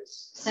 it's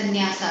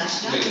Sannyas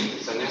ashram.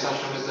 Sannyas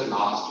ashram is the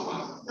last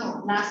one.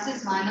 No, last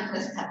is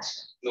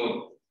Vanaprasthashram. No.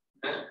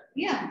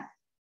 Yeah.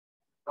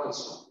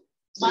 Also.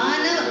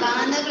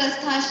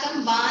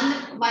 Vanaprasthashram,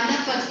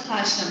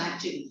 Vanaprasthashram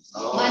actually.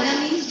 Oh. Vana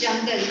means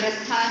jungle,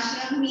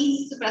 Prasthashram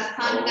means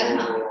prasthan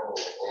karna.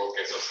 Oh,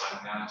 okay, so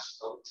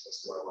Sannyashram is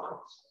what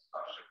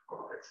Vanaprasthashram.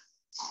 Okay.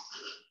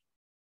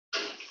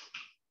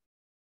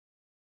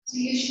 So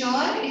you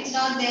sure it's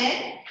not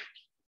there?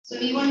 So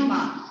we won't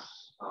mark.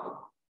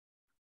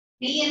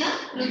 नहीं है ना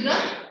Rudra?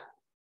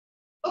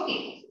 Okay,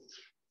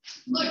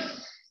 good.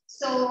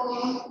 So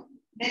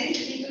very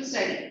difficult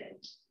study.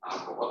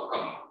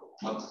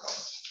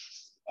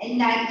 In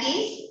that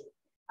case,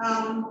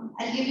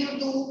 I'll give you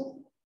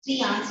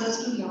 3 answers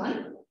to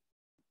learn.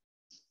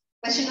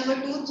 Question number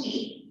 2,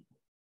 3.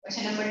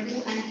 Question number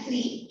 2 and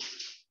 3.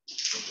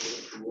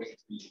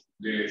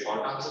 The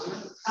short answers?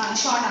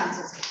 Short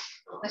answers.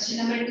 Question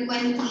number 2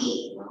 and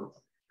 3.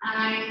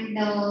 And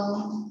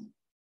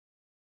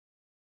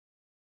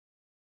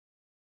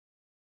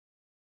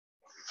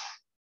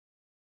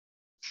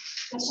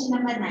Question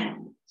number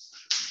 9.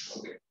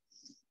 Okay.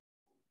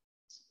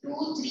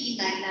 2, 3,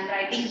 9. I'm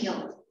writing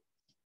here.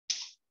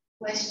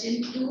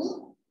 Question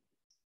 2,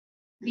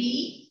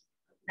 3,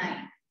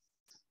 9.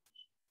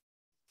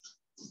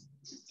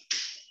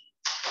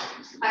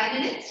 5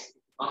 minutes.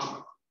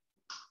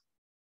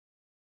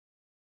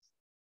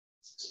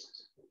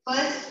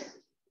 First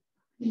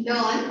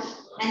learn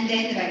and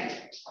then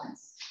write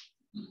once.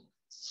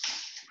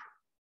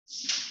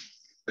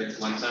 But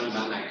once I'm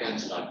done, I can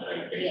start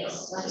writing.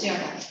 Yes, once you're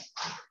done.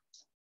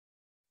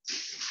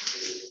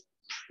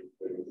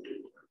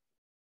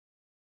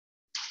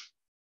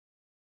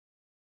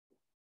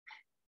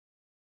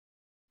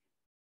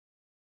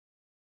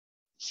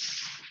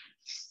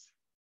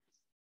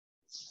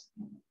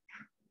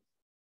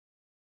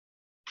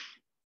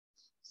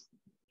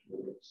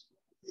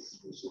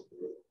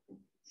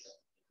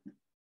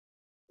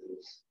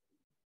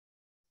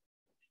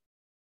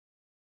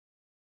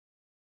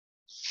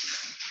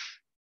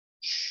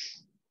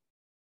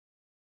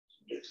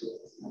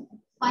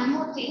 One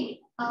more thing.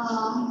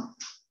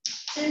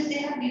 Since they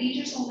have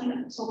deleted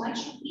so much,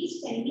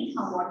 please tell me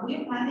what do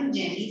you have in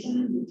journalism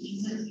and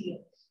Buddhism here,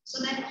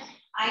 so that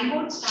I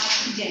won't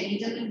start with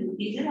journalism and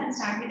Buddhism. I'll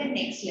start with the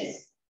next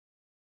lesson.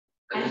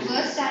 I'll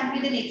first start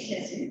with the next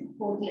lesson,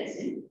 4th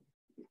lesson.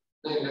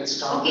 Let's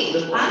start.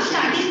 Okay, I'm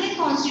starting with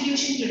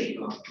Constitution today.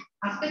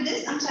 After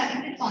this, I'm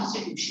starting with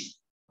Constitution.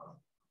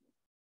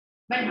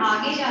 But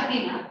आगे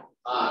जाके ना.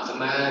 तो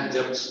मैं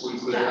जब school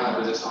खुलेगा I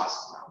will just ask.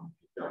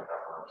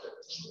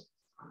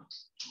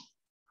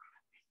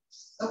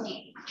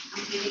 Okay,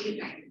 I'm giving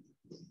you time.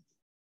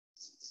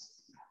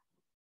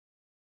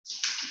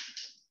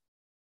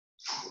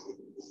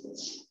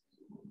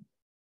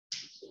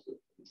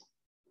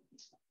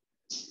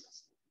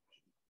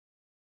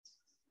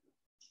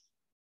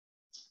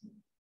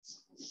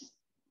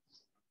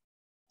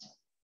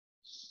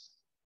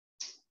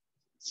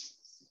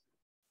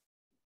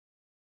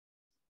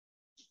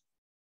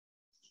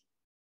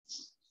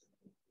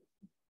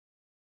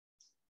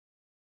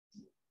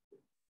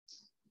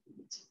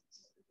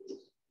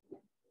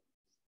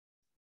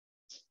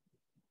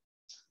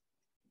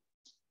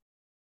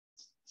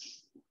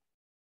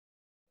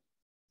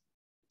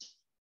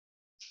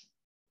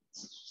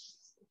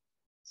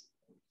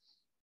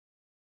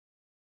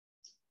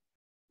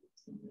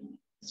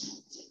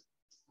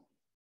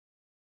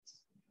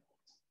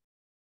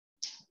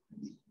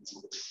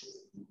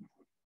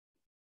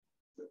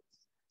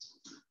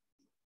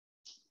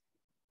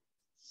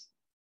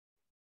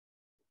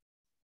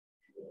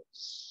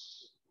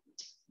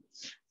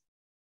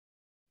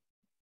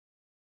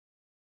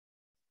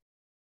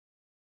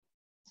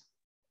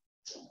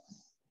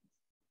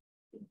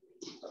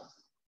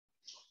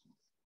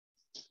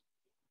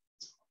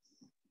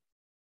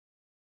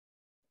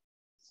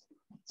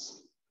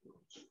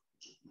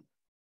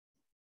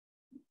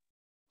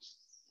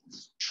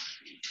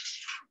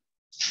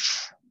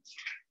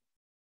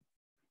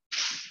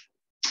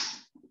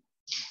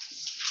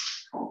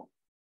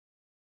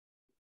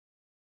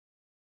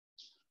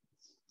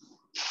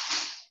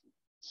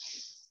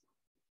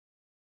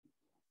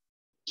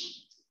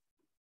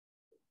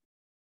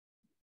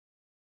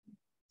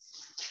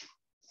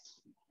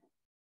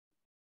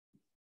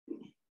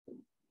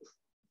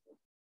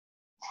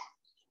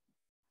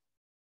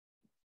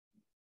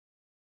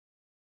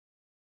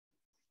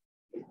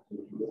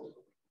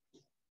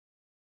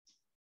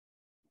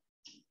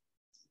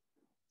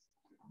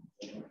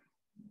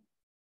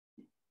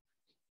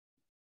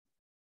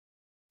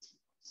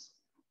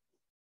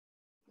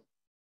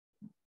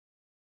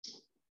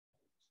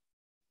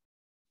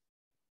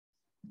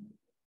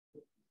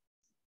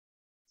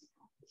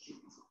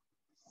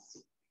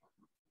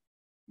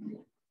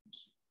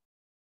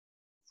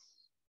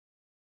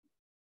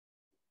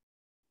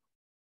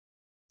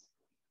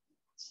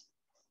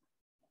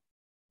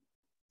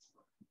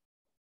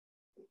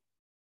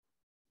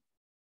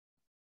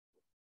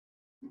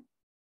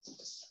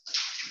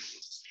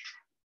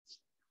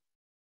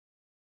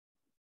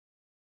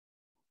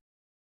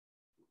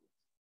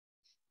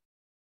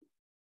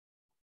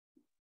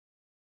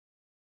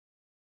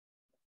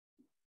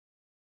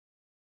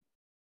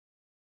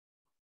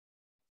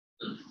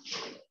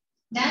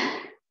 Done?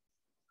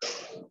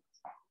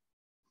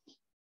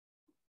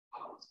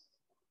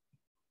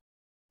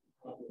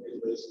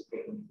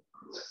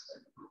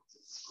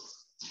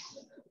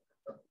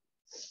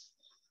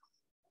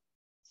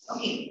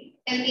 Okay,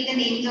 tell me the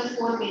names of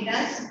 4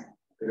 Vedas.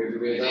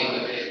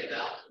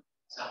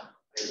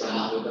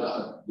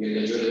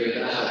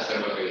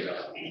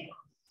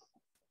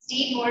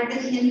 State what the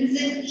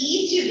hymns in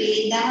each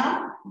Veda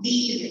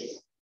deal with.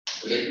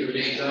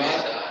 Veda,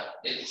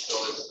 it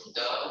shows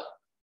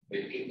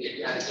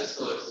it has the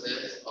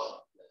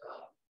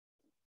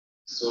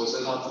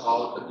sources of how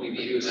the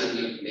people used to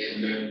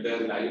live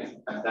their life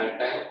at that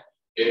time.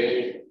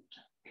 It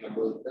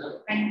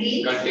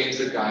contains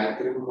the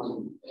Gayatri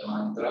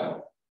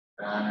mantra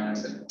and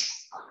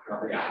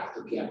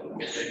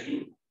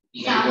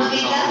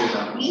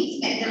Samaveda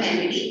means the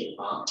melody.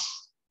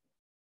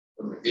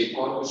 एक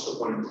और कुछ तो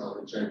point था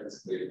which I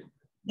explained.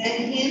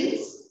 Then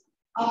hymns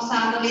of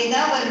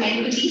Samaveda were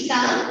meant to be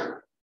sung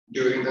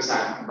during the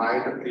by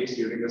the priest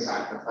during the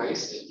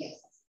sacrifice. yes.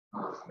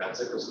 That's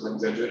a question.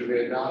 Like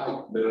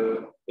Yajurveda,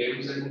 the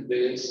hymns in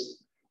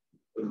this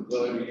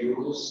were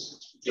used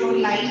Throw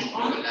light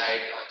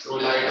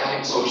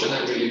on social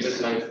and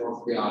religious life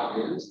of the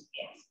Aryans.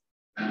 Yes.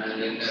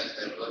 And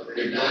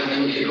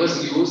it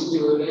was used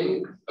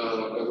during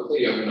the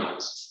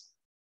Yamunas.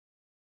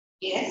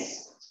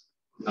 Yes.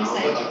 Now the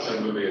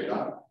Atharva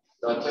Veda.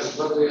 The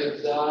Atharva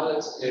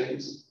Veda's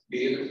hymns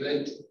deal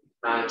with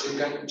magic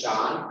and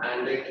charm,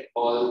 and it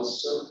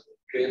also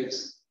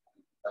gives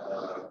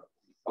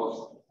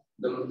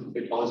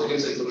it also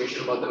gives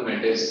information about the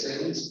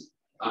medicines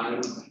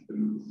and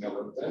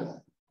about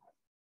the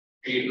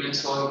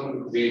treatments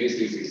for various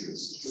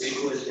diseases.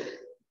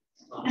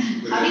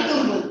 Abhi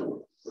tum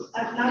bol.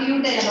 Now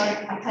you tell about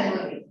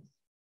Atharva Veda.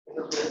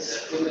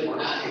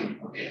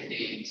 It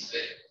deals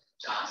with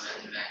charm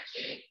and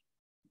magic.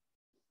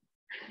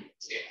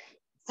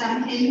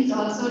 Some hymns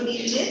also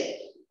deal with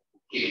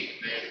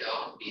Treatment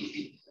of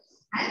disease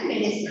and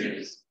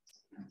medicine.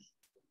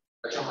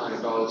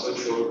 It also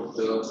showed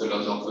the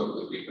philosophy of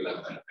the people at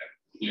that time.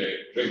 Yeah,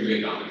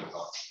 Rigveda and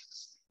all.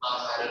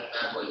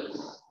 Mahabharata में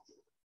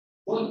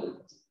बोलो.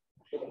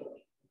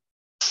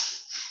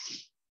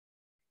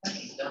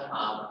 The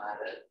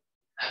Mahabharata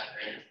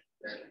happened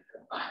when the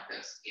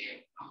Pandavas came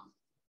from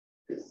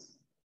this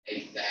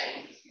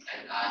exile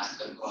and asked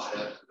the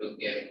Kauravas to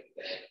give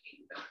their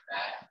kingdom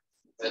back.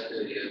 But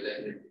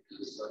Duryodhana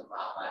refused for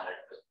Mahabharata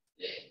to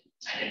play,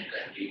 and it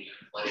continued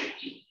for 18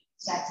 years.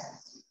 That's it.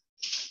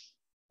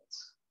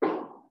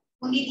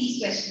 Only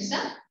these questions,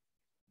 huh?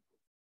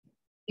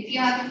 If you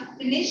have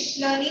finished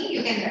learning,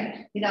 you can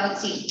write without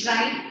seeing.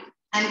 Try.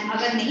 And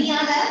अगर नहीं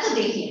याद आया तो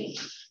देख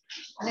लेना.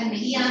 अगर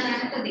नहीं याद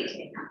आया तो देख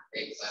लेना.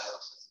 एक बार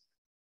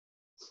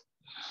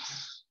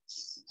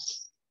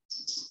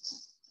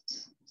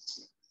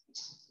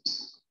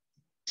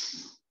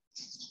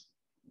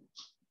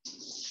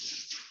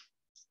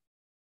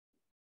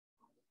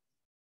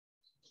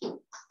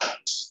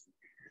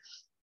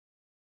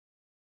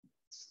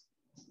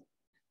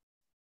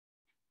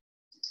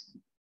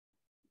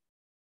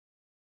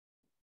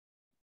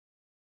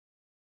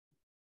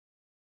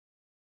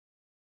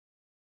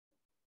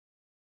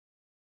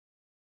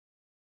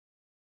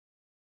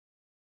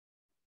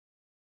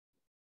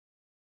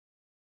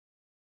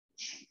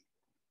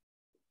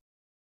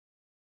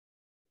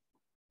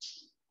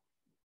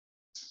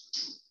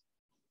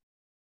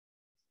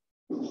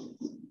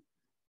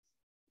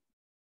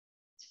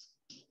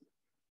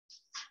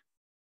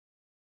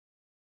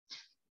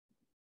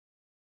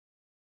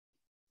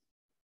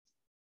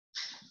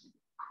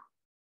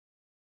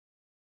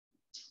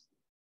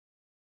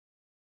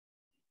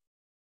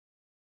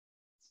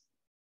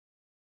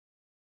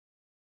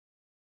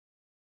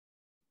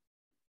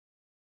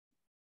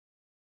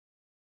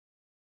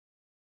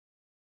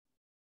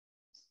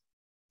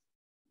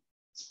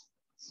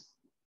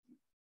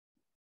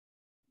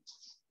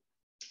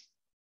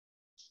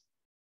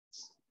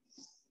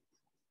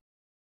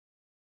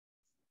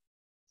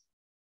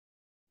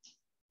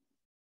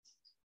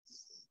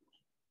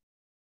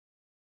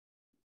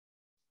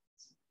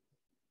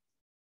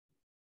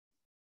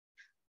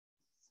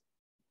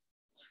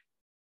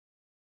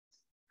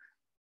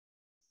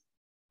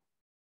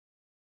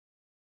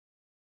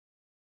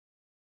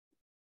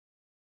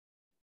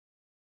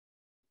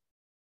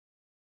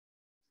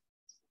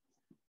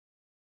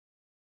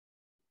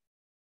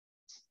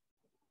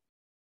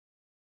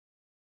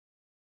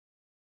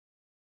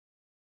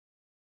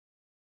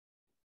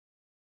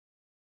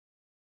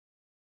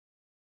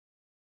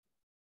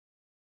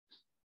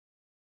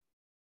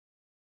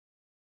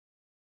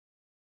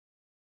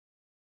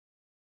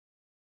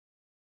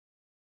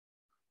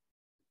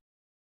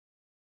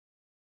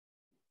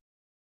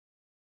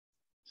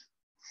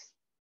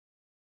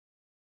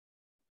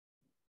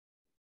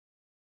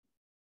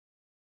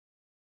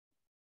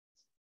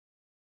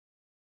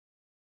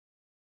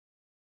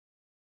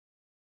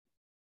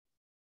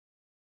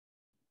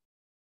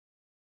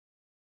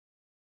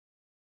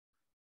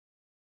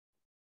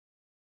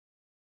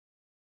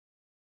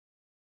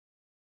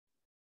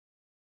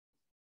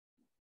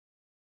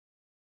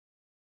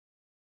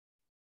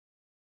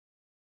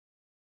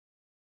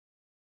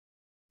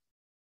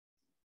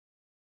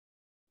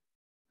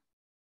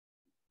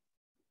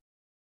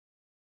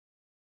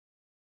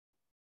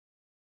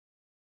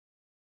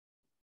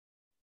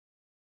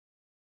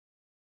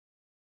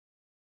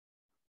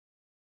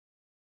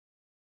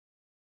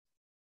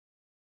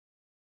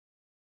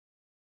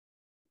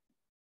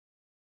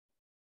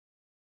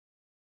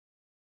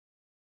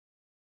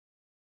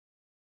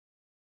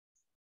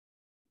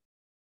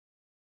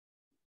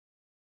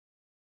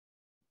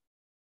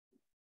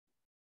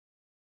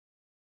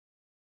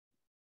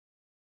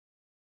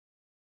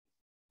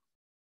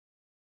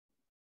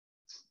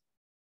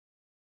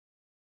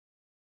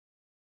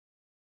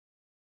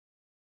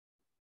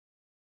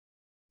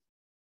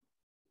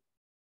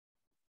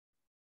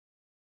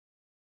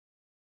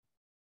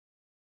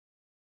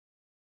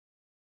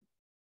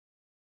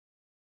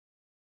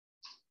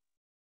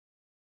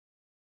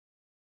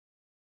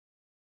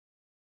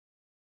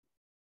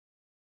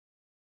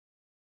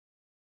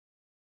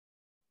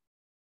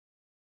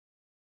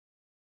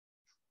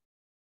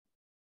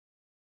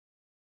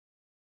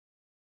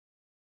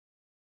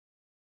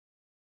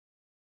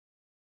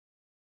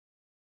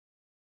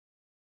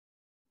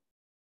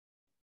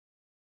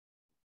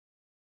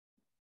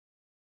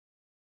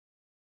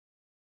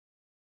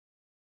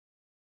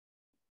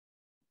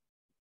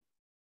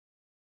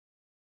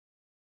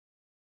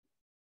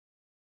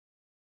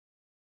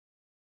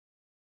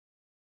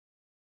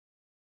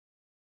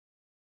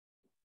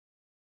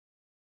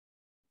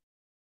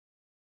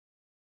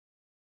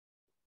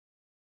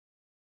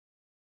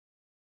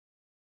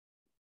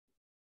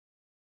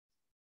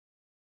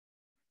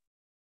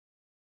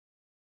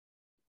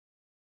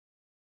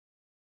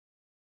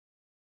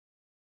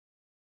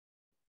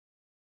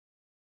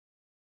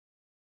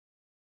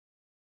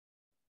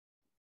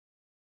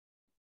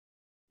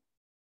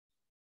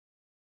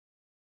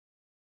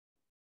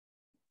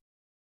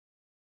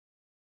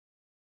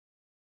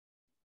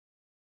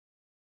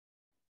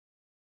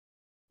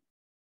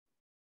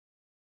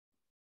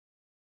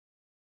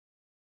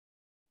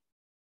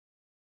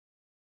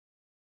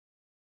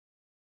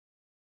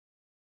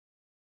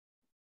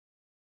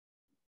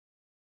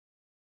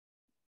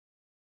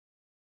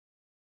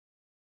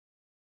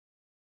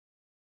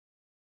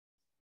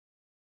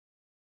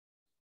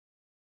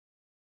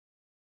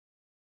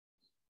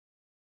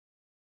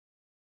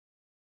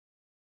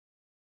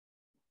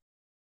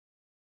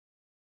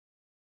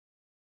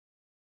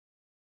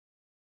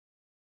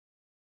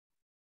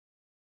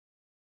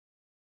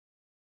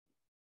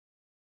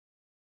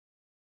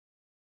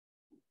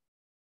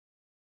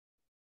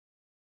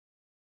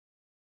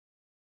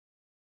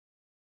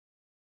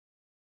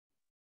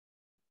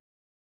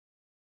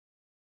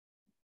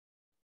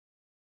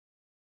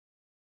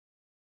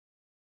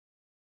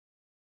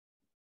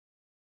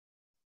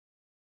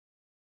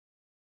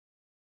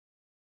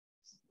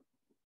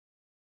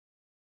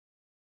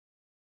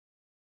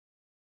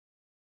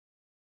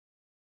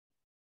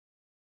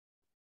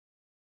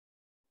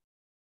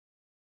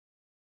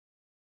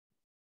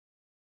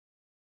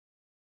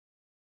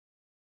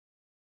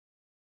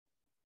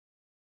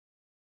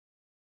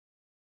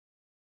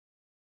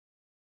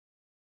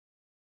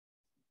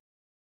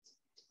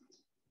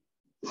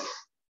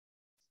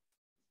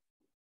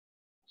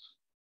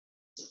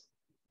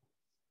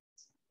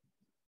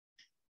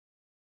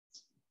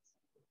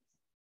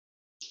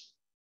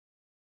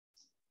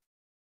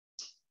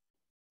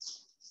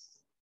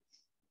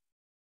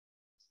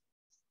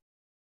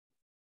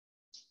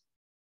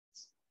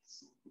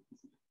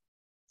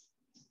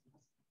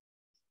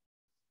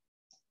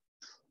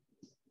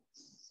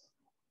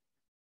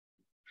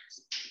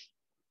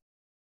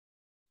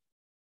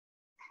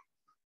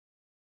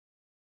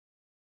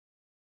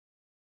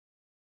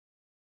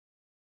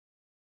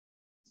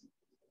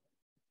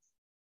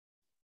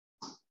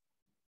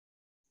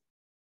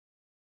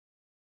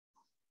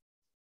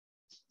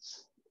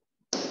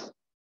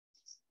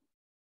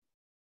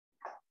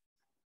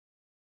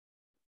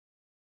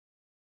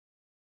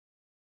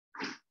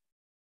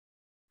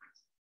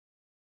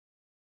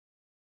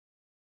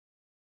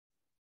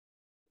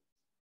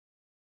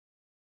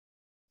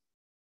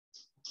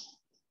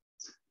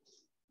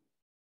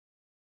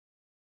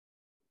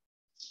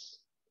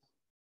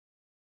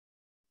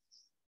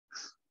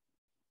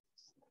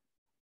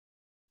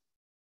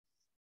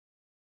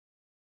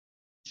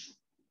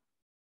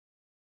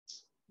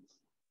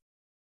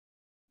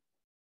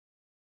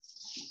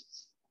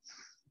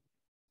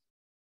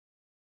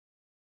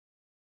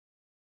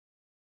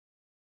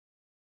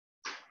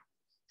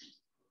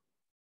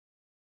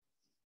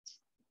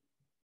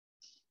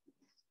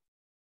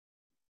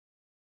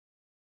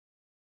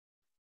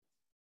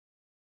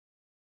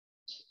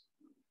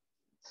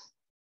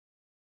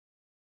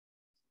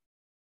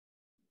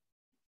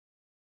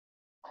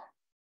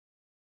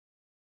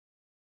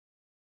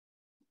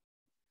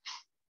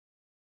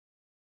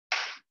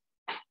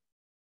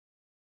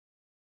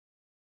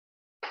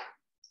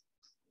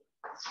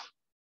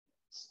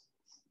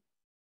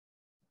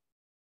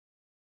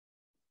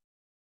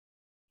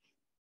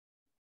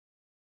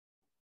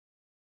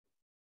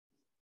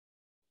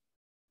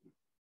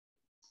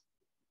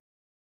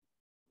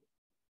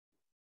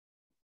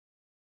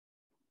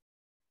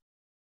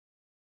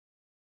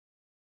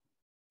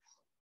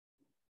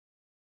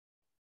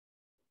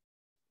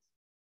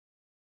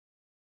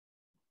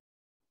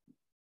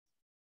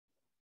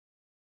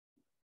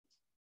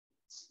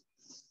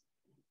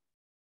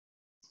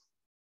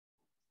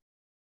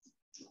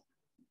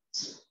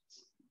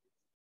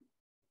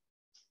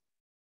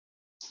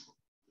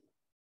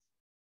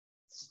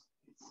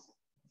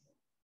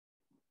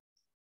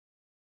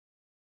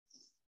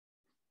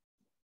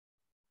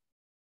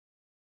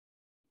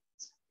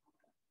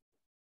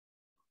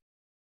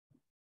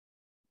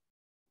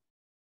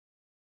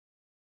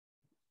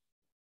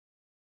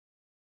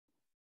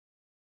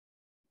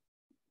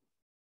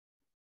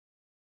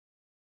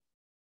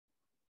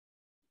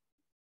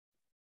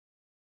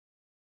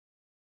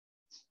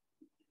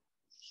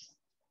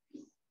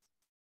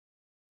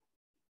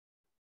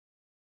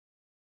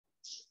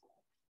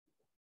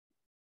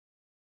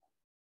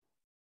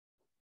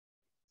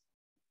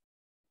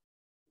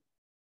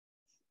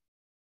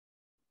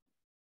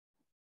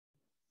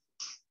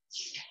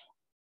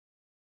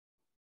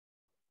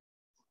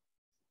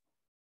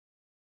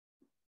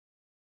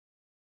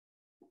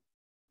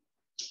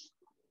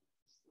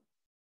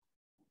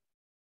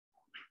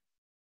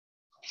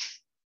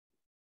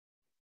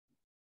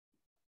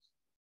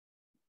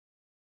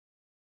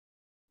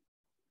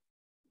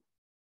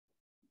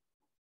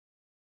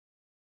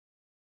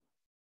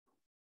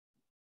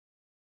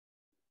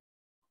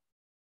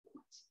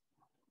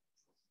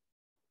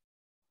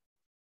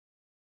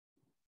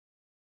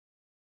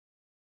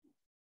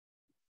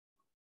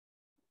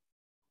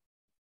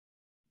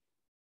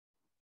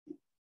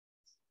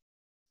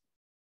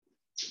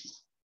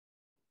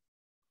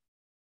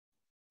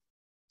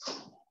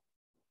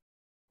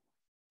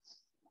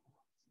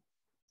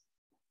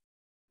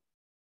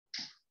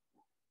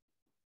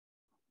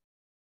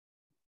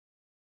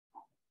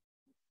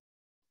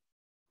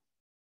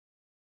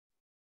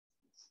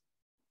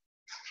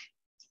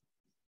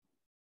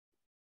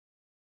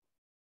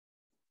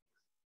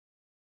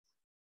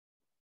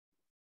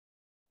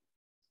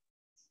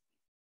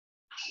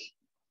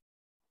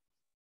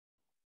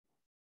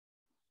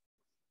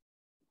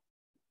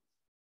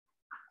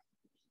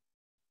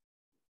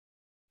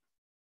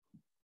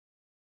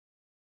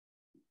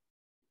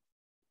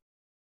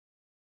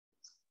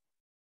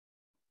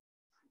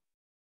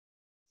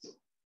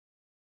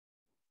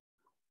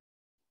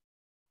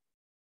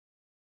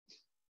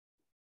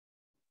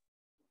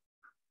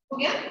हो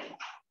गया?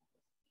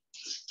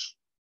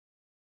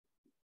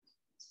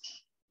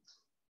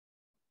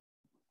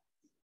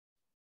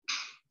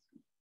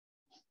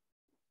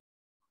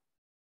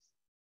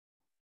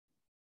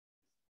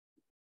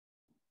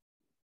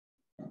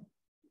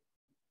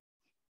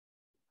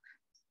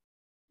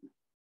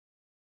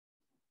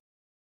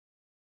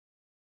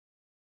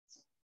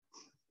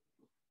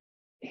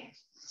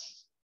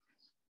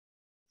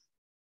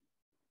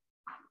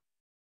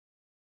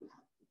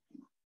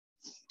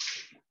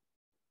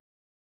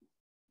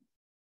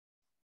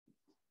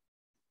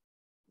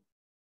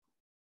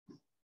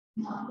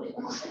 Now we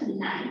got the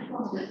line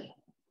problem.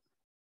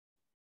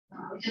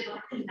 Now we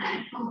got the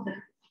line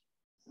problem.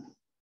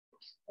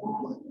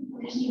 All the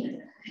information is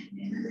there.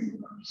 This is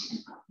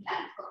information of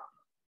line problem.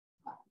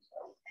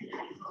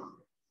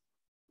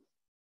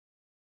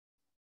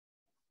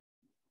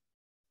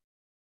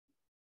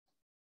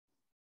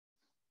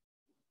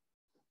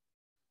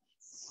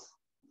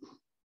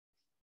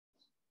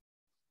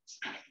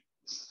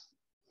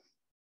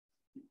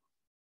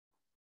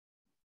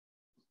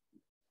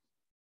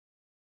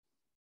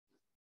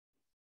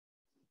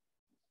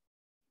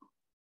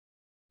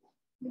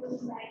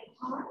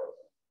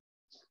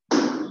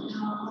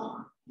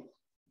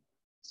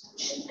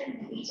 Social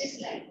and religious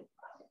life.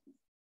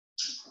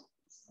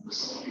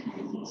 Social and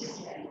religious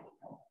life.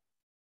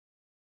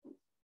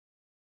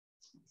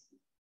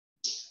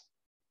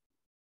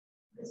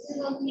 This is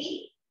only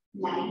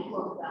life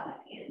of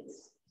guardians,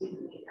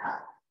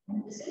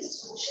 and this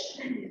is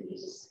social and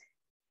religious life.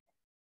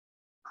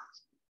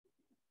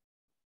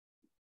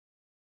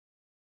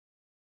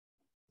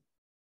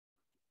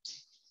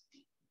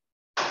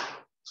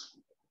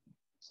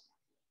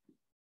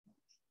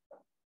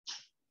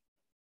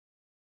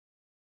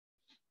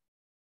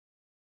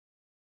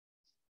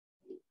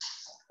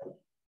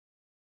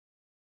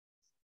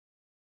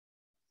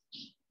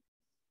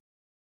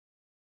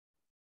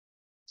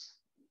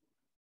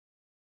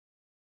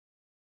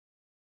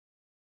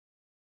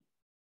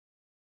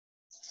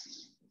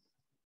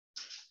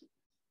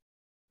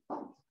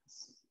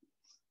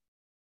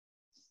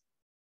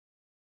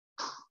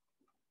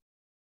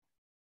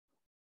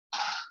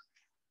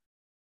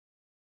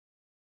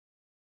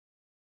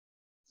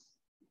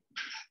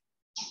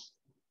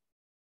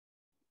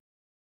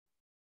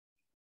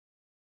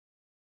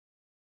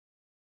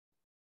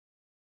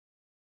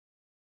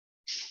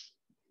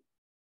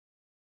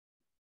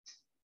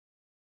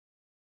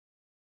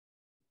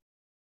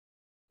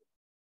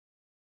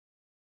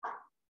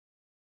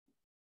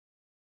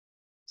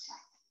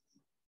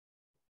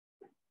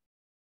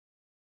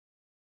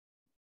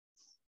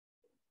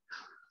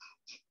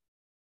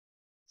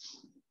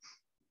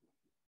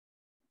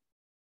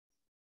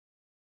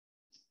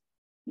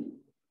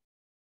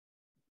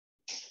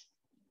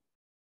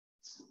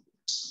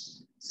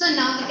 So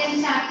now we can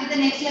start with the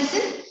next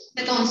lesson,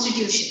 the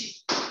Constitution.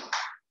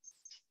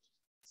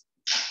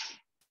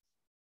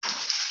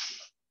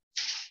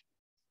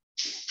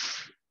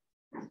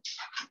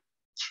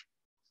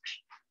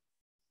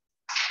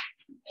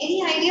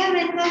 Any idea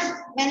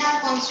when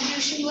our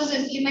Constitution was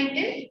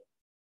implemented?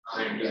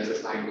 India has a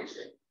fine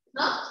mistake.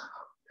 No?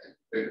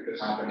 It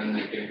happened in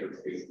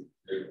 1950.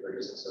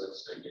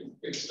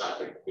 It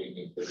started being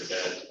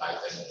implemented by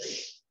then.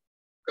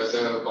 Because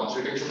the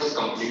Constitution was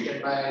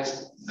completed by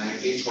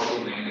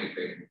 1949, I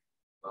think.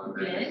 Or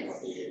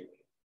 1948.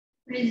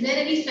 Is there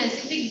any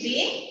specific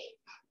day?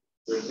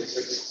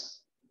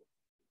 26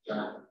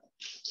 Jan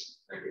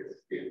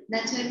 1950.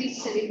 That's when we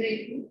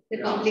celebrate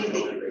Republic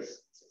Day.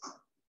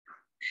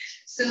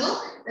 So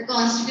the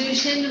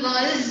Constitution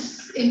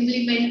was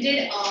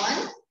implemented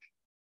on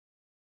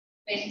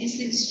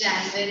 26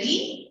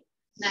 January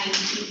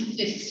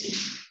 1950.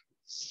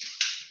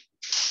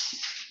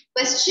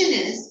 Question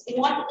is,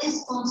 what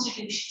is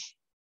Constitution?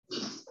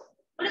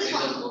 What is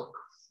Constitution?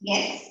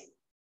 Yes.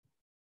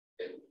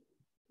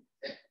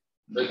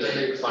 With the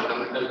like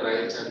fundamental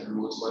rights and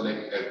rules for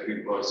like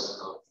every person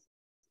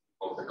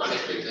of the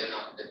country.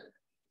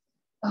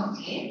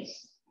 Okay,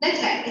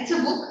 that's right. It's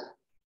a book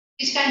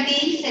which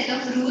contains set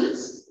of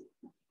rules,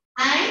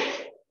 and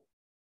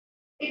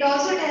it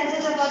also tells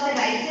us about the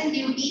rights and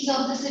duties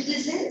of the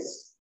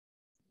citizens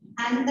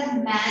and the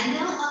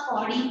manner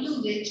according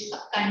to which a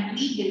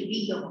country will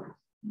be governed.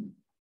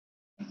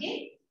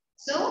 Okay,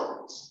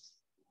 so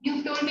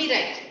you've told me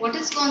right. What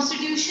is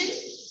Constitution?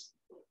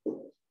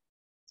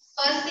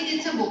 First thing,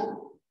 it's a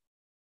book.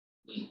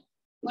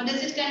 What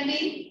does it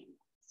contain?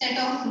 Set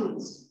of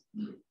rules.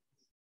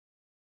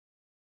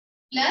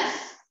 Plus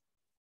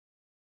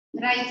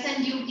rights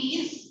and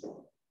duties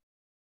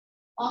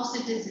of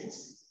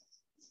citizens.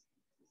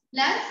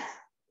 Plus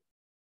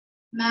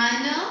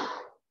manner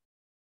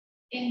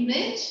in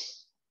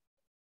which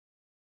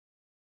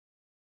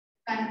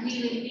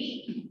country will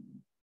be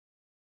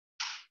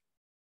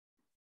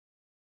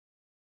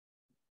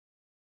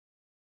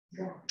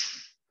governed.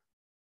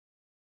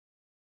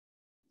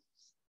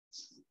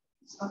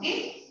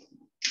 Okay,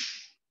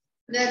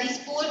 there are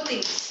these four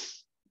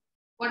things.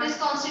 What is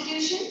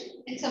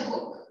Constitution? It's a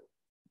book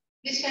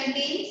which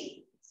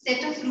contains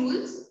set of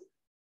rules.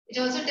 It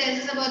also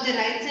tells us about the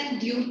rights and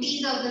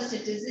duties of the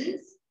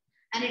citizens,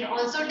 and it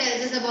also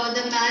tells us about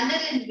the manner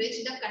in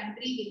which the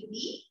country will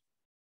be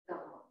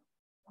governed.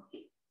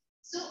 Okay.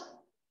 So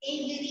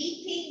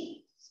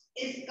everything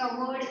is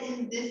covered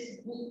in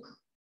this book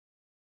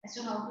as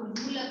to how to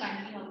rule a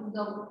country, how to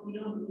govern. We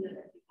don't rule a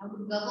country, how to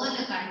govern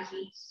a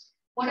country.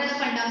 What are the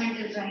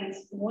fundamental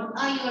rights? What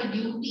are your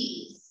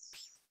duties?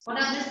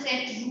 What are the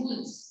set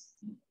rules?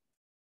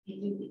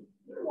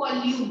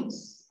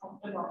 Volumes of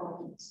the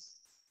governments.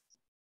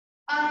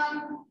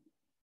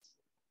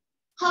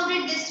 How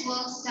did this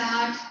work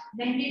start?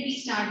 When did we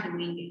start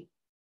doing it?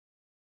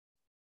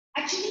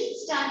 Actually, it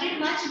started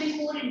much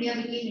before India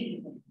became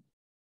independent.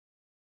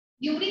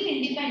 During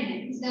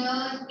independence,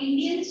 the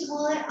Indians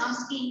were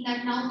asking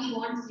that now we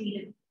want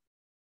freedom.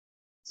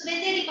 So when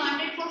they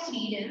demanded for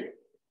freedom,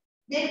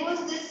 there was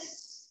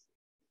this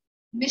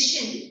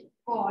mission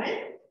called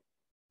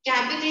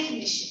cabinet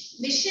mission.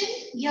 Mission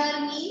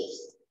here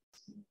means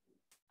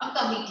a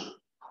committee.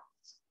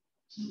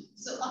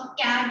 So a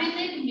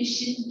cabinet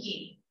mission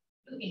came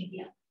to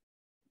India.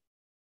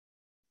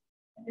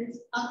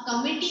 A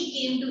committee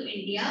came to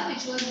India,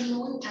 which was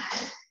known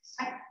as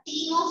a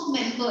team of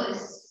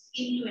members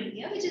came to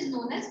India, which is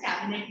known as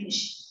cabinet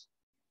mission.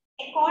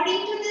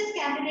 According to this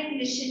cabinet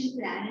mission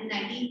plan in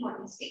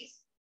 1946,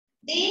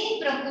 they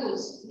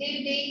proposed,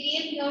 they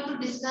came here to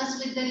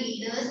discuss with the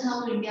leaders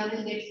how India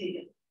will get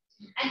freedom.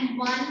 And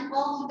one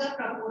of the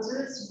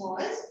proposals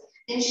was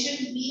they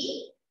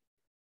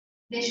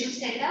should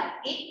set up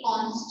a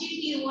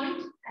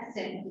constituent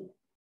assembly.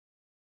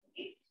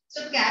 Okay.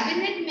 So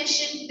cabinet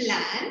mission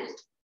plan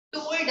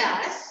told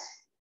us,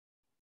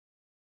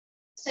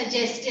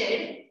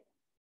 suggested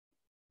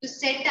to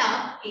set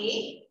up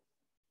a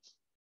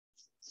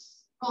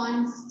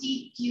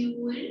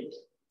constituent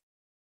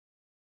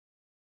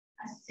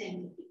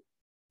assembly.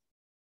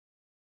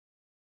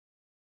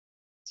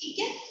 ठीक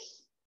है?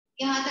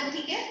 यहाँ तक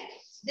ठीक है?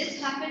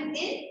 This happened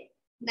in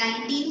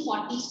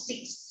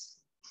 1946.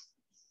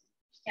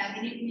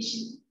 Cabinet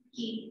mission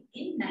came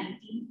in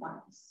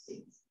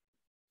 1946.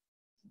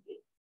 Okay.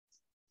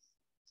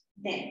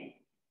 Then,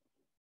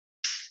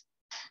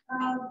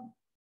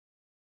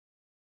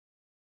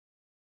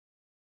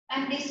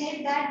 and they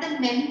said that the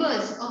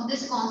members of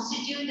this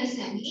constituent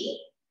assembly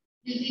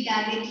will be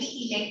directly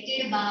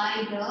elected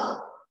by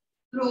the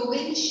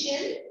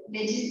provincial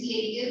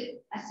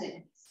legislative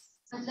assemblies.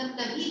 मतलब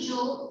तभी जो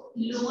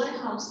lower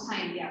house था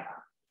इंडिया का,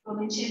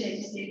 provincial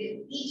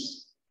legislative,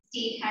 each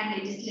state had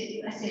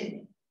legislative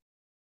assembly.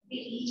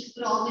 Each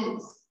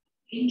province.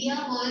 India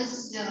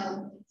was,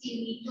 you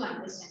need to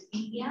understand,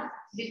 India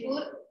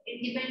before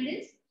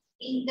independence,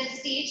 in the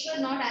states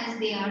were not as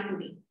they are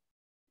today.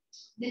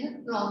 They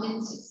were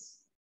provinces.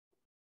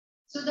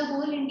 So the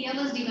whole India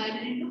was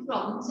divided into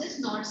provinces,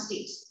 not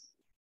states.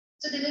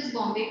 So there was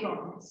Bombay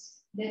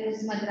province, there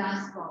was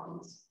Madras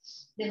province,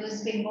 there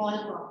was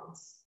Bengal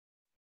province.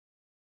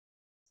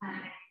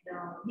 And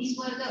these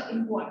were the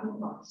important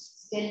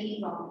provinces, Delhi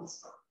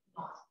province.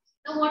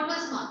 Now what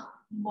was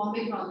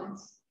Bombay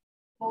province?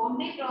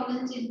 Bombay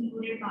province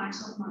included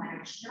parts of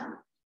Maharashtra,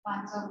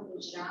 parts of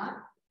Gujarat,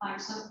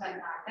 parts of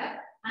Karnataka,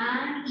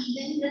 and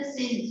even the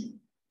Sindh.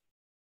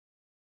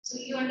 So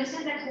you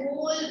understand that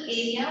whole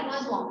area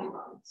was Bombay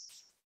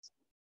province.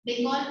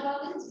 Bengal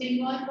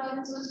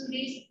province was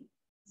today's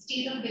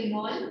state of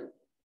Bengal,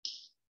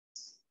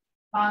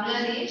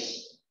 Bangladesh,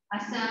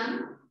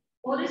 Assam,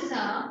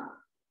 Orissa,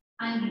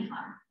 and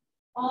Bihar.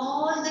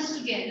 All this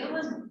together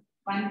was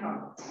one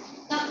province.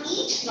 Now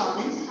each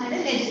province had a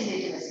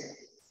legislative assembly.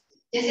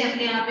 जैसे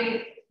अपने यहाँ पे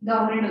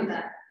government होता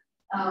है,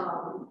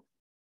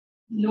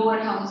 lower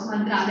house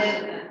मंत्रालय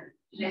होता है,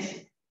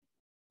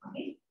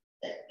 okay,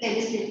 the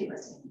legislative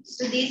assembly.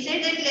 So they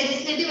said that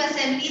legislative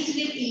assemblies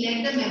will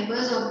elect the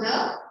members of the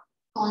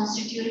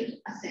constituent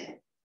assembly.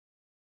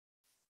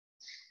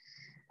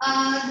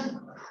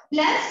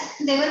 Plus,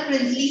 there were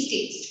princely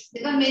states.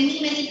 There were many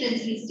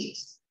princely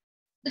states.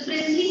 The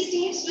princely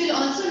states will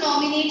also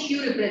nominate few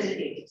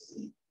representatives.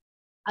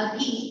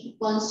 Again,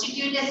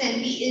 constituent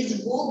assembly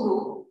is वो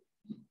group.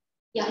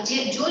 Yeah,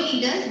 जो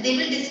leaders, they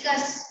will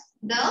discuss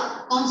the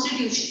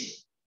constitution.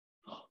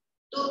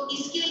 So,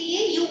 इसके लिए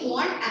you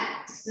want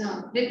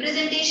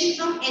representation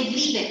from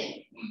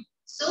everywhere.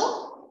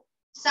 So,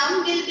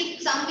 some will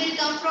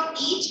come from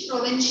each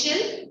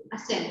provincial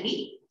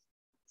assembly.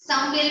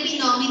 Some will be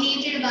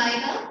nominated by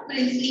the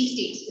princely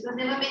states because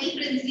there were many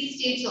princely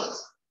states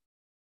also.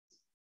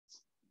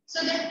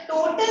 So the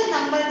total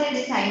number they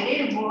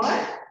decided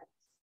were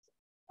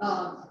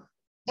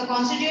the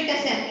Constituent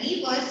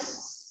Assembly was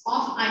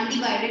of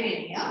undivided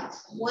India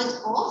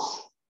was of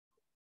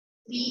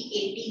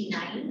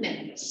 389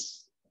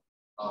 members.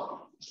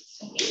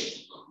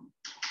 Okay.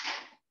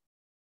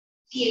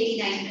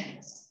 389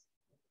 members.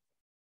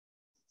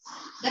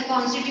 The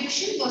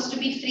constitution was to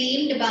be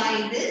framed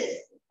by this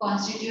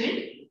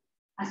Constituent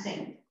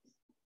Assembly.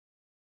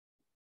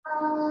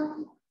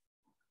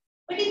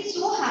 But it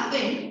so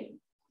happened,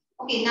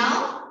 okay,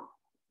 now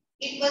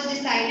it was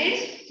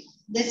decided,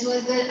 this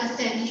was the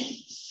assembly.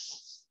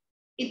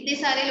 इतने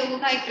सारे लोगों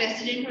का एक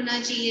president होना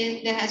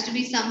चाहिए. There has to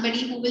be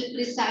somebody who will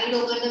preside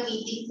over the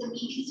meetings. The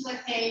meetings were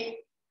held.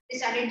 They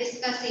started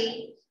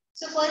discussing.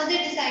 So first they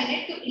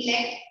decided to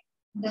elect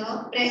the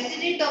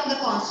president of the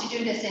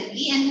Constituent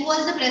Assembly. And who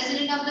was the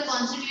president of the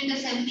Constituent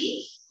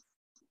Assembly?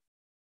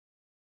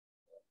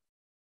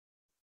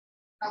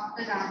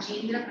 Dr.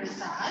 Rajendra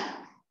Prasad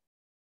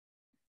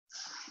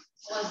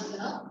was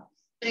the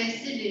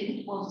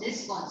president of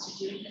this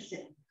Constituent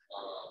Assembly.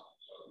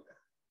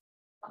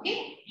 Okay?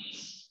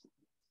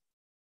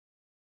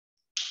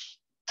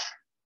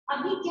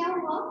 अभी क्या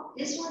हुआ?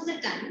 This was the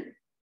time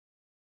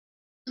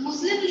the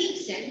Muslim League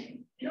said,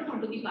 we don't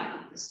want to be part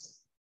of this.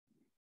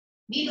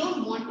 We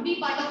don't want to be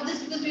part of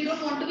this because we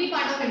don't want to be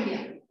part of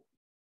India.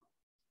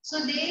 So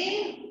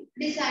they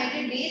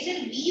decided, they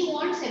said, we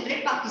want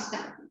separate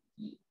Pakistan.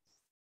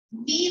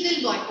 We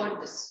will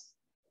boycott this.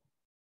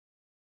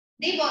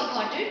 They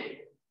boycotted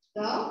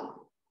the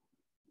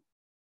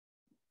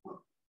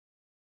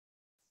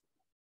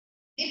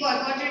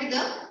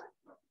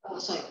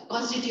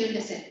Constituent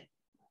Assembly.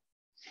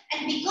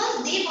 And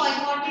because they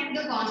boycotted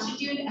the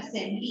Constituent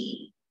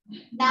Assembly,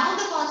 now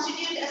the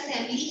Constituent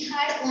Assembly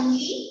had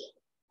only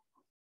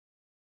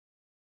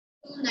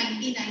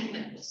 299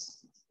 members.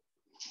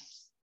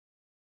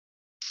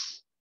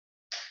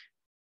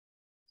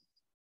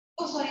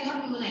 Oh, sorry,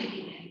 not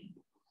 299.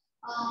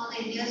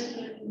 India's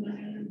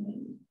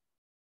 299.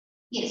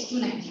 Yes,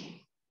 299.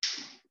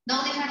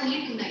 Now they had only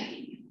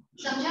 299.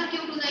 Samjha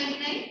kyun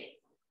 299?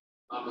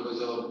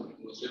 Because of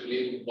Muslim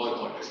League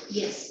boycotted.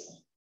 Yes.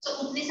 So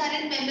utne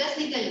sare members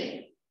nikal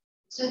gaye.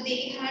 So they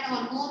had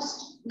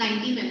almost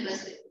 90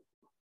 members there.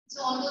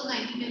 So all those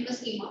 90 members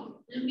came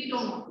out. And we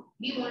don't want.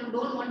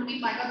 Don't want to be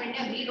part of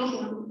India. We don't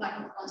want to be part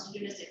of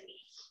Constituent Assembly.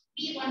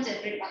 We want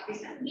separate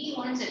Pakistan. We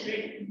want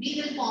separate.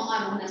 We will form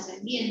our own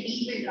assembly and we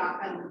will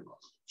draft our own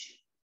constitution.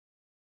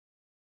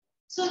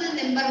 So the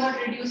number got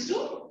reduced to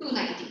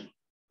 290.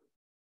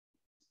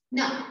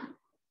 Now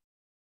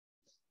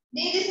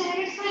they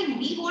decided, fine,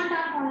 we want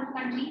our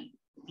country,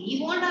 we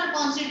want our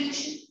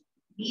constitution,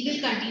 we will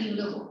continue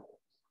the work.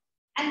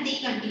 And they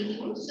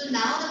continued. So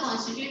now the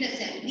Constituent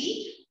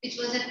Assembly, which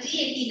was at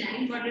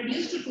 389, got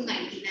reduced to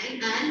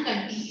 299 and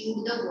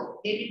continued the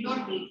work. They did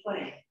not wait for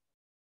it.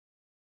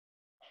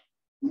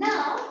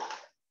 Now,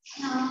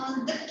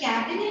 the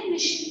Cabinet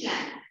Mission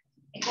Plan,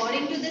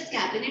 according to this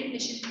Cabinet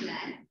Mission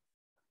Plan,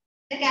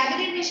 the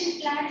Cabinet Mission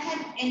Plan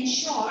had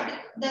ensured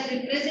the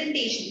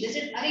representation. They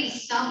said, "Arey,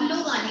 sab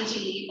log aane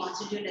chahiye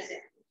Constituent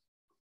Assembly."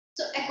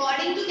 So,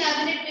 according to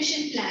Cabinet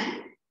Mission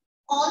Plan,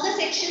 all the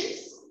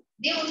sections,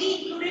 they only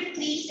included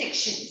 3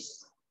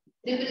 sections,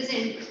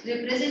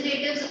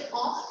 representatives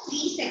of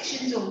 3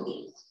 sections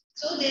only.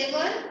 So, they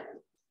were,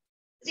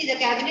 see, the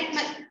Cabinet,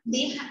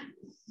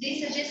 they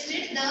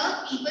suggested the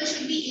people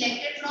should be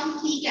elected from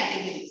 3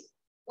 categories.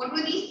 What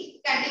were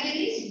these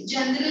categories?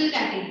 General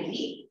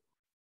category.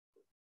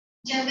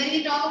 When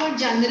we talk about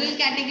general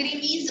category,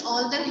 means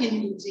all the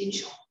Hindus in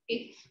short.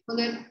 Okay?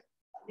 अगर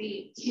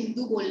अभी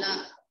हिंदू बोलना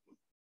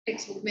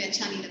textbook में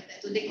अच्छा नहीं लगता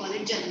है, so they call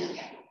it general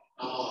category.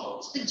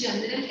 So the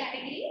general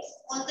category is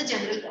all the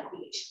general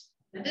population.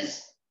 That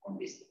is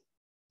obviously.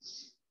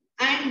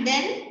 And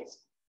then,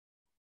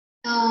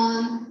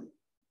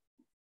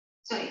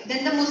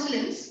 then the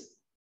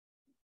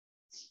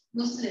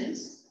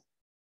Muslims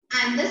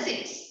and the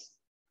Sikhs.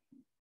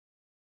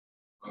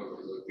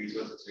 These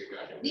were the 3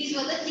 categories. These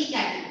were the 3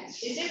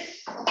 categories. Is it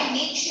okay?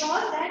 Make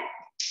sure that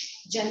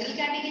general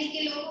category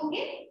के लोग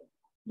होंगे,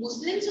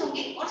 Muslims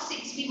होंगे और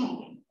Sikhs भी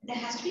होंगे. There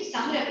has to be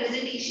some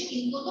representation.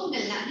 इनको तो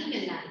मिलना ही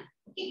मिलना है.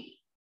 Okay.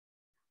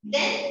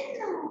 Then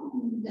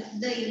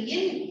the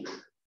Indian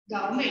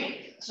government,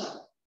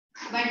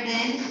 but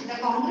then the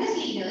Congress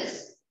leaders,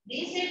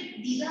 they said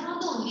these are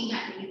not the only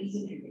categories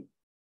in India.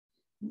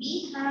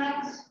 We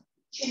have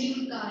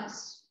scheduled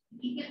castes,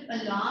 a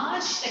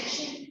large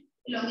section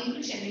belonging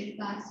to scheduled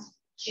castes,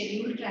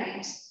 scheduled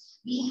tribes.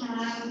 We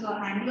have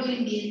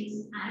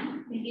Anglo-Indians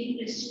and Indian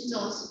Christians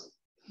also.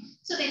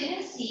 So when we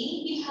are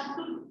saying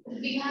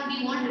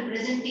we want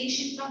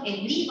representation from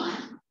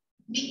everyone,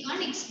 we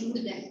can't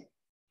exclude them.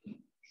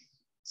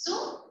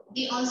 So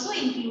they also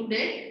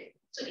included,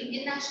 so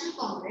Indian National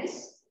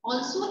Congress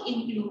also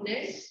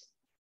included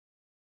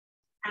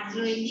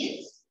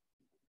Anglo-Indians,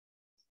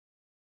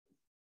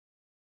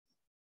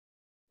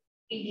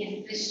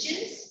 Indian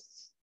Christians,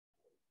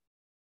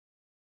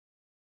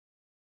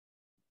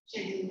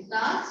 scheduled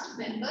caste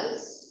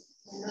members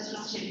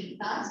from scheduled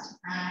caste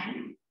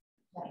and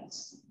tribes.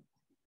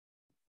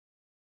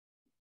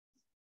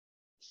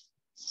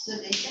 So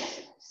they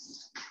said,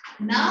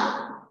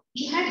 now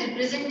we had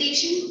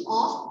representation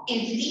of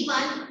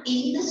everyone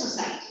in the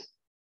society.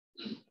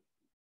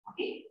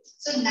 Okay,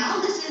 so now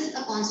this is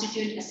a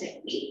Constituent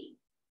Assembly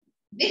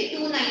with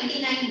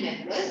 299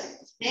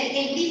 members, where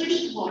every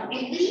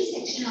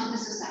section of the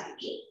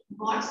society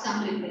got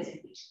some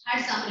representation,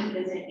 had some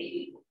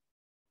representative.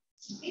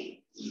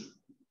 Okay,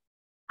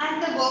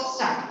 and the work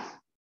started.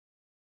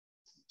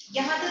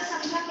 यहाँ तक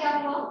समझा क्या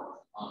हुआ?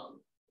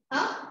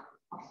 हाँ?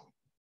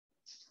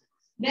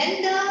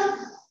 When the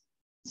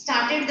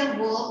started the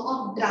work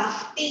of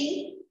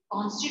drafting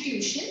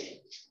constitution,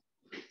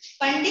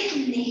 Pandit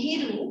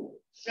Nehru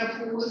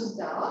proposed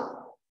the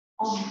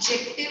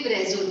objective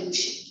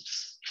resolution.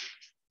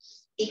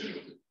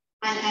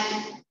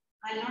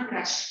 I'll not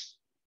rush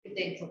with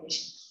the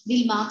information.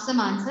 We'll mark some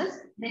answers,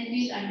 then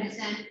we'll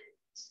understand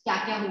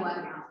क्या हुआ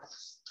यहाँ पर.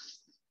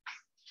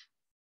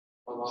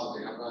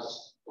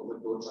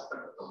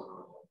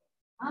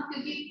 हाँ,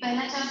 क्योंकि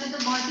पहला चैप्टर तो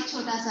बहुत ही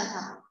छोटा सा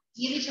था,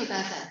 ये भी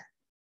छोटा सा है.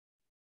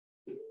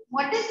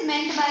 What is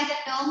meant by the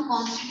term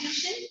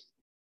constitution?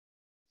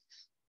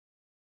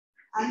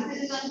 Answer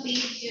is on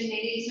page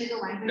मेरे इसमें तो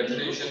 120.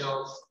 Definition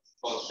of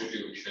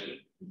constitution,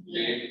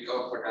 date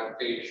of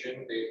adaptation,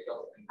 date of.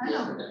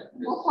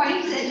 वो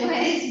points है जो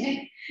है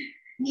इसमें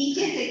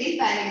नीचे second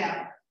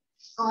paragraph.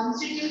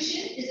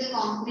 Constitution is a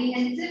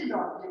comprehensive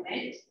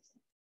document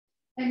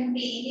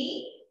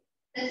containing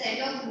a set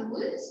of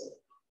rules,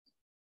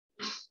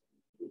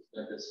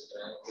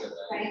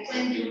 rights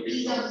and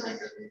duties of the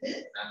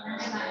citizens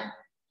and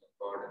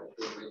According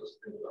to which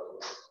the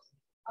government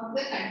of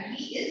the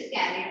country is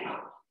carried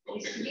out.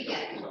 Is to be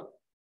carried out.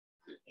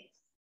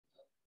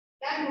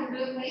 क्या ढूंढ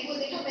रहे हो भाई? वो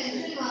देखो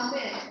pencil वहाँ पे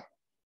है.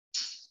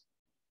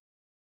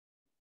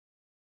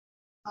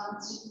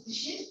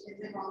 Constitution is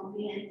a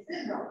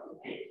comprehensive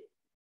document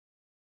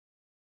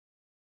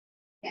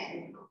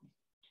carried out.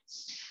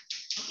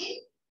 Okay?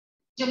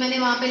 जो मैंने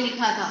वहाँ पे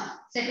लिखा था,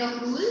 set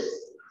of rules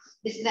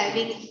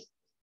describing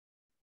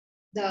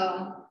the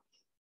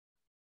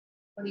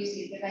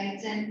the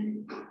rights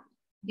and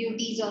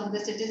duties of the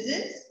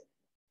citizens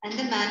and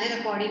the manner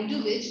according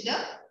to which the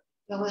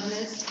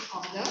governance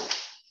of the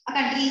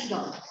country is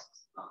governed.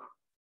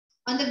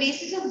 On the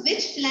basis of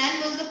which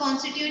plan was the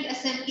Constituent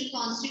Assembly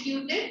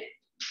constituted?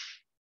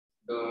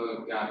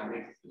 the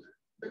cabinet.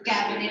 The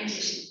Cabinet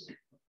mission.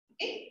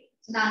 Okay,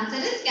 so the answer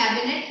is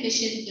cabinet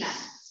mission plan.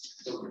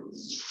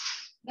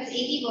 बस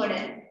एक ही word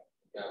है.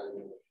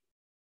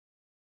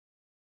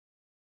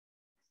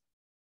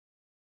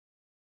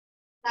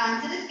 The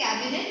answer is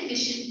cabinet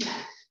mission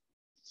plan.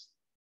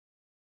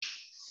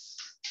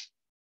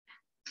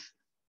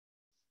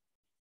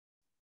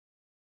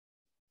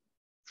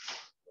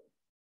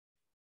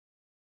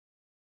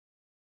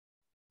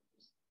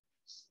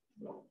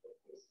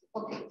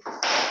 Okay.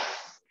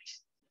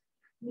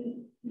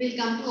 We'll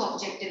come to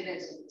objective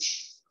resolution.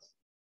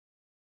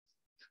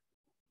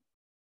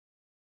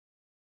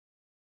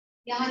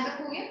 यहाँ तक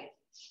हो गया?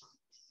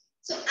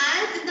 So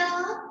as the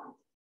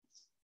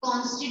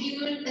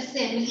Constituent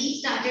Assembly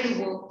started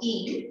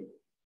working,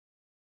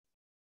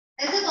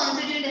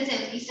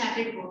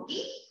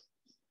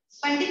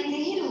 Pandit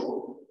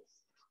Nehru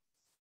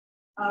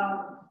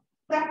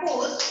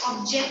proposed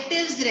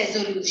objectives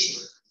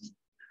resolution.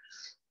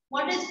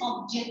 What is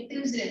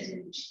objectives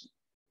resolution?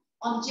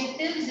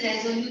 Objectives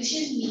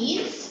resolution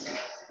means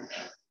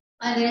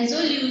a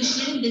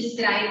resolution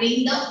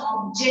describing the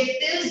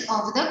objectives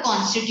of the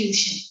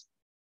Constitution.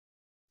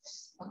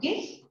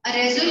 Okay, a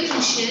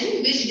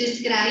resolution which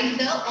describes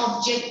the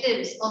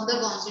objectives of the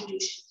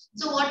Constitution.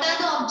 So what are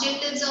the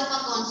objectives of a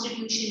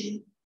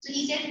Constitution? So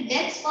he said,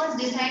 let's first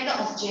decide the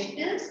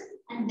objectives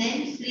and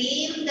then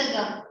frame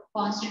the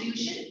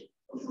Constitution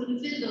to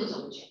fulfill those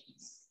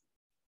objectives.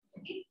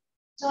 Okay,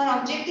 so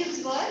our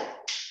objectives were,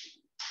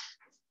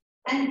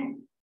 and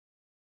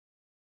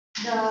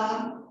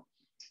that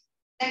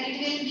it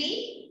will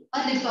be a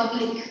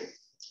republic.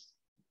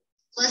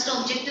 First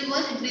objective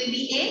was it will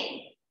be a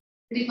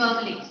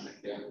republic.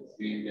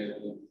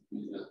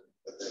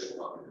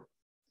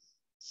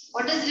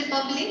 What is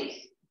republic?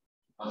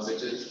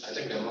 Which is, I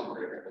think,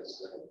 democratic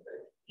as well,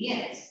 right?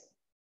 Yes.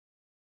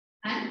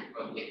 And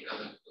Public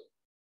republic.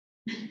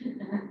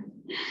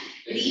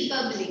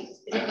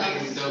 I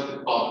think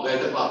where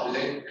the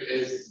public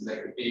is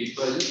like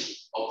people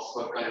of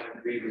a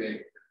country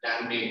like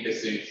can make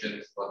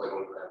decisions for their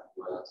own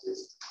country.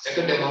 Like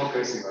a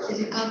democracy.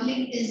 The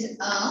republic is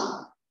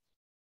a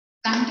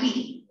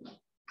country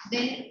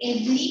where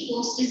every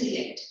post is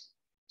elected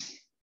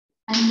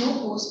and no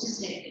post is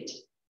elected.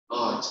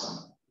 Oh, achha.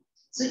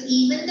 So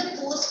even the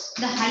post,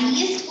 the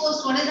highest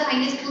post, what is the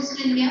highest post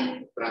in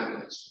India? Prime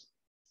Minister.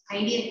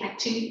 Ideal,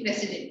 actually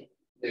president.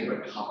 Yeah,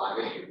 but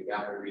हमारे India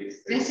में भी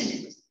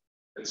President.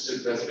 It's still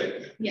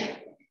president. Yeah.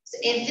 So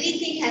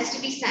everything has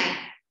to be signed.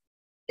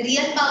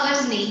 Real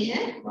powers nahi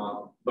hai.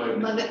 But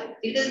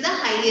it is the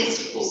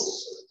highest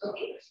post.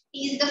 Okay. He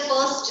is the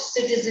first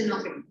citizen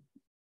of India.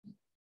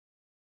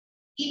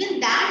 Even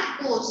that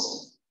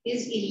post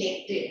is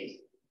elected,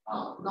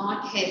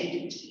 not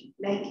hereditary.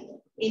 Like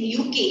in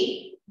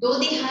UK, though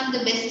they have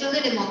the best of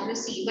the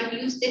democracy, but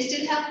they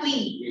still have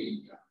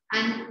queen,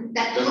 and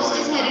that post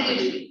is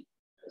hereditary.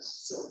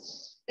 So,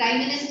 prime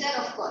minister,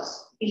 of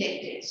course,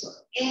 elected. So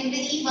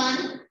every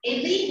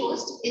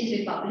post in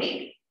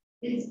republic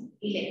is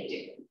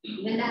elected,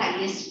 even the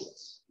highest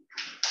post.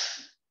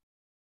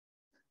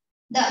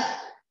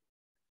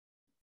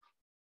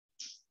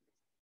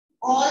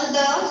 All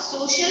the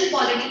social,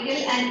 political,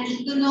 and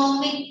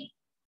economic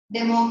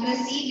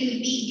democracy will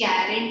be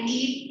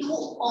guaranteed to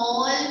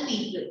all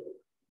people.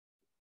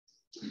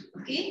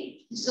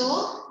 Okay,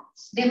 so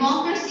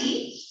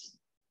democracy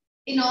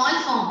in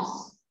all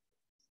forms,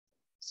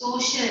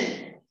 social,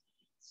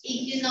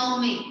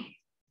 economic,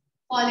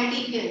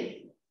 political,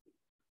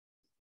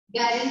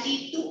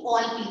 guaranteed to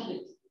all people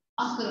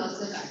across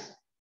the country.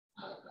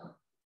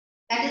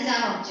 That is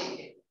our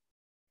objective.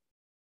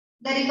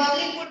 The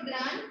Republic would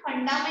grant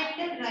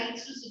fundamental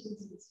rights to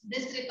citizens.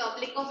 This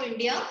Republic of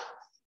India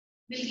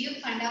will give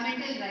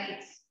fundamental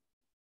rights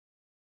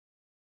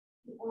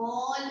to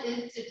all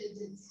its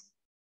citizens.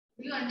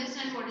 Do you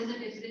understand what is the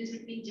difference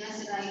between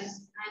just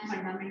rights and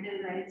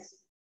fundamental rights?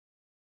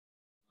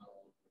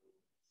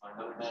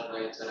 Fundamental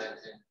rights are, I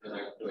think, the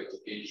right to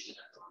education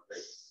and all,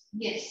 right?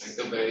 Yes. Like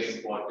the very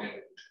important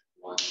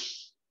one.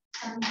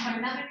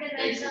 Fundamental Like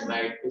rights the are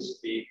right to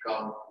speak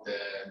out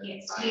there.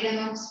 yes,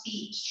 freedom of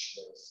speech,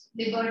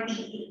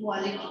 liberty,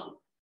 equality.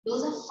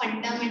 Those are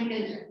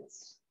fundamental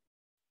rights.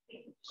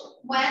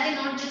 Why are they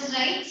not just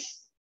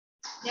rights?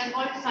 They are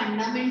called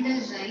fundamental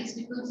rights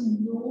because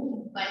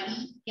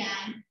nobody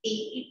can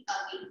take it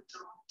away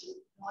from you,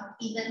 not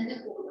even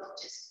the court of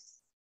justice,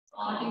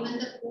 not even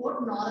the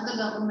court nor the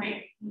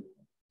government.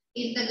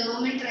 If the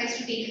government tries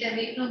to take it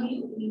away from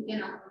you, you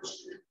can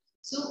approach them.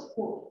 So,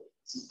 court.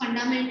 So,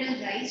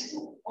 fundamental rights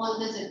to all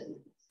the citizens.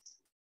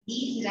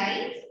 These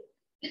rights,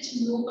 which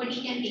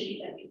nobody can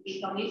take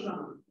away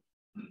from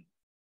you.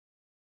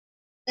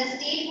 The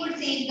state would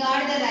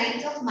safeguard the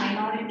rights of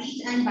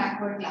minorities and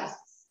backward classes.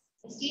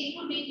 The state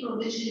would make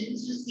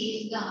provisions to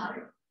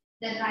safeguard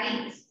the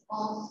rights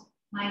of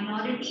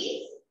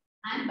minorities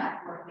and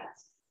backward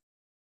classes.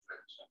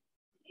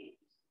 Okay.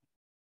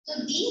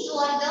 So these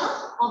were the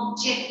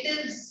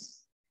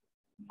objectives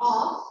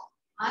of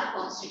our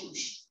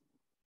constitution.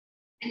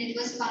 And it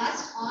was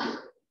passed on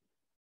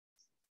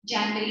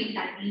January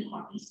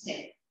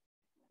 1947.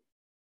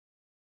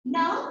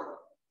 Now,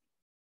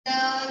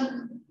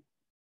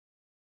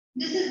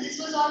 this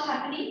was all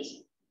happening.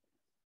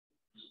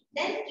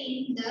 Then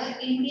came the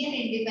Indian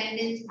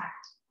Independence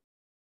Act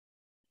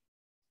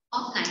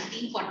of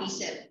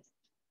 1947.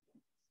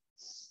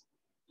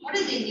 What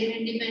is the Indian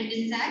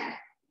Independence Act?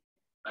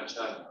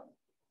 Acha.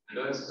 It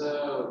was the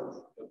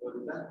what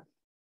is that?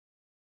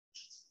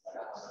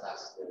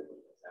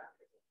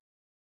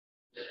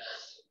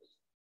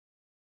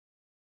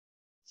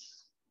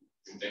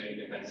 Indian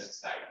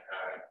Independence Act.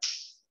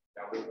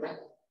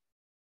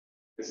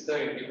 It's the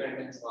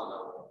independence one.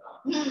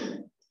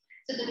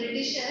 So the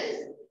Britishers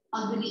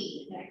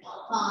agreed that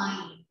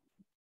fine.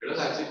 It was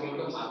actually going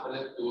to happen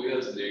like 2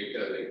 years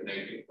later, like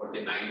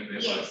 1949.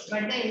 Yes,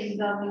 but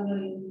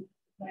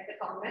the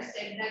Congress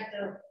said that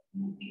the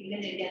people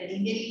in India, the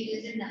Indian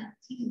leaders are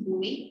nothing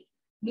doing.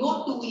 No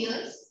 2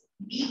 years.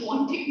 We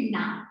want it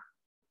now.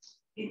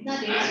 And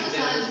there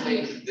was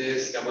like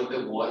this about the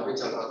war which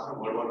चल रहा था,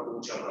 World War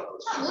II चल रहा था.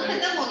 वो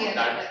खत्म हो गया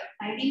था.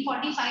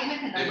 1945 में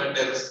खत्म. But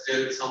there was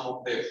still some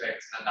of the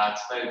effects, and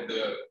that's why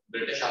the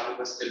British army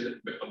was still a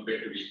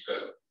bit weaker.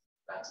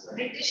 That's why.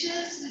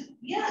 Britishers,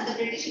 yeah, the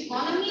British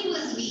economy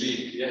was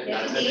weak.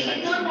 Yeah, they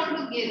did not want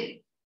to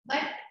give.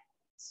 But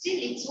still,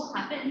 it so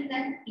happened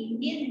that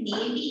Indian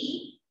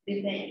Navy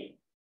rebelled.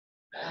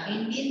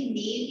 Indian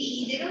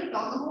Navy, they don't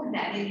talk about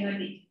that in your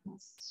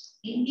details.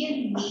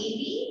 Indian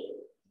Navy,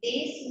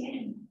 they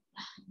said,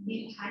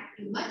 we've had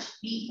too much,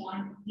 we are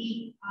on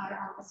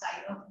the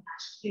side of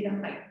national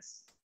freedom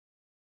fighters.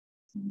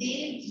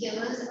 There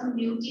was a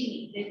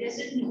mutiny. They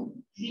said, no,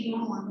 we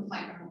don't want to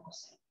fight on our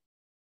side.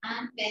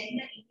 And when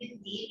the Indian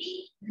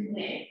Navy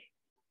rebelled,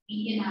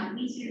 Indian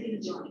Army said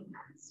will join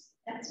hands.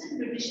 That's when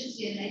Britishers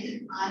realized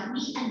that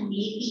Army and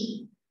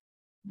Navy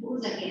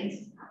goes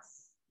against us.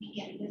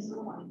 There's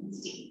no point in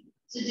staying.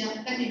 So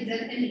jump ka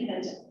result and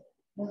nikal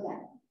jata.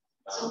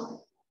 So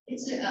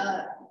it's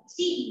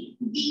see,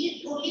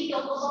 we can only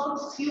talk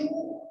about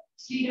few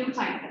freedom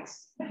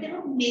fighters, but there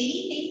were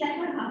many things that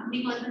were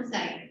happening on the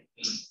side,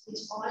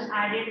 which all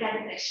added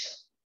that pressure.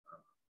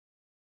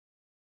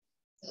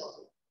 So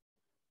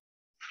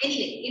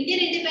anyway, Indian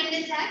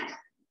Independence Act,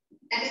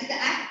 that is the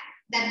act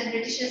that the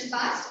Britishers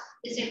passed.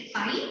 They said,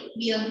 fine,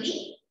 we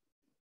agree,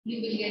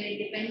 you will get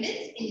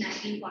independence in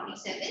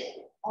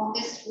 1947.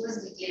 August was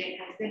declared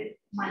as the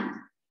month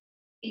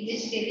in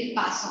which they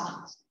will pass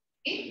on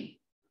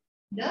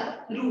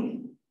the rule.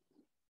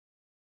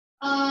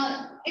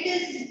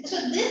 So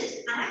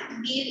this act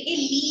gave a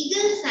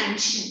legal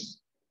sanction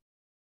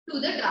to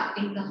the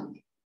drafting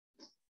committee.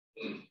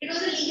 It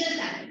was a legal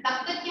sanction.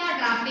 तब तक क्या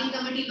drafting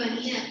committee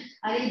बनी है?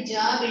 अरे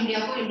जब India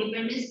को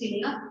independence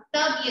मिलेगा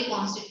तब ये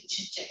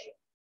कॉन्स्टिट्यूशन चलेगा.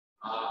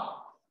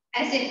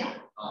 ऐसे था.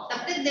 तब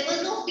तक there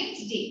was no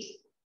fixed date.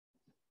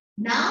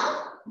 Now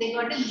they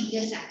got a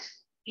legal sanction.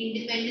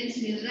 Independence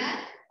मिल रहा है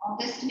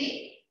August में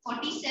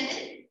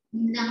 47.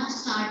 Now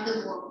start the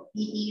work.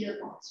 We need a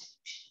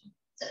constitution.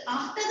 So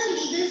after the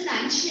legal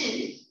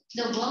sanction,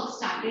 the work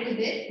started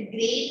with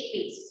great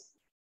pace.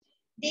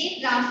 They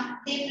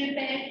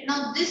prepared.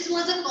 Now this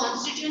was a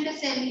constituent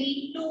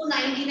assembly,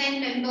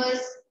 299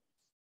 members.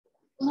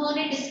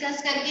 उन्होंने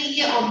discuss करके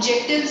ये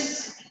objectives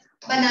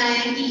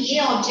बनाए कि ये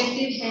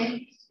objective है,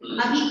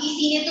 अभी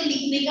किसी ने तो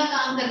लिखने का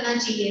काम करना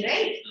चाहिए,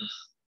 राइट?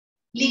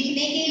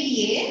 लिखने के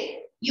लिए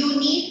you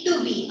need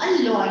to be a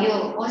lawyer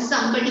or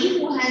somebody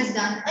who has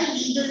done a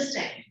legal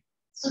study.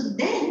 So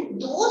then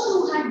those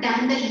who had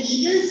done the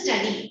legal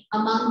study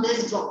among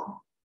this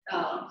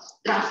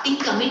drafting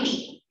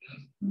committee,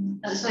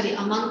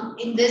 among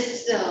in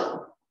this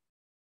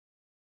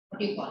what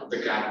do you call it?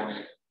 The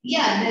cabinet.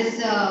 Yeah,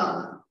 this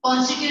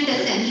constituent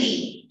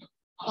assembly.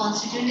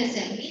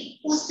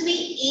 उसने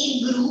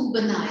एक group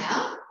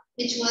बनाया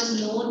which was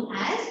known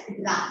as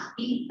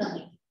drafting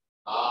committee.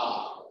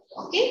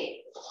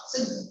 Okay, so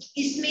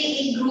इसमें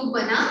एक group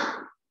बना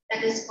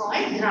that is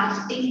called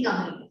drafting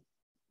committee,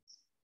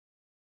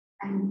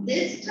 and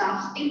this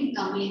drafting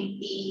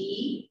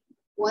committee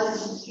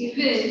was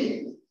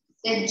given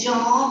the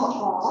job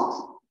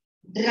of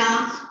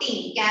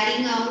drafting,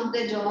 carrying out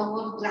the job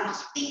of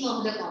drafting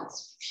of the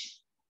constitution.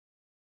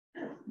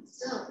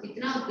 So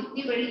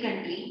इतनी बड़ी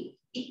country,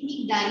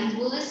 इतनी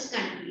diverse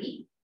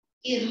country,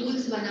 के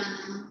rules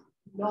बनाना,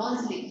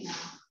 laws लिखना,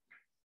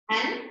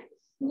 and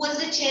who was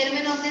the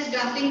chairman of this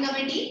drafting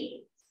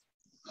committee?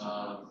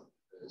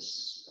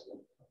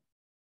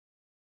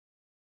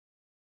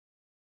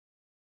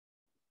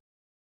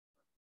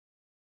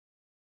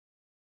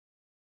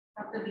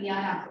 Dr.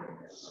 B.R.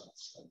 Ambedkar.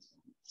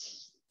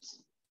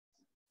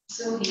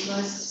 So he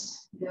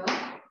was the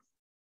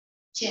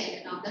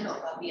chairman of the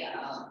drafting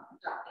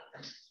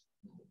committee.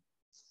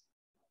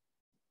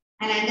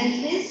 And under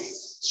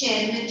his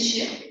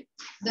chairmanship,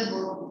 the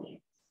work began.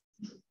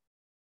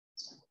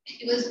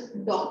 He was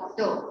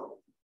doctor.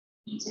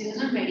 So he was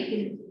not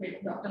medical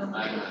doctor.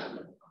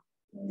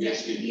 He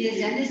has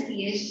done his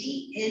PhD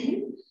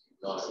in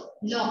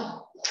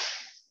law.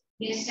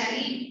 He has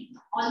studied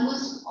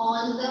most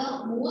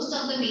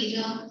of the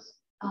major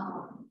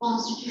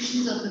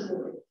constitutions of the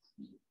world.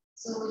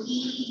 So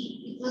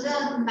it was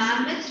a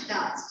mammoth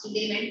task.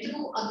 They went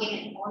through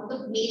again all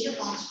the major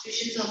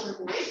constitutions of the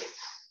world,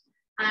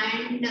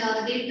 and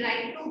they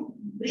tried to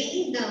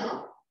bring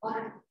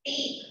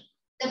take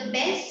the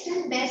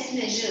best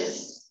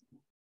measures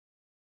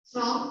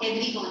from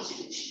every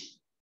constitution.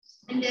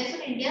 And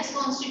therefore, India's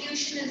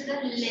constitution is the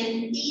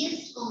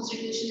lengthiest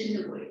constitution in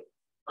the world.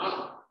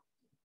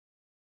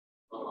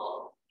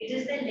 It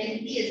is the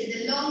lengthiest, the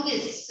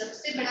longest.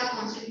 सबसे बड़ा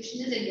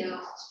constitution is India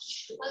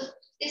constitution, because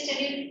they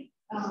studied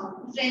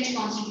French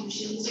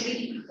constitution, they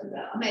studied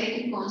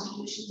American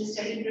constitution, they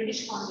studied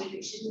British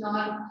constitution.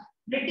 Now,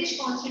 British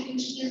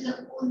constitution is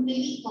the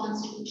only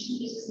constitution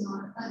which is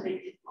not a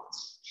written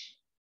constitution.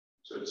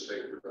 So it's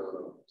like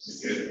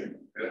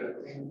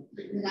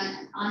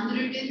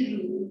unwritten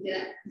rule.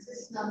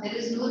 There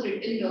is no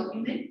written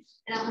document.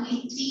 There are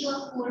only 3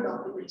 or 4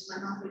 documents.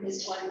 One of it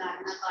is called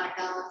Magna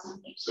Carta or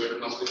something. So it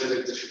must be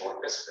the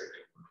shortest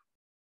written.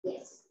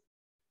 Yes.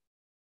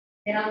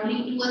 There are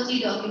only 2 or 3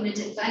 documents.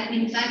 In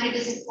fact, it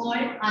is called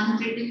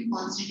unwritten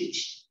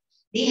constitution.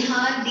 They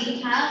have the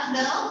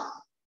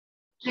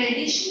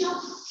tradition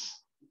of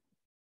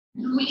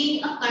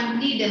ruling a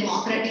country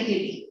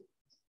democratically.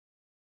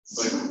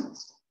 But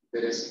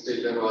there is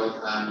still a royal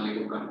family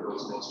who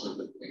controls most of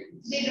the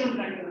things. They don't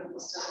control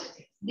most of the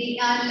things. They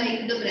are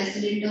like the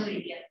president of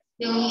India.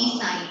 They only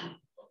sign.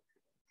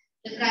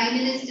 The prime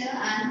minister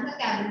and the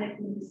cabinet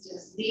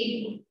ministers, they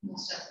do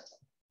most of it.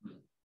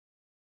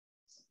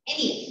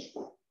 Anyway,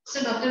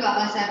 so Dr.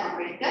 Babasaheb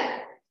Ambedkar,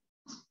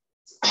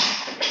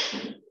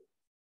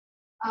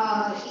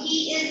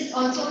 he is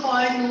also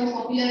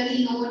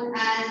popularly known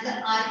as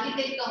the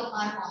architect of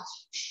our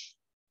constitution.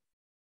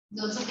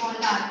 He's also called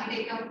the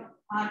architect of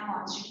our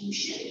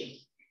constitution,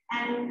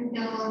 and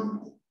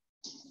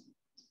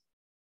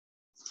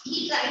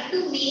he tried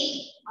to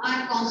make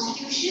our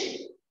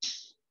constitution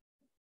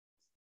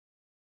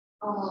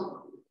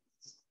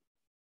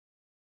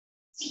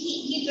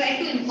he tried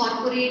to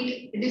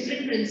incorporate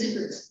different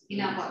principles in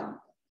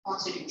our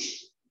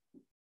constitution.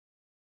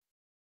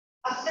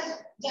 अब तक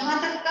जहां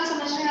तक का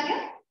समझ में आ गया?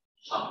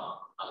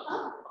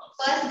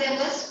 First there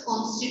was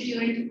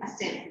constituent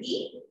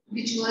assembly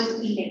which was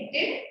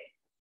elected.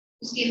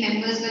 उसके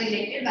members were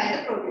elected by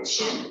the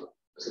provincial.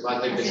 So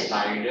but they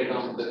decided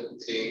on the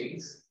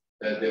things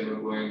that they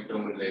were going to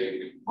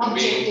like the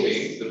main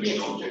things, the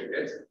main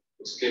objectives.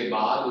 उसके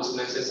बाद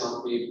उसमें से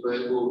some people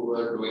who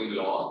were doing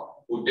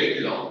law, who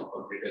did law,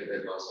 completed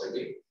their law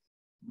study,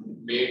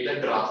 made the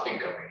drafting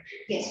committee.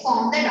 Yes,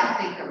 formed the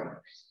drafting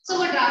committee. So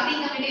वो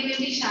drafting committee में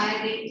भी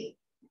शायद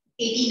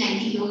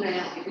 80-90 लोग रहे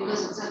होंगे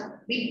because it's a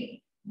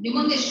big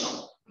humongous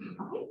job.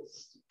 Okay,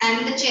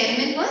 and the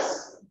chairman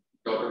was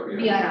Dr.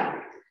 B.R. Ambedkar.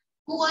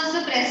 Who was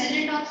the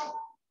president of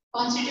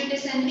Constituent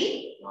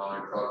Assembly?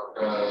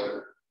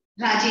 Dr.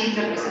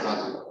 Rajendra Prasad.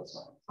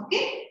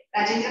 Okay,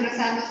 Rajendra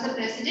Prasad was the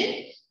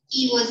president.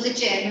 He was the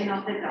chairman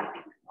of the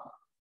drafting committee,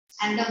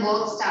 and the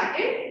work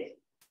started.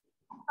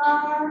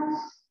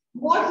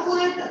 What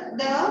were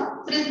the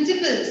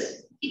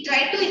principles? He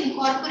tried to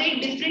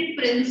incorporate different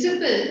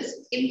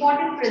principles,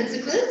 important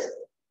principles,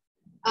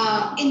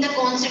 in the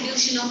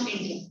Constitution of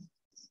India.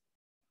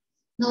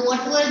 Now,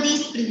 what were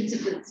these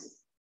principles?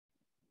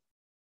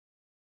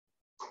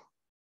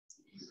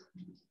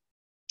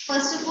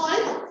 First of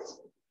all,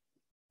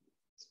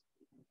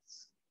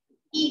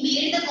 he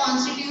made the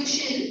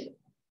constitution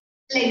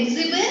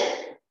flexible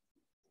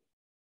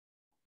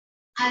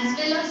as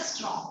well as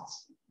strong.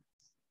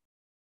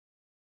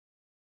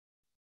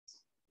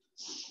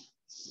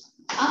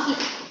 Our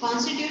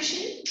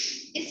constitution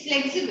is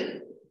flexible.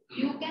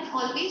 You can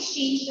always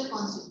change the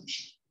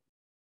constitution.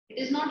 It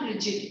is not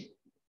rigid.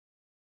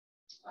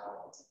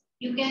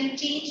 You can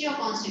change your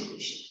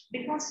constitution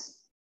because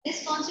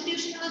this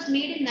constitution was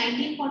made in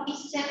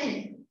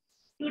 1947.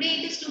 Today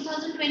it is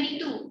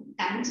 2022.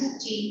 Times have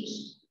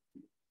changed.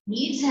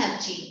 Needs have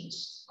changed.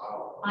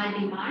 Our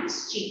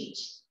demands change.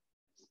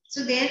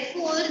 So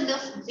therefore, the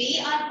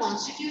way our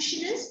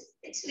constitution is,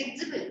 it's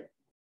flexible.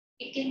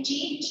 It can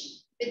change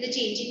with the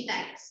changing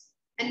times.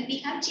 And we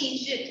have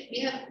changed it. We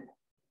have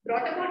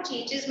brought about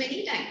changes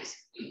many times.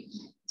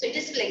 So it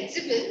is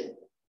flexible,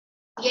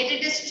 yet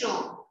it is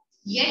strong.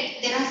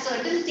 Yet there are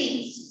certain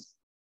things,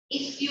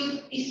 if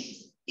you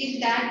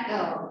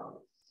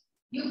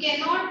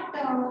cannot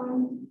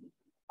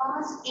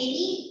pass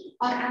any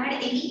or add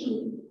any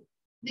rule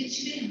which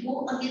will go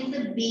against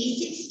the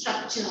basic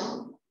structure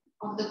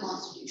of the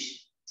constitution.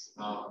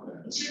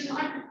 It should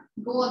not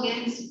go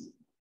against,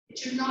 it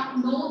should not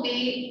no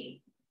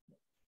way,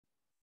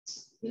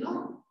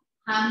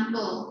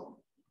 hamper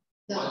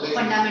the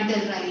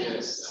fundamental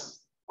rights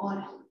or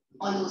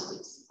all those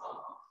things.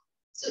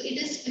 So it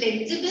is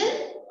flexible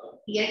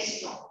yet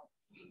strong,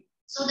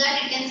 so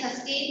that it can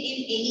sustain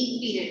in any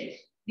period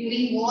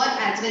during war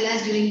as well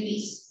as during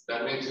peace.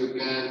 That means you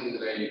can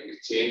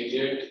change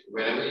it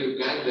whenever you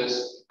can,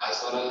 just as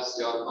far as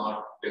you are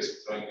not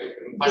destroying it.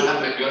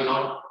 You are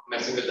not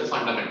messing with the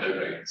fundamental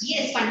rights.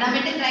 Yes,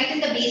 fundamental right in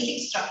the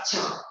basic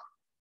structure.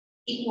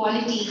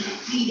 Equality,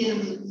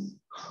 freedom.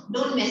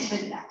 Don't mess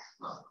with that.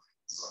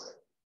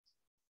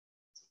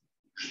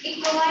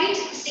 It provides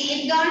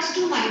safeguards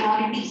to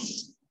minorities.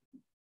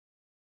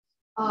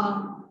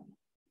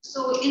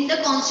 So in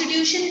the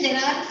constitution,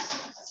 there are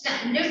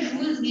standard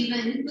rules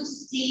given to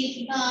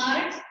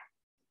safeguard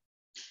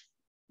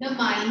the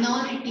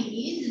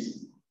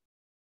minorities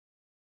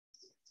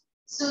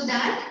so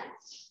that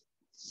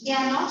they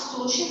are not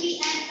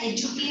socially and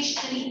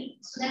educationally,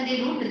 so that they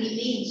don't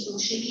remain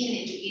socially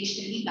and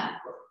educationally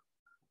backward.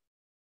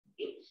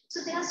 Okay?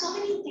 So there are so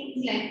many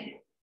things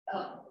like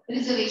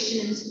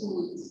reservation in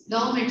schools,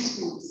 government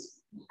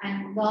schools,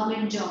 and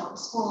government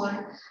jobs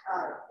for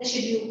the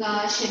scheduled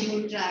caste,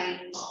 scheduled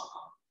tribes.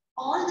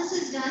 All this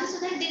is done so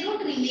that they don't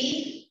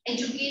remain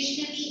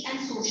educationally and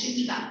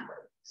socially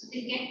backward. So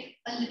they get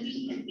a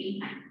little helping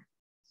hand.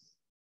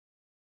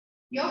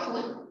 Your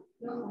phone.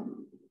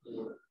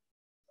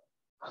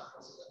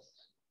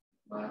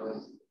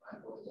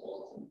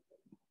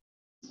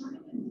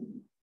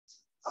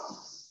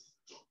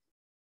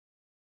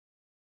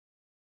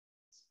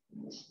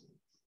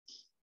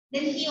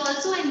 Then he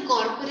also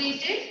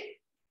incorporated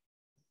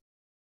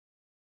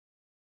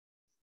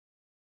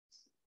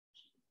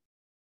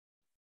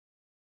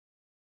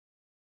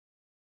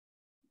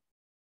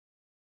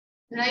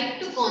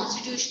right to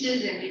constitutional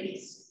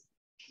remedies.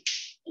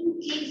 In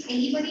case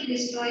anybody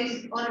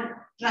destroys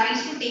or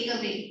tries to take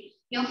away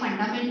your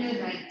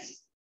fundamental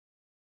rights,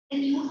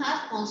 then you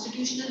have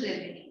constitutional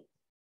remedy.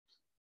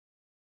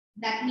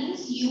 That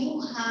means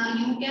you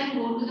can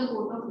go to the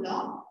court of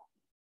law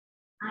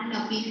and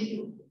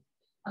appeal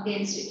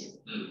against it.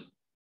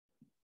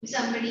 If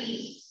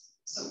somebody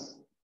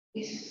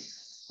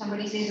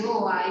says,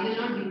 "Oh, I will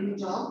not give you a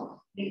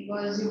job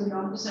because you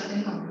belong to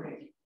certain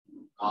community,"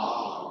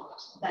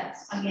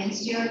 that's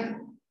against your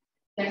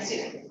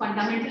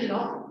fundamental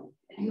law.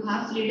 You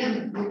have freedom.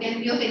 You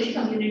can be of any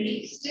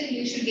community. Still,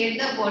 you should get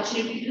the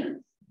opportunity to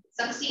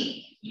succeed.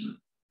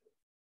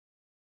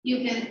 You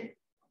can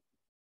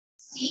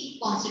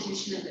seek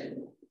constitutional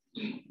remedy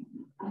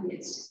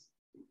against it.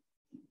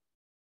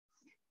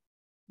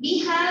 We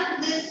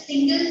have this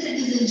single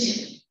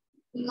citizenship.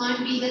 We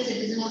can't be the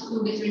citizen of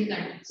two different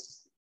countries.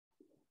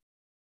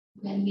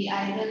 When we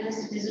either the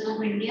citizen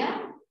of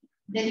India,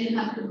 then you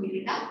have to give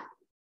it up,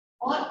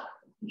 or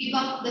give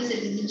up the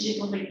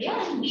citizenship of India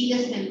and be a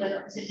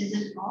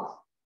citizen of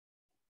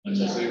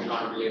India. So you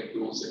can't be like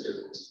two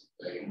citizens,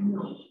 right?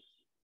 No.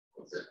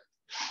 Okay.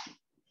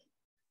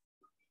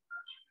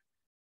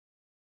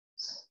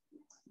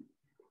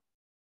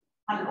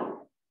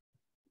 Hello?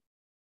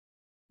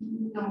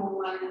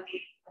 No, I don't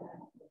think.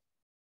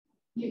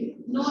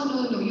 No.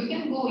 You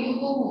can go. You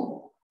go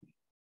home.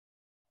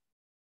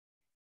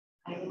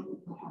 I don't know.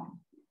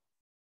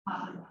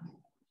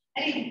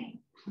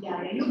 Yeah.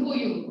 You go.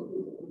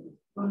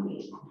 Don't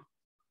wait.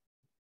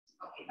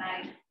 Okay,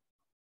 bye.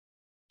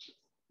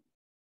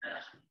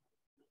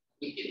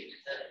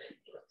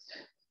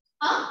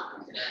 हाँ?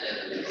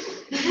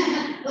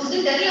 उस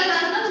दिन डर लगा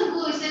था ना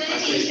तुमको, इसलिए मैंने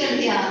चेंज कर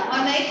दिया और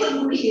मैं खुद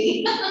भूल गई।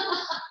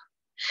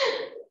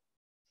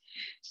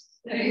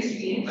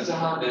 अच्छा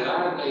हाँ, there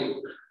are like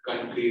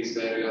countries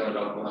where you are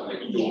allowed to have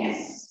like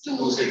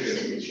two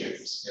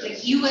citizenships. Yes. Like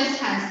US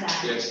has that.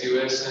 Yes,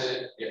 USA.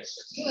 Yes.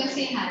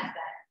 USA has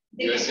that.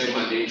 USA,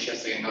 Malaysia,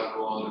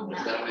 Singapore.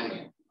 Yeah. There are many.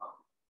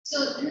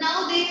 So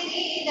now they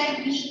say that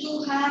we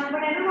too have,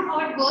 but I don't know how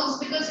it works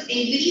because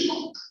every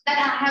book that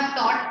I have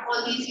taught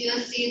all these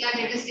years say that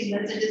it is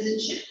single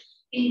citizenship.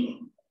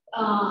 In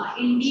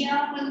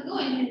India, no,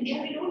 in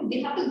India we don't.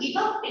 They have to give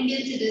up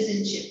Indian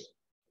citizenship.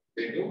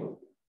 They do.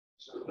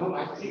 So no,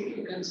 I think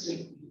you can still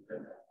keep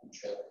it. I'm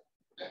sure.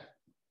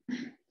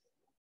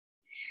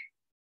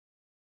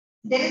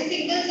 There is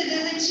single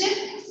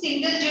citizenship,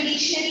 single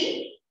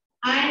judiciary,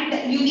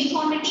 and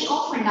uniformity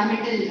of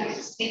fundamental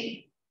rights.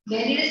 Okay?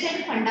 Where it is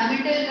said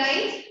fundamental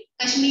rights,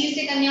 Kashmir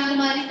se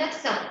Kanyakumari tak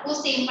sabko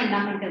same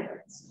fundamental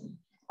rights.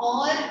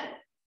 Or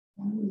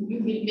you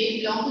may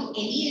belong to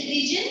any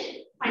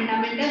religion,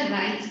 fundamental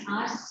rights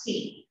are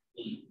same.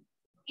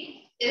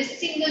 Okay? There is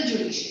single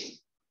judiciary.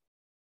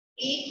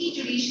 एक ही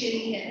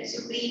judiciary है,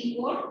 Supreme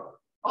Court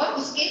और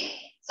उसके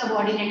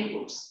subordinate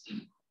courts.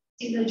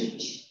 Single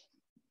judiciary.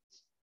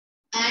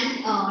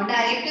 And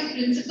directive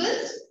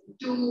principles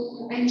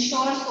to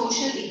ensure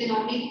social,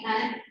 economic,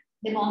 and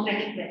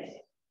democratic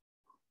welfare.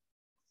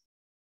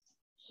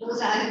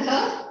 Those are the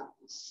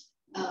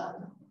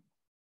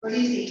what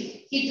do you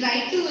say? He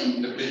tried to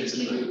The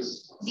principles.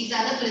 These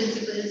are the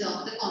principles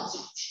of the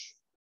Constitution.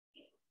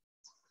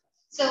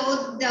 So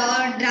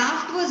the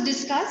draft was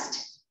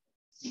discussed.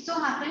 It so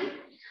happened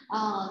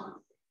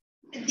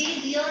they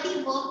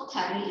really worked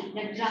thoroughly.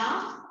 The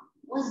draft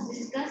was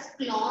discussed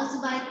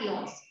clause by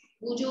clause.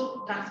 वो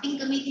जो drafting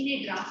committee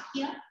ने draft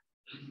किया,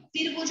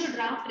 फिर वो जो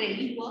draft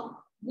ready हुआ,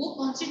 वो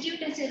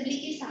constitute assembly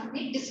के सामने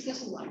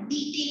डिस्कस हुआ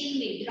डिटेल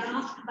में,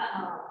 ड्राफ्ट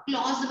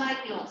क्लॉज बाय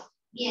क्लॉज.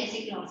 ये ऐसे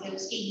क्लॉज है,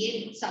 उसके ये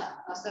सब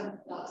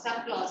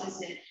क्लॉजेस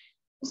है,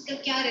 उसका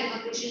क्या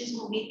रेपरकशंस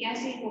होंगे,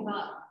 कैसे होगा,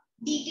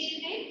 डिटेल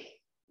में.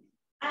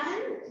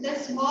 And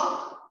this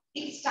work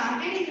it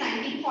started in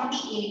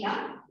 1948.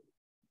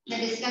 The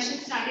discussion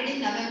started in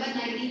November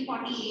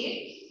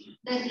 1948.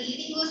 The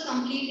reading was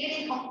completed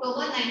in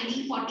October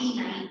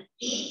 1949.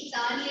 एक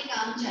साल ये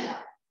काम चला.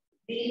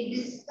 They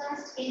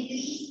discussed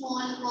every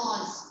small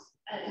clause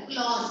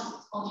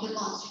of the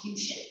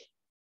Constitution,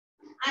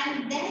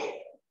 and then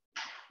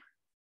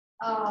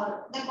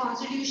the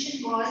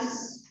Constitution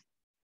was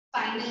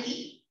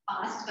finally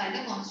passed by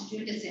the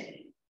Constituent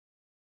Assembly.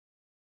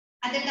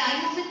 At the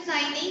time of its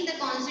signing, the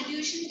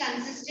Constitution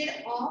consisted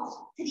of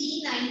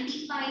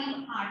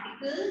 395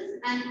 articles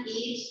and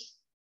 8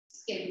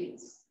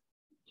 schedules.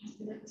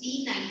 The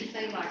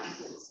 395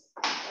 articles.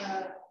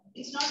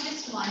 It's not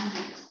just one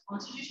book.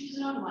 Constitution is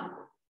not one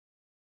book.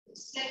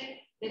 It's like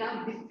there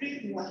are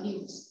different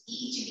volumes,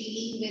 each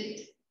dealing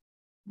with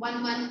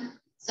one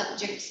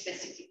subject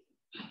specific.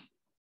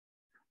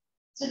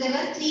 So there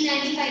were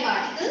 395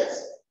 articles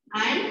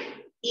and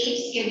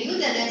 8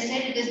 schedules. As I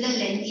said, it is the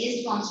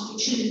lengthiest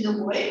constitution in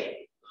the world.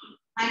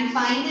 And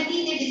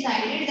finally, they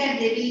decided that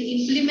they will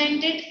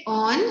implement it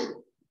on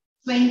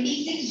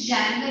 26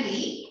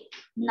 January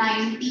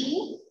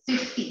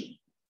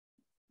 1950.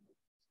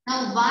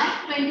 Now, why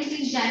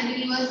 26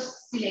 January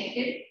was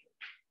selected?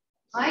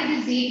 Why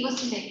this date was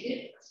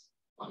selected?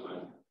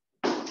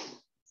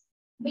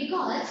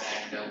 Because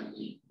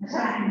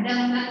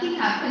random, nothing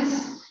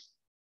happens.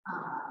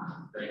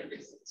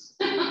 26.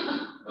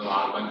 तो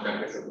आप बंद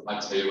करके सब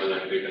अच्छा ये वाला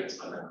date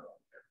अच्छा लगा.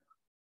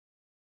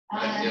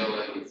 आज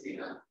होगा किसी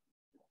का.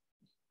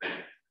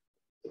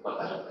 तो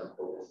पता लगता है.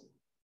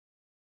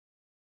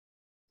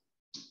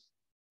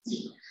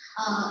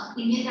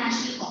 Indian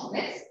National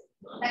Congress.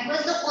 That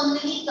was the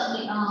only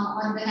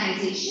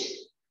organization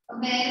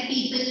where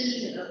people,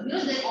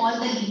 all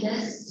the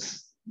leaders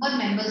were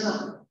members of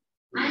it.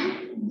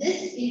 And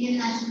this Indian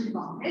National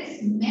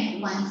Congress met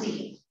once a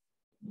year.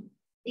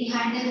 They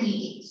had their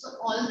meeting. So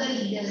all the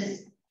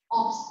leaders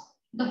of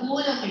the whole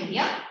of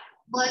India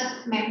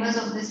were members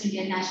of this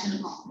Indian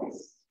National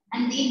Congress,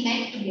 and they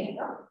met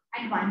together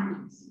at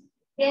one place.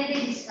 There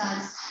they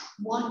discussed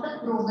what the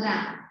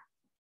program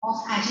of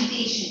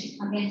agitation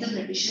against the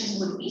Britishers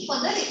would be for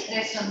the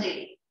rest of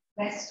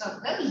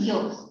the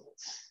year.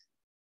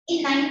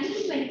 In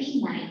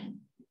 1929,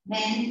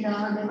 when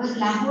there was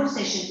Lahore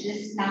session,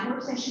 this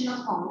Lahore session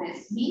of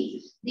Congress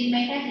means they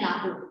met at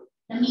Lahore.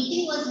 The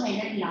meeting was held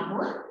at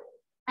Lahore,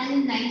 and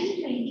in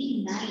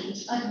 1929,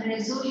 a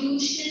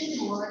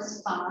resolution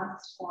was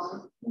passed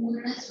for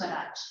Purna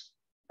Swaraj,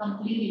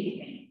 complete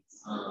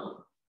independence.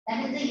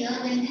 That is the year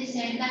when they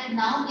said that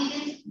now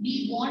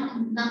we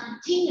want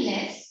nothing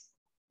less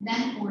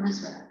than Purna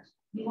Swaraj.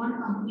 We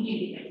want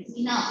complete independence.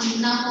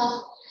 Enough of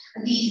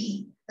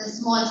these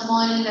small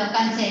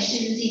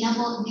concessions, enough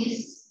of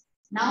this.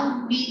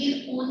 Now we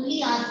will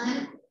only ask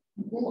them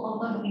go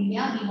out of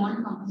India. We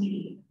want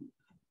complete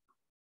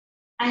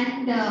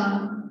independence. And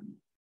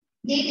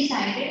they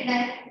decided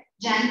that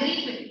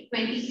January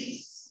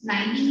 26,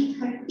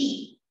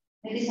 1930,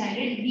 they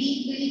decided we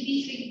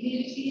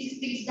will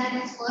fix that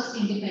as first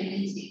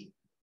Independence Day.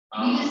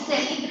 We will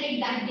celebrate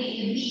that day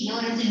every year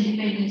as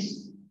Independence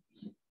Day.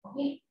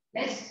 Okay,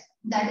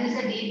 that is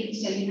the day we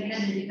celebrate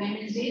as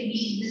Independence Day.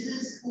 This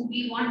is who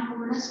we want,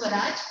 Purna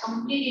Swaraj,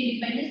 complete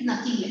independence,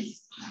 nothing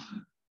less.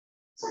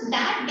 So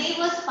that day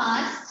was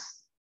passed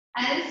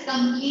as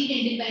complete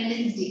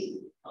Independence Day.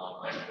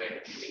 On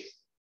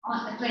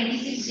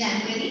 26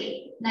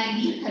 January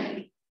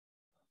 1930.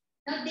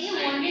 Now they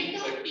wanted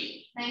to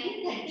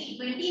 1930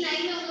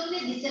 29 में उन लोगों ने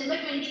December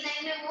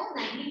 29 में वो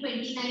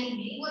 1929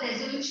 में वो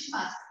resolution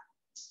पास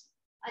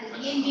किया।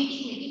 ये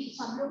मीटिंग में भी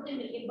सब लोग ने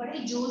मिलके बड़े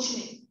जोश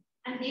में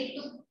and they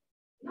took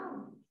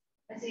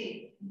ऐसे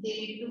they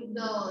took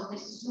the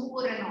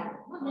snore and all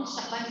no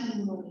शपथ ली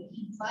उन्होंने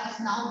but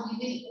now we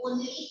will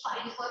only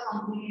fight for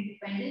complete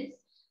independence.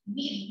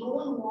 We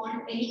don't want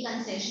any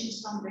concessions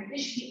from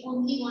British. We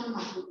only want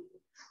complete independence.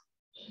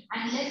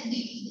 And let's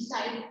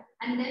decide.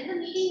 And then the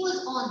meeting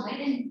was on, right?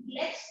 And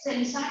let's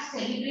start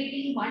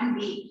celebrating one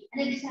day.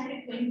 And they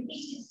decided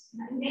 26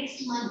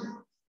 next month.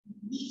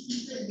 These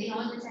people, they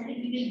all decided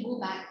we will go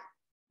back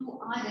to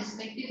our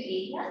respective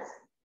areas.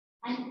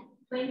 And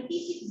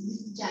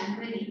 26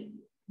 January,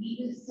 we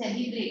will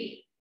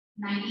celebrate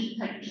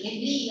 1930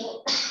 every year.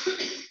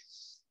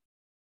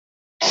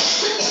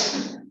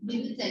 We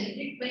will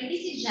celebrate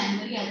 26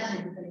 January as our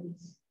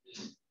Independence Day.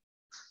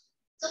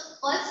 So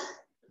first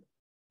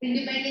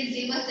Independence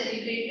Day was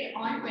celebrated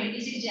on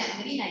 26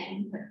 January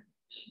 1930.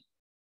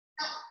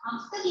 Now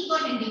after we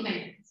got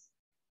independence,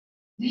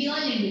 real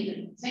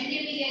independence. When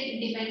did we get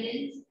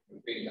independence?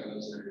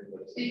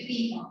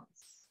 15th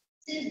August.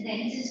 Since then,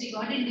 since we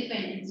got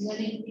independence, we got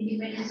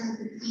independence on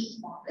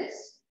 15th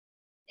August.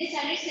 They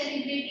started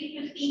celebrating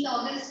 15th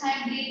August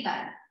had great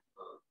value.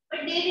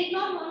 But they did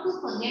not want to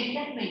forget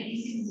that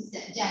 26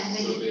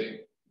 January. So they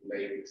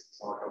like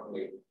sort of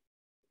like.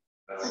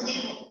 So they,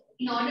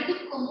 in order to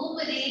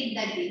commemorate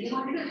that day, they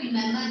wanted to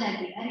remember that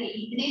day. अरे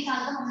इतने साल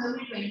तक हम लोग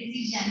ने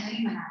 26 जनवरी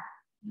मनाया,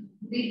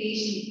 पूरे देश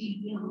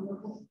में हम लोग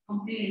को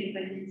complete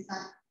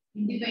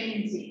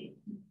independence day,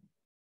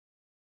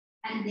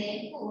 and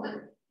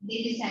therefore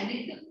they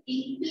decided to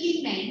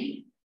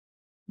implement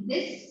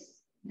this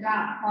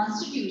draft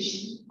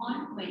constitution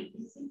on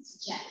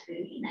 26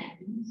 January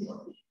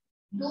 1903.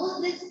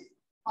 Though this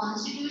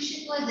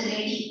constitution was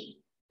ready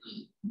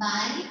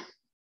by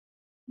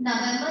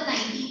November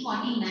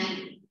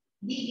 1949,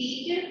 they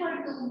waited for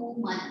 2 more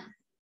months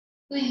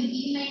to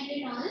implement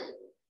it on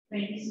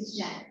 26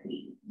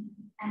 January.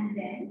 And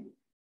then,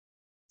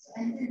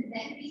 since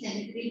then we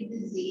celebrate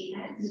this day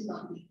as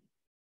Republic.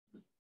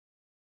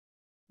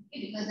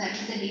 Okay, because that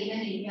is the day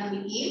when India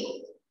became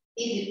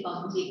a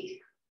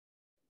republic.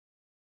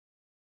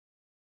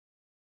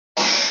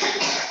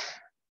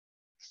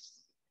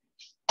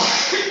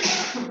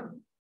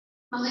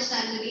 How much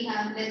time do we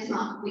have? Let's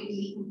mark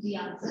quickly the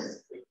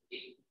answers.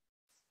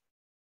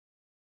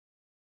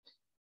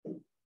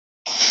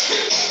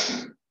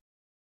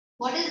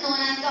 What is known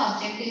as the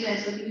objective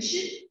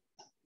resolution?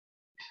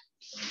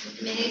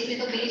 मेरे इसमें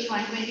तो page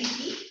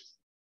 123.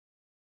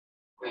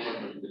 When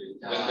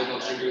the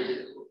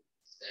constitution.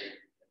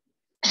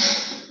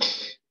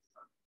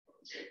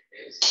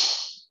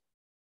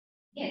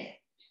 Yes.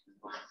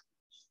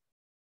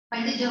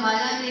 Pandit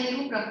Jawaharlal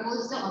Nehru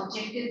proposed the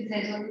objective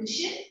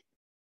resolution,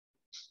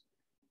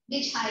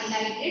 which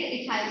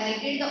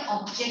highlighted the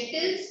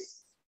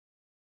objectives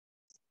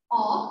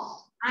of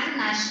and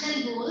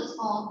national goals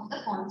of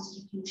the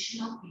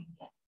Constitution of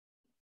India.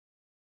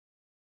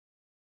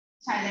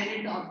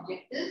 Highlighted the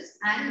objectives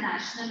and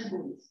national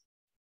goals.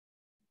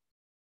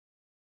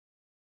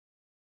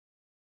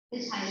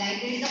 Which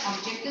highlighted the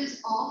objectives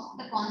of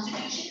the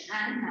Constitution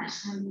and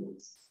national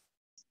goals.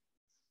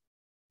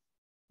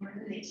 What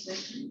is the next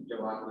question?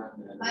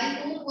 By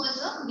whom was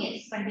the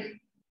yes, Pandit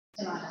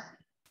Jawaharlal?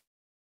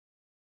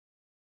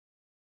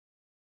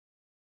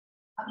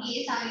 अब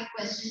ये सारे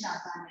questions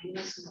आसान है, you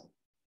must know.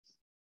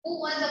 Who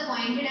was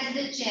appointed as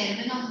the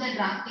chairman of the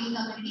drafting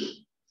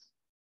committee?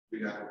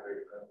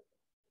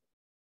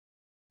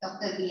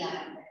 Dr. B.R.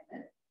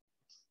 Ambedkar.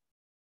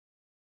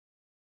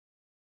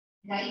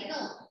 Right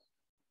now,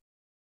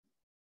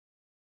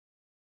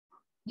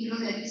 you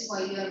don't let me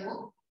spoil your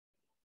book.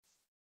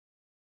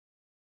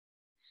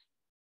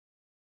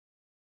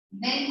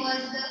 When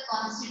was the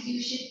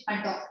Constitution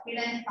adopted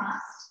and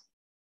passed?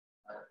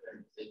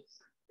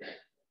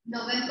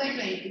 November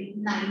 26,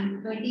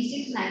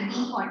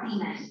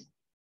 1949.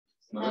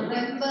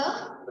 November,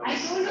 I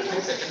told you.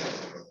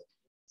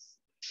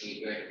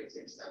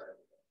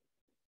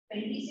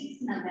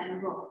 26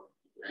 November.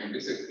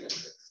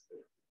 96.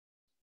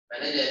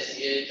 मैंने जैसे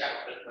ये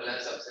chapter खोला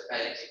सबसे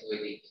पहले चीज वही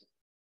देखी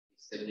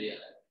इससे भी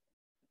याद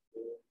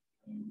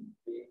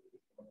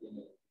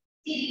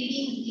See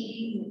reading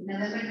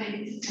November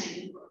 26,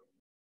 1949.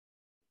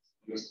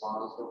 It was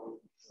passed on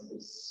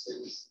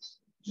 26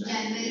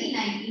 January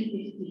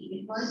 1950.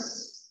 It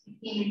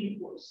came into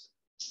force.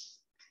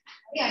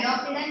 Okay,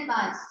 adopted and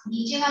passed.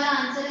 नीचे वाला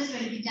answer is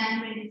 20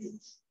 January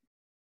 26.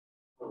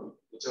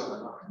 नीचे वाला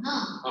ना?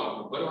 हाँ. हाँ,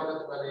 ऊपर वाला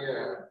तो पहले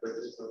है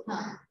 26.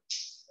 हाँ.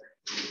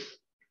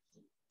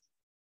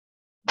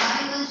 Why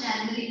was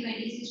January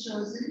 26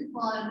 chosen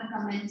for the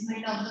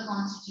commencement of the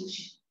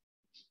Constitution?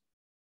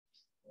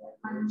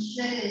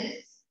 Answer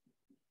is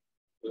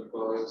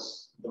because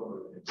of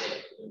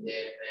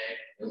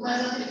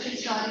its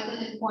historical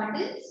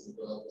importance.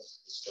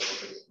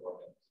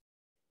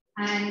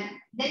 And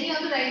then you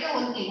have to write the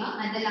whole thing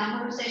at the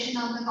Lahore session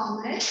of the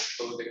Congress.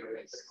 So they can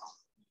write the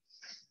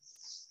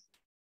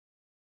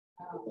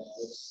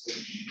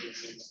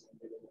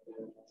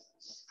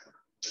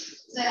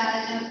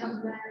Swaraj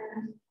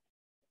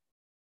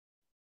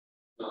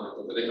so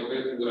the Recovery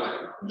of Quran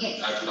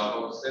yes. at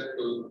Lahore set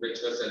to which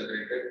was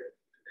celebrated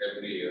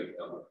every year.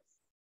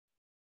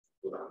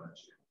 Quran.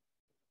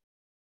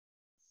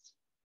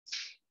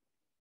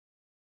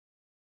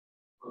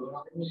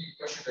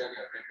 question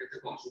है when did the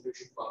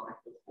Constitution come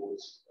into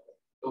force?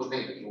 तो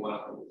नहीं वो वाला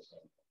force.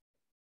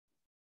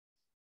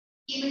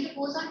 Came into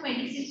force on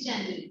 26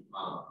 January.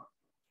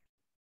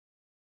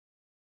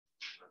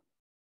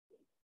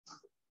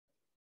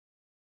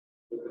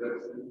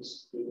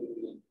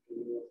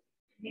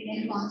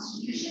 The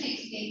Constitution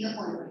explains the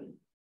following.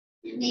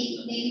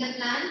 Name the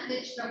plan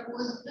which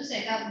proposed to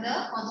set up the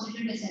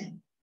Constituent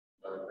Assembly.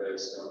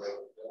 There's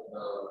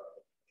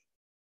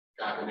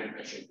cabinet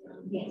mission.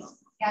 Yes,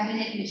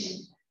 cabinet mission.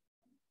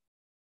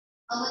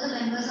 How were the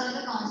members of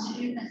the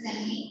Constituent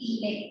Assembly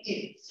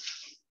elected?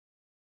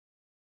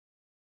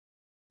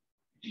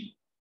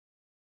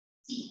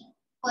 See,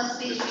 first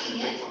page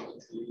here.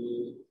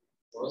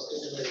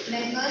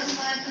 Members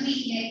were to be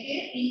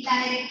elected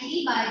indirectly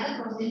by the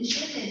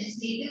provincial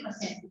legislative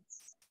assemblies.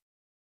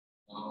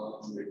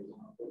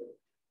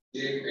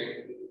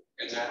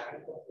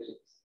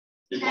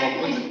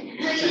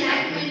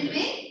 Enactment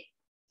में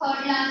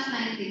third last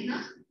line देखना.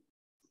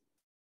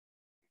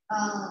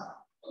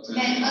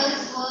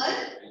 Members were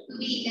to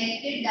be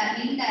elected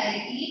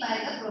indirectly by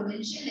the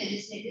provincial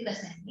legislative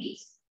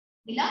assemblies.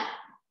 मिला?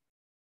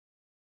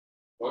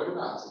 Third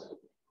last.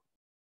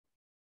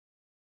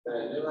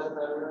 पहले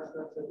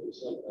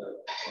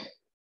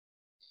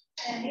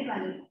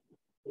वाले.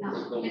 Now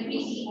let me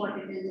see what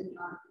it is in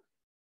our.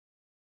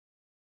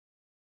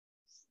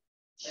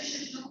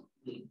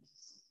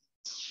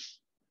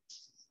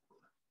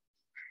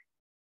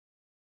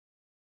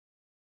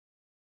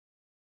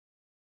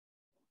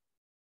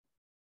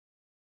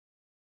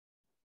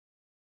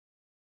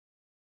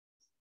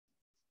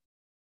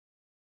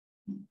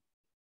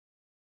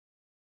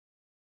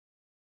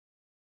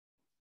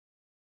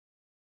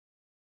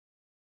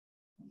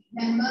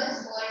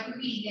 Members were to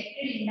be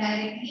elected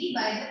indirectly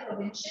by the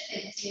provincial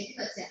legislative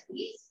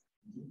assemblies,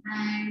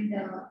 and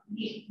the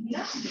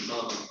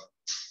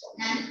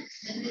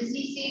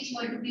princely states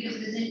were to be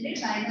represented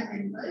by the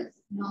members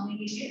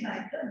nominated by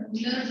the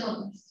rulers of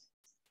the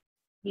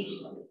state.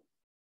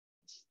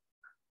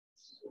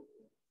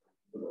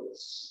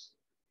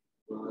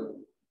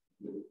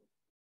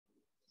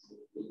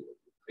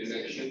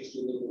 Elections to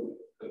the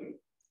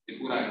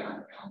पूरा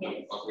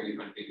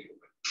continue.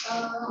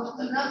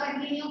 पूरा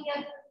continue क्या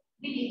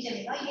भी नहीं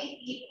चलेगा.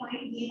 ये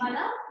point ये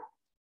वाला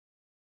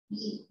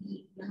ये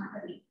यहाँ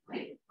पर एक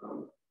point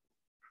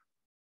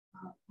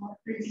और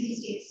princely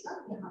states का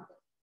यहाँ पर.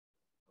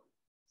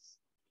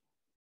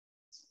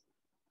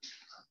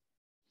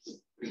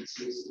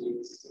 Princely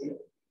states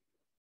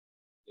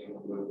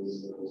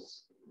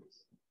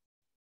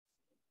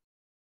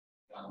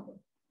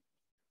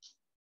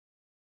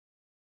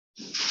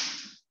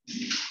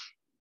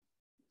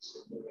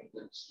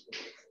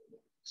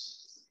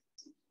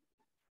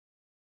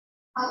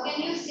How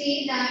can you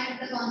say that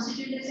the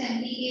Constituent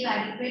Assembly gave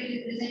adequate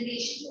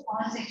representation to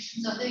all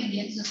sections of the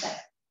Indian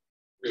society?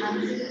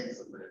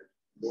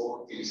 वो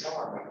तीसरा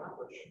वाला ना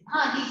क्वेश्चन.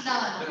 हाँ तीसरा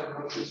वाला.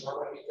 तीसरा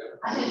वाला नहीं कर.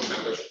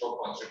 Membership of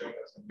Constituent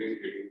Assembly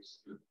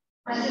reduced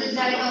as a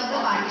result of the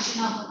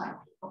partition of the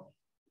country.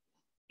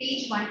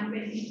 Page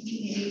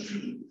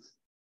 123.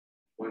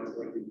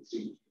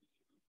 123.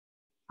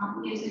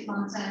 आपके से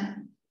कौन सा है?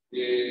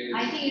 ये.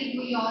 I think it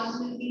will yours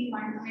will be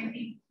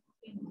 120.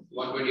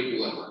 122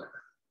 वाला.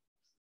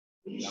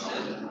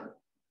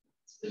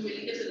 तो मिल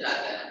कैसे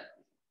जाता है?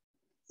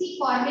 See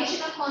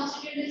formation of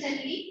Constituent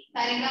Assembly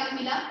paragraph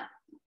मिला.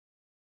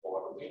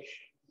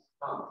 Formation.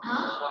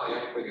 हाँ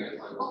यहाँ पे गया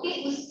था. Okay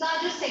उसका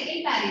जो second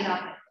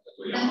paragraph है.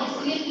 The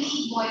Muslim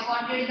League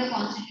boycotted the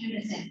Constituent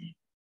Assembly.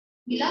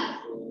 मिला?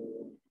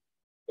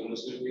 The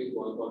Muslim League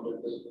boycotted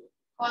the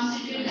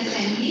Constituent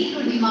Assembly to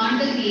demand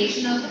the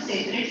creation of a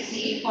separate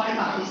state called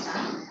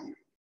Pakistan.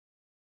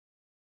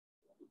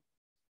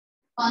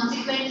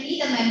 Consequently,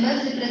 the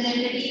members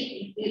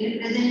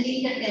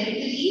representing the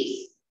territories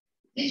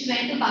which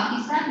went to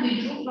Pakistan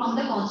withdrew from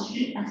the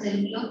Constituent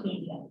Assembly of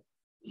India.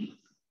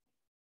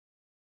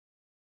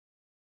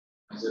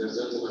 As a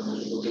result, the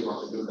membership of the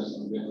Constituent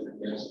Assembly of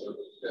India stood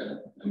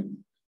and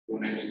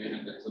united again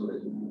against the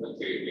regime of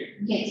the KK.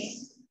 Yes.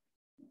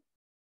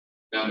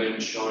 Now, in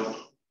short,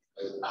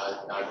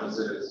 that was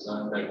the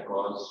result that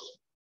caused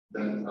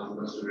the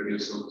numbers to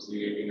reduce from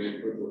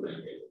 389 to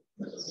 298.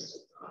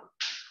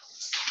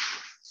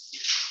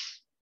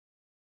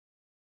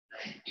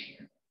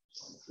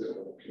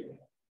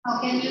 How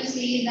can you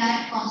say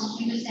that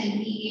Constituent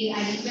Assembly gave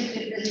adequate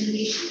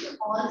representation to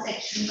all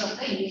sections of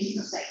the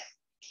Indian society?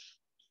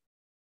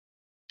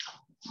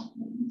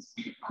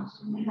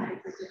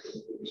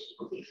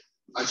 Okay.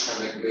 अच्छा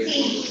like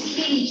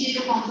इसके नीचे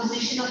जो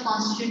composition of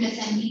Constituent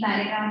Assembly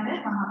paragraph है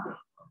वहाँ पे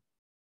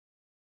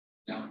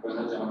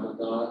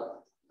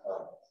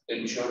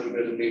ensure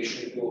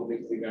representation to only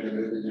three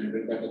categories: the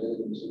gender category,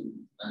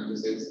 and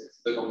this is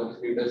the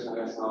community leaders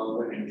have,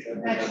 however,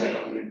 ensured that other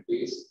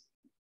communities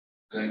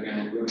like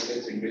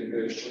influences, Indian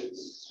questions,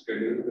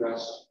 scheduled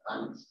trust,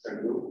 and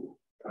scheduled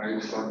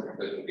tribes for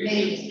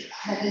representation.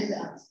 That is the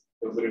answer.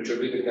 So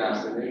virtually the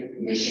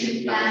cabinet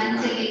mission plan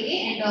से लेके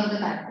end of the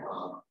pattern.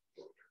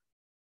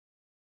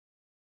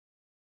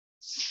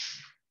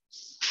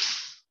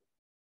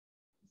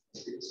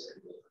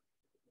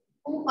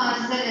 Who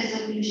passed the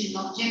resolution?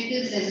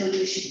 Objectives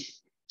resolution.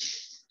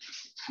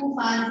 Who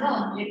passed the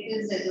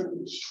objectives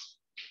resolution?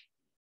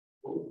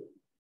 Who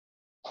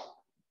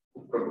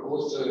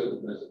proposed the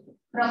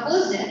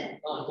Proposed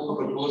it. who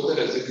proposed the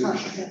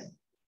resolution?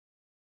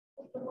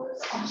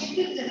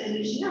 Objective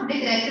resolution.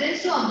 With reference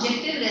to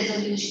objective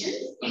resolution,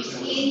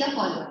 explain the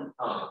following.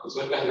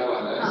 उसमें पहला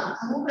वाला है.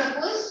 Who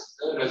proposed?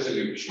 The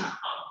resolution.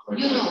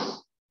 You know.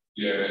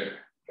 Yeah.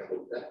 क्या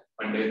बोलता है?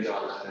 पंडित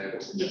जवाहरलाल नेहरू.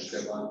 उसके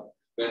बाद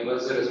when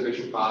was the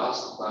resolution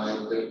passed by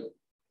the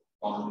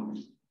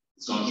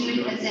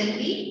Constituent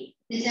Assembly?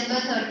 December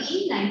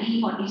 13,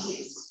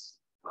 1946.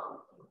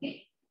 Okay.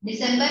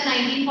 December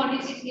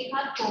 1946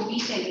 लिखा तो भी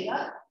चलेगा.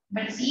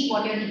 But see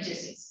what your teacher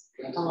says.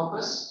 क्या था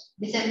वापस?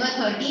 December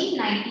 13,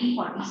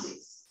 1946.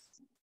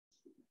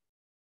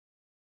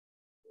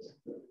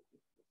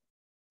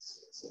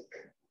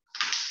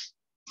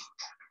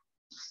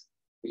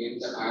 In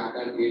the act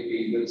that gave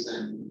legal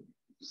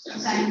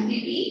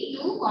sanctity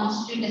to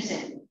Constituent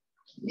Assembly.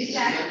 Which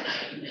act?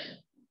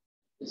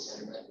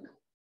 December.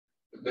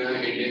 The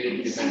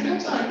Indian December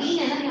Independence Act. 13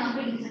 है ना यहाँ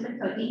पे December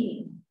 13 है.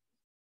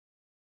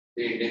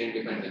 The Indian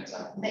Independence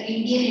Act. The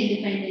Indian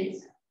Independence.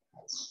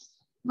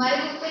 हमारे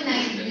book पे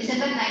 9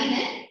 December 9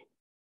 है.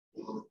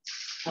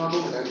 हाँ तो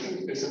I think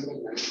December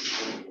 9.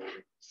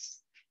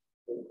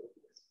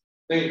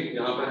 नहीं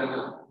यहाँ पर है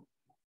ना.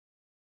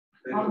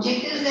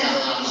 Objectives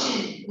resolution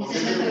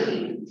December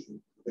 13.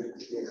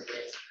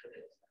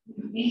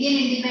 Indian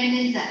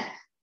Independence Act.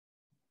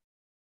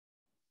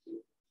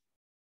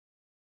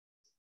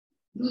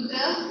 Rudra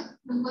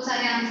तुमको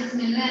सारे आंसर्स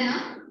मिल रहे हैं ना?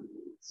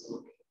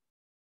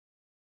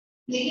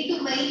 लेकिन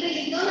तुम वहीं पे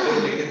लिख दो ना.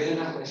 लिख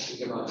देना क्वेश्चन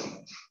के बाद.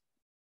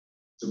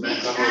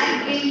 Which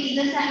act gave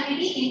legal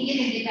sanctity? Indian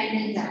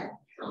Independence Act.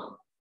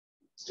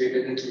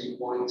 Stated in 3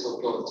 points of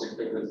the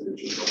objective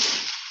resolution.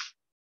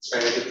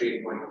 Stated in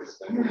 3 points.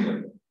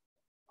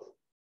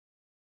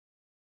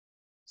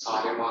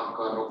 सारे मार्क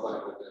करो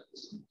फर्क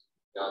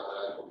ज़्यादा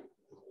है.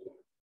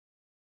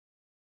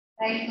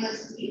 Right,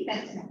 first three,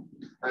 that's it.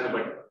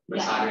 But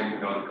सारे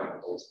इग्नोर कर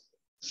दो.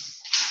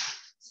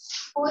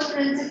 4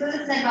 principles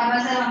that Baba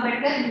Saheb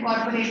Ambedkar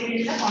incorporated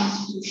in the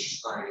Constitution.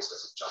 हाँ इसका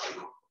सब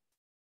चाहिए.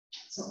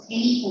 So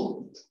any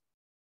 4.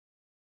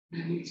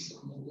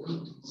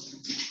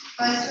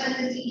 First one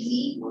is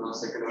easy.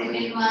 Second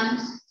one.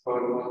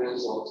 Third one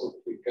is also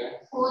quick.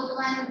 Fourth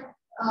one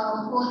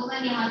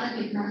यहाँ तक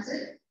लिखना sir.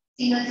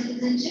 Single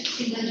citizenship,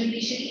 single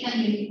judiciary,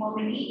 and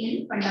uniformity in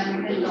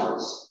fundamental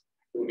laws.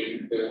 To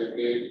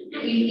integrate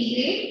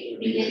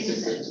Indian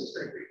society.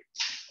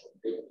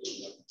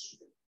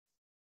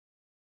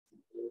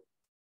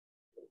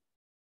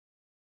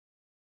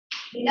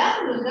 Neelam,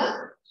 Rudra.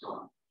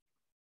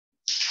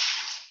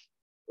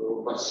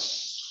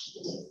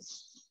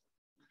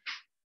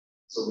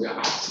 So we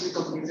actually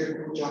completed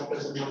 2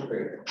 chapters in 1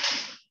 day.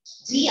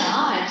 3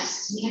 hours.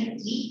 We had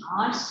 3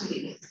 hours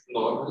today.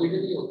 Normally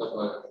नहीं होता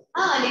पर.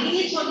 हाँ, लेकिन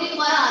ये छोटे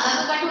तुम्हारा आधा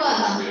तो कट हुआ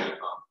था.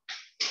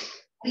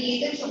 ये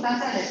तो छोटा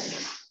सा lesson.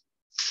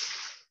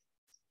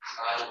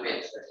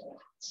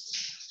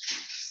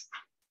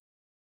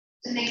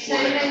 So next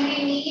time when we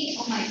meet,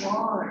 oh my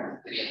god.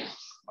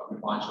 अभी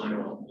 5 मिनट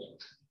हो गए.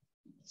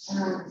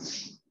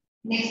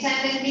 Next time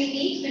when we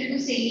meet, we'll do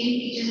salient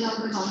features of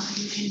the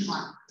Constitution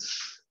 1.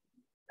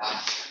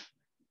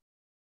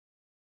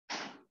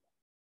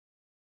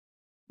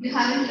 You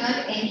haven't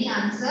learned any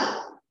answer.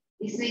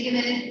 इसमें कि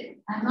मैंने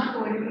I have not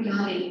told you to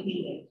learn anything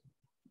yet.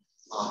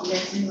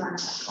 Lesson 1.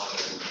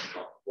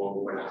 वो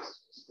बड़ा.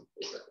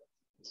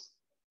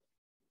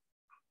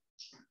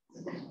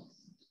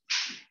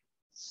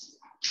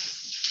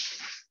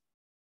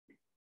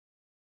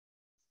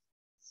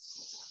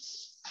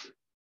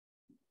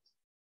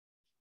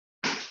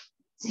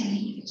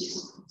 Salient features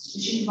of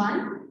Constitution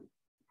 1.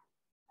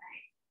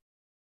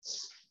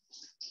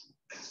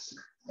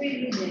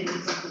 Very good.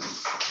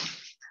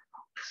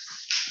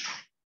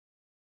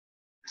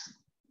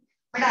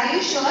 But are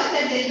you sure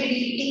that there will be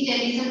deleting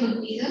Jainism and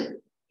Buddhism?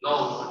 No,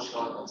 I'm not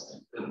sure.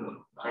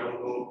 I don't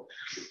know.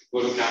 वो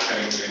लोग क्या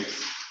करेंगे?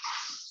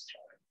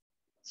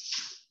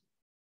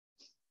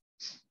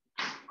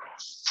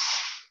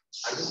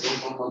 I just don't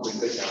know how big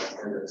the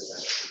chapter is.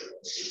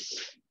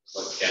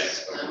 But yes.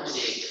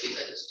 मुझे एक भी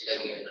suggest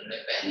लगी है उन्होंने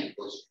पहली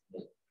पोस्ट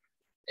में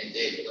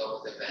एक तो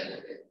से पहले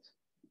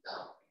था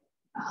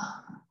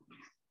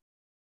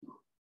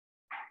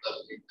अब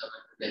इतना मैं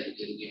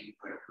डेलीगेट गेम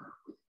पढ़ा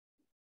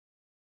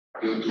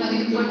You no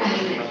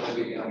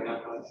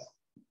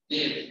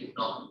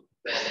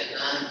पहले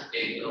ना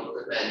एक ग्रुप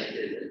पे पहले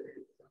दे देते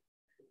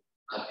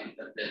अब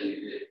इतना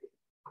डेलीगेट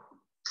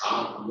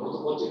हाँ हम लोग तो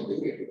बहुत जल्दी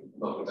गए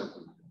बाकी तक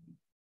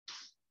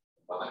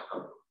पता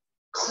कब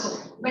So,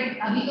 but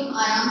अभी तुम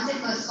आराम से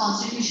फर्स्ट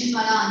कॉन्स्टिट्यूशन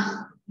वाला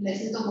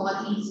लेसन तो बहुत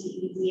ही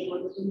इजी है, वो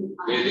तो तुम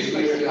वेदिक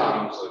पीरियड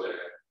आराम से हो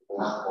जाएगा,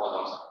 बहुत बहुत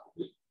आसान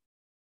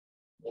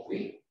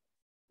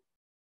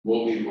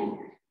वो भी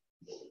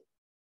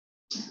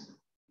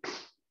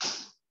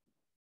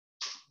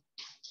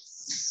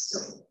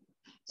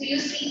So you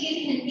speak in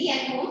Hindi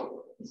at home?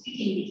 You speak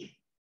Hindi.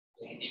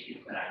 Hindi भी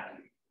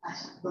मराठी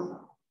अच्छा, दोनों।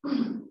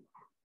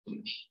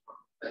 हिंदी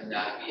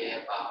पंजाबी है,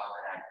 पापा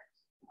मराठी।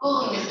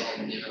 Oh, जैसे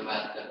हिंदी में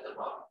बात करते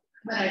हो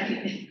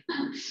Marathi.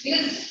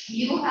 Because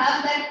you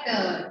have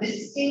that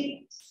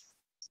distinct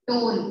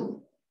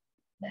tone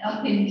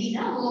of Hindi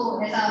ना,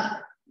 वो ऐसा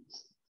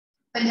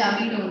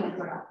पंजाबी tone है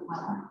थोड़ा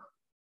तुम्हारा।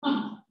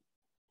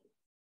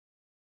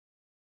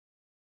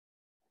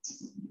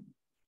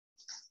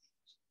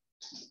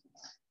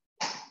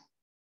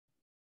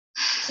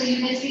 So you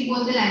can speak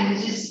both the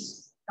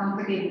languages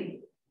comfortably.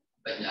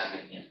 Punjabi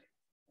में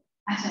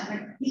अच्छा, but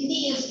Hindi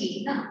you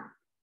speak ना?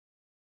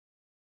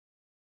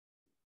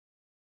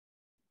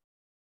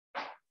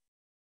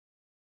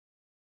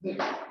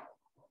 Good.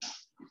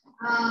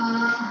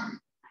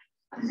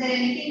 Is there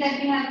anything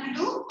that we have to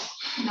do?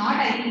 Not,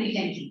 I think we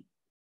can do.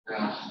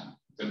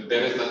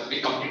 there is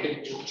we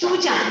completed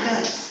Two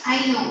chapters.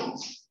 I know.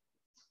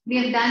 We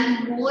have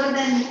done more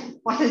than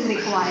what is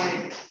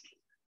required.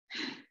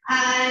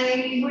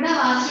 I would have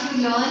asked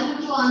you to learn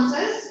the two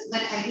answers,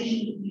 but I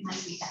think we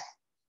must be done.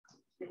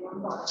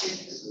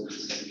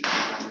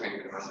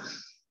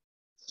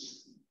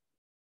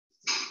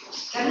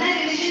 करना है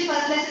revision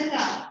first lesson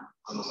का?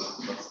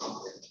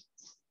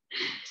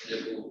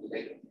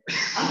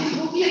 अभी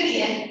भूख लगी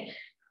है।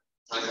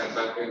 हाँ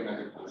करता है